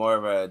 is that more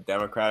of a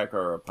Democratic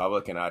or a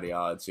Republican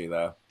ideology,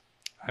 though?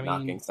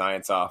 knocking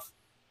science off.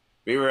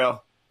 Be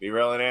real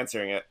in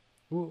answering it.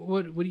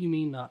 What do you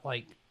mean not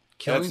like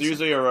killing? It's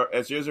usually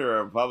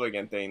a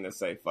Republican thing to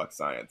say fuck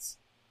science.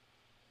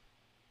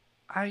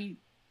 I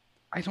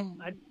don't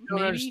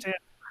understand.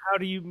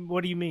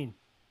 What do you mean?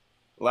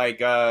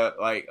 Like I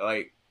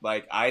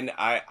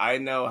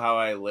know how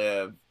I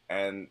live,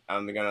 and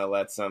I'm gonna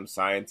let some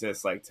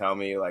scientists like tell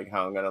me like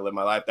how I'm gonna live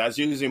my life. That's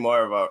usually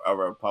more of a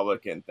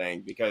Republican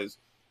thing, because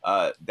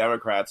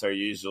Democrats are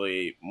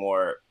usually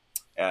more.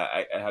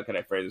 How can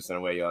I phrase this in a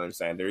way you'll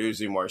understand? They're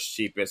usually more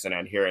sheepish and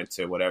adherent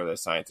to whatever the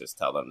scientists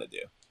tell them to do.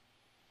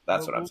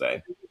 That's what I'm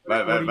saying.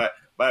 But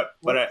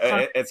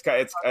it's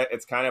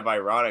kind of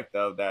ironic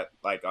though that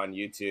like on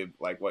YouTube,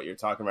 like what you're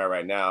talking about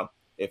right now,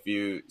 if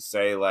you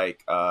say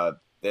like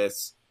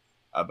this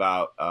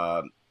about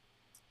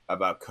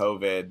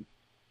COVID,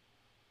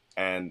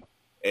 and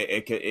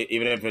it could,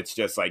 even if it's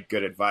just like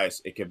good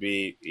advice, it could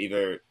be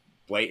either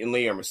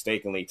blatantly or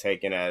mistakenly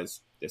taken as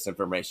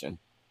disinformation.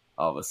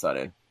 All of a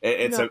sudden,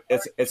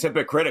 it's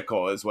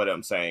hypocritical, is what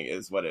I'm saying.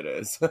 Is what it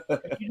is.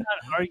 Could you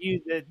not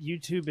argue that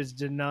YouTube is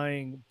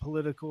denying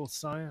political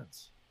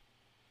science?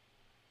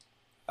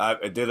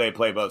 Do they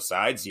play both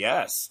sides?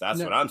 Yes, that's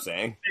what I'm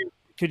saying.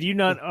 Could you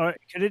not?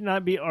 Could it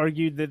not be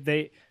argued that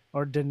they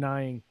are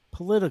denying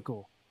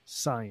political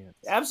science?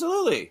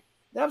 Absolutely.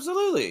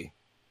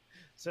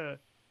 So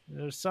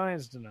they're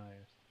science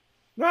deniers,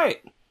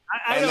 right?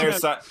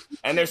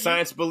 And they're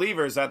science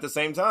believers at the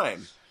same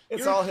time.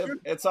 It's all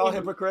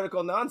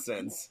hypocritical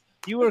nonsense.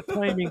 You are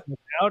claiming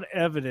without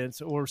evidence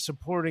or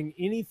supporting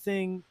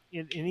anything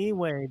in any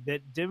way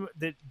that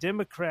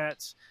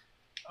Democrats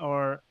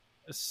are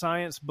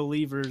science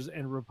believers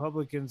and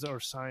Republicans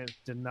are science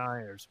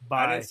deniers.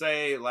 I didn't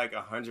say like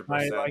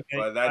 100%,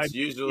 but that's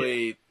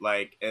usually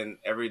like an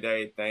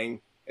everyday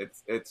thing.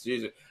 It's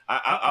usually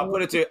I'll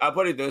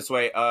put it this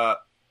way.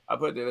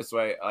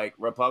 Like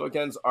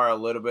Republicans are a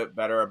little bit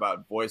better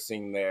about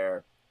voicing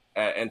their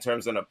in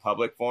terms in a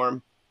public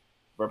form.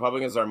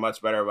 Republicans are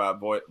much better about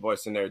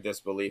voicing their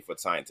disbelief with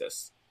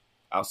scientists.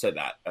 I'll say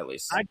that, at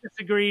least. I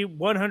disagree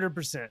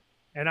 100%.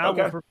 And I will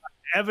provide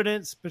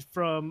evidence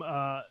from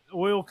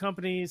oil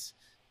companies,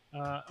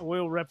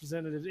 oil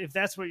representatives, if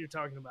that's what you're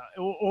talking about.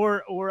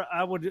 Or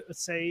I would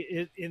say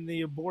it in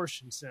the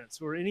abortion sense,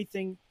 or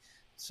anything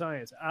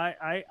science.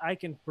 I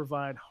can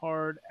provide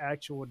hard,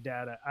 actual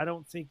data. I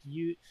think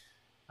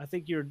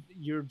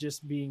you're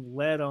just being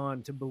led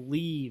on to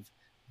believe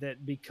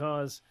that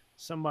because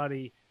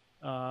somebody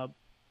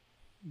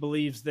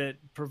believes that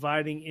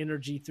providing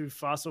energy through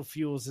fossil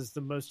fuels is the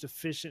most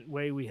efficient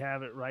way we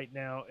have it right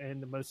now and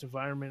the most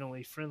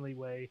environmentally friendly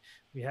way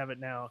we have it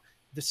now,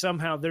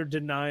 somehow they're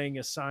denying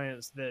a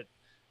science that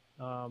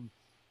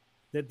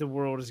that the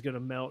world is going to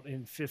melt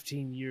in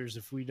 15 years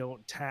if we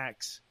don't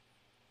tax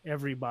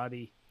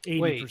everybody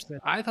 80%. Wait,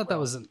 I thought it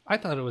was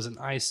an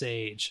ice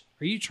age.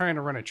 Are you trying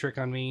to run a trick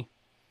on me?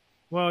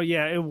 Well,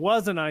 yeah, it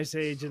was an ice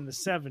age in the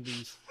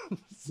 70s,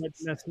 but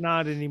that's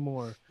not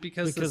anymore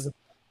because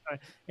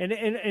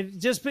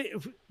and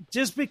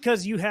just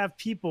because you have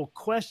people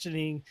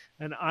questioning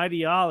an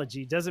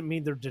ideology doesn't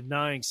mean they're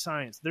denying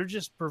science. They're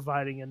just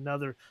providing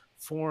another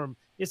form.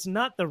 It's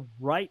not the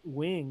right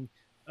wing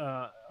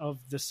of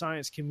the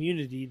science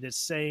community that's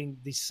saying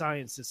the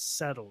science is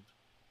settled.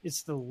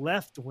 It's the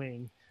left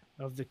wing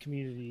of the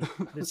community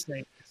that's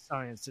saying the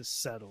science is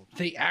settled.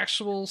 The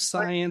actual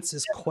science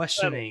is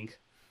questioning. Settled.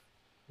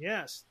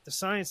 Yes, the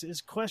science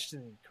is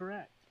questioning.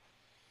 Correct.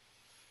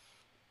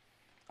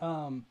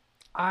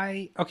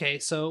 Okay,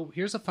 so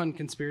here's a fun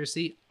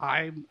conspiracy.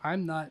 I'm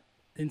not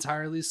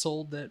entirely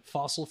sold that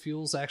fossil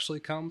fuels actually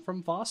come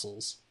from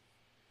fossils.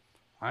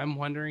 I'm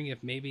wondering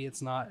if maybe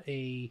it's not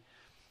if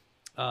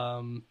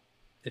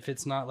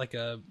it's not like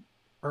a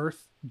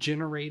Earth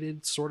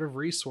generated sort of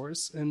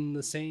resource in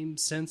the same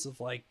sense of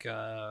like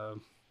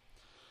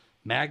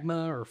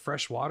magma or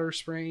freshwater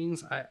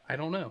springs. I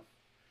don't know.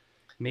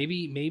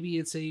 Maybe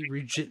it's a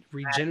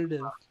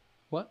regenerative.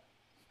 What?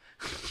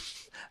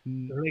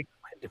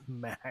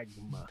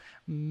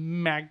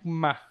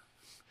 Magma.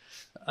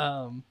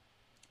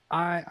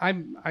 I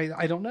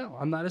don't know.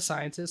 I'm not a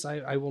scientist.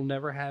 I will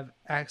never have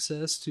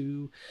access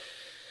to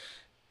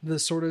the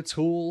sort of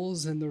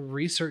tools and the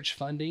research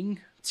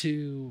funding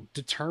to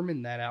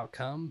determine that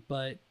outcome.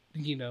 But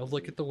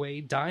look at the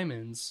way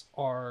diamonds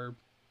are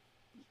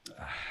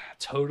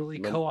totally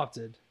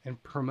co-opted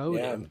and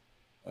promoted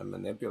and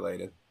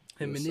manipulated.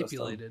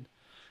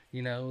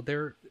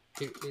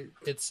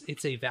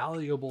 It's a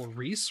valuable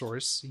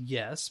resource,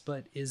 yes,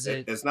 but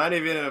it's not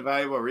even a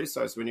valuable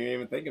resource when you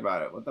even think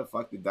about it. What the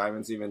fuck do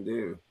diamonds even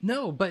do?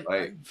 No, but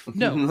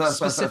no,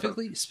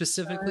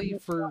 specifically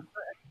for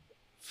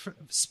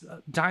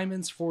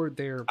diamonds for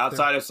their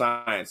outside of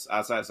science,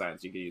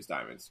 you can use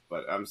diamonds,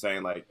 but I'm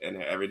saying like in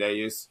everyday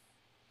use.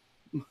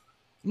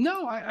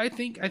 No, I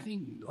think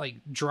like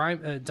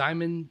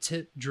diamond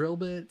tip drill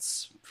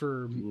bits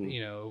for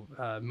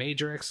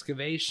major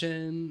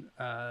excavation.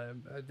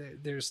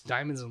 There's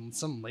diamonds and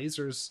some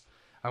lasers.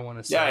 I want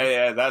to say.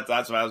 Yeah.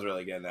 That's what I was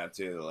really getting at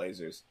too. The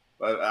lasers,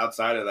 but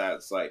outside of that,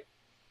 it's like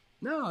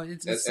No,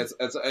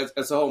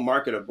 it's a whole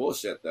market of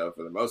bullshit though,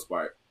 for the most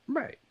part.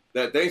 Right.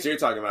 The things you're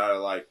talking about are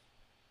like,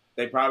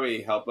 they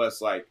probably help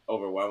us like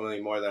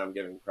overwhelmingly more than I'm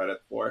giving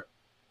credit for.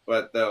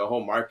 But the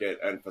whole market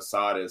and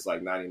facade is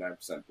like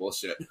 99%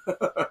 bullshit.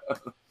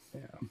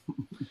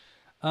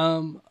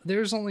 Yeah.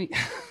 There's only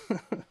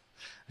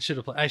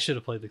I should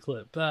have played the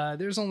clip.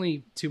 There's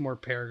only 2 more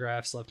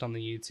paragraphs left on the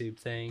YouTube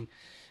thing.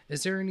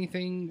 Is there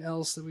anything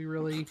else that we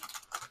really?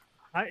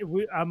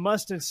 I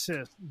must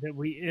insist that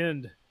we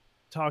end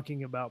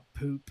talking about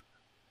poop.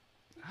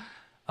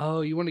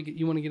 Oh, you want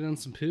to get on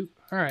some poop?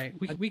 All right,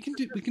 we can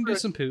do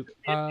some poop.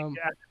 I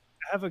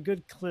have a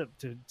good clip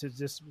to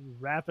just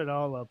wrap it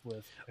all up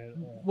with.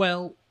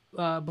 Well,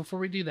 before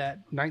we do that,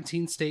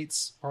 19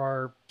 states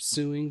are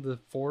suing the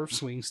 4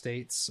 swing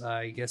states.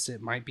 I guess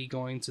it might be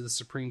going to the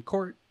Supreme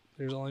Court.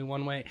 There's only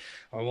one way.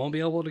 I won't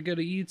be able to go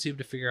to YouTube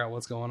to figure out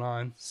what's going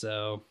on.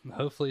 So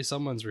hopefully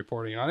someone's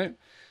reporting on it.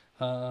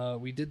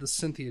 We did the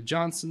Cynthia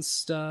Johnson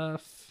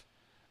stuff.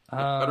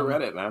 Go to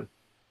Reddit, man.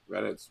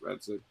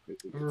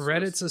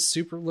 Reddit's a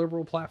super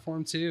liberal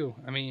platform too.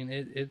 I mean,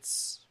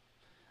 it's.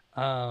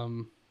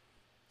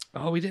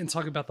 We didn't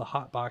talk about the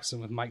hot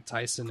boxing with Mike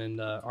Tyson and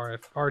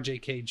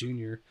RJK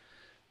Jr.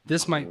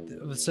 This might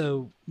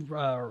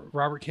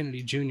Robert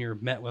Kennedy Jr.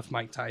 met with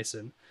Mike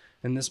Tyson,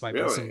 and this might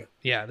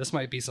this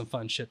might be some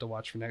fun shit to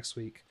watch for next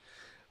week.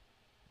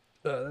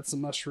 That's the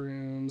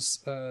mushrooms.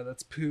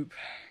 That's poop.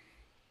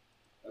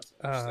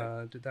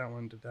 Did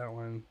that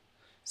one.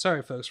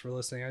 Sorry, folks, for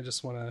listening. I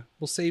just we'll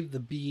save the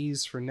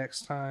bees for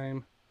next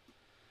time.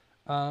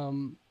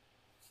 Is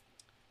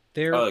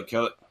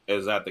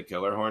that the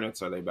killer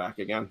hornets? Are they back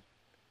again?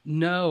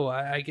 No,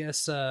 I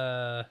guess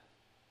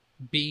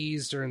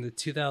bees during the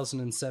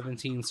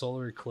 2017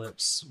 solar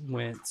eclipse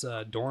went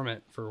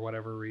dormant for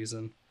whatever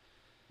reason.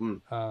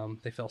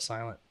 They fell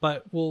silent,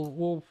 but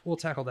we'll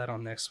tackle that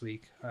on next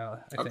week. I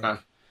think.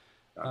 Gotcha.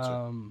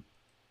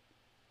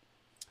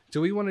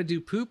 Do we want to do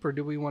poop or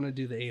do we want to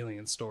do the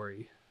alien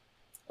story?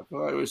 I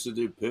feel like we should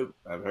do poop.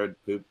 I've heard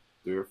poop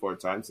 3 or 4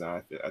 times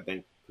now. I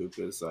think poop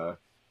is. I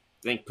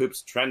think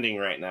poop's trending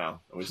right now.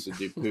 We should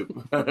do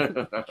poop.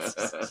 I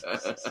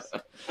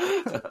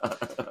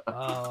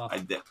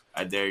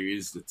dare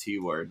use the T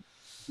word.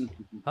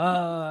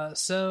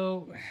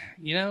 So,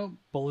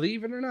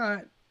 believe it or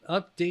not,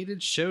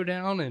 updated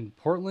showdown in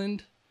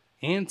Portland.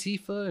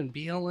 Antifa and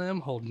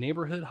BLM hold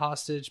neighborhood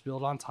hostage,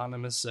 build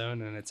autonomous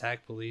zone, and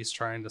attack police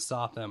trying to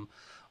stop them.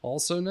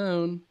 Also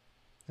known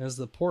as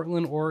the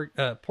Portland,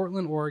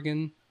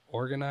 Oregon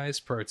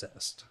organized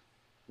protest.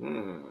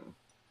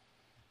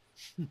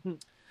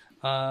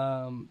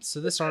 So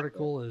this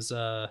article is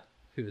who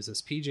is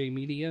this? PJ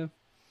Media.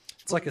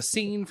 It's like a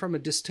scene from a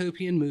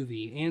dystopian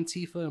movie.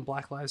 Antifa and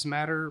Black Lives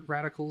Matter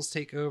radicals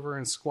take over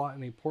and squat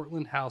in a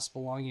Portland house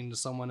belonging to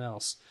someone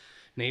else.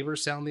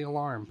 Neighbors sound the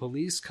alarm.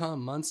 Police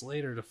come months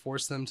later to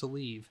force them to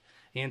leave.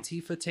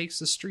 Antifa takes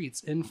the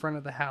streets in front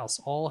of the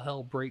house. All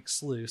hell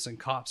breaks loose and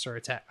cops are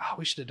attacked. Oh,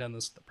 we should have done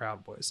this with the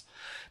Proud Boys.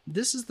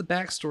 This is the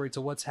backstory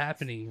to what's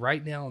happening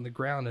right now on the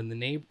ground in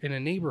a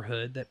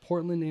neighborhood that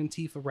Portland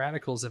Antifa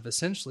radicals have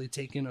essentially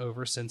taken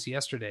over since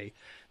yesterday.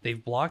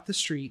 They've blocked the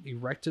street,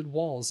 erected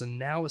walls, and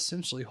now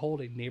essentially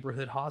hold a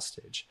neighborhood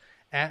hostage.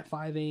 At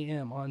 5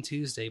 a.m. on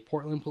Tuesday,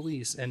 Portland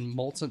police and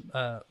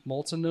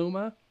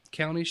Multnomah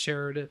County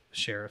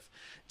Sheriff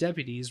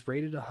deputies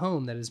raided a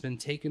home that has been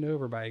taken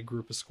over by a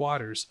group of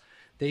squatters.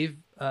 They've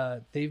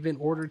been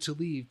ordered to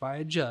leave by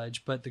a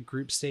judge, but the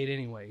group stayed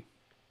anyway.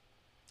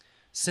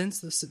 Since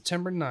the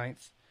September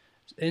 9th,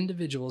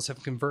 individuals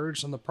have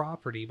converged on the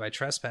property by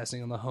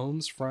trespassing on the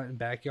home's front and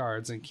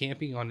backyards and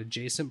camping on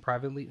adjacent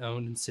privately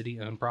owned and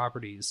city-owned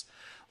properties.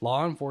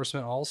 Law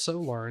enforcement also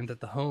learned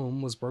that the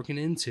home was broken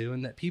into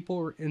and that people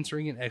were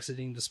entering and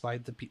exiting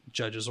despite the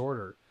judge's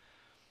order.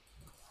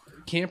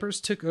 Campers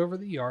took over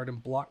the yard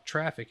and blocked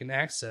traffic and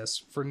access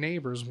for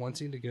neighbors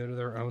wanting to go to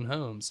their own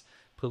homes.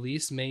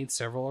 Police made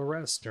several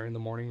arrests during the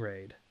morning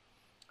raid.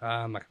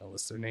 I'm not going to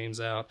list their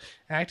names out.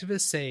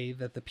 Activists say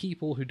that the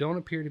people who don't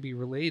appear to be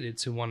related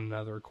to one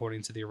another,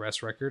 according to the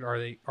arrest record,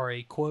 are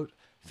a, quote,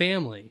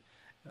 family.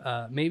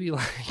 Maybe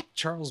like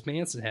Charles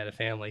Manson had a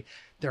family.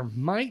 There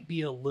might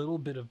be a little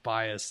bit of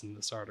bias in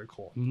this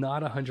article.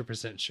 Not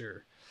 100%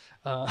 sure.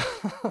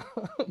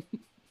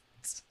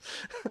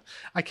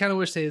 I kind of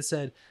wish they had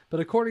said, but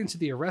according to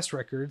the arrest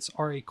records,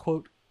 are a,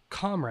 quote,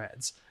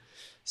 comrades.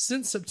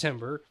 Since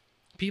September,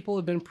 people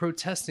have been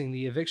protesting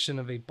the eviction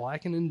of a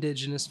Black and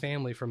Indigenous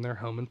family from their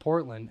home in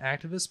Portland.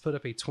 Activists put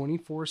up a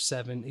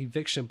 24/7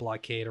 eviction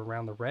blockade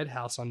around the Red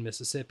House on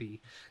Mississippi.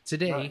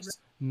 Today,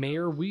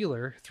 Mayor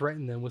Wheeler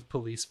threatened them with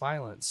police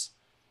violence.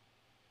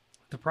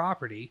 The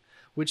property,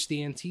 which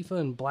the Antifa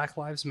and Black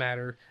Lives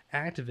Matter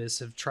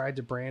activists have tried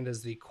to brand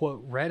as the,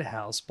 quote, Red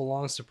House,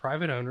 belongs to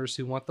private owners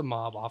who want the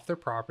mob off their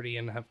property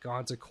and have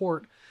gone to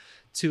court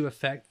to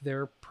affect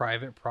their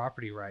private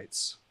property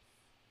rights.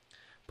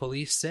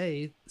 Police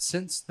say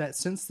since the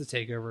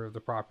takeover of the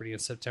property in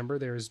September,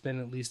 there has been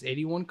at least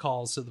 81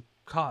 calls to the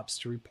cops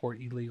to report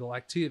illegal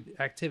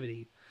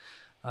activity.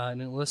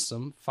 And it lists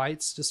them: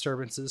 fights,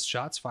 disturbances,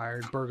 shots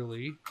fired,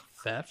 burglary,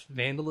 theft,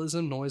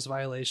 vandalism, noise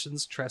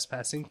violations,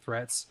 trespassing,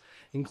 threats,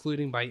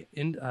 including by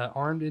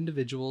armed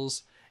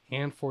individuals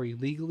and for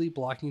illegally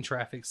blocking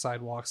traffic,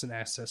 sidewalks, and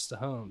access to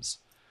homes.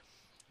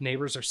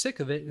 Neighbors are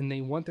sick of it, and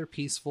they want their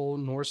peaceful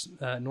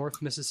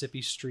North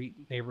Mississippi Street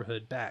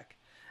neighborhood back.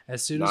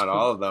 As soon Not as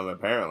all of them,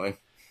 apparently.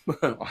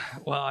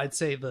 well, I'd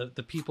say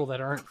the people that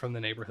aren't from the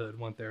neighborhood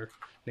want their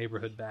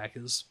neighborhood back.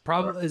 Is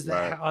probably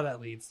Right. how that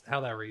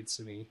reads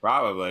to me.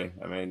 Probably.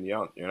 I mean,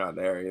 you're not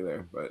there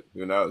either, but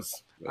who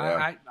knows? But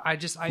yeah.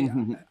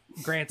 I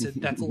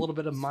granted, that's a little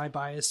bit of my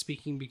bias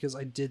speaking, because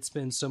I did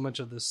spend so much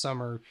of the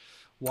summer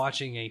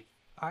watching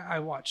I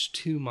watched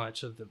too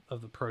much of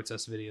the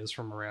protest videos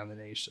from around the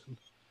nation.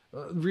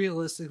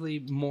 Realistically,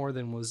 more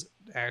than was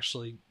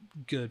actually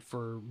good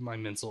for my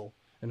mental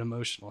and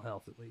emotional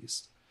health, at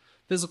least.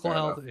 Physical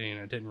health,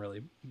 didn't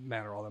really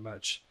matter all that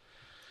much.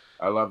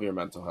 I love your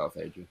mental health,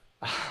 Adrian.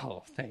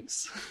 Oh,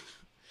 thanks.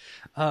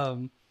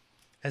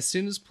 As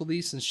soon as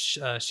police and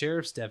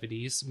sheriff's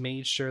deputies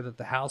made sure that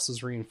the house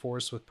was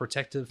reinforced with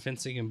protective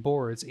fencing and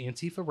boards,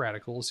 Antifa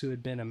radicals who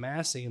had been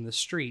amassing in the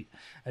street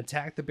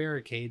attacked the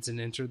barricades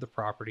and entered the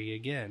property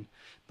again.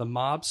 The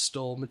mob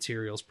stole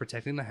materials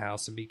protecting the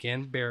house and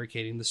began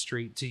barricading the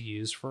street to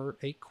use for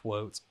a,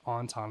 quote,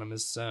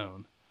 autonomous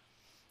zone.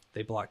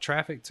 They blocked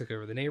traffic, took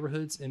over the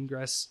neighborhood's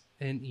ingress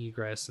and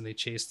egress, and they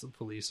chased the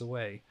police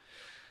away.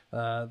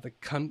 The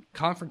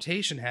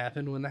confrontation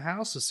happened when the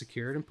house was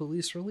secured and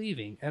police were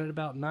leaving. And at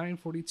about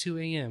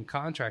 9:42 a.m.,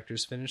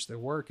 contractors finished their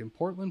work, and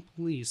Portland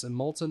Police and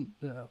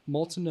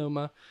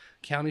Multnomah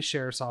County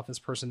Sheriff's Office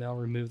personnel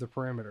removed the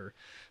perimeter.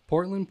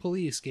 Portland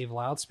Police gave a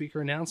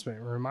loudspeaker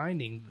announcement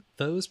reminding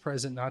those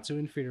present not to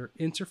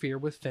interfere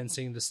with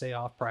fencing to stay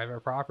off private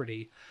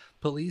property.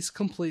 Police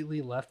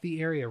completely left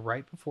the area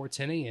right before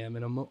 10 a.m.,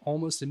 and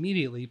almost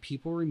immediately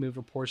people removed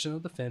a portion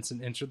of the fence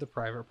and entered the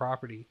private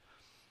property.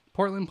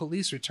 Portland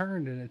police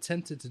returned and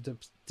attempted to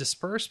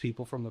disperse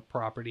people from the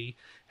property.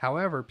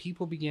 However,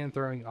 people began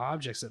throwing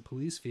objects at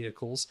police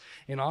vehicles,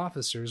 and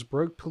officers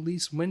broke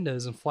police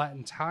windows and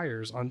flattened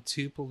tires on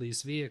 2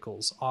 police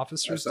vehicles.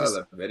 Officers I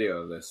saw the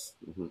video of this.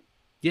 Mm-hmm.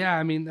 Yeah,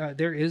 I mean,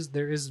 there is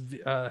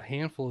a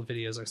handful of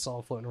videos I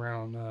saw floating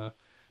around on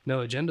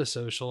No Agenda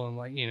Social,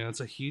 and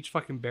it's a huge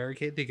fucking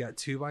barricade. They got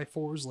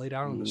 2x4s laid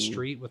out on the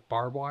street with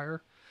barbed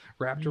wire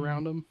wrapped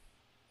around them.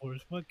 Or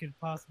what could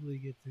possibly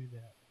get through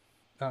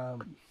that?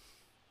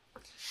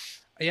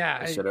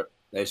 Yeah,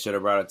 they should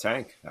have brought a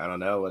tank. I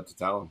don't know what to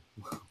tell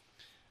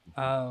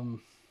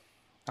them.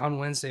 On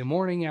Wednesday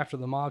morning, after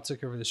the mob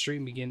took over the street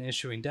and began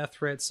issuing death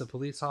threats to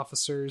police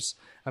officers,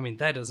 I mean,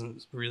 that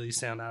doesn't really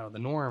sound out of the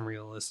norm,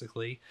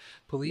 realistically.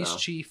 Police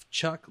Chief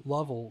Chuck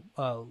Lovell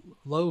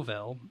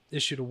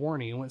issued a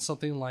warning and went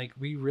something like,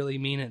 "We really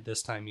mean it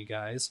this time, you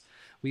guys.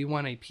 We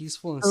want a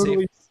peaceful and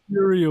safe..."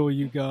 Serial,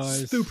 you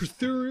guys. Super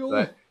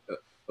serial.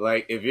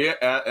 Like, if you,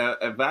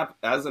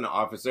 as an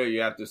officer,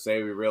 you have to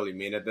say, "We really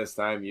mean it this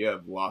time," you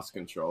have lost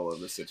control of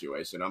the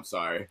situation. I'm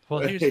sorry. Well,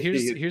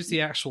 here's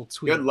the actual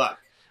tweet. Good luck.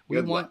 We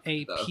want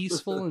a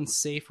peaceful and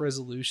safe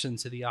resolution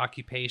to the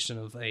occupation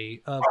of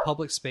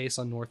public space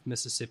on North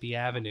Mississippi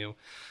Avenue.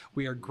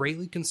 We are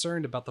greatly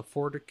concerned about the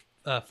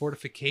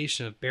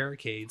fortification of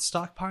barricades,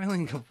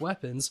 stockpiling of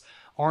weapons,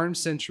 armed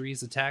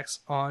sentries, attacks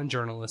on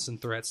journalists,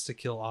 and threats to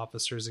kill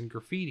officers and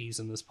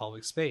graffitis in this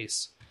public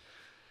space.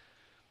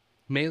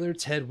 Mayor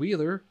Ted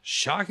Wheeler,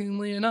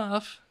 shockingly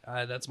enough,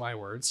 that's my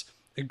words,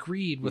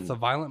 agreed with the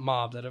violent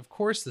mob that of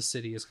course the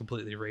city is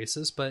completely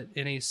racist, but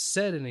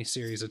said in a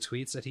series of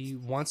tweets that he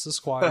wants the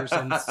squatters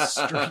and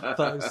street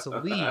thugs to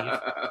leave.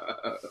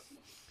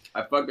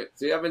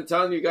 See, I've been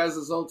telling you guys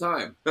this whole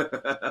time.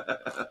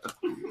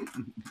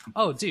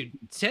 Oh, dude,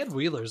 Ted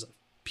Wheeler's a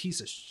piece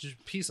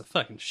of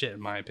fucking shit,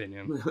 in my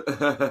opinion.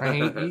 I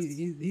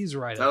mean, he's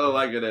right. Tell it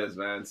like it is,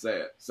 man. Say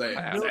it. Say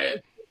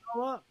it.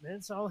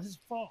 It's all his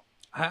fault.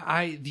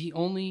 The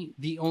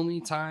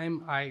only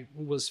time I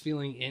was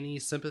feeling any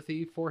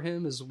sympathy for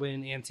him is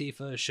when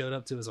Antifa showed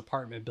up to his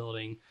apartment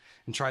building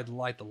and tried to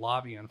light the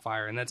lobby on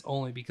fire, and that's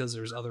only because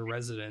there's other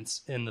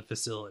residents in the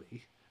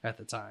facility at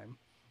the time.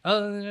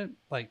 Other than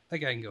that, that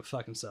guy can go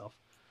fuck himself.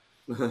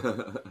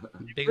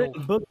 Big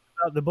old book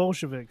about the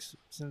Bolsheviks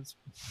since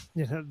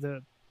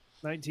the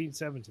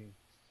 1917.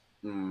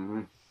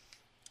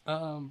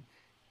 Mm-hmm.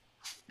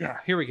 Yeah,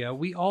 here we go.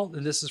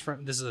 This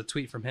is a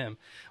tweet from him.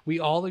 We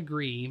all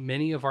agree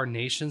many of our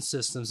nation's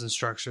systems and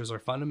structures are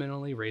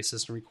fundamentally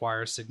racist and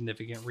require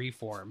significant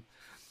reform.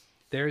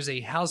 There's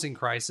a housing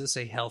crisis,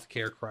 a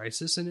healthcare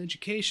crisis, an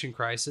education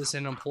crisis,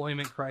 an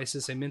employment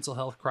crisis, a mental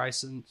health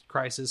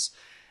crisis,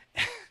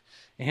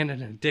 and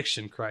an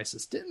addiction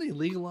crisis. Didn't they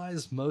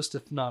legalize most,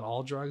 if not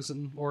all, drugs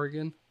in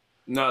Oregon?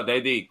 No,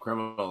 they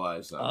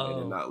decriminalized them. Oh.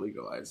 They did not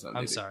legalize them.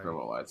 I'm They sorry.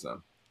 decriminalized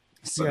them.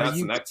 So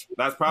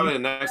that's probably the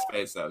next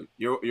phase, though.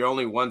 You're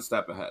only one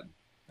step ahead.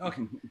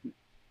 Okay.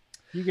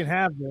 You can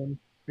have them.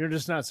 You're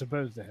just not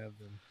supposed to have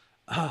them.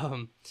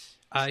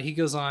 He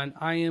goes on,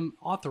 I am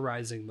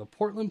authorizing the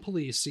Portland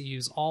Police to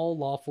use all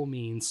lawful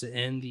means to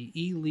end the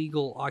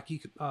illegal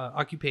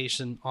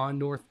occupation on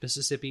North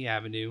Mississippi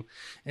Avenue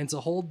and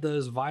to hold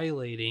those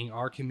violating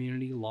our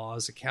community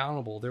laws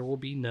accountable. There will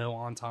be no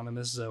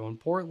autonomous zone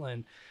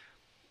Portland.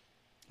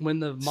 When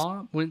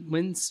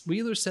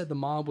Wheeler said the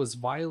mob was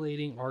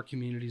violating our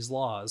community's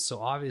laws,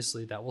 so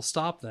obviously that will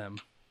stop them.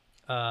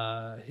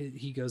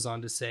 He goes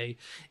on to say,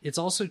 it's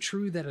also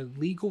true that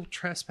illegal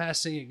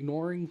trespassing,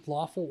 ignoring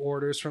lawful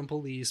orders from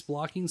police,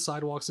 blocking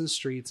sidewalks and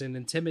streets, and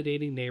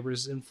intimidating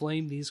neighbors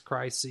inflame these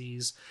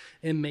crises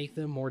and make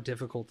them more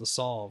difficult to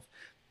solve.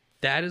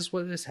 That is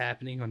what is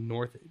happening on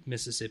North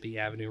Mississippi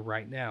Avenue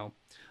right now.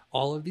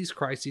 All of these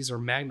crises are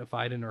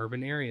magnified in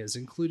urban areas,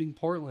 including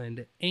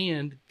Portland,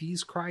 and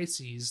these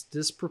crises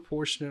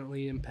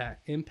disproportionately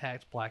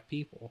impact Black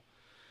people.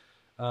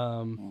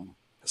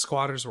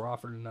 Squatters were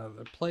offered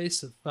another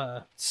place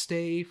to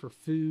stay for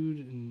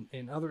food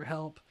and other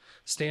help.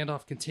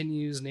 Standoff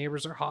continues.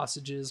 Neighbors are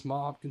hostages.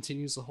 Mob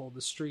continues to hold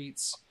the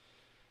streets.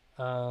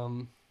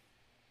 So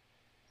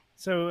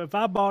if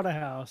I bought a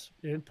house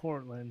in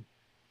Portland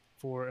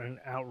for an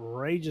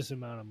outrageous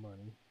amount of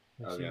money,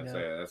 I was going to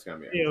say, that's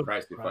going to be a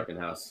pricey fucking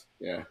house.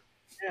 Yeah.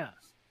 Yeah.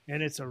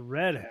 And it's a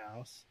red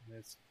house.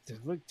 It's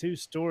look 2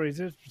 stories.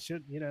 It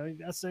should,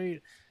 I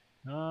say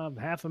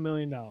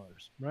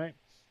 $500,000, right?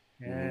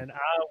 And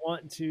I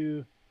want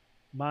to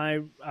I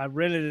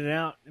rented it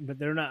out, but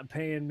they're not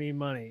paying me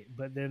money.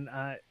 But then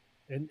I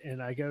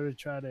go to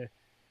try to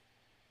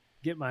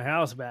get my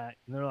house back,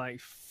 and they're like,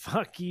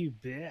 "Fuck you,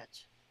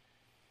 bitch."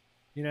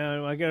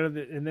 I go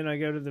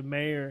to the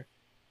mayor,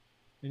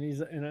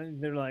 and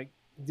they're like,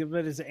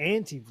 "But it's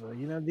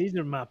Antifa, these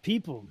are my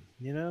people,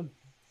 Yeah.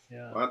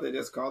 Why don't they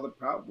just call the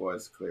Proud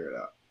Boys to clear it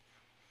up?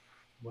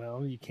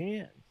 Well, you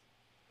can.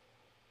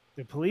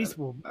 The police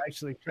will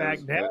actually track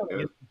down.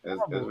 It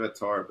was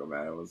rhetorical,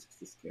 man. I was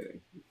just kidding.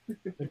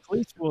 The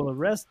police will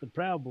arrest the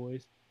Proud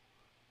Boys.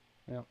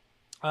 Yeah.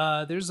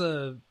 There's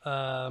a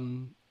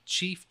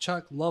Chief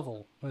Chuck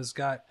Lovell has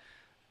got.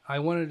 I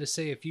wanted to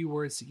say a few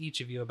words to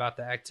each of you about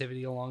the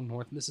activity along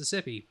North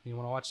Mississippi. You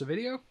want to watch the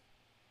video?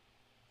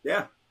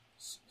 Yeah.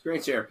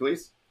 Screen share,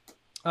 please.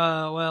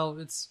 Well,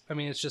 it's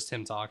just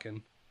him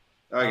talking.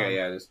 Okay,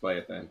 yeah, just play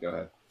it then. Go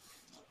ahead.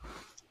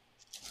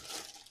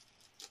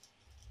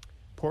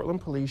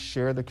 Portland police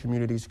share the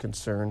community's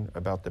concern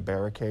about the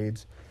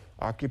barricades,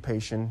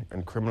 occupation,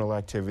 and criminal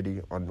activity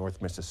on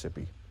North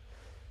Mississippi.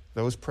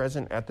 Those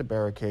present at the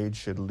barricade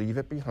should leave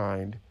it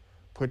behind,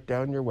 put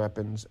down your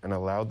weapons, and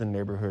allow the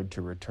neighborhood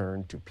to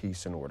return to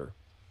peace and order.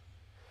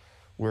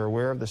 We're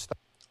aware of the...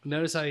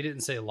 Notice how he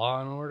didn't say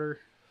law and order?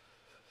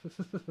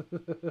 And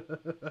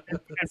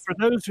for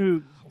those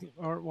who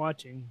aren't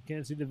watching,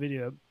 can't see the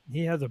video,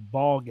 he has a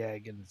ball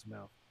gag in his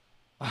mouth.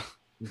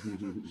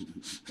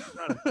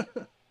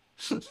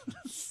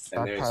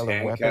 Stockpile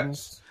of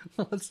weapons.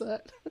 What's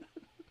that?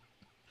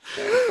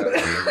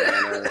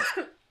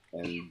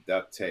 And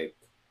duct tape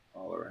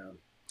all around.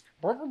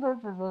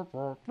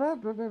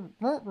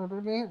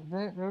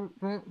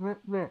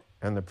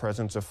 And the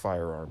presence of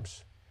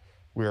firearms.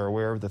 We are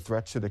aware of the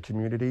threats to the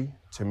community,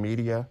 to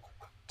media,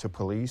 to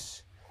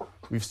police.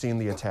 We've seen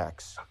the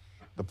attacks.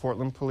 The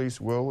Portland police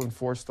will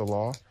enforce the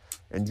law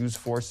and use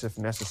force if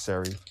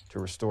necessary to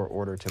restore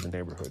order to the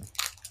neighborhood.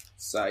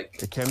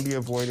 Psych. It can be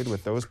avoided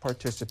with those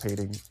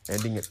participating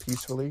ending it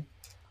peacefully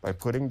by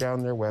putting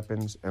down their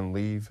weapons and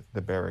leave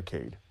the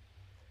barricade.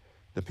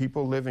 The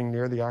people living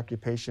near the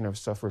occupation have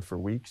suffered for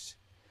weeks.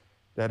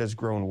 That has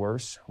grown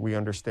worse. We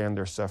understand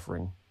their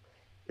suffering.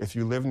 If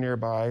you live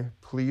nearby,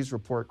 please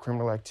report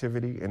criminal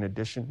activity in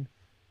addition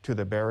to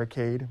the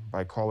barricade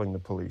by calling the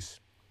police.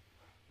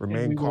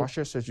 Remain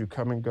cautious as you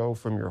come and go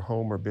from your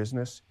home or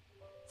business.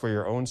 For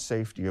your own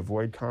safety,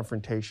 avoid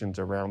confrontations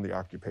around the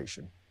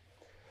occupation.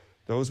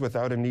 Those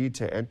without a need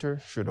to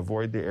enter should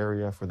avoid the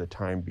area for the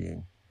time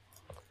being.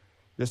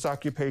 This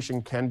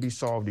occupation can be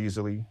solved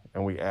easily,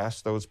 and we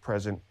ask those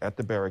present at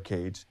the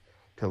barricades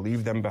to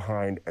leave them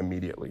behind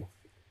immediately.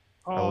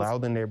 Allow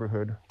the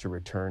neighborhood to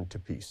return to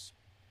peace.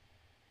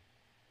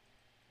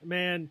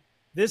 Man,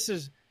 this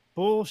is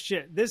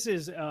bullshit. This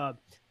is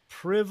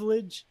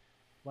privilege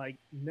like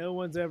no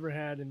one's ever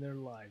had in their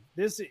life.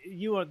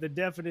 You want the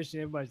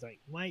definition, everybody's like,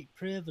 white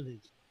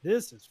privilege.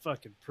 This is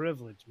fucking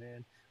privilege,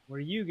 man, where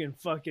you can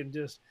fucking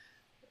just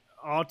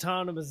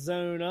autonomous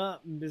zone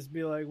up and just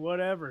be like,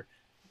 whatever.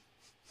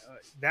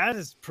 That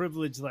is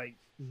privilege like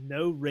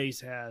no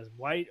race has,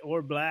 white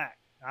or black.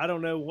 I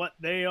don't know what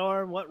they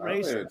are, what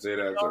race. I don't even see it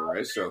as a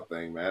racial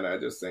thing, man. I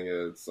just think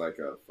it's like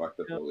a fuck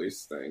the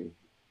police thing,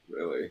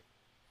 really.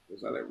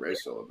 There's nothing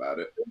racial about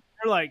it.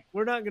 They're like,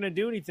 we're not going to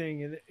do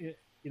anything, okay.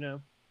 You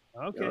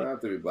don't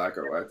have to be black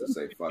or white to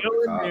say fuck Go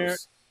the in there,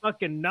 cops.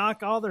 fucking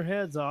knock all their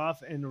heads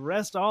off and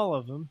arrest all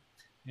of them,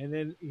 and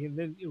then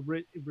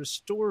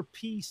restore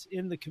peace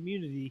in the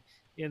community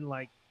in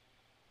like,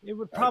 it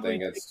would probably I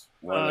think it's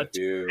one of the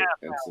few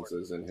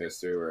instances in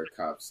history where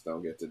cops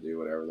don't get to do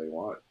whatever they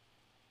want.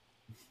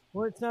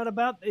 Well, it's not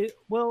about it.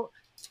 Well,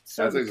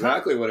 so that's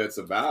exactly what it's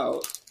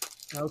about.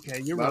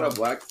 Okay, you're not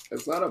wrong.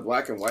 It's not a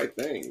black and white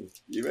thing.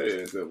 You made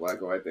it into a black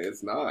and white thing.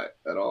 It's not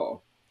at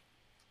all.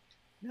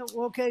 No,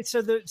 okay.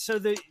 So the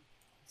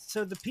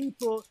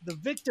people, the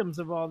victims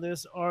of all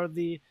this, are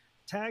the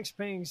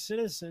tax-paying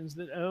citizens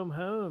that own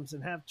homes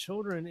and have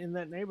children in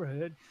that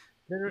neighborhood.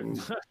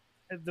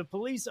 The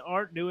police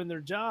aren't doing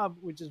their job,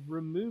 which is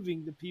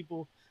removing the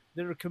people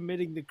that are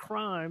committing the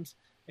crimes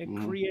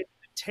and creating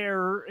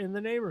terror in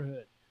the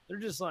neighborhood. They're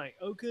just like,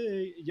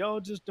 okay, y'all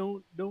just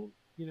don't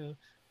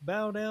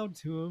bow down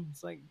to them.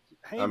 It's like,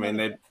 hey, if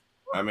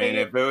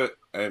it was,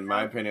 in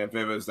my opinion, if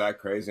it was that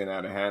crazy and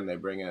out of hand, they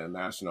bring in a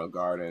National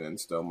Guard and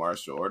instill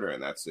martial order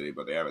in that city,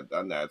 but they haven't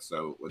done that.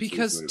 So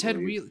because Ted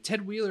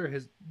Wheeler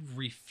has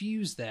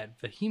refused that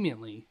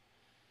vehemently.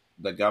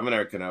 The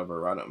governor can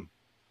overrun him.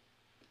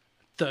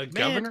 The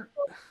governor?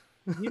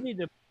 You need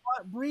to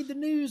read the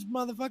news,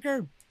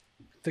 motherfucker.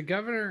 The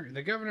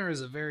governor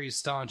is a very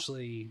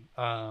staunchly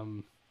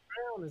Brown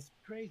is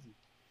crazy.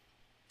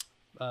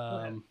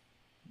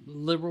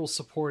 Liberal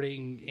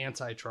supporting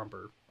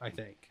anti-Trumper, I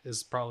think,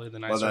 is probably the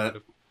nice way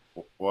to.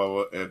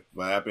 Well, if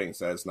that being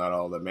said, it's not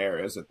all the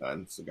mayor, is it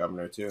then? It's the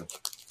governor too.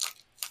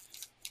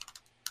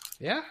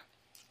 Yeah,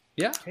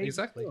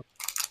 exactly.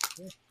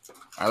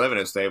 I live in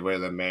a state where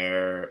the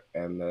mayor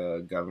and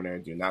the governor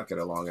do not get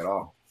along at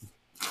all.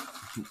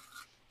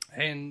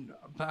 And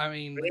I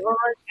mean,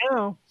 right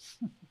now.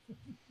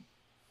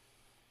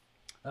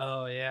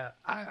 Oh yeah,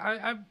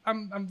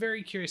 I'm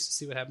very curious to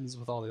see what happens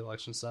with all the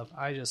election stuff.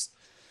 I just,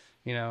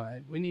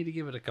 we need to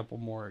give it a couple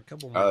more days.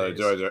 The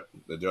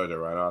Georgia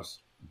runoffs.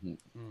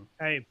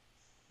 Hey,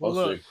 well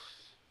look,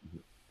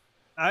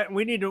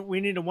 we need to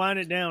wind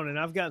it down, and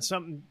I've got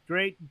something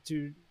great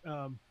to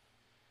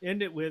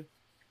end it with,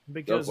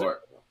 because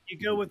you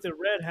go with the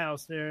Red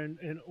House there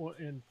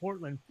in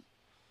Portland,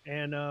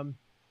 and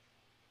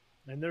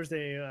there's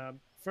a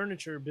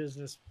furniture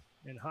business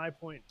in High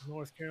Point,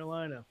 North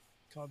Carolina,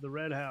 called the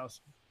Red House,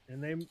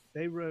 and they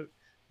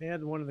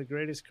had one of the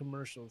greatest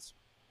commercials.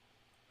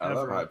 I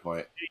love High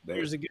Point.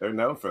 They're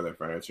known for their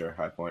furniture,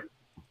 High Point.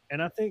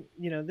 And I think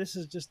this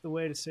is just the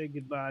way to say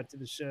goodbye to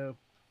the show,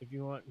 if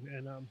you want.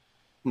 And I'm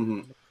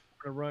gonna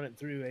run it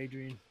through,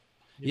 Adrian.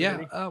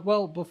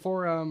 Well,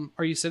 before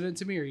are you sending it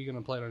to me, or are you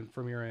gonna play it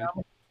from your end?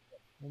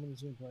 I'm gonna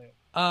Zoom play it.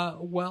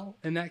 Well,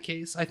 in that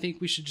case, I think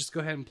we should just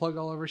go ahead and plug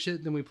all of our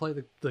shit. Then we play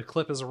the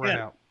clip as a run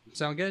out.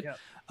 Sound good? Yeah.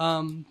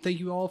 Thank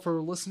you all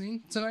for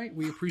listening tonight.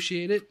 We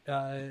appreciate it.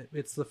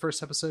 It's the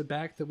first episode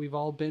back that we've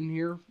all been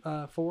here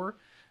for,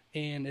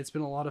 and it's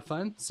been a lot of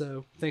fun.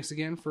 So thanks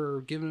again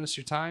for giving us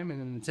your time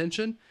and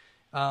attention.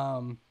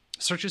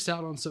 Search us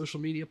out on social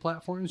media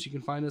platforms. You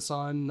can find us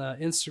on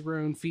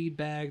Instagram,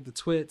 Feedbag, the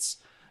Twits,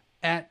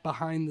 at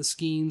Behind the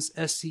Schemes,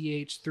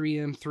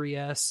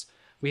 SCH3M3S.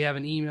 We have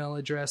an email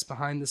address,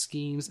 Behind the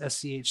Schemes,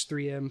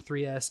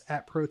 SCH3M3S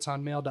at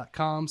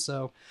protonmail.com.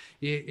 So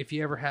if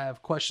you ever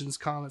have questions,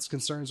 comments,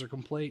 concerns, or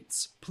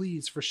complaints,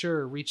 please, for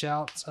sure, reach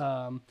out.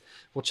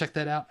 We'll check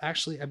that out.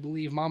 Actually, I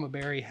believe Mama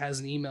Berry has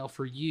an email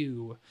for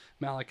you,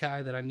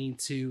 Malachi, that I need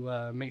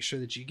to make sure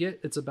that you get.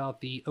 It's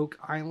about the Oak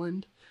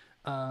Island.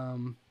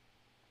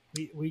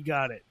 We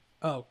got it.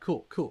 Oh,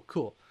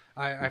 cool.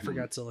 I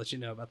forgot to let you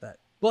know about that.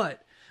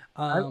 But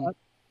go ahead.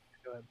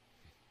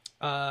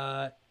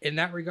 in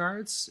that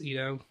regards,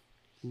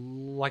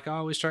 like I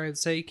always try to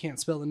say, you can't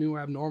spell the new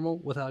abnormal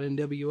without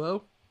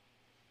NWO.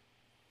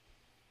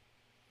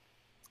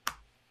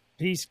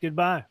 Peace.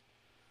 Goodbye.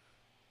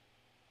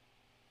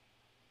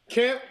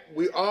 Can't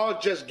we all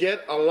just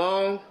get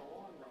along?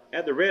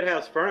 At the Red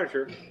House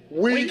Furniture,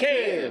 we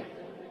can.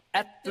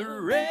 At the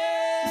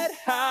Red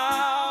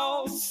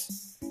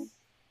House.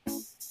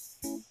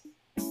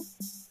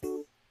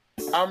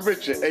 I'm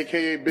Richard,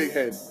 a.k.a. Big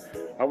Head.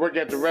 I work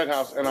at the Red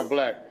House, and I'm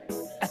black.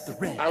 At the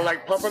Red I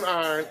like pumping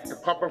iron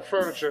and pumping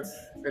furniture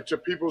into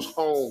people's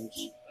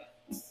homes.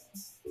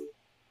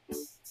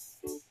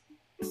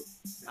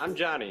 I'm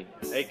Johnny,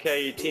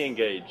 a.k.a.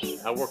 T-Engage.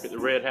 I work at the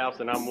Red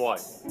House, and I'm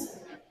white.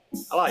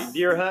 I like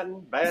deer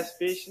hunting, bass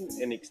fishing,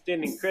 and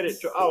extending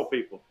credit to all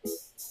people.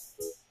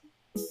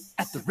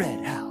 At the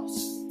Red House.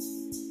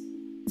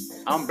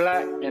 I'm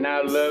black, and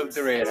I love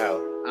the Red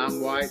House. I'm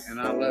white, and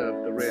I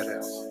love the Red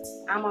House.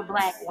 I'm a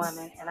black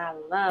woman, and I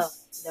love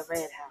the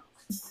Red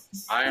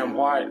House. I am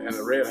white, and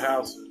the Red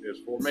House is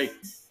for me.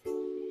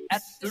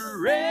 At the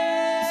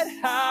Red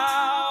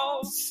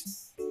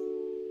House.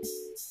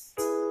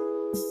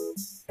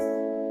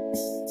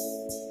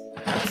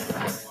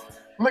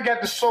 Look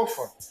at the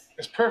sofa.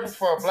 It's perfect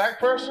for a black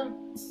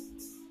person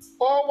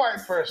or a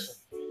white person.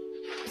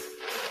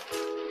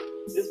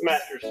 This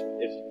mattress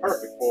is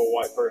perfect for a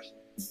white person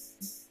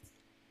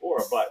or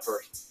a black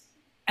person.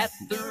 At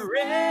the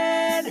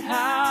Red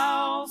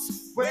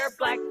House, where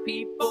black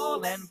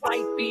people and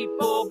white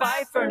people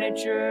buy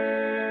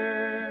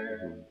furniture.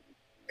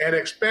 And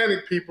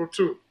Hispanic people,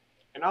 too.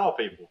 And all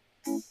people.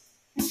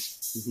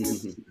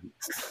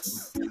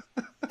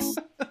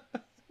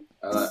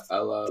 I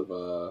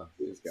love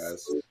these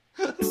guys.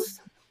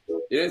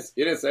 You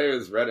didn't say it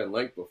was Red and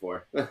Link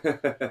before.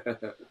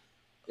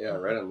 Yeah,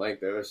 Red and Link,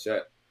 they're the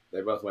shit.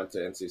 They both went to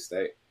NC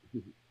State.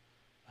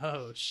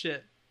 Oh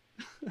shit,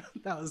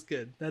 that was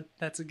good.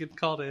 That's a good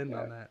call to end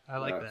on that. I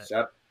like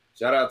that.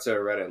 Shout out to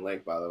Red and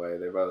Link, by the way.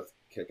 They're both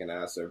kicking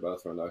ass. They're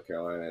both from North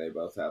Carolina. They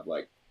both have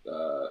like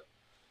I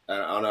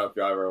don't know if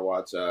y'all ever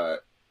watch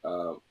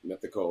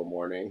Mythical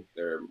Morning,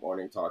 their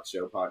morning talk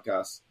show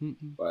podcast,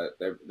 but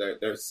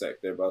they're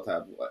sick. They both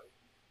have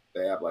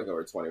like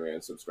over 20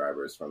 million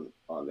subscribers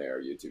on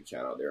their YouTube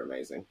channel. They're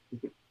amazing.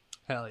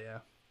 Hell yeah.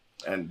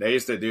 And they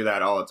used to do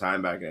that all the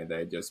time back in the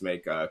day, just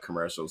make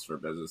commercials for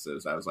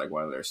businesses. That was like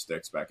one of their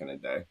sticks back in the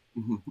day.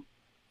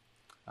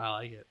 I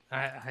like it.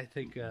 I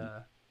think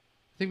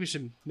we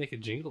should make a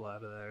jingle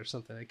out of that or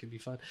something. That could be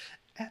fun.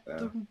 At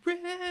the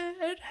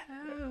Red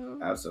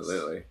House.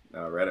 Absolutely.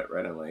 No, Red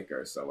and Link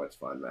are so much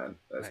fun, man.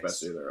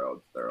 Especially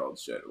their old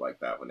shit like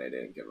that when they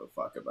didn't give a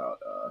fuck about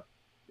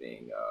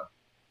being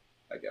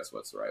I guess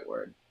what's the right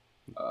word?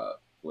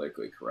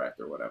 Politically correct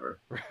or whatever.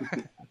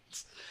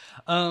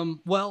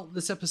 Well,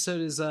 this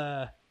episode is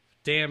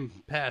damn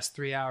past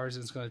 3 hours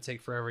and it's going to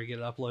take forever to get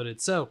it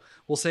uploaded. So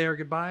we'll say our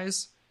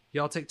goodbyes.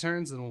 Y'all take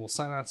turns and I'll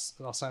sign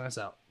us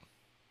out.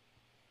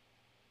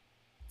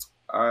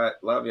 All right.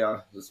 Love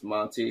y'all. This is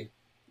Monty.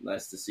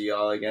 Nice to see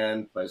y'all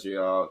again. Pleasure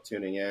y'all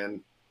tuning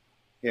in,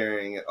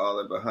 hearing all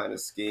the behind the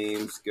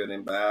schemes, good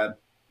and bad.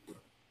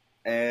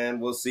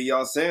 And we'll see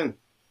y'all soon.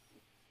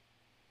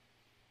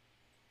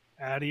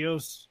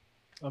 Adios,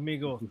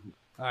 amigo.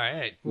 All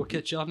right. We'll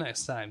catch y'all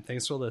next time.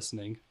 Thanks for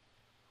listening.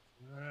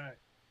 All right.